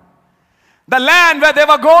घटना। The land where they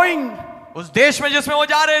were going. उस देश में जिसमें वो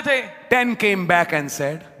जा रहे थे, 10 came back and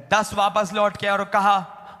said, 10 वापस लौट के और कहा,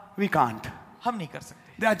 we can't. हम नहीं कर सकते।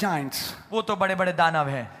 They are giants. वो तो बड़े बड़े दानव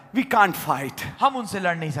हैं। We can't fight. हम उनसे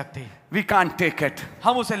लड़ नहीं सकते। We can't take it.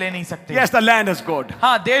 हम उसे ले नहीं सकते। Yes, the land is good.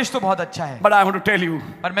 हाँ, देश तो बहुत अच्छा है। But I want to tell you,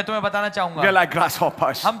 पर मैं तुम्हें बताना चाहूंगा, we are like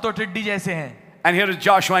grasshoppers. हम तो टिड्डी जैसे हैं। And here is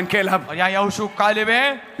Joshua and Caleb. और यहाँ यहोशू कालेब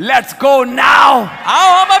हैं। Let's go now आओ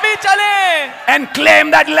हम अभी चलें and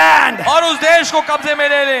claim that land. और उस देश को कब्जे में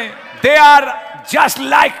ले लें। They are just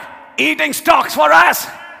like eating stalks for us.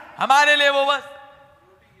 हमारे लिए वो बस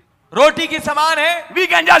रोटी की समान है। We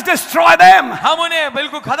can just destroy them. हम उन्हें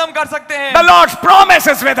बिल्कुल खत्म कर सकते हैं। The Lord's promise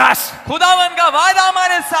is with us. खुदावन का वादा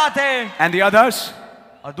हमारे साथ है। And the others,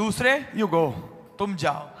 और दूसरे, you go. तुम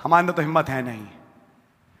जाओ। हमारे अंदर तो हिम्मत है नहीं।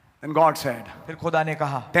 Then God said, फिर खुदा ने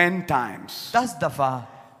कहा, 10 times 10 दफा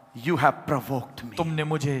you have provoked me. तुमने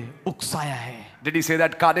मुझे उकसाया है। Did he say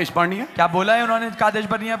that Kadesh Barnea? क्या बोला है उन्होंने कादेश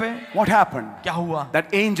बर्निया पे? What happened? क्या हुआ?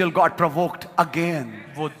 That angel got provoked again.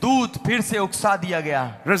 वो दूत फिर से उकसा दिया गया।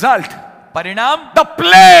 Result, परिणाम, the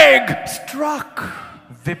plague struck.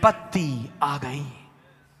 विपत्ति आ गई।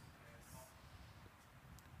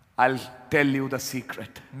 I'll tell you the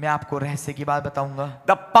secret. मैं आपको रहस्य की बात बताऊंगा।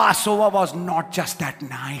 The Passover was not just that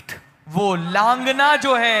night. वो लांगना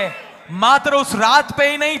जो है मात्र उस रात पे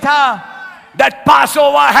ही नहीं था। That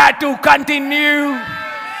Passover had to continue.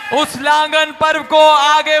 उस लांगन पर्व को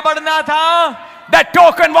आगे बढ़ना था। That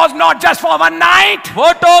token was not just for one night.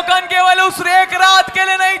 वो टोकन केवल उस एक रात के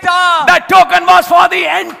लिए नहीं था। That token was for the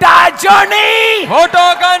entire journey. वो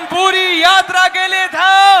टोकन पूरी यात्रा के लिए था।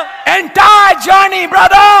 Entire journey,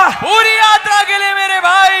 brother. पूरी यात्रा के लिए मेरे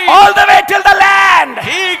भाई। All the way till the land.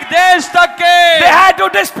 ठीक देश तक के They had to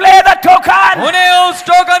display the token. उन्हें उस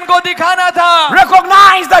टोकन को दिखाना था।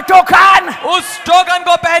 Recognize the token. उस टोकन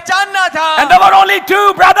को पहचानना था। And there were only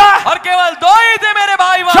 2, brother. और केवल 2 ही थे मेरे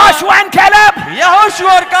भाई वहाँ। Joshua and Caleb. यहोशू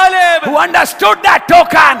और Caleb, Who understood that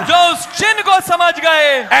token. जो उस चिन्ह को समझ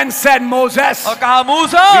गए। And said, Moses, और कहा,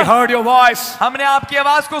 मूसा, we heard your voice. हमने आपकी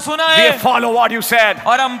आवाज को सुना We है follow what you said.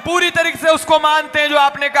 और हम पूरी तरीके से उसको मानते हैं जो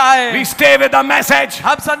आपने कहा है। We stay with the message.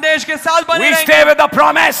 हम संदेश के साथ बने We रहेंगे। stay with the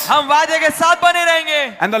promise. हम वादे के साथ बने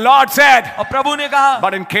रहेंगे। And the Lord said, और प्रभु ने कहा,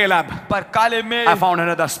 but in Caleb, पर कालेब में I found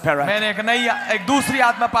another spirit. मैंने एक दूसरी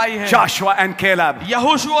आत्मा पाई है। Joshua and Caleb.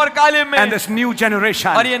 यहोशू और कालेब में, And this new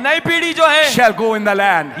generation और ये नई पीढ़ी जो है shall go in the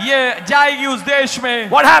land. ये जाएगी उस देश में।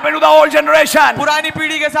 What happened to the old generation? पुरानी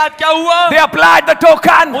पीढ़ी के साथ क्या हुआ? They applied the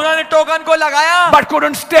token, उन्होंने टोकन को लगाया, but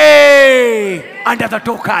couldn't stay under the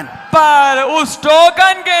token. पर उस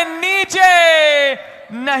टोकन के नीचे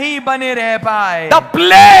नहीं बने रह पाए। The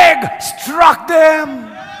plague struck them.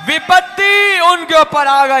 विपत्ति उनके ऊपर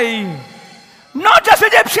आ गई। Not just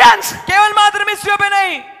Egyptians, केवल मात्र मिस्रियों पे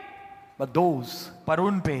नहीं, but those पर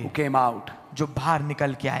उन पे who came out. जो बाहर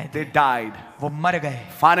निकल के आए थे, They died. वो मर गए।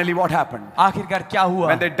 Finally, what happened? आखिरकार क्या हुआ?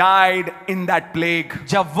 When they died in that plague,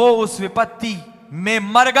 जब वो उस विपत्ति में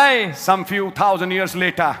मर गए। Some few thousand years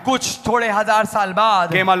later कुछ थोड़े हजार साल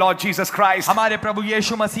बाद came our Lord Jesus Christ हमारे प्रभु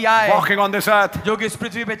यीशु मसीह आए, walking on this earth. जो कि इस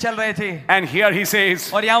पृथ्वी पे चल रहे थे। And here he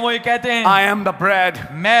says, और यहाँ वो ये कहते हैं, I am the bread.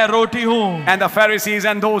 मैं रोटी हूँ। And the Pharisees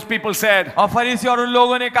and those people said, और फरीसी और उन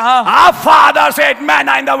लोगों ने कहा, our fathers ate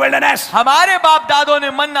manna in the wilderness. हमारे बाप दादों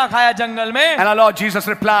ने मन्ना खाया जंगल में। And our Lord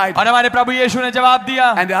Jesus replied, और हमारे प्रभु यीशु ने जवाब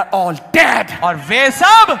दिया, and they are all dead, और वे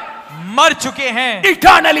सब मर चुके हैं,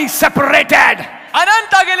 eternally separated.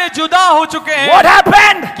 अनंत के लिए जुदा हो चुके हैं। What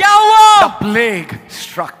happened? क्या हुआ? The plague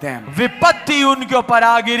struck them. विपत्ति उनके ऊपर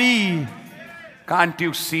आ गिरी। Can't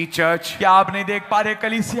you see, church? क्या आप नहीं देख पा रहे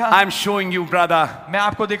कलीसिया? I'm showing you, brother. मैं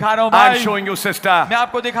आपको दिखा रहा हूँ I'm भाई, showing you, sister. मैं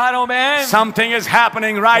आपको दिखा रहा हूँ बहन। Something is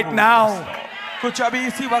happening right now. कुछ अभी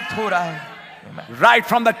इसी वक्त हो रहा है। Right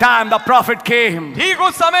from the time the prophet came, ठीक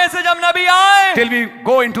उस समय से जब नबी आए, till we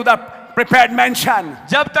go into the prepared mansion,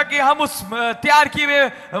 जब तक कि हम उस तैयार किए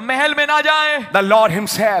हुए महल में ना जाएं, the Lord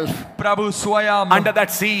himself, प्रभु स्वयं under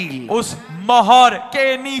that seal, उस मोहर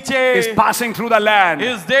के नीचे is passing through the land.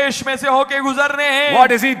 इस देश में से होके गुजर रहे हैं।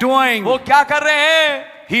 What is he doing? वो क्या कर रहे हैं?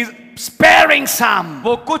 He's sparing some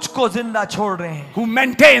वो कुछ को जिंदा छोड़ रहे हैं, who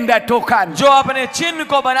maintain that token, जो अपने चिन्ह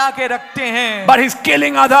को बना के रखते हैं, but he's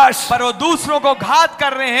killing others. पर वो दूसरों को घात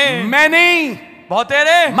कर रहे हैं। Many,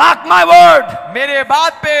 बहुतेरे, mark my word, मेरे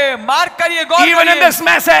बात पे मार्क करिए, गौर even in करिए। this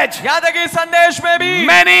message, यहाँ तक इस संदेश में भी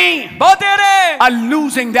many बहुतेरे are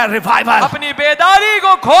losing their revival. अपनी बेदारी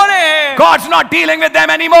को खो रहे हैं। God's not dealing with them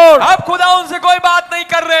anymore. अब खुदा उनसे कोई बात नहीं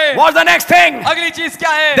कर रहे। What's the next thing? अगली चीज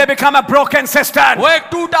क्या है? They become a broken cistern वो एक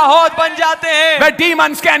टूटा हौद बन जाते हैं, where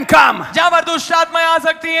demons can come. जहाँ पर दुष्ट आत्माएं आ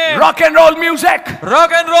सकती हैं। Rock and roll music,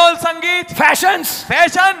 rock and roll संगीत, fashions,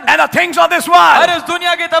 fashion and the things of this और world इस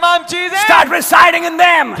दुनिया की तमाम चीजें start residing in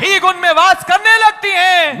them. ठीक उनमें वास करने लगती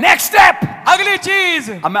हैं। Next step. अगली चीज,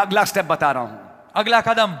 अब मैं अगला स्टेप बता रहा हूं, अगला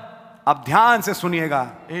कदम। अब ध्यान से सुनिएगा.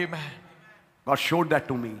 आमीन। God showed that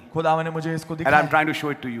to me, खुदा ने मुझे इसको and I'm दिखाया trying to show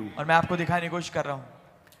it to you. और मैं आपको दिखाने की कोशिश कर रहा हूँ।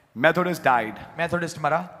 Methodist died, मेथोडिस्ट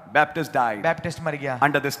मरा, Baptist died बैप्टिस्ट मर गया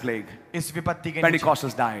under this plague, इस विपत्ति के नीचे,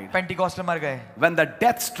 Pentecostals died. पेंटिकॉस्टल मर गए। When the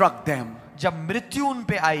death struck them, जब मृत्यु उन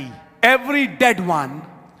पे आई, every dead one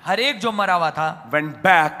हर एक जो मरा हुआ था went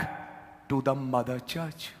back to the mother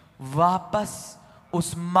church. वापस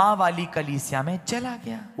उस माँ वाली कलीसिया में चला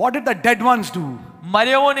गया। What did the dead ones do?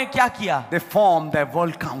 मरे हुओं ने क्या किया? They formed their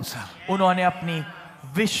world council. उन्होंने अपनी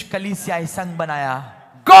विश्व कलीसियाई संघ बनाया।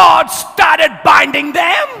 God started binding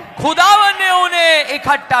them. खुदावन ने उन्हें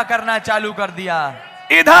इकट्ठा करना चालू कर दिया।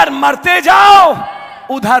 इधर मरते जाओ,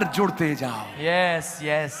 उधर जुड़ते जाओ. यस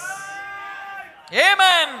यस,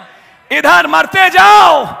 आमीन। इधर मरते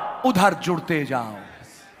जाओ, उधर जुड़ते जाओ.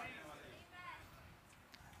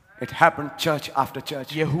 It happened church after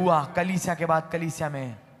church. ये हुआ कलीसिया के बाद कलीसिया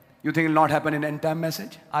में। You think it will not happen in end time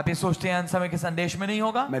message? आप ये सोचते हैं अंत समय के संदेश में नहीं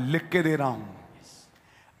होगा? मैं लिख के दे रहा हूं.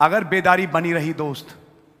 अगर बेदारी बनी रही दोस्त,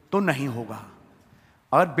 तो नहीं होगा.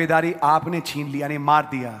 अगर बेदारी आपने छीन लिया, यानी मार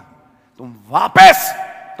दिया, तुम वापस,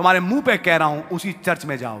 तुम्हारे मुंह पे कह रहा हूं, उसी चर्च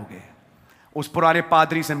में जाओगे, उस पुराने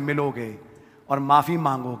पादरी से मिलोगे और माफी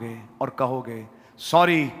मांगोगे और कहोगे,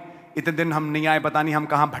 सॉरी, इतने दिन हम नहीं आए, पता नहीं हम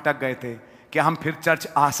कहां भटक गए थे, क्या हम फिर चर्च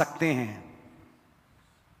आ सकते हैं?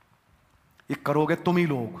 ये करोगे तुम ही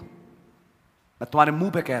लोग. मैं तुम्हारे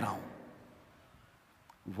मुंह पे कह रहा हूं.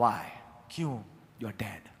 Why? क्यों? You are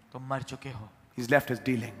dead. तुम मर चुके हो। He's left his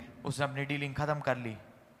dealing. उसने अपनी डीलिंग खत्म कर ली।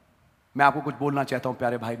 मैं आपको कुछ बोलना चाहता हूं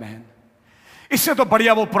प्यारे भाई बहन. इससे तो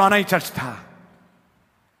बढ़िया वो पुराना ही चर्च था.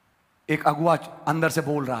 एक अगुआ अंदर से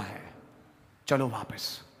बोल रहा है, चलो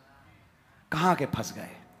वापस. कहां के फंस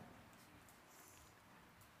गए?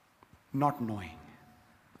 Not knowing.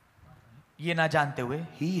 ये ना जानते हुए,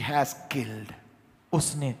 He has killed.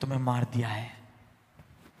 उसने तुम्हें मार दिया है।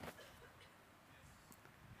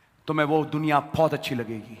 तुम्हें वो दुनिया बहुत अच्छी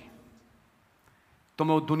लगेगी.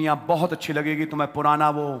 तुम्हें वो दुनिया बहुत अच्छी लगेगी. तुम्हें पुराना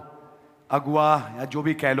वो अगुआ या जो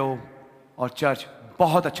भी कह लो और चर्च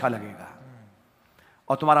बहुत अच्छा लगेगा.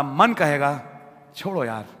 और तुम्हारा मन कहेगा, छोड़ो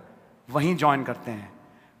यार, वहीं ज्वाइन करते हैं.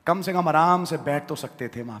 कम से कम आराम से बैठ तो सकते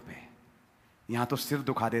थे वहां पे. यहां तो सिर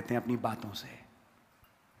दुखा देते हैं अपनी बातों से.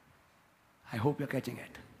 I hope you are catching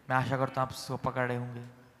it. मैं आशा करता हूं आप इसको पकड़ रहे होंगे।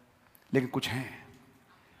 लेकिन कुछ हैं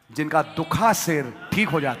जिनका दुखा सिर ठीक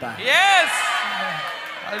हो जाता है. Yes,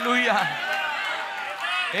 hallelujah,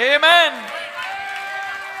 amen,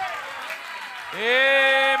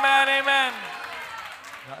 amen, amen,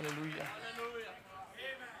 hallelujah.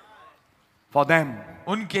 For them,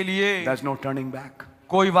 उनके लिए there is no turning back.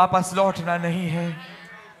 कोई वापस लौटना नहीं है।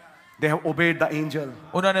 They have obeyed the angel.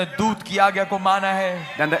 उन्होंने दूत की आज्ञा को माना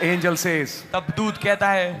है। Then the angel says, तब दूत कहता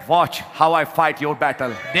है, watch how I fight your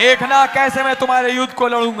battle. देखना कैसे मैं तुम्हारे युद्ध को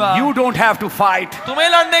लड़ूंगा। You don't have to fight. तुम्हें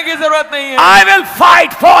लड़ने की जरूरत नहीं है। I will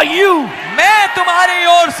fight for you. मैं तुम्हारी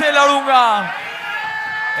ओर से लड़ूंगा।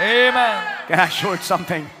 Amen. Can I show it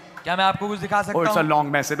something? क्या मैं आपको कुछ दिखा Oh, सकता it's a हूँ?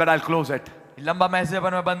 long message, but I'll close it. लंबा मैसेज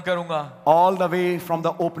पर मैं बंद करूंगा। All the way from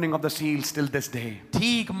the opening of the seals till this day,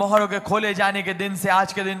 ठीक मोहरों के खोले जाने के दिन से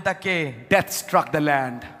आज के दिन तक के death struck the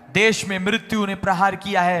land, देश में मृत्यु ने प्रहार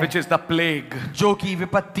किया है, which is the plague. जो कि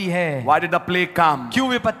विपत्ति है। Why did the plague come? क्यों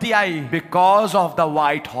विपत्ति आई? Because of the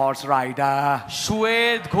white horse rider,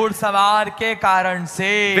 श्वेत घुड़सवार के कारण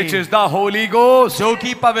से, which is the Holy Ghost, जो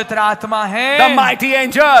कि पवित्र आत्मा है, the mighty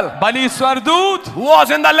angel Bali स्वरदूत, who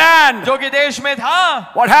was in the land. जो कि देश में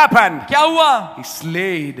था। What happened? क्या हुआ? He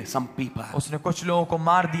slayed some people. उसने कुछ लोगों को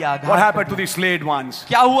मार दिया। What घात happened कर to the slayed ones? दिया।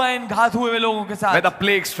 क्या हुआ इन घात हुए लोगों के Where साथ? the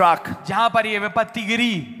plague struck, जहां पर ये विपत्ति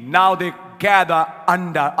गिरी, now they gather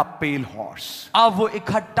under a pale horse. अब वो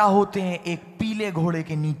इकट्ठा होते हैं एक पीले घोड़े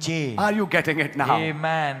के नीचे। Are you getting it now?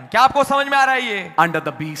 आमेन। क्या आपको समझ में आ रहा है ये? Under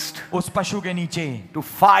the beast, उस पशु के नीचे, to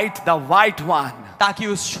fight the white one. ताकि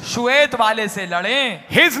उस श्वेत वाले से लड़ें।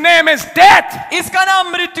 His name is death. इसका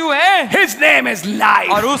नाम मृत्यु है His name is life.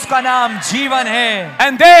 और उसका नाम जीवन है।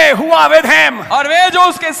 And they who are with him और वे जो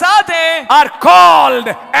उसके साथ हैं, are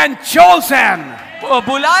called and chosen वो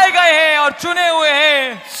बुलाए गए हैं और चुने हुए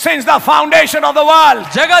हैं since the foundation of the world.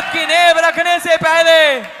 जगत की नींव रखने से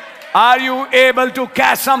पहले। Are you able to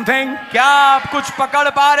catch something? क्या आप कुछ पकड़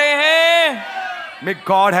पा रहे हैं? May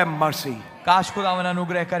God have mercy. काश खुदावन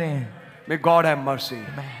अनुग्रह करें। May God have mercy.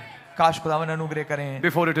 काश खुदावन अनुग्रह करें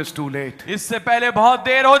Before it is too late. इससे पहले बहुत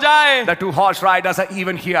देर हो जाए। The two horse riders are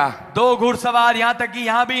even here. दो घुड़सवार यहाँ तक कि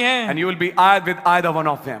यहाँ भी हैं And you will be eyed with either one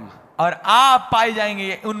of them. और आप पाए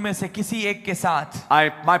जाएंगे उनमें से किसी एक के साथ।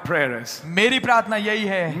 My prayer is, मेरी प्रार्थना यही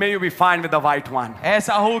है, may you be found with the white one.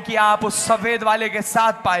 ऐसा हो कि आप उस सफेद वाले के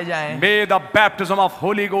साथ पाए जाएं। May the baptism of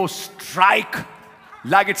Holy Ghost strike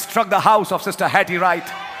like it struck the house of Sister Hattie Wright.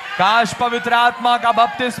 काश पवित्र आत्मा का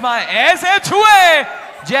बपतिस्मा ऐसे छुए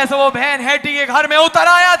जैसे वो बहन हेटी के घर में उतर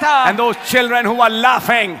आया था। And those children who were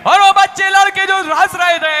laughing, और वो बच्चे लड़के जो हंस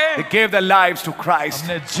रहे थे, they gave their lives to Christ.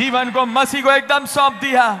 अपने जीवन को मसीह को एकदम सौंप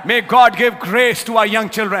दिया। May God give grace to our young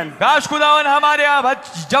children. काश खुदावन हमारे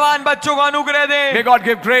जवान बच्चों को अनुग्रह दे। May God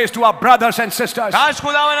give grace to our brothers and sisters. काश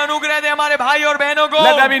खुदावन अनुग्रह दे हमारे भाई और बहनों को।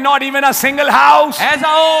 Let there be not even a single house ऐसा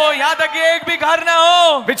हो यहाँ तक कि एक भी घर ना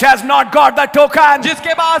हो which has not got the token,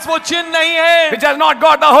 जिसके पास वो चिन्ह नहीं है, which has not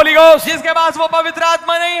got the Holy Ghost. जिसके पास वो पवित्र आत्मा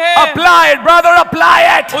नहीं है। Apply it, brother, apply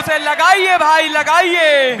it. उसे लगाइए भाई,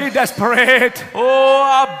 लगाइए। Be desperate. ओ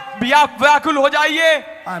आप व्याकुल हो जाइए।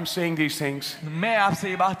 I'm saying these things. मैं आपसे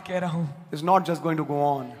ये बात कह रहा हूँ, It's not just going to go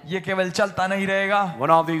on. ये केवल चलता नहीं रहेगा।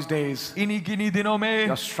 One of these days, इन्हीं किन्हीं दिनों में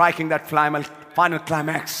you're striking that final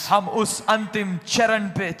climax हम उस अंतिम चरम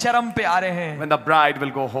पे आ रहे हैं, when the bride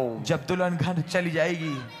will go home. जब दुल्हन घर चली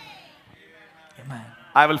जाएगी। Amen.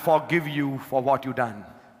 I will forgive you for what you done.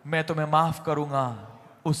 मैं तुम्हें माफ करूंगा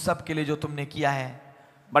उस सब के लिए जो तुमने किया है।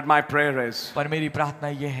 But my prayer is, पर मेरी प्रार्थना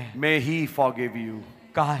ये है, may He forgive you.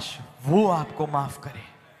 काश वो आपको माफ करे।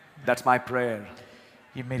 That's my prayer.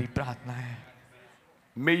 ये मेरी प्रार्थना है।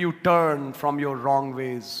 May you turn from your wrong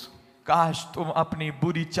ways. काश तुम अपनी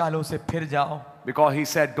बुरी चालों से फिर जाओ, Because He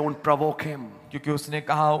said, don't provoke him. क्योंकि उसने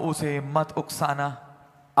कहा उसे मत उकसाना।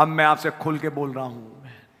 अब मैं आपसे खुल के बोल रहा हूं,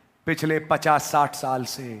 पिछले 50-60 साल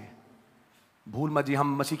से भूल मत जी,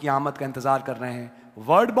 हम मसीह की आमद का इंतजार कर रहे हैं।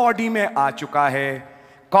 वर्ड बॉडी में आ चुका है,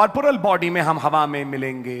 कॉर्पोरल बॉडी में हम हवा में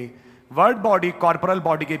मिलेंगे। वर्ड बॉडी कॉर्पोरल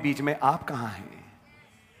बॉडी के बीच में आप कहां हैं?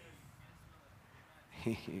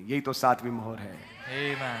 यही तो 7वीं मोहर है।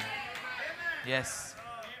 Amen. Yes.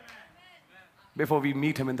 Before we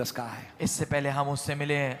meet him in the sky. इससे पहले हम उससे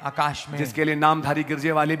मिले आकाश में, जिसके लिए नामधारी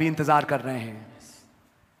गिरजे वाले भी इंतजार कर रहे हैं।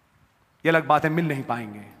 ये अलग बात है, मिल नहीं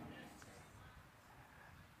पाएंगे।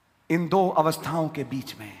 इन दो अवस्थाओं के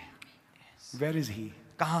बीच में Where is he?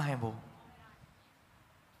 कहाँ है वो?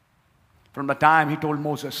 From the time he told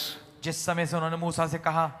Moses, जिस समय से उन्होंने मूसा से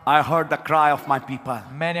कहा, I heard the cry of my people.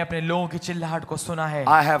 मैंने अपने लोगों की चिल्लाहट को सुना है,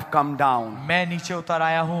 I have come down. मैं नीचे उतर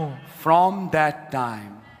आया हूँ। From that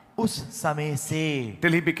time उस समय से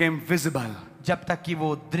till he became visible जब तक कि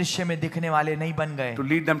वो दृश्य में दिखने वाले नहीं बन गए, to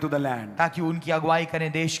lead them to the land. ताकि उनकी अगुवाई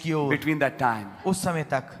करें देश की ओर। Between that time, उस समय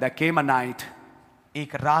तक there came a night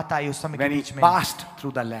एक रात आई उस समय के when he बीच में, passed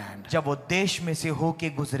through the land जब वो देश में से होके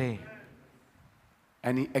गुजरे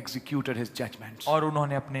and he executed his judgments. और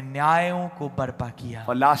उन्होंने अपने न्यायों को बर्पा किया।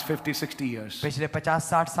 For last 50-60 years, पिछले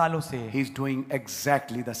 50-60 सालों से he's doing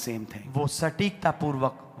exactly the same thing. वो सटीकता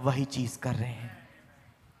पूर्वक वही चीज कर रहे हैं।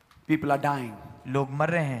 People are dying, लोग मर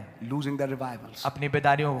रहे हैं, losing their revivals, अपनी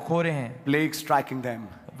बेदारियों को खो रहे हैं, plague striking them,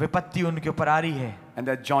 विपत्ति उनके ऊपर आ रही है, and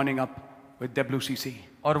they're joining up with WCC.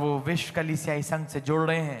 और वो विश्व कलीसियाई संघ से जुड़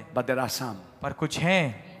रहे हैं। But there are some पर कुछ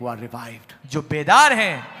हैं who are revived, जो बेदार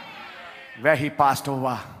हैं, where he passed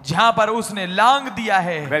over, जहां पर उसने लांग दिया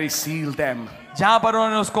है, where he sealed them, जहां पर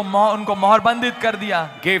उन्होंने उनको मोहर बंदित कर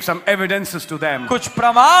दिया, gave some evidences to them. कुछ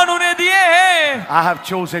प्रमाण उन्हें दिए हैं। I have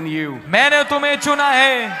chosen you. मैंने तुम्हें चुना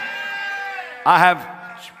है, I have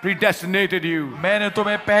predestinated you. मैंने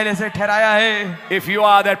तुम्हें पहले से ठहराया है। If you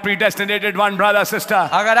are that predestinated one, brother, sister,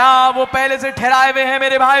 अगर आप वो पहले से ठहराए हुए हैं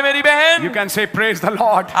मेरे भाई मेरी बहन, you can say praise the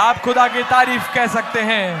Lord. आप खुदा की तारीफ कह सकते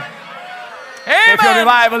हैं। If your Amen.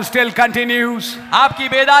 revival still continues, आपकी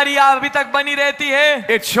बेदारी अभी तक बनी रहती है,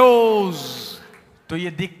 it shows तो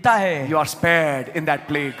ये दिखता है you are spared in that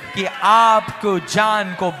plague. कि आपको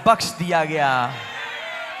जान को बख्श दिया गया।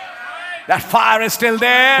 That fire is still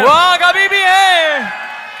there. वो आग अभी भी है,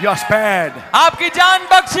 You are spared. आपकी जान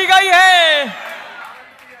बख्शी गई है।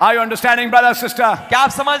 Are you understanding, brother, sister? क्या आप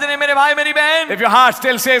समझ रहे हैं मेरे भाई मेरी बहन? If your heart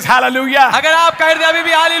still says hallelujah, अगर आपका हृदय अभी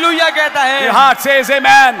भी हालेलुया कहता है, your heart says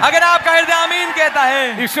amen, अगर आपका हृदय आमीन कहता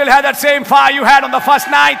है, you still have that same fire you had on the first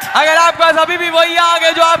night, अगर आपके पास अभी भी वही आग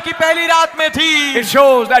है जो आपकी पहली रात में थी, it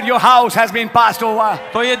shows that your house has been passed over.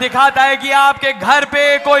 तो ये दिखाता है कि आपके घर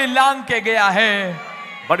पे कोई लांग के गया है।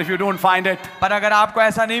 But if you don't find it, पर अगर आपको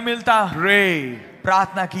ऐसा नहीं मिलता, pray.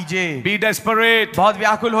 प्रार्थना कीजिए, Be desperate. बहुत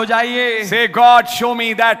व्याकुल हो जाइए, Say, God, show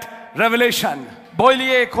me that revelation.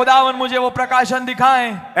 बोलिए खुदावन मुझे वो प्रकाशन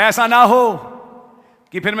दिखाएं। ऐसा ना हो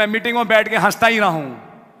कि फिर मैं मीटिंग में बैठ के हंसता ही रहूं।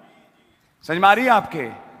 समझ में आ रही है आपके?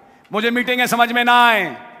 मुझे मीटिंग समझ में ना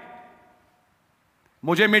आए,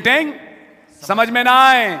 मुझे मीटिंग समझ में ना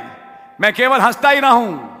आए, मैं केवल हंसता ही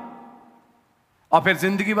रहूं और फिर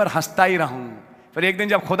जिंदगी भर हंसता ही रहूं। फिर एक दिन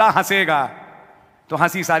जब खुदा हंसेगा तो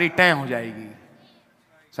हंसी सारी तय हो जाएगी।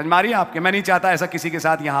 समझ में आ रही है आपके? मैं नहीं चाहता ऐसा किसी के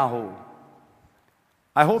साथ यहां हो।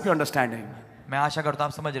 आई होप यू अंडरस्टैंडिंग। मैं आशा करता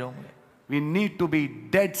हूं आप समझ रहे होंगे। We need to be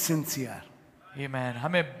dead sincere. आमेन।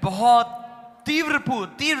 हमें बहुत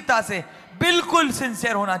तीव्रता से बिल्कुल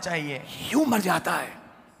सिंसियर होना चाहिए। यूं मर जाता है,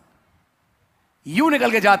 यूं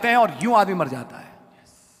निकल के जाते हैं और यूं आदमी मर जाता है,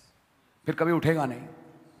 फिर कभी उठेगा नहीं।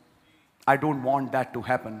 I don't want that to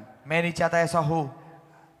happen. मैं नहीं चाहता ऐसा हो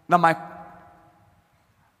ना।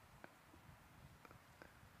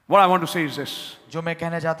 What I want to say is this. जो मैं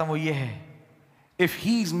कहना चाहता हूं वो ये है, if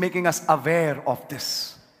he is making us aware of this,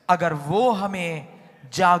 अगर वो हमें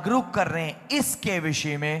जागरूक कर रहे हैं इसके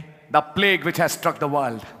विषय में, the plague which has struck the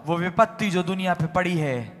world, वो विपत्ति जो दुनिया पे पड़ी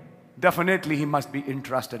है, definitely he must be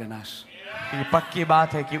interested in us. ये पक्की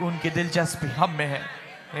बात है कि उनकी दिलचस्पी हम में है।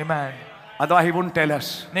 Amen. Otherwise he wouldn't tell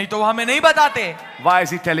us. नहीं तो वो हमें नहीं बताते। Why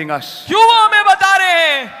is he telling us? क्यों वो हमें बता रहे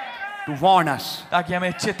हैं? To warn us, ताकि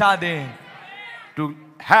हमें चेता दें to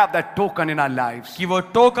have that token in our lives कि वो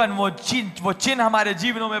टोकन, वो चिन्ह हमारे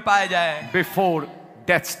जीवनों में पाए जाए, before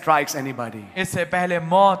death strikes anybody. इससे पहले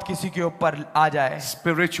मौत किसी के ऊपर आ जाए।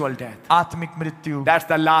 Spiritual death. आत्मिक मृत्यु, That's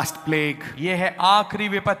the last plague ये है आखिरी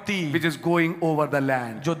विपत्ति which is going over the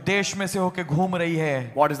land. जो देश में से होके घूम रही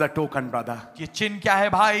है। What is the token, brother? ये चिन्ह क्या है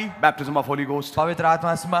भाई? Baptism of Holy Ghost. पवित्र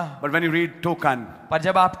आत्मा स्मा। But when you read token, पर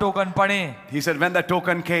जब आप टोकन पढ़ें, he said when the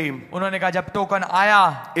token came, उन्होंने कहा जब टोकन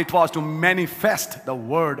आया, it was to manifest the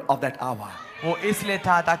word of that hour. वो इसलिए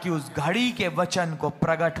था ताकि उस घड़ी के वचन को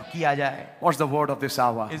प्रकट किया जाए। What's the word of this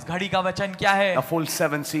hour? इस घड़ी का वचन क्या है? The full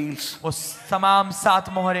 7 seals वो तमाम 7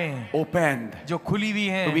 मोहरें opened जो खुली हुई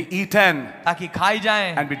to be हैं eaten ताकि खाई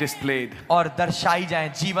जाएं and be displayed. और दर्शाई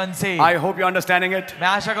जाएं जीवन से। I hope you're understanding it. मैं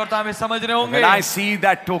आशा करता हूं हमें समझ रहे When होंगे। I see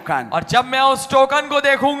that token, और जब मैं उस टोकन को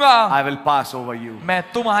देखूंगा, I will pass over you. मैं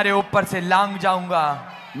तुम्हारे ऊपर से लांग जाऊंगा।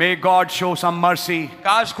 May God show some mercy.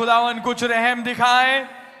 काश खुदावन कुछ रहम दिखाए।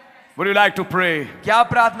 Would you like to pray? क्या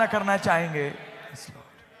प्रार्थना करना चाहेंगे?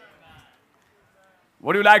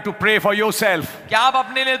 Would you like to pray for yourself? क्या आप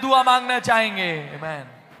अपने लिए दुआ मांगना चाहेंगे? Amen.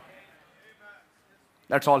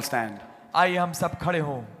 Let's all stand. आइए हम सब खड़े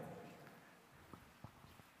हों।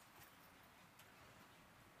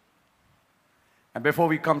 And before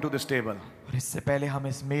we come to this table, और इससे पहले हम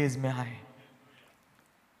इस मेज में आए,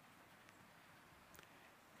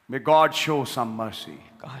 may God show some mercy.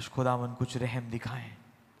 काश खुदावन कुछ रहम दिखाएं।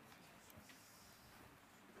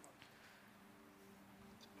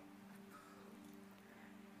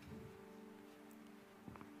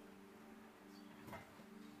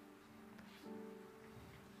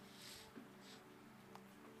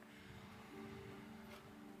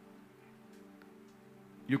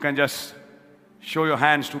 You can just show your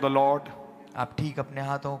hands to the Lord. आप ठीक अपने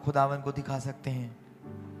हाथों को खुदावन को दिखा सकते हैं।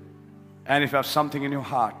 And if you have something in your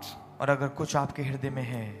heart, और अगर कुछ आपके हृदय में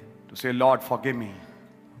है, to say, Lord, forgive me.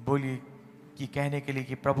 बोलिए कि कहने के लिए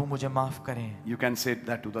कि प्रभु मुझे माफ करें। You can say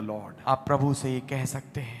that to the Lord. आप प्रभु से ये कह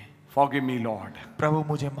सकते हैं, Forgive me, Lord, प्रभु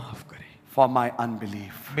मुझे माफ करें for my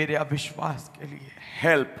unbelief. मेरे अविश्वास के लिए।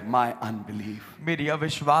 Help my unbelief. मेरी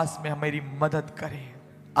अविश्वास में मेरी मदद करें।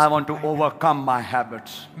 I want to overcome my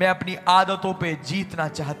habits, मैं अपनी आदतों पे जीतना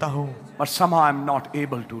चाहता हूँ, but somehow I'm not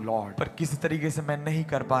able to, Lord. पर किसी तरीके से मैं नहीं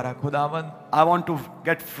कर पा रहा। खुदावन, I want to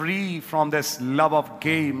get free from this love of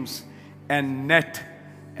games and net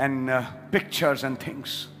and pictures and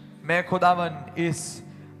things. मैं खुदावन इस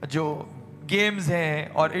जो गेम्स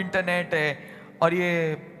हैं और इंटरनेट है और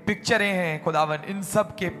ये पिक्चरें हैं खुदावन, इन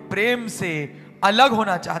सब के प्रेम से अलग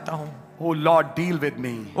होना चाहता हूँ। Oh Lord, deal with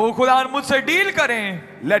me. ओ खुदावन मुझसे डील करें।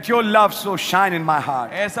 Let your love so shine in my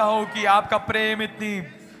heart ऐसा हो कि आपका प्रेम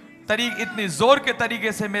इतनी जोर के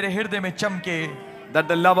तरीके से मेरे हृदय में चमके that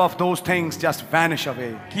the love of those things just vanish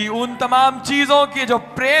away. कि उन तमाम चीजों के जो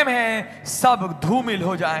प्रेम है सब धूमिल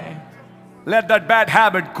हो जाएं। Let that bad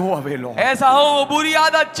habit go away, Lord. ऐसा हो वो बुरी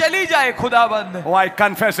आदत चली जाए खुदाबंद। Oh, I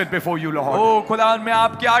confess it before you, Lord. ओ खुदाबंद, मैं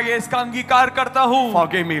आपके आगे इसका अंगीकार करता हूँ।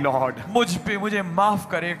 Forgive me, Lord. मुझे माफ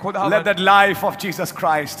करें Let खुदाबंद। that life of Jesus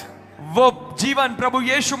Christ, वो जीवन प्रभु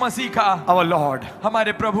यीशु मसीह का, our Lord,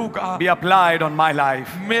 हमारे प्रभु का be applied on my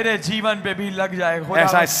life मेरे जीवन पे भी लग जाए as I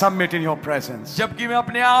खुदाबंद। submit in your presence. जबकि मैं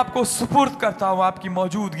अपने आप को सुपुर्द करता हूँ आपकी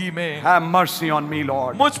मौजूदगी में। Have mercy on me,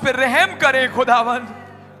 Lord. मुझ पे रहम करें खुदाबंद।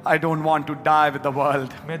 I don't want to die with the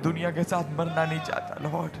world. मैं दुनिया के साथ मरना नहीं चाहता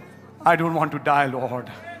Lord. I don't want to die, Lord.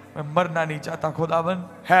 मैं मरना नहीं चाहता खुदावन।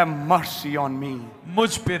 Have mercy on me.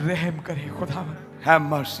 मुझ पे रहम करे खुदावन। Have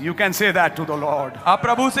mercy. You can say that to the Lord. आप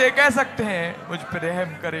प्रभु से कह सकते हैं, मुझ पे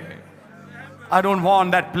रहम करे। I don't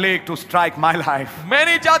want that plague to strike my life. मैं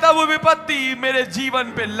नहीं चाहता वो विपत्ति मेरे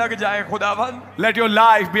जीवन पे लग जाए खुदावन। Let your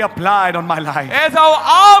life be applied on my life. ऐसा हो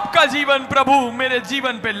आपका जीवन प्रभु मेरे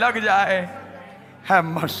जीवन पे लग जाए। Have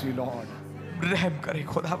mercy, Lord. रहम करे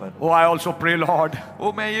खुदावन। Oh, I also pray, Lord,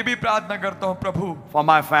 ओ मैं ये भी प्रार्थना करता हूँ प्रभु, for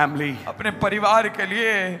my family, अपने परिवार के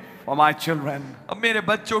लिए, for my children, अब मेरे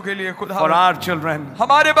बच्चों के लिए for खुदावन, our children,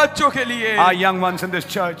 हमारे बच्चों के लिए, our young ones in this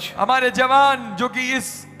church. हमारे जवान जो कि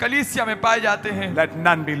इस कलीसिया में पाए जाते हैं, Let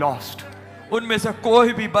none be lost. उनमें से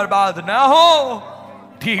कोई भी बर्बाद ना हो।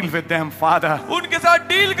 Deal with them, Father. उनके साथ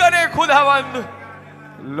डील करे खुदावंद।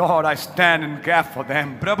 Lord, I stand in gap for them.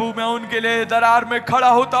 प्रभु मैं उनके लिए दरार में खड़ा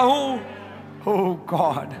होता हूँ। Oh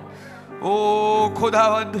God, ओ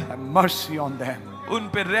खुदावंद, have mercy on them. उन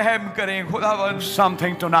पे रहम करें खुदावंद।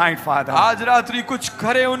 Something tonight, Father. आज रात्रि कुछ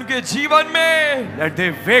करे उनके जीवन में, Let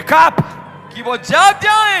they wake up कि वो जाग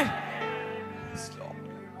जाएं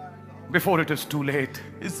before it is too late.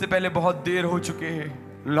 इससे पहले बहुत देर हो चुके हैं।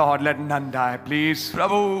 Lord, let none die, please.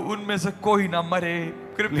 प्रभु उनमें से कोई ना मरे,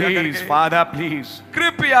 कृपया Please, करके, Father, please.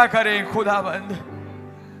 कृपया करें खुदावंद।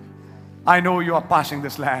 I know you are passing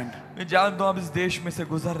this land. मैं जानता हूँ आप इस देश में से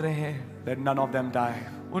गुजर रहे हैं, Let none of them die.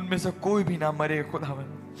 उनमें से कोई भी ना मरे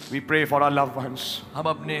खुदावंद। We pray for our loved ones. हम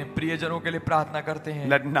अपने प्रियजनों के लिए प्रार्थना करते हैं,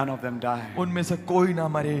 Let none of them die. उनमें से कोई ना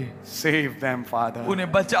मरे, Save them, Father.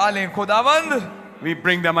 उन्हें बचा लें खुदावंद। We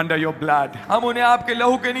bring them under your blood. हम उन्हें आपके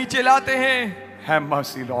लहू के नीचे लाते हैं, Have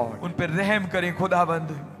mercy, Lord. उन पर रहम करें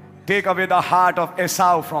खुदावंद। Take away the heart of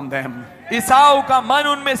Esau from them. ईसाऊ का मन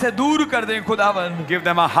उनमें से दूर कर दें खुदावंद। Give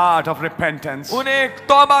them a heart of repentance. उन्हें एक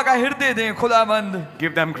तौबा का हृदय दें खुदावंद।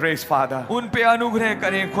 Give them grace, Father. उन पे अनुग्रह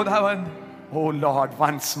करें खुदावंद। Oh Lord,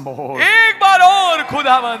 once more, एक बार और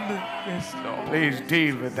खुदावंद, Yes, Lord। please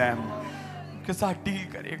deal with them. उनके साथ डील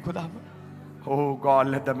करें खुदावंद। Oh God,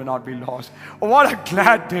 let them not be lost. Oh, what a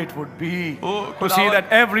glad day it would be Oh, to see that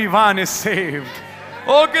everyone is saved.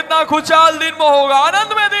 ओ कितना खुशहाल दिन वो होगा,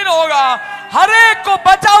 आनंदमय दिन होगा, हर एक को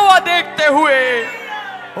बचा हुआ देखते हुए।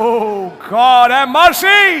 Oh God, have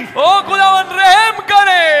mercy. ओ खुदावंद रहम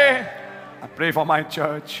करे। I pray for my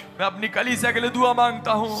church. मैं अपनी कलीसिया के लिए दुआ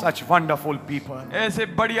मांगता हूँ। Such wonderful people, ऐसे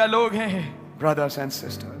बढ़िया लोग हैं, brothers and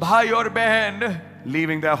sisters, भाई और बहन,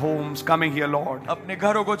 leaving their homes, coming here, Lord. अपने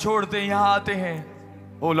घरों को छोड़ते यहाँ आते हैं।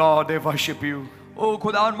 Oh Lord, they worship you. ओ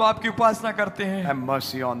खुदावंद वो आपकी उपासना करते हैं, Have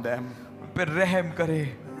mercy on them. उन पर रहम करे।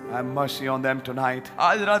 Have mercy on them tonight.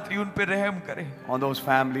 आज रात्रि उन पर रहम करे, On those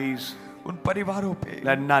families, उन परिवारों पे,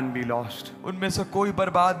 let none be lost. उनमें से कोई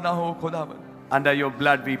बर्बाद ना हो खुदावंद। Under your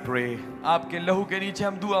blood we pray आपके लहू के नीचे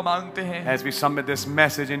हम दुआ मांगते हैं, as we submit this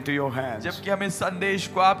message into your hands. जबकि हम इस संदेश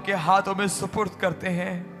को आपके हाथों में सुपुर्द करते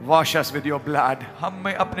हैं। Wash us with your blood.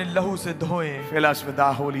 हमें अपने लहू से धोएं Fill us with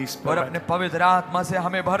the Holy और Spirit. अपने पवित्र आत्मा से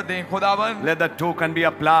हमें भर दें खुदावंद। Let the token be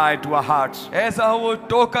applied to our hearts. ऐसा हो वो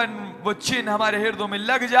टोकन वो चिन्ह हमारे हृदयों में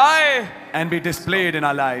लग जाए and be displayed in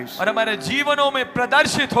our lives. और हमारे जीवनों में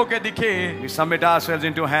प्रदर्शित होकर दिखे। We submit ourselves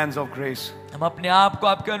into hands of grace. हम अपने आप को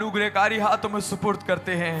आपके अनुग्रहकारी हाथों में सुपुर्द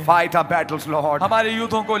करते हैं। Fight our battles, Lord. हमारे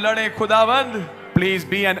युद्धों को लड़े खुदावंद। Please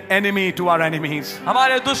be an enemy to our enemies.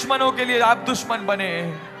 हमारे दुश्मनों के लिए आप दुश्मन बने।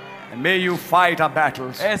 And may you fight our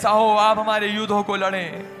battles. ऐसा हो आप हमारे युद्धों को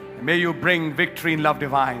लड़ें। May you bring victory in love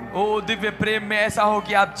divine. ओ दिव्य प्रेम में ऐसा हो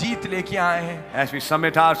कि आप जीत लेके आए हैं। As we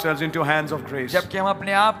submit ourselves into hands of grace. जबकि हम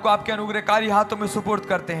अपने आप को आपके अनुग्रहकारी हाथों में सुपुर्द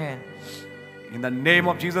करते हैं। In the name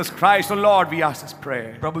of Jesus Christ, O Lord, we ask this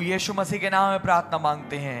prayer. प्रभु यीशु मसीह के नाम में प्रार्थना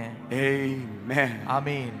मांगते हैं। Amen.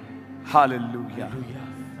 आमीन। Hallelujah.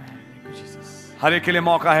 हर एक के लिए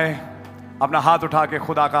मौका है अपना हाथ उठा के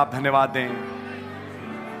खुदा का आप धन्यवाद दें।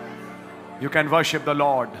 You can worship the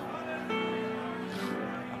Lord.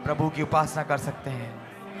 प्रभु की उपासना कर सकते हैं।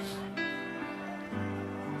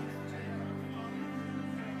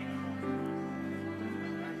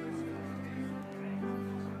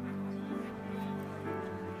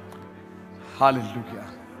 Hallelujah.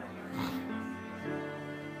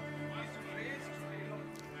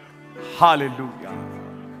 Hallelujah.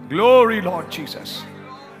 Glory, Lord Jesus.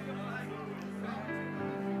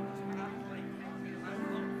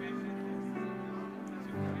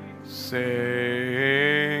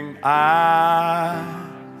 Sing, I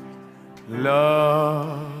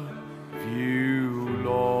love you,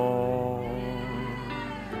 Lord.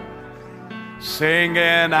 Sing,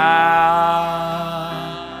 and I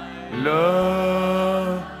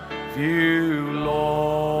love you,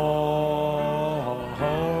 Lord.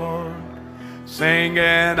 Sing,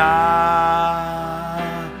 and I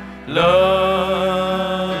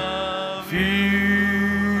love you.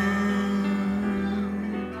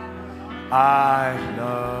 I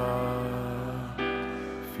love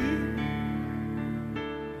you,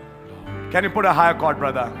 Lord. Can you put a higher chord,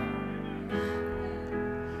 brother?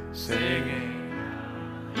 Singing,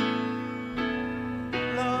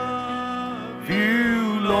 love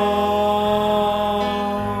you, Lord.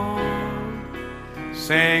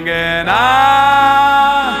 Singing, I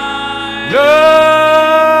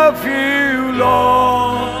love you,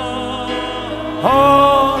 Lord.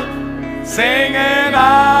 Oh, singing, I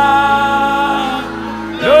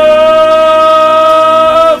love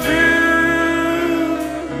you.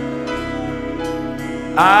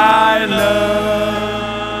 I love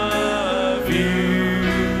you,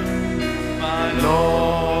 my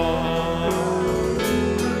Lord.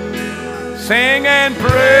 Sing and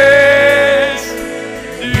praise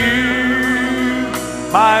you,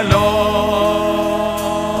 my Lord.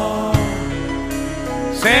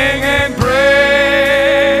 Sing and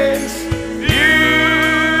praise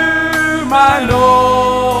you, my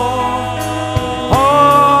Lord.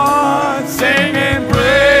 Oh, sing and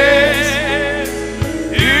praise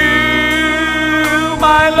you,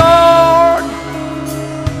 my Lord.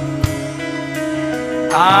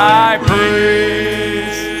 I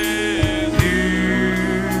praise you,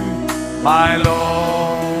 my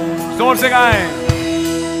Lord. जोर से गाएं.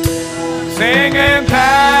 Sing and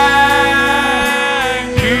thank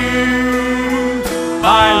you,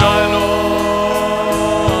 my Lord.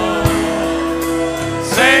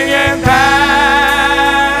 Sing and thank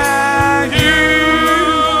you,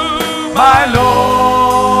 my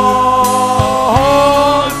Lord.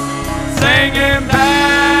 Sing and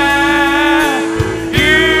thank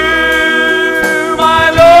you, my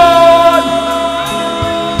Lord.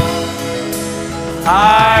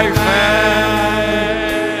 I thank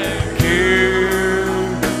you,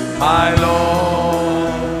 my Lord.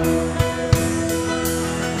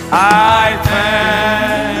 I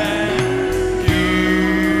thank you,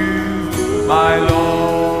 my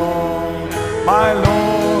Lord, my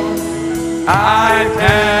Lord. I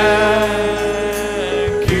thank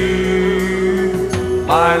you,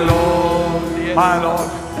 my Lord, my Lord.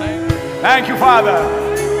 Thank you, Father.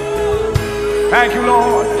 Thank you,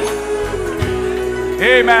 Lord.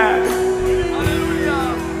 Amen.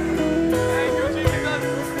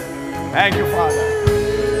 Thank you, Father.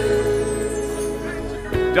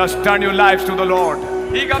 Just turn your lives to the Lord,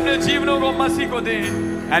 ठीक अपने जीवनों को मसीह को दें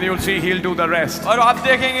and you'll see He'll do the rest. और आप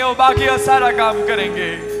देखेंगे वो बाकी का सारा काम करेंगे।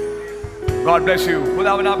 God bless you.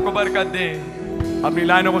 खुदावन आपको बरकत दे। अपनी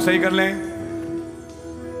लाइनों को सही कर लें।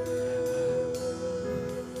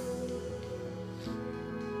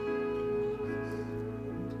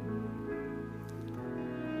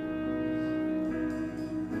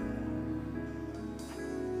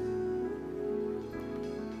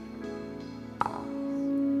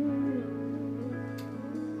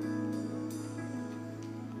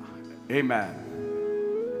 Amen.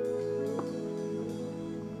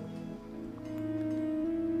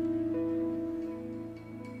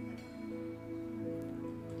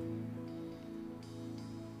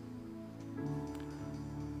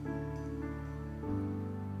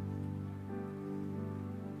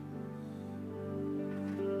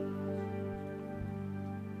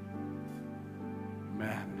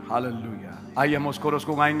 हालेलुया। आइए हम उस कोरस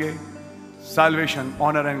को गाएंगे, साल्वेशन,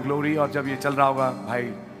 ऑनर एंड ग्लोरी। और जब ये चल रहा होगा,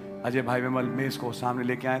 भाई अजय भाई विमल मेज को सामने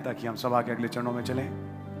लेके आए ताकि हम सभा के अगले चरणों में चलें।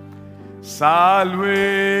 Salvation,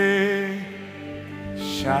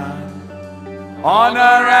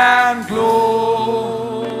 honor and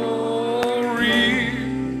glory,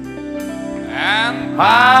 and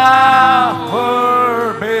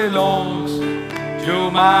power belongs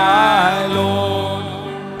to my Lord.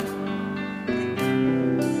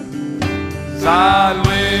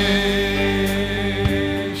 Salvation,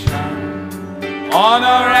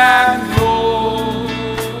 honor and glory,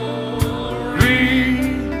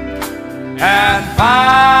 and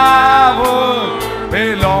power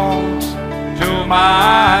belongs to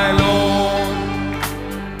my Lord.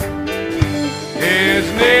 His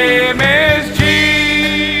name is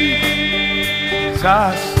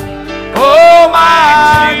Jesus, oh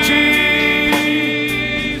my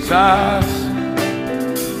Jesus,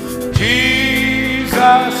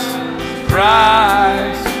 Jesus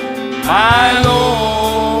Christ, my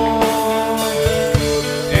Lord.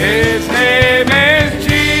 His name is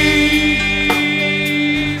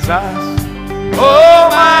Jesus, oh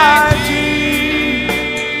my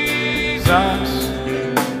Jesus,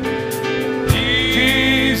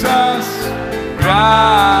 Jesus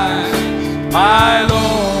Christ, my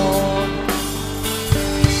Lord.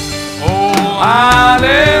 Oh,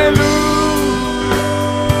 hallelujah,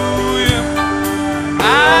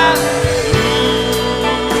 hallelujah,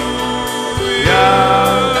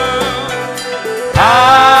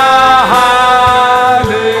 hallelujah.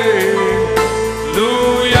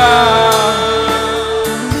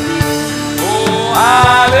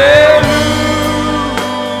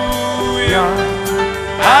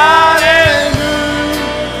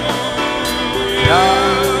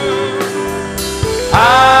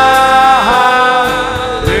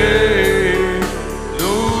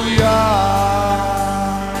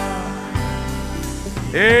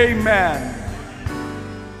 Amen.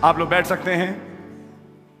 आप लोग बैठ सकते हैं,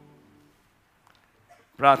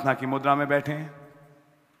 प्रार्थना की मुद्रा में बैठें।